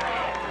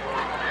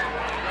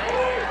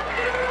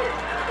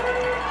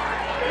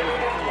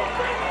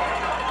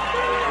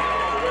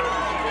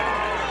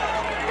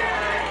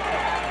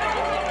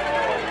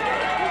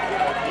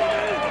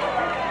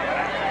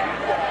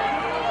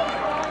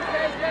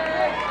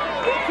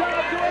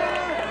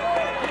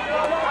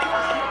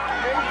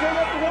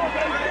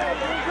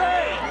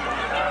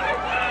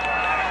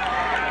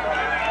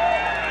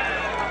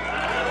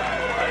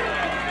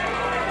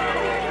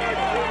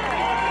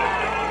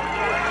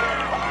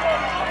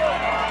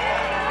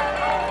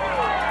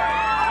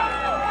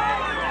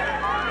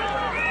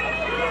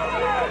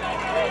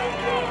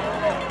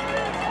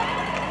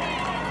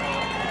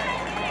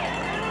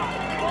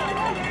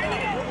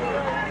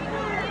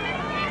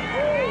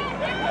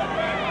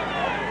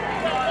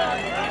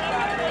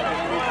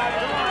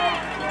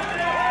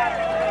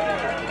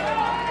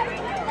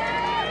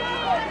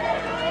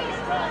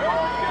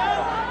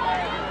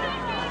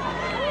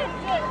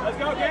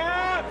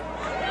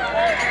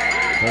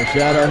 So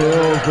Shadow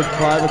Hills with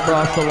 5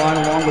 across the line,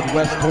 along with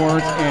West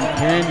Torrance and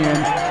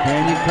Canyon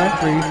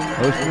Country.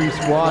 Those 3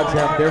 squads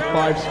have their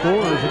 5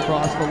 scorers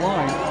across the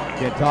line.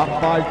 The top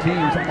 5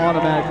 teams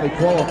automatically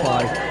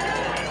qualify.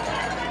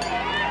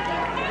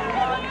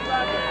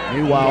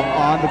 Meanwhile,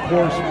 on the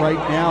course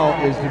right now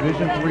is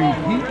Division 3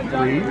 Heat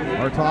 3.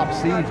 Our top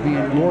seeds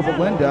being Yorba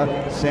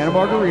Linda, Santa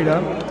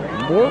Margarita,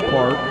 Moore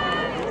Park,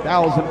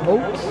 Thousand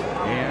Oaks,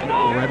 and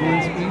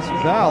Redlands East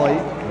Valley.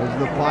 Those are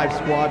the 5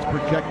 squads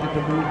projected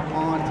to move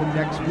on to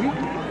next week.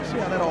 See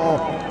how that all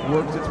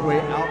works its way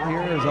out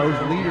here as those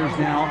leaders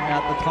now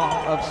at the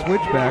top of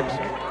switchbacks.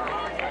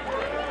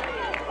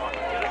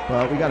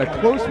 But we got a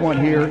close one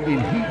here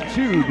in Heat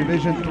 2,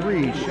 Division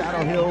 3.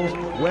 Shadow Hills,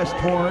 West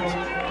Torrance,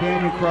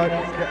 Canyon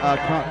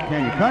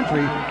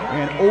Country,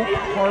 and Oak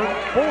Park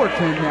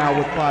Fullerton now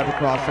with 5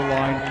 across the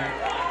line.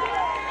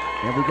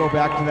 And we go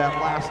back to that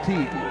last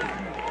heat.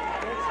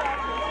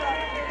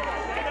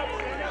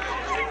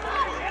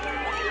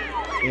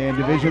 In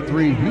Division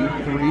 3 Heat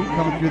 3,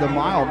 coming through the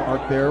mile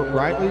mark there,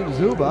 Riley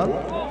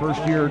Zuba,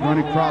 first year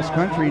running cross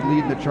country,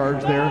 leading the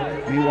charge there.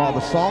 Meanwhile,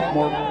 the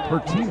sophomore, her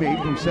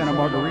teammate from Santa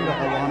Margarita,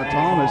 Alana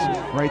Thomas,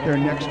 right there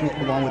next to,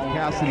 along with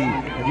Cassidy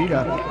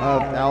Adita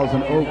of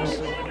Thousand Oaks.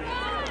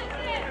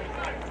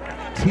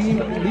 Team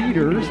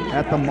leaders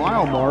at the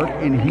mile mark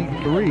in Heat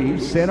 3,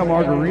 Santa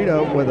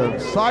Margarita with a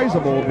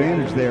sizable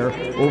advantage there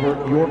over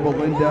Yorba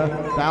Linda,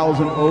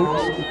 Thousand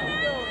Oaks.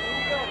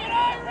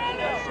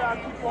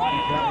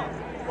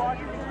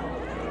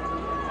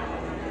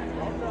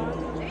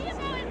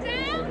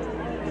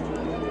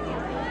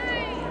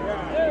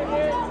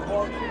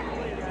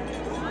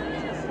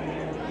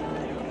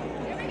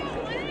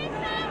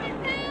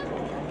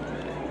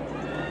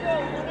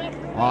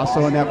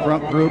 Also in that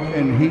front group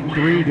in Heat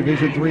 3,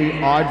 Division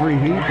 3, Audrey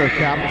Heath of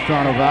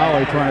Capistrano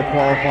Valley trying to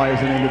qualify as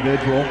an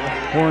individual.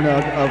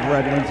 Hornug of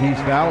Redlands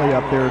East Valley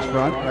up there is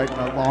front, right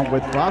along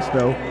with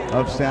Fausto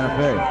of Santa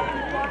Fe.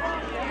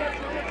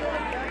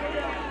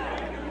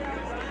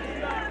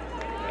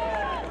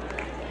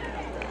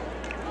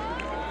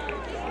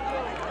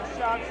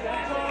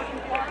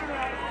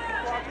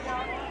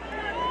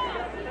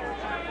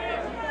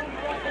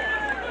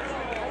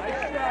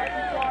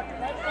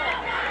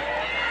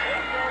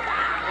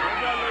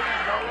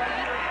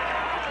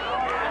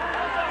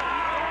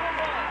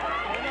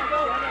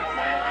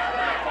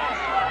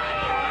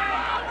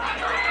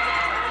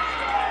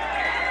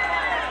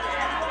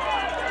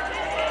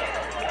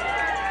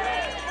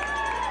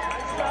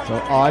 So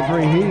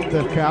Audrey Heath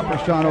of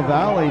Capistrano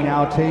Valley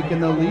now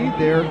taking the lead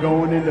there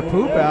going into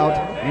poop out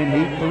in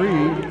Heat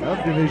 3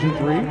 of Division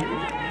 3.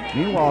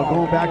 Meanwhile,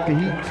 going back to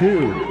Heat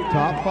 2,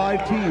 top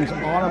 5 teams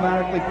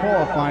automatically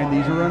qualifying.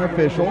 These are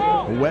unofficial.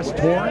 West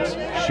Torrance,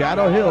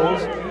 Shadow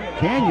Hills,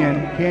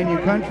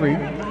 Canyon Country,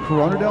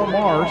 Corona Del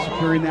Mar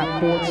securing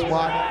that 4th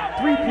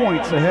spot, 3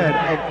 points ahead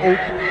of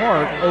Oak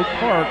Park. Oak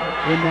Park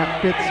in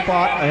that 5th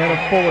spot ahead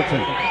of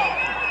Fullerton.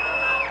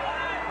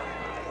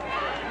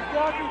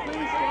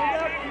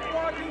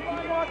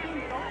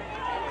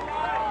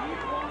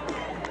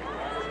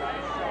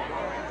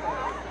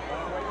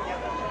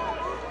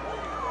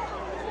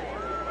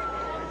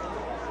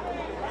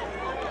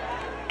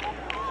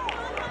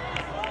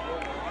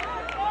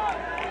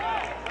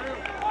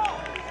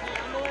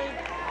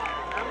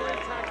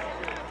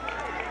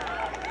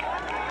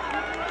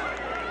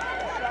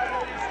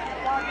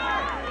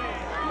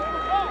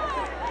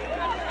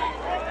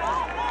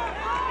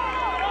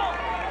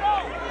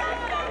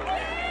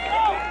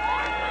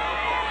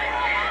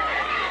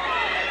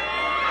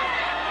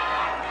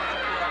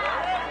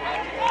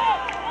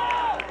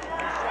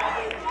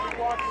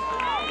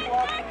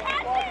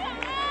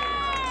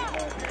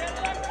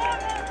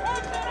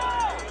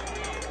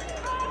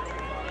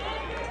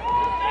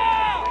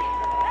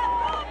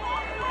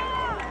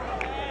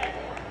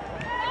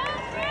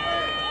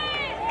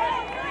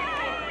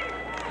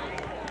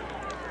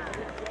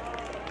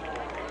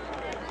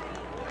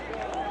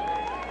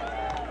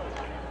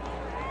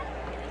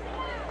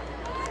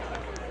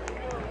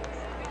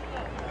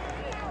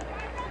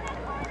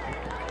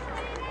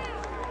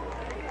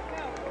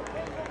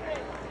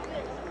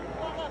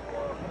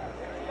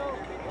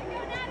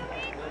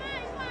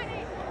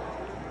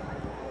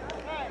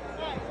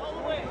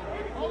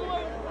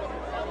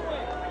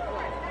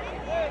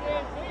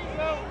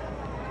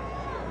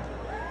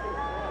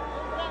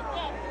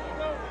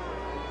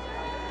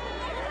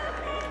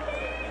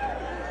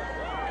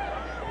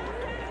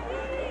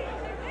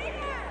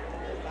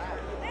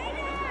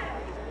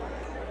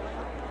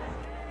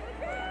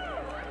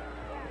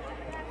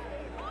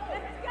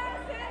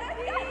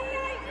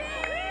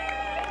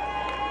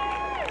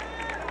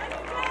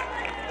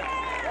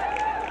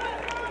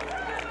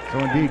 So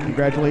indeed,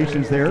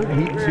 congratulations there.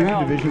 Heat 2,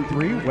 Division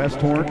 3,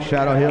 West Torrance,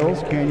 Shadow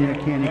Hills,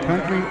 Canyon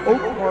Country,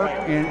 Oak Park,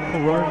 and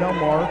Corona Del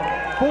Mar,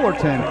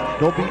 Fullerton.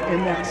 They'll be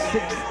in that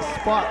 6th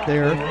spot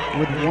there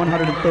with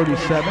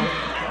 137,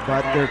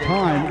 but their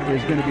time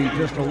is going to be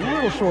just a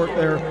little short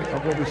there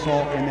of what we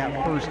saw in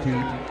that first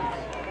heat.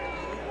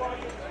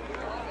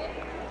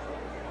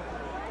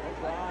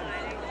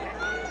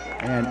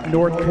 And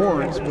North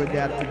Torrance with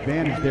that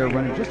advantage there,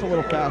 running just a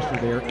little faster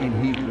there in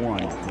Heat 1.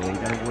 So we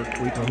got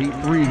to wait till Heat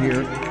 3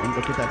 here and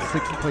look at that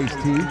 6th place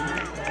team.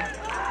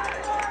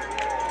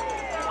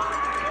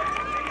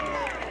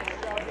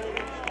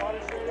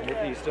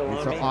 And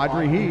so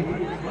Audrey Heath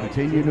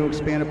continuing to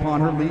expand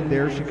upon her lead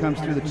there. She comes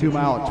through the 2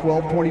 mile at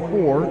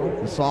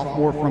 12:24. The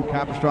sophomore from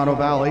Capistrano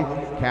Valley,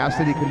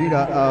 Cassidy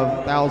Cadita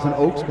of Thousand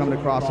Oaks coming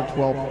across at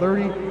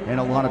 12:30, and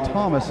Alana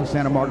Thomas of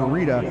Santa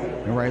Margarita,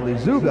 and Riley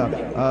Zuga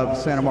of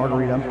Santa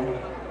Margarita.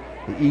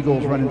 The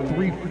Eagles running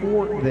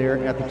 3:4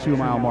 there at the 2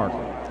 mile mark.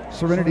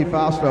 Serenity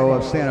Fausto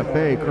of Santa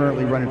Fe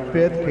currently running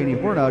 5th. Katie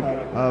Hornug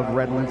of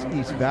Redlands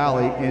East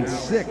Valley in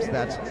 6th.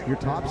 That's your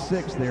top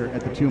 6 there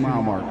at the 2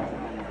 mile mark.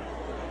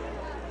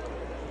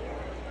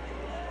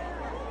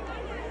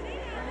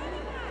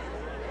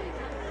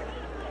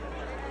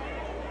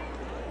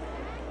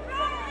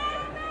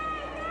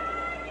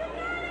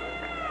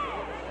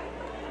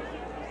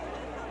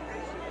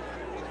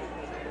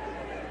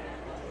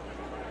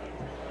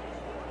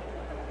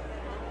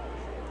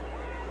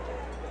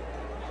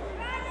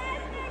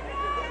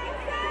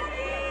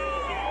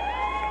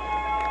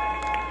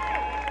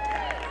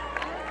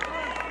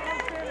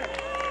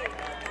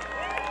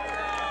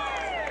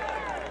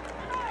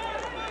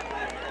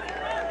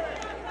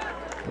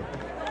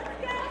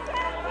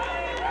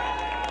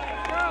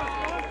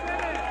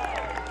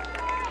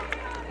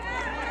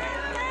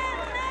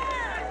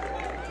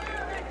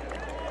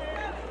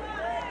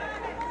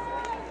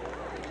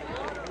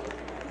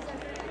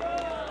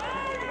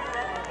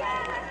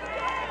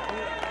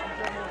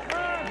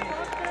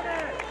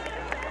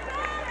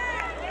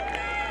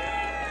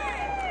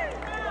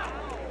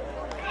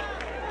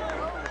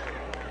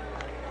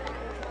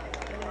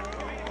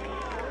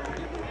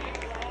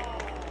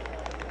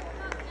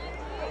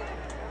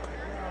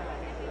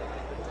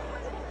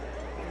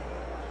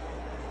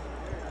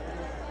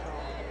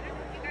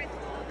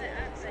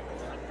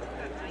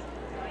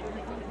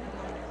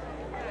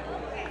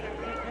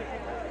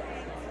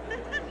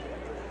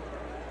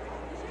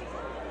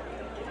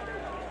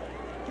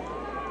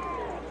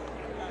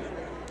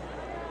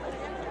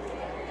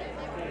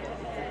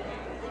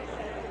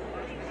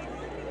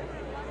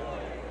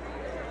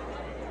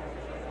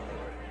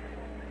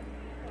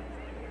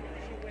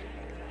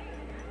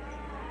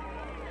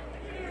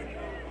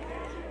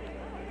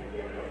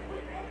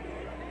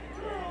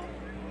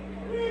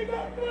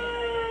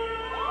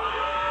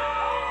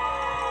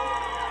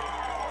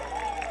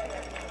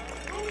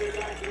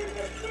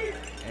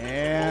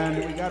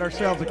 got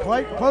ourselves a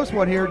close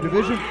one here.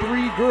 Division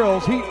 3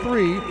 girls, Heat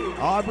 3.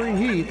 Aubrey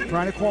Heath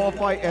trying to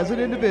qualify as an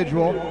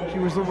individual. She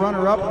was the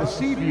runner-up in the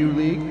Seaview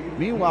League.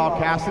 Meanwhile,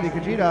 Cassidy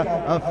Kajita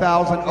of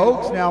Thousand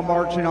Oaks now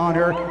marching on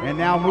her and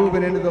now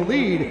moving into the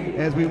lead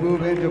as we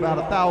move into about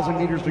 1,000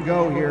 meters to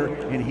go here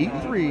in Heat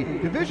 3,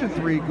 Division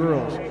 3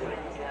 girls.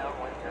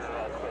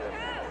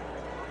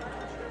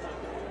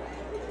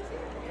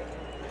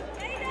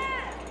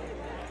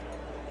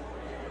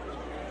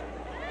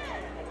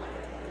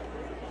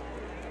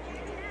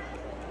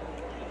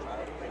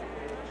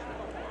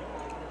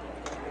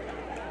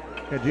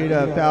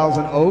 Kajita of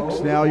Thousand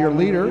Oaks, now your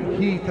leader.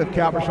 Heath of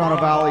Capistrano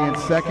Valley in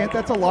second.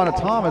 That's Alana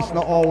Thomas in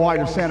the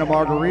all-white of Santa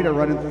Margarita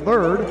running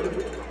third.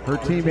 Her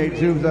teammate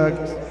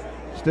Zubza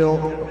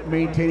still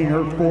maintaining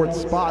her fourth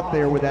spot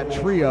there with that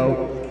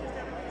trio.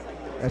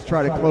 Let's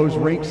try to close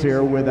ranks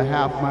here with a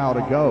half mile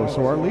to go.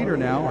 So our leader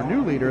now, our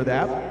new leader of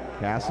that,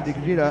 Cassidy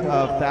Kajita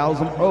of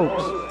Thousand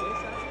Oaks.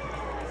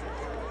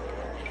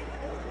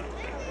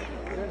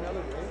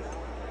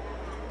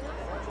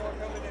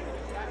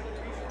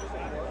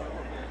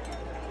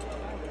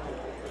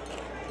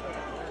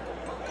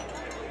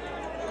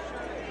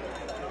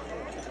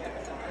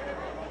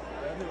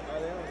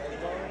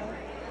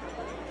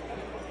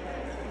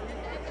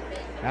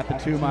 At the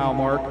 2 mile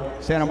mark,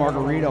 Santa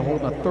Margarita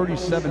holding a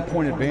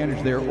 37-point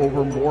advantage there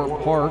over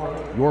Moore Park.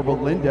 Yorba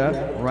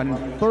Linda running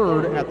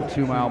third at the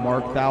 2 mile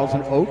mark.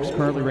 Thousand Oaks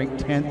currently ranked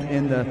 10th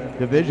in the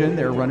division.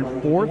 They're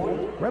running fourth.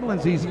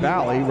 Redlands East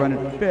Valley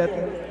running fifth.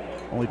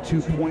 Only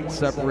 2 points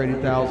separating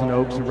Thousand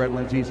Oaks and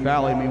Redlands East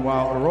Valley.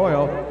 Meanwhile,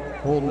 Arroyo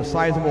holding a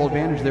sizable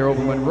advantage there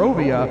over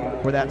Monrovia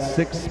for that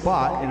 6th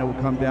spot, and it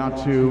will come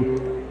down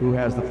to who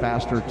has the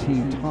faster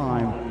team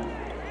time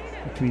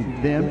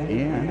between them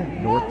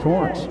and North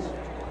Torrance.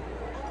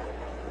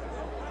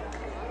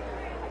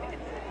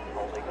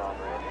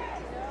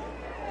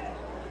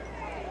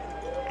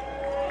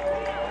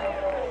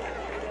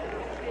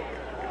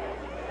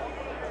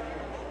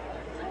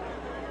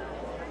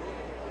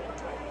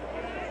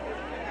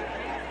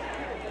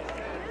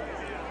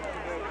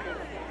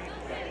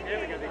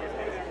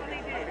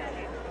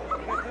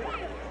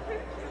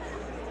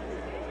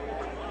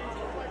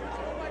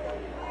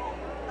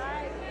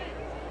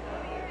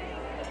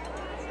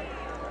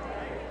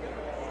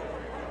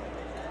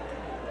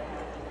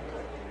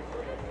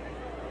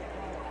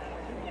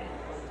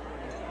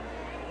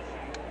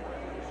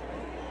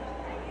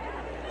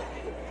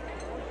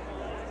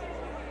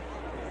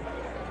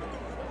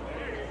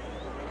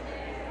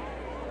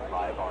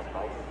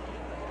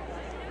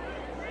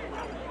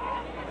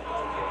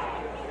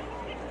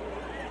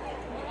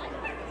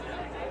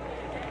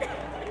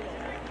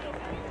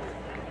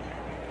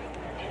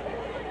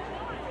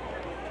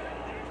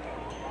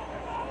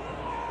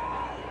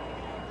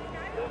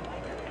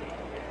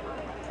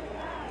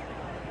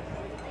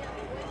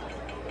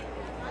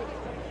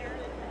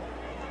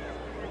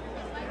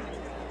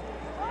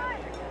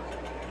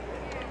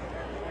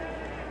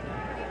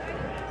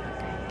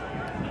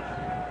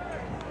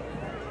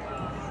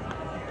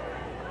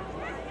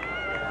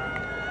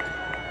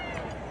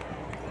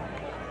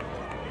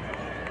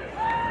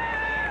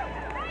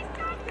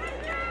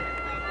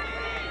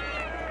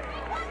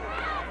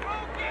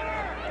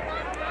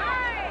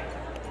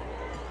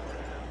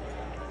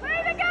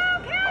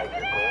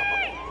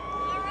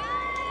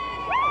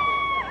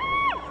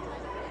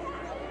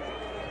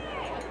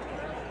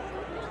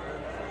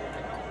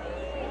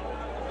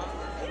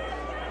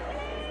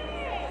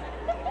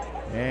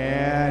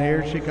 And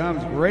here she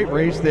comes. Great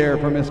race there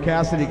from Miss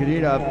Cassidy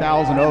Kajita of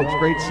Thousand Oaks.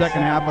 Great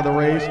second half of the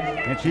race.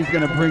 And she's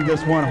going to bring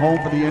this one home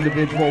for the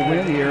individual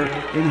win here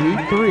in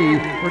Heat 3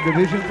 for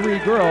Division 3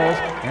 girls.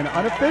 And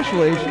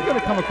unofficially, she's going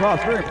to come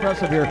across very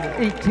impressive here,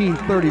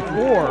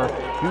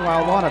 18:34.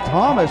 Meanwhile, Alana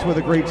Thomas with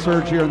a great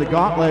surge here in the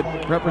gauntlet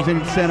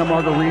representing Santa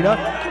Margarita.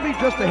 She'll be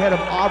just ahead of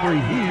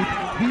Aubrey Heath.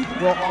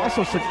 Heath will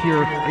also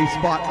secure a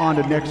spot on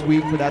to next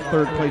week for that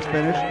third place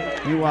finish.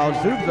 Meanwhile,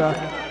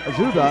 Zubza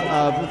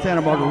of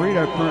Santa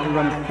Margarita currently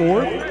running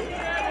fourth.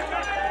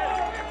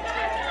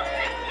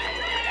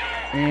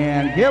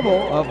 And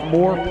Gibble of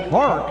Moore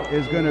Park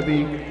is going to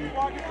be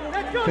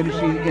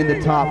finishing in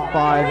the top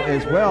 5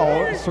 as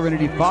well.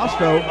 Serenity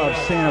Fasto of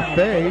Santa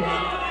Fe.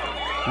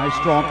 Nice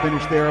strong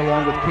finish there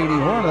along with Katie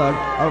Hornug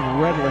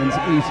of Redlands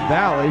East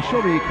Valley.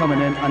 She'll be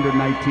coming in under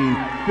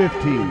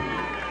 19:15.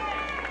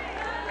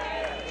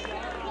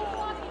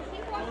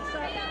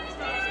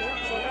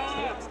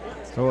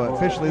 So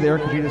officially there,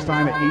 Kajita's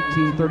time at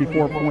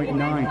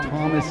 18:34.9.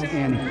 Thomas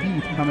and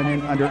Heath coming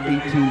in under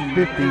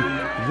 18:50.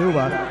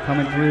 Zuba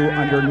coming through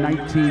under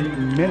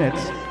 19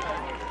 minutes.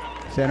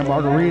 Santa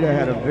Margarita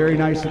had a very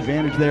nice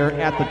advantage there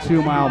at the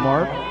 2 mile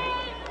mark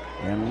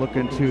and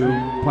looking to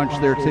punch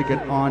their ticket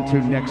on to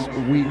next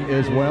week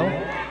as well.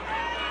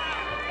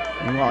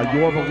 Meanwhile,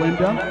 Yorba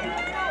Linda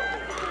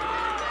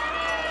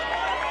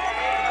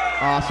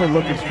also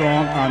looking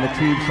strong on the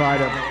team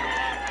side of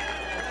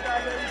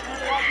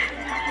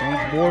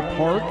Moore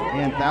Park,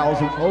 and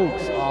Thousand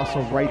Oaks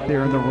also right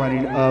there in the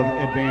running of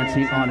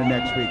advancing on to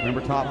next week.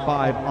 Remember, top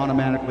 5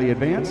 automatically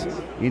advance.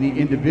 Any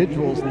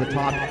individuals in the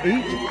top 8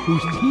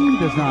 whose team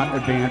does not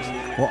advance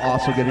will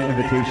also get an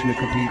invitation to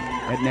compete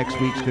at next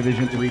week's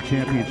Division III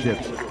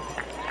championships.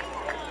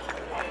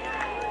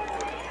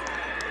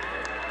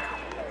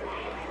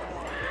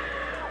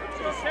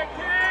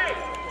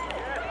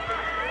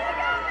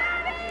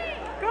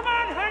 Come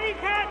on, honey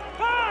cat,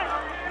 come!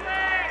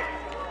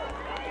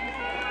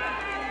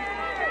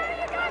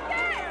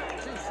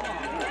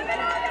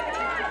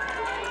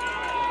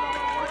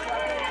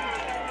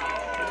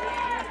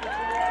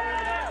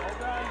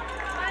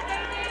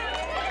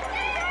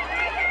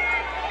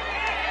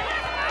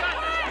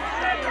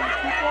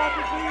 Keep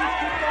walking, please,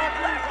 keep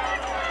walking.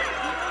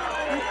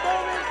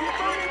 Keep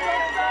moving,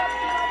 don't stop,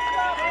 don't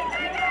stop.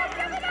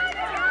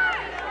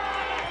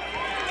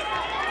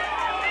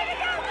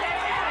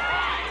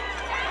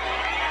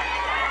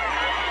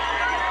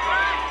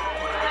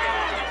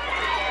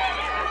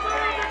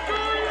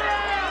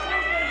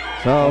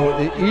 So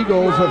the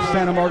Eagles of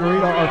Santa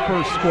Margarita are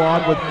first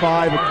squad with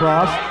 5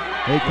 across.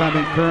 They come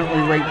in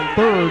currently ranked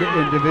 3rd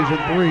in Division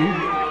III.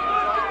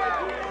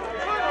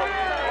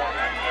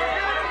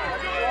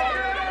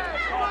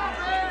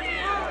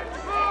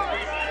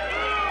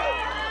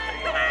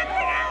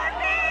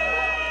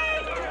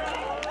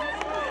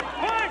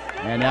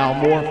 And now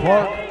Moore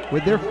Park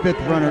with their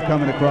 5th runner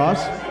coming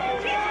across.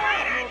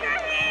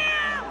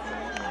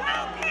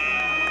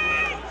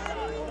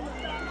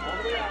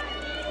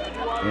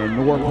 And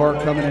Moore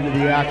Park coming into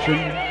the action.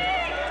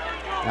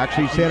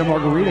 Actually, Santa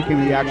Margarita came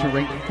into the action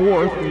ranked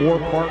 4th. Moore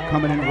Park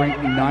coming in ranked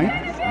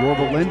 9th.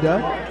 Yorba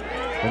Linda,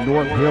 the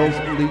North Hills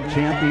League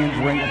champions,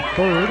 ranked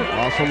 3rd.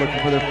 Also looking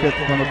for their 5th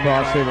to come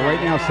across there. But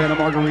right now, Santa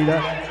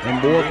Margarita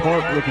and Moore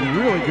Park looking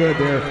really good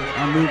there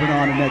and moving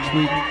on to next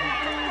week.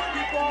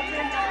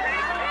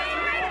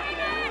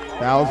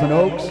 Thousand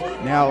Oaks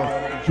now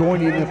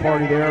joining the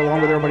party there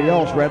along with everybody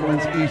else.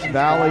 Redlands, East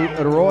Valley,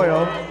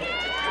 Arroyo.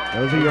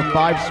 Those are your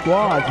 5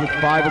 squads with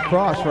 5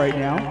 across right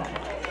now.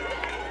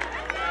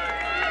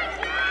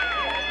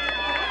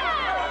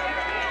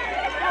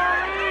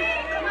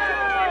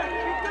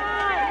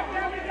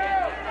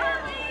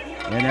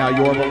 And now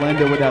Yorba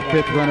Linda with that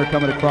 5th runner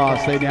coming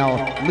across. They now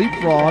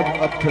leapfrog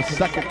up to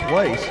 2nd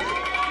place.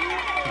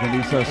 And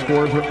these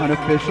scores are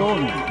unofficial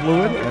and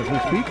fluid as we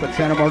speak, but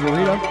Santa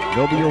Margarita,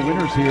 they'll be your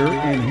winners here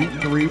in Heat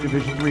 3,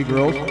 Division 3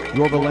 girls.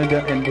 Yorba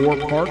Linda and Moore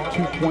Park,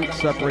 2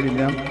 points separating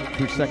them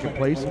to 2nd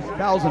place.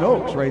 Thousand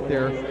Oaks right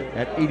there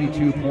at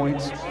 82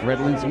 points.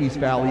 Redlands, East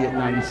Valley at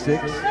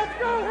 96.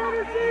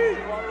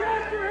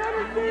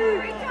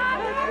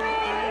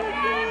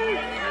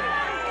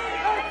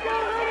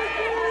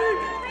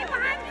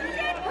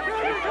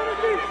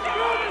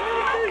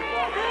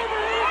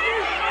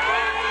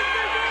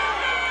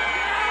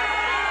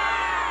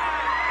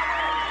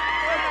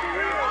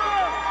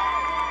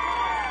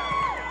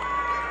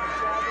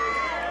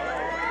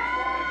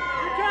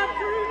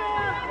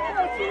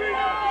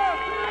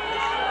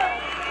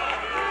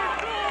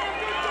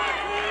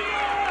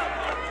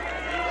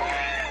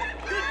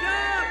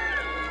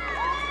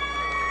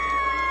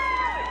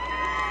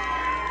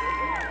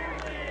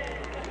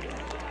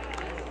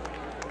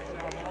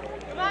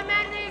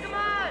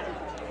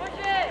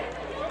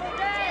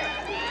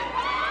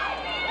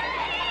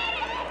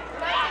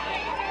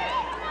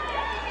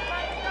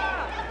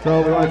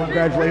 So we want to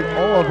congratulate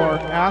all of our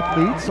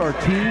athletes, our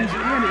teams,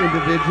 and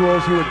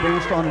individuals who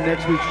advanced on to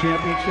next week's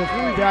championships.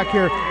 We'll be back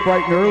here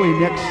bright and early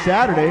next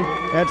Saturday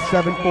at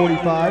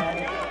 7:45.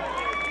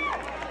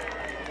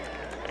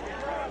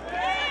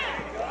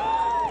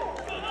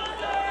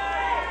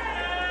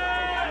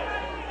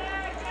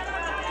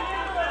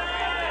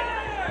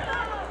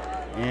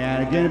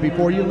 And again,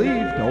 before you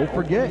leave, don't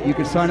forget, you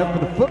can sign up for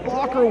the Foot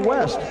Locker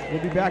West.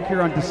 We'll be back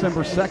here on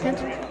December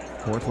 2nd.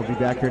 Of course, we'll be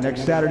back here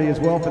next Saturday as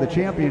well for the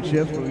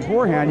championships. But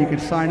beforehand, you can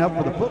sign up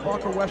for the Foot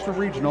Locker Western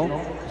Regional.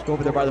 Just go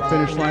over there by the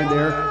finish line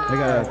there. They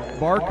got a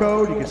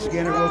barcode. You can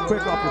scan it real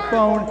quick off your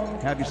phone,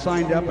 have you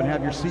signed up, and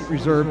have your seat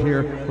reserved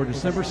here for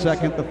December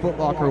 2nd, the Foot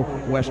Locker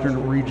Western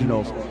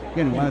Regionals.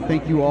 Again, I want to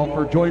thank you all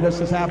for joining us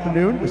this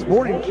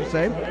morning, I should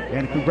say.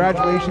 And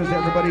congratulations to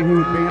everybody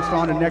who advanced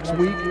on to next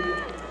week.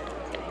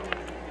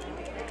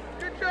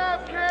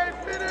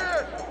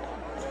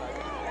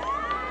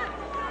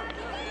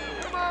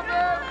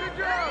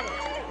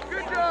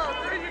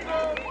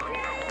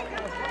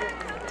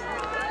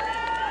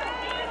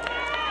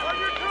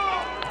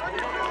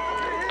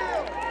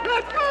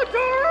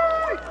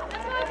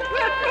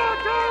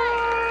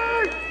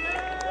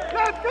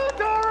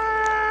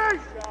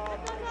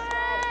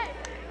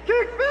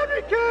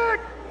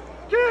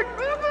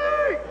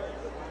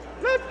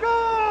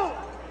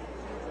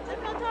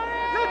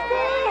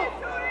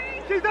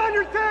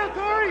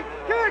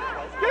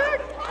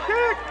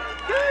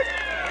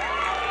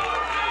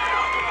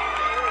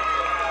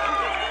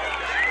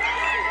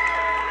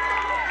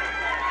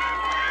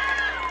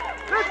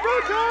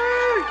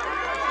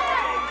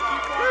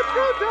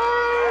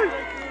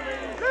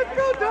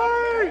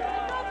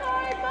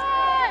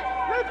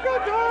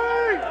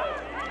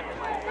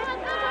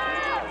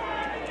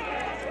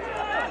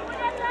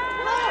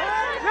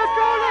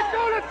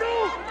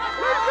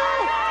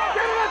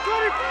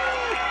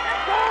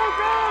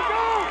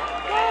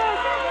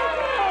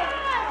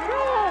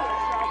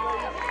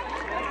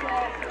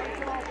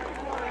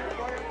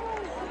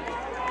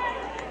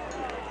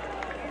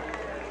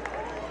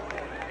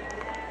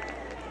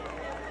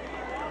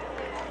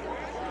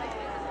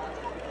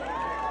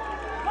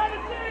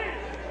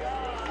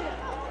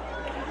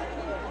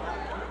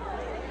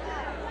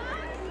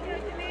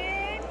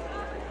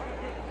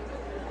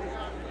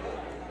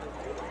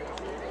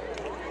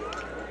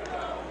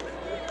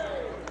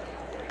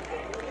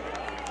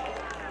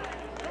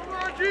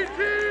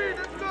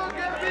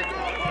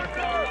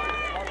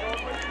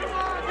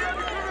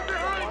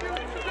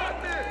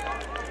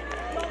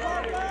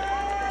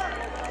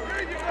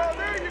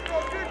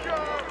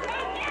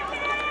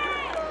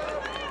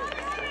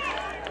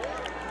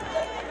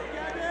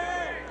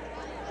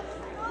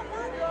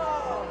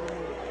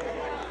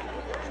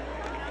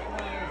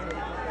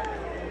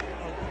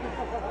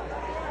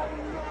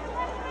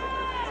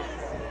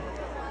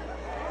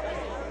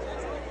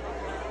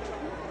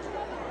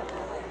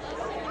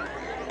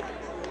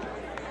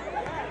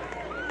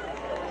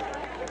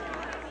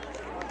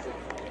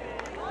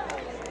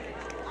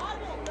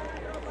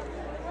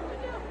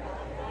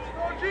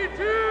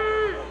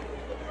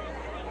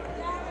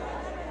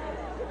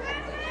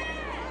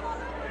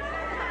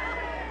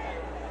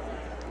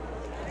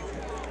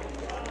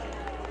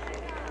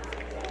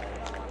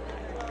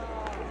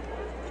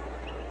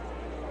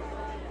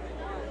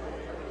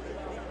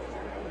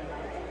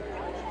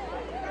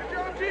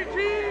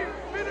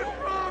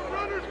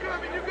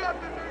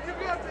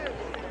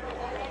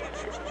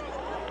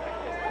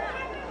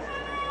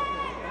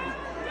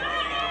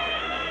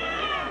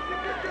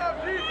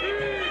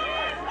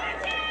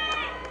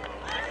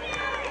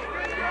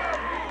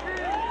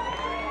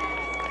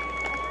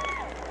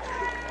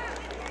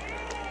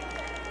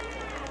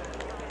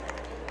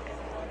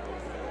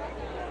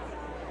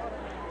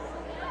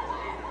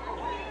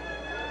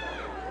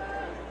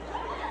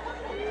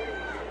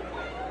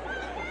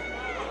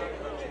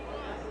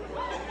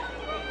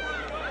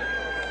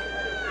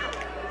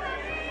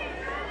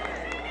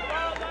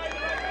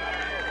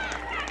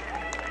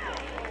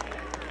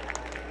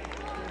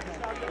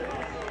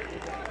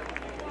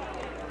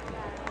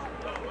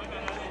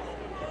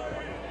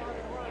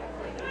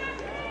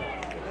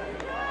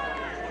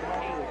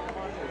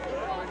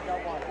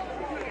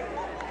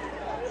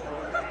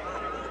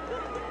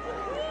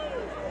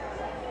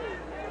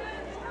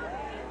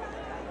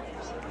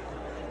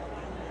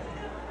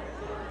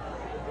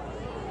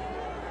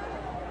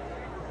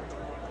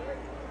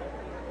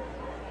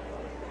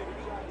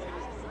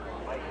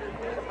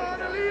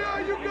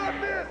 You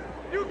got this!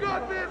 You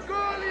got this! Go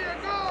on,